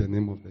spoiling the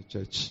name of the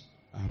church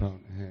around.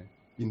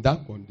 in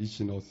that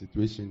condition or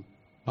situation,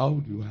 how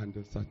do you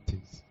handle such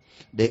things?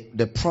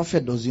 The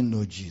prophet doesn't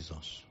know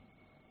Jesus.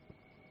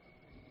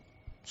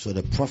 So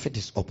the prophet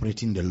is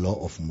operating the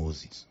law of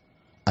Moses.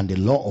 And the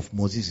law of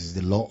Moses is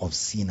the law of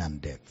sin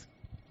and death.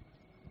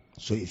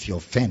 So if you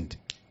offend,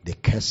 they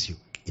curse you.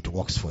 It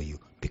works for you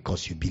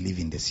because you believe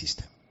in the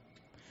system.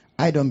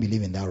 I don't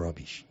believe in that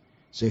rubbish.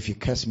 So if you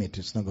curse me,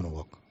 it's not going to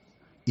work.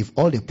 If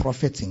all the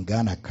prophets in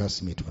Ghana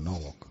curse me, it will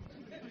not work.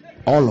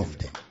 All of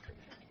them.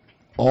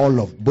 All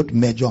of, both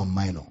major and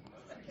minor.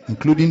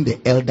 Including the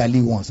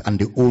elderly ones and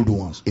the old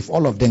ones. If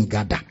all of them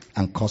gather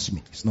and curse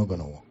me, it's not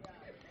going to work.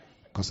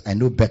 Because I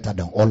know better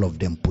than all of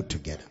them put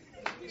together.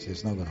 So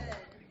it's not going to work.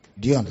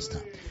 Do you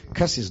understand?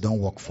 Curses don't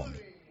work for me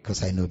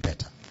because I know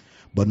better.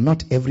 But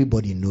not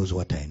everybody knows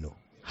what I know.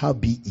 How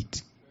be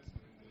it?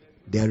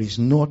 There is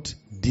not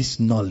this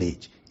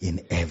knowledge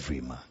in every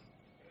man.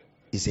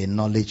 It's a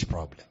knowledge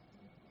problem.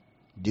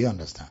 Do you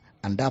understand?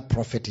 And that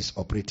prophet is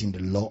operating the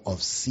law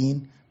of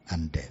sin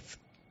and death.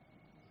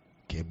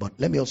 Okay, but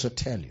let me also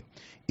tell you,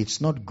 it's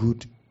not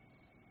good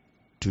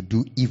to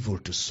do evil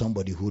to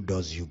somebody who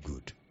does you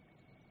good.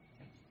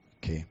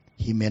 Okay,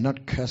 he may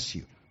not curse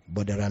you,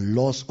 but there are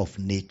laws of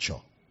nature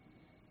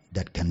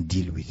that can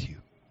deal with you.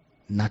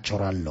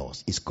 Natural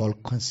laws. It's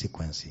called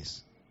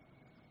consequences.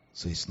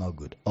 So it's not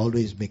good.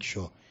 Always make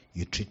sure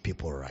you treat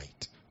people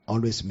right.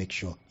 Always make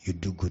sure you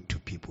do good to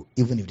people.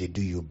 Even if they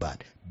do you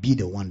bad, be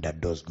the one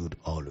that does good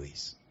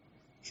always.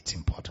 It's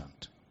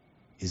important.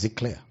 Is it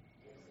clear?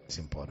 It's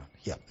important.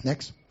 Yeah.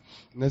 Next.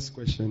 Next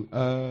question.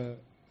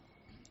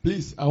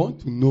 Please, I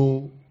want to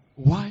know,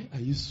 why are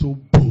you so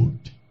bold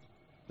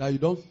that you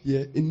don't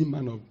fear any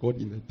man of God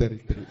in the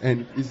territory?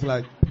 And it's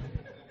like,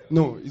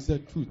 no, it's the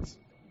truth.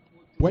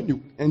 When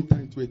you enter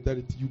into a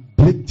territory, you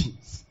break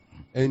things.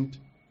 And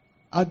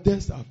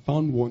others are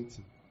found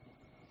wanting.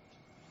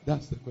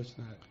 That's the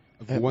question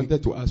I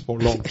wanted to ask for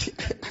long.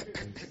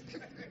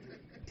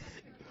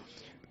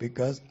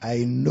 Because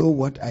I know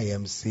what I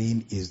am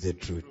saying is the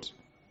truth.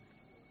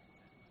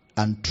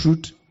 And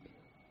truth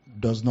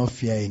does not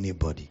fear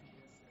anybody.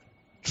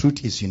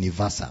 Truth is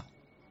universal.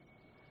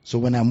 So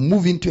when I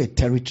move into a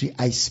territory,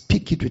 I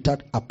speak it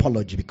without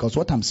apology because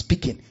what I'm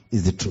speaking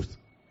is the truth.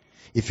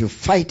 If you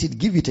fight it,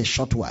 give it a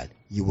short while,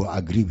 you will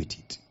agree with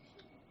it.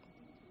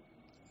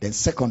 Then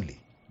secondly,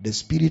 the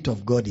Spirit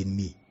of God in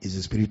me is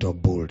the spirit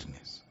of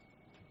boldness.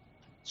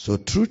 So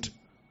truth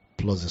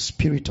plus the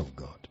Spirit of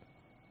God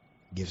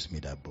gives me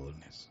that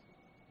boldness.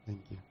 Thank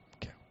you.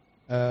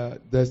 Okay.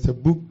 There's a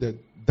book, the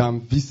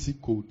Dan Vici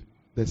Code,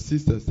 the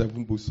 6 and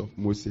 7 books of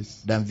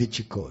Moses. Dan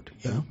Vici Code,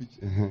 yeah.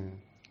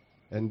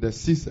 And the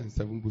 6 and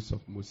 7 books of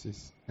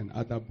Moses and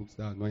other books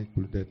that are not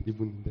included,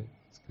 even in the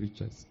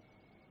scriptures.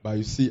 But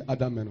you see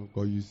other men of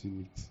God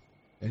using it.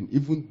 And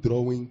even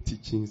drawing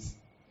teachings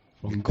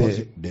from because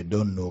there. They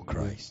don't know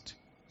Christ.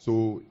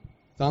 So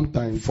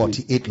sometimes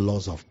 48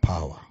 laws of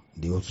power.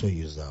 They also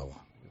use that one.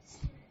 Yes.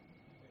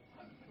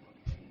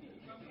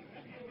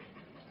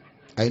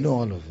 I know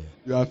all of it.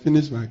 You have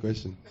finished my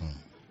question.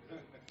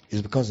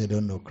 It's because they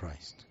don't know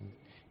Christ.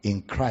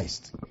 In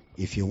Christ,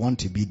 if you want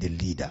to be the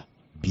leader,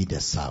 be the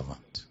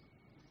servant.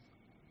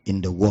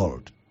 In the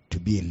world, to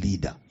be a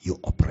leader, you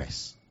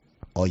oppress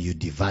or you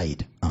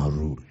divide and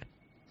rule.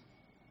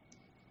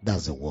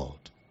 That's the world.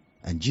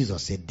 And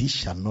Jesus said, this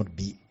shall not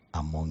be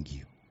among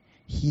you.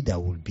 He that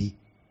will be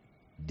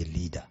the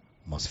leader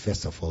must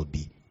first of all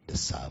be the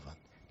servant.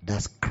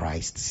 That's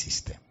Christ's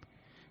system.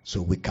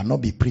 So we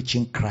cannot be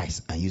preaching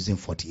Christ and using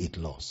 48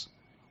 laws.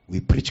 We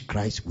preach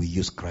Christ, we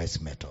use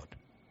Christ's method.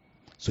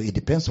 So it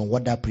depends on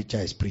what that preacher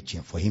is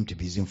preaching for him to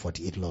be using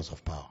 48 laws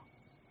of power.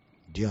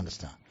 Do you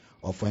understand?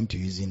 Or for him to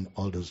using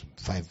all those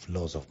 5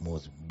 laws of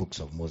Moses, books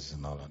of Moses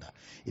and all of that.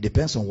 It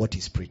depends on what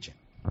he's preaching.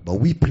 But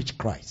we preach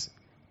Christ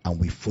and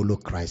we follow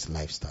Christ's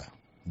lifestyle,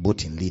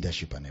 both in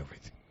leadership and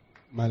everything.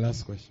 My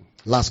last question.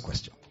 Last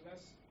question.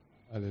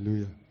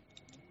 Hallelujah.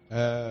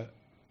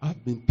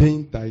 I've been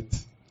paying tithe,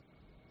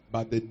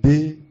 but the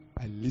day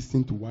I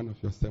listened to one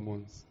of your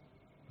sermons,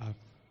 I've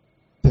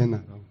turned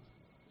around.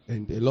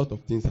 And a lot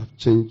of things have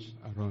changed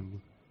around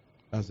me.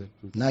 That's the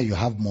truth. Now you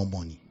have more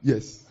money.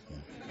 Yes.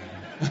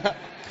 Yeah.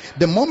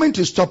 The moment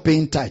you stop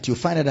paying tithe, you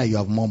find out that you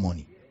have more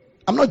money.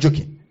 I'm not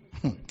joking.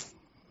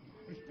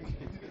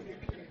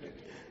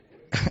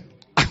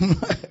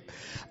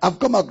 I've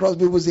come across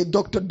people who say,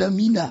 Dr.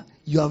 Damina,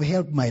 you have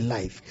helped my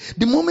life.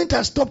 The moment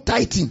I stop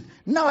tithing,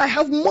 now I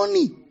have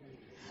money.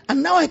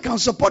 And now I can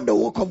support the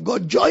work of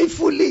God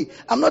joyfully.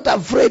 I'm not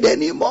afraid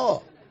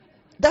anymore.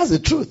 That's the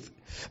truth.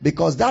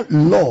 Because that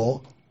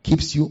law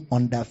keeps you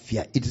under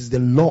fear. It is the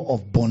law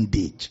of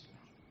bondage.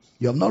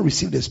 You have not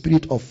received the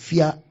spirit of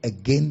fear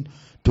again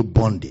to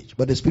bondage,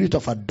 but the spirit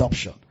of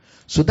adoption.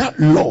 So that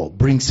law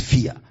brings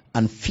fear,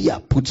 and fear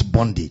puts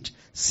bondage.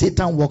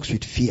 Satan works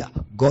with fear.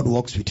 God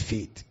works with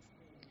faith.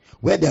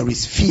 Where there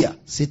is fear,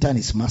 Satan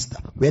is master.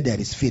 Where there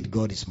is faith,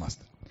 God is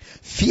master.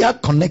 Fear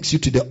connects you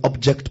to the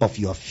object of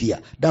your fear.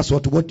 That's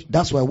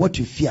why what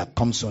you fear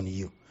comes on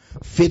you.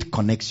 Faith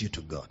connects you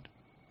to God.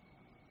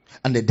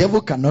 And the devil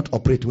cannot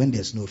operate when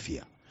there's no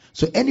fear.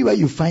 So anywhere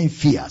you find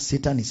fear,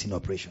 Satan is in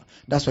operation.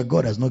 That's why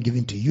God has not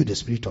given to you the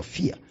spirit of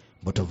fear,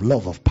 but of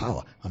love, of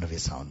power, and of a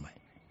sound mind.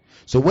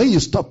 So when you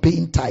stop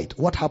paying tithe,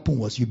 what happened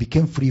was you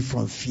became free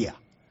from fear.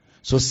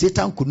 So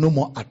Satan could no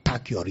more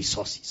attack your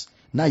resources.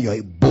 Now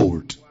you're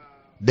bold.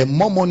 The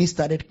more money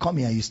started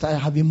coming and you started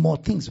having more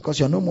things because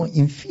you're no more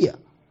in fear.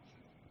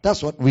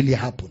 That's what really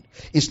happened.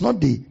 It's not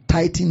the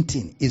tithing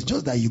thing. It's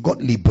just that you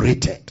got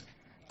liberated.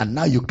 And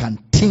now you can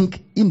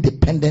think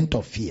independent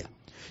of fear.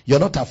 You're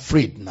not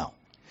afraid now.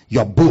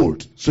 You're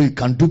bold. So you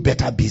can do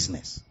better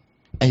business.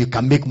 And you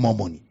can make more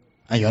money.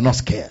 And you're not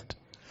scared.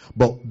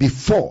 But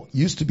before,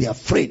 you used to be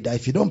afraid that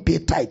if you don't pay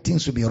tithe,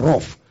 things will be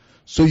rough.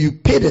 So you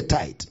pay the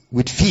tithe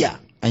with fear.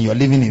 And you're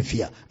living in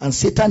fear. And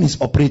Satan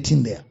is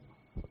operating there.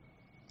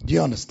 Do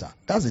you understand?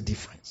 That's the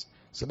difference.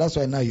 So that's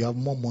why now you have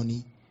more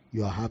money.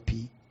 You are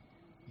happy.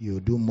 You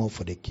do more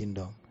for the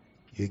kingdom.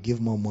 You give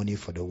more money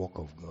for the work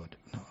of God.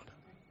 No.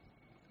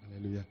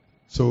 Hallelujah.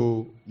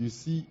 So you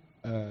see,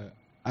 I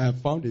have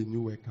found a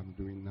new work I'm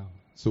doing now.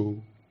 So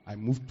I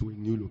moved to a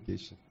new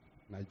location.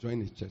 And I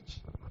joined a church.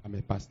 I'm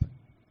a pastor.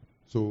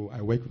 So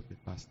I work with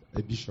a pastor,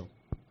 a bishop.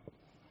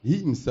 He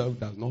himself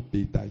does not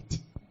pay tithe.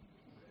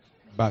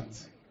 But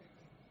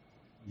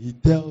he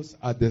tells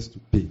others to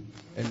pay.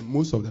 And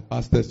most of the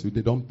pastors,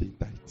 they don't pay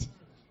tithe.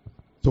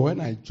 So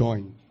when I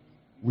joined,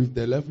 with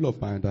the level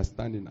of my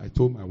understanding, I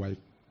told my wife,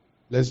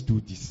 let's do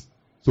this.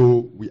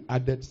 So we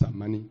added some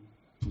money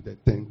to the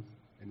tent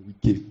and we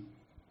gave.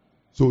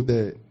 So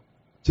the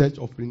church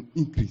offering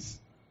increased.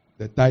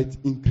 The tithe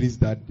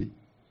increased that day.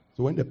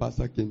 So when the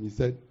pastor came, he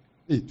said,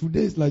 hey,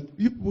 today is like,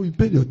 you people, you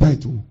paid your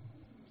tithe.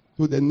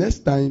 So the next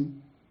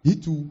time,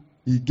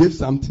 he gave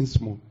something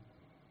small.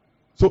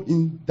 So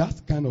in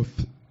that kind of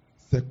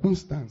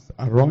circumstance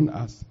around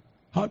us,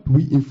 how do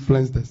we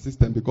influence the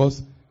system?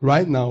 Because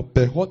right now,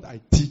 per what I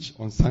teach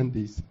on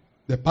Sundays,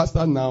 the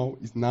pastor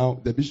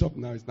the bishop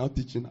now is now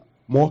teaching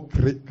more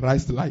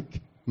Christ-like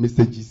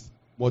messages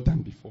more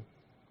than before.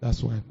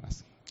 That's why I'm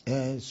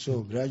asking.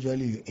 So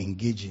gradually you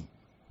engage him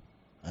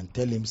and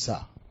tell him, sir,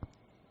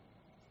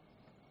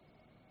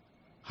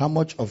 how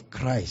much of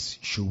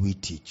Christ should we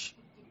teach?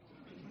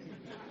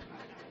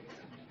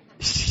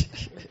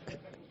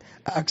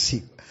 Ask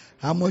him,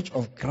 how much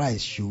of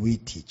Christ should we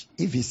teach?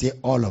 If he say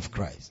all of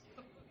Christ,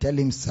 tell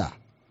him, sir,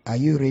 are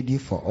you ready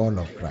for all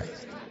of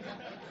Christ?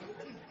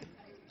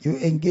 You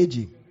engage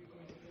him.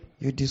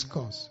 You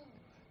discuss.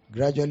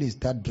 Gradually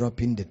start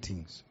dropping the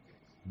things.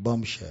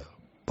 Bombshell,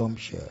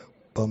 bombshell,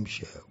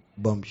 bombshell,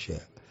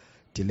 bombshell.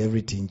 Till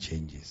everything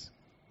changes.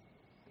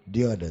 Do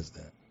you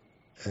understand?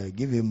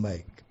 Give him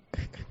mic.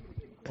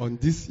 On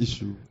this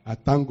issue, I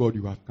thank God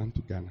you have come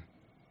to Ghana.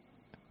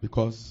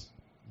 Because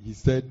he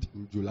said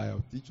in July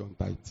I'll teach on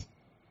tithe.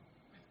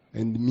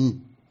 And me,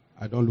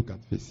 I don't look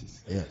at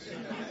faces. Yes.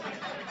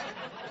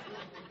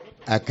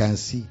 I can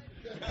see.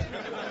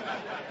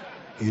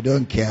 You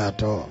don't care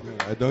at all.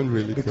 No, I don't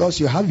really because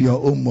you have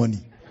your own money.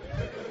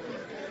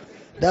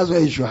 That's why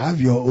you should have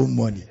your own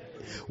money.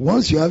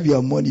 Once you have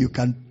your money, you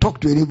can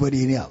talk to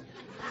anybody anyhow.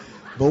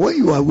 But when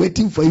you are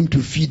waiting for him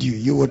to feed you,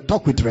 you will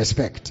talk with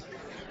respect.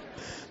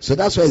 So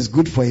that's why it's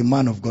good for a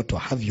man of God to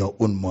have your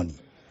own money.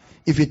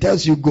 If he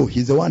tells you go,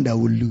 he's the one that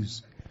will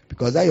lose.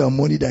 Because that your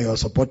money that you're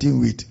supporting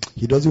with,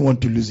 he doesn't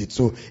want to lose it.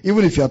 So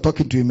even if you're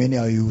talking to him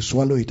anyhow, you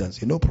swallow it and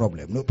say, no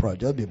problem.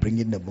 Just be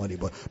bringing the money.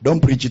 But don't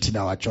preach it in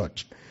our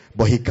church.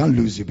 But he can't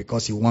lose you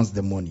because he wants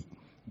the money.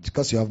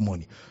 Because you have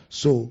money.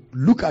 So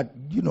look at,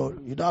 you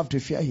don't have to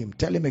fear him.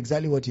 Tell him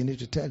exactly what you need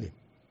to tell him.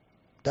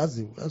 That's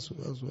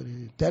what it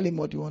is. Tell him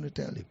what you want to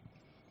tell him.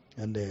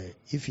 And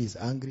if he's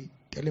angry,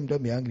 tell him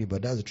don't be angry.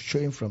 But that's to show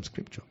him from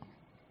scripture.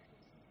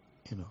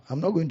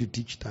 I'm not going to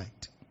teach tithe.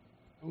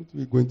 Aren't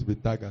we going to be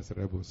tagged as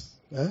rebels?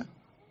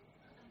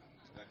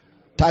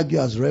 Tag you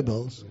as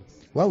rebels?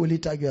 Yes. Why will he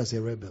tag you as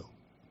a rebel?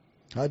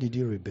 How did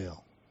you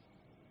rebel?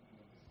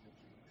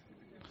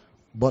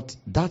 But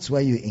that's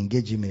why you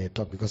engage him in a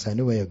talk, because I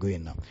know where you're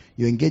going now.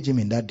 You engage him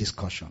in that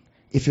discussion.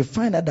 If you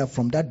find out that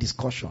from that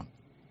discussion,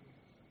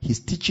 his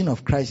teaching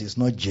of Christ is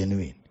not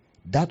genuine,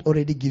 that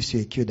already gives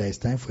you a cue that it's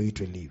time for you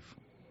to leave.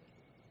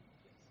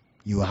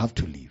 You will have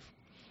to leave.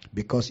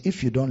 Because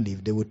if you don't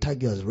leave, they will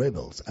tag you as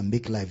rebels and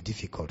make life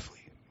difficult for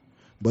you.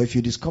 But if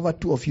you discover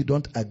two of you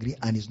don't agree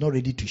and is not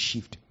ready to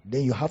shift,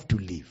 then you have to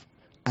leave.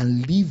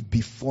 And leave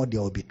before there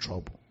will be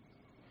trouble.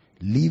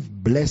 Leave,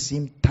 bless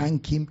him,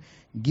 thank him,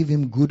 give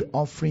him good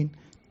offering,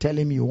 tell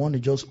him you want to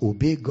just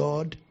obey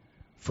God.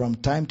 From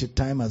time to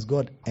time, as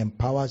God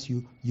empowers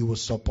you, you will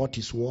support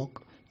his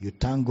work. You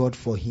thank God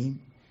for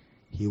him.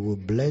 He will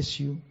bless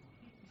you.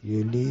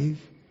 You leave,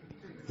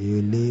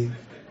 you leave,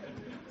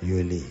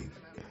 you leave.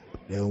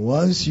 Then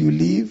once you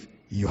leave,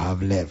 you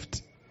have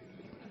left.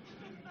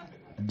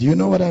 Do you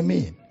know what I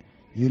mean?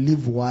 You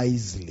live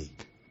wisely.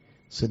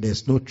 So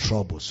there's no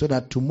trouble. So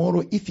that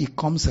tomorrow, if he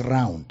comes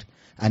around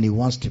and he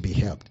wants to be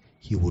helped,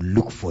 he will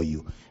look for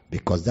you.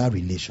 Because that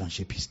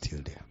relationship is still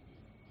there.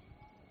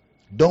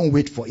 Don't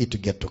wait for it to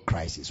get to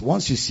crisis.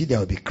 Once you see there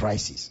will be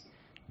crisis,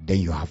 then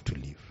you have to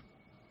leave.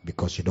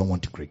 Because you don't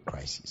want to create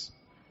crisis.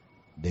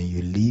 Then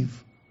you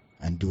leave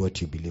and do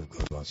what you believe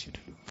God wants you to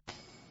do.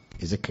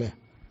 Is it clear?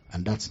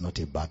 And that's not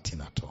a bad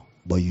thing at all.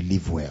 But you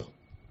live well.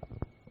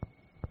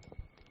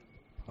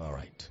 All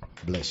right.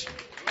 Bless you.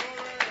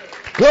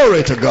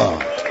 Glory to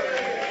God.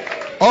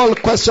 All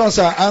questions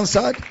are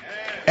answered.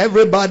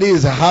 Everybody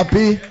is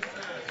happy.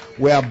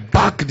 We are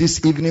back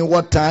this evening.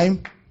 What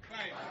time?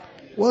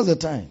 What's the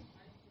time?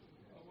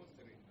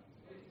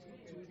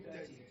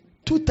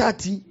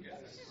 2:30.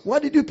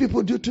 What did you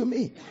people do to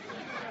me?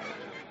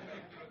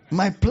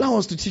 My plan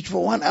was to teach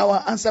for 1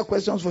 hour, answer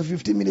questions for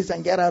 15 minutes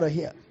and get out of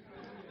here.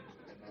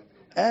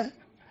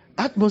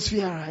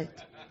 Atmosphere, right?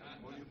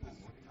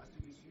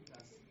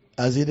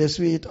 As it is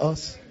sweet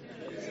us.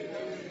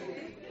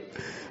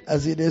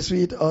 As it is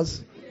sweet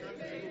us.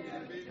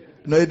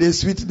 No, it is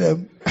sweet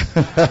them.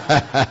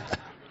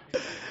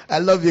 I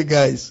love you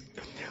guys.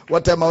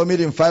 What time are we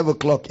meeting? 5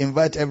 o'clock.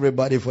 Invite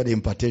everybody for the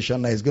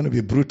impartation. It's going to be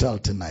brutal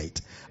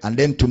tonight. And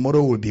then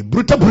tomorrow will be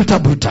brutal.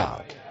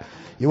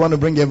 You want to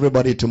bring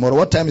everybody tomorrow.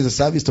 What time is the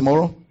service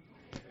tomorrow?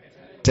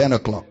 10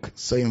 o'clock.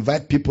 So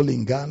invite people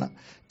in Ghana.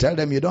 Tell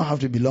them you don't have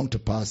to belong to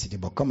Power City,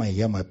 but come and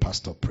hear my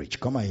pastor preach.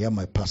 Come and hear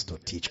my pastor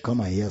teach.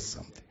 Come and hear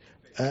something.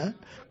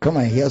 Come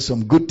and hear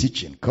some good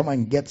teaching. Come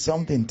and get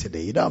something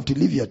today. You don't have to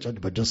leave your church,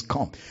 but just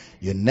come.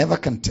 You never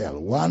can tell.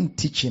 One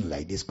teaching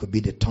like this could be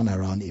the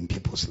turnaround in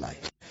people's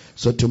lives.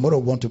 So tomorrow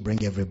we want to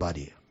bring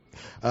everybody.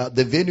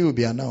 The venue will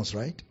be announced,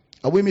 right?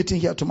 Are we meeting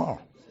here tomorrow?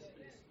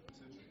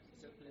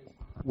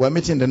 We're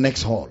meeting in the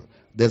next hall.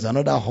 There's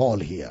another hall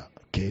here.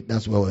 Okay,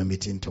 that's where we're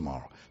meeting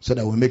tomorrow. So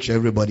that we make sure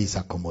everybody is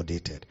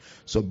accommodated.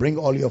 So bring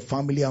all your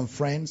family and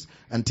friends.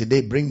 And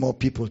today, bring more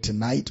people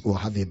tonight. We'll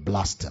have a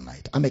blast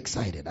tonight. I'm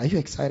excited. Are you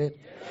excited?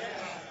 Yes.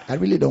 I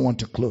really don't want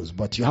to close,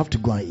 but you have to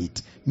go and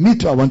eat. Me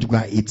too, I want to go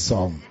and eat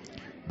some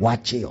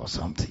wache or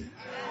something.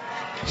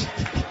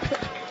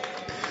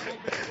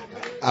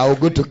 I'll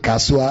go to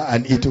Kasua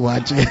and eat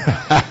wache.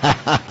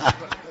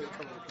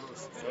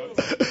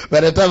 By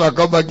the time I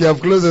come back, you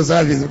have closed the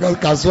service because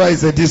Kasua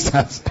is a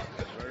distance.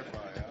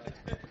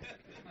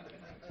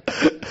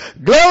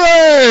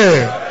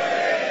 Glory!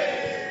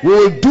 We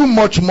will do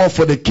much more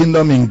for the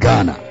kingdom in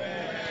Ghana.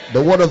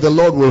 The word of the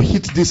Lord will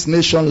hit this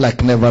nation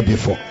like never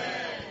before.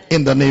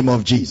 In the name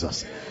of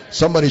Jesus.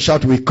 Somebody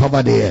shout, we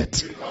cover the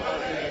earth.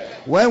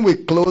 When we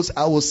close,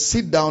 I will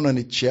sit down on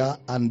a chair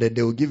and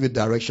they will give you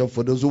direction.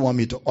 For those who want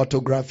me to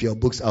autograph your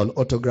books, I'll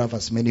autograph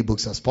as many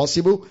books as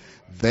possible.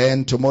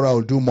 Then tomorrow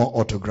I'll do more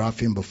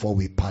autographing before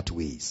we part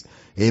ways.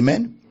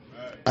 Amen?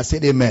 I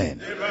said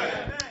amen.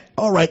 Amen.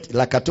 All right,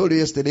 like I told you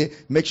yesterday,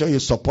 make sure you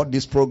support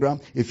this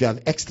program. If you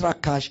have extra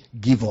cash,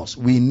 give us.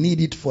 We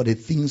need it for the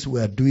things we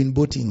are doing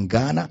both in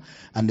Ghana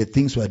and the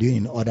things we are doing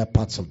in other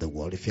parts of the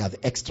world. If you have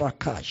extra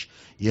cash,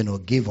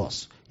 give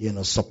us.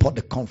 Support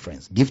the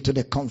conference. Give to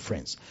the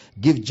conference.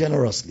 Give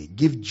generously.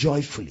 Give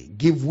joyfully.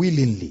 Give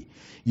willingly.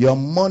 Your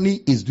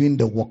money is doing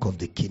the work of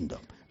the kingdom.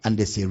 And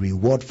there's a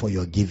reward for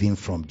your giving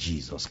from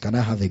Jesus. Can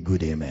I have a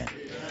good amen?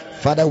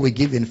 Father, we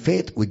give in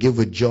faith, we give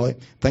with joy.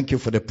 Thank you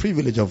for the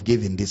privilege of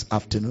giving this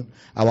afternoon.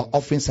 Our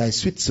offerings are a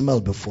sweet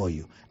smell before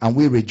you, and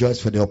we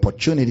rejoice for the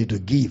opportunity to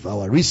give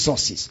our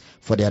resources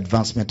for the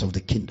advancement of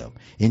the kingdom.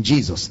 In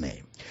Jesus'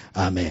 name,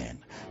 amen.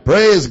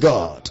 Praise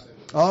God.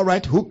 All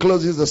right, who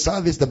closes the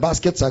service? The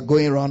baskets are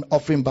going around,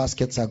 offering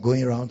baskets are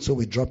going around, so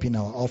we drop in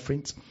our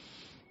offerings.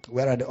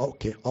 Where are the,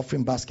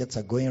 offering baskets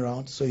are going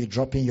around, so you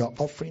drop in your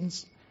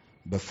offerings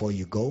before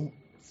you go.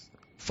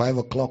 5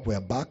 o'clock,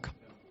 we're back.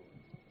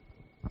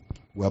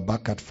 We're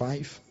back at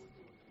 5.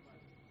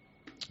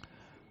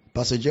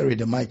 Pastor Jerry,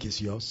 the mic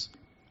is yours.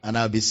 And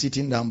I'll be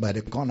sitting down by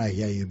the corner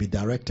here. You'll be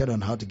directed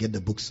on how to get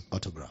the books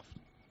autographed.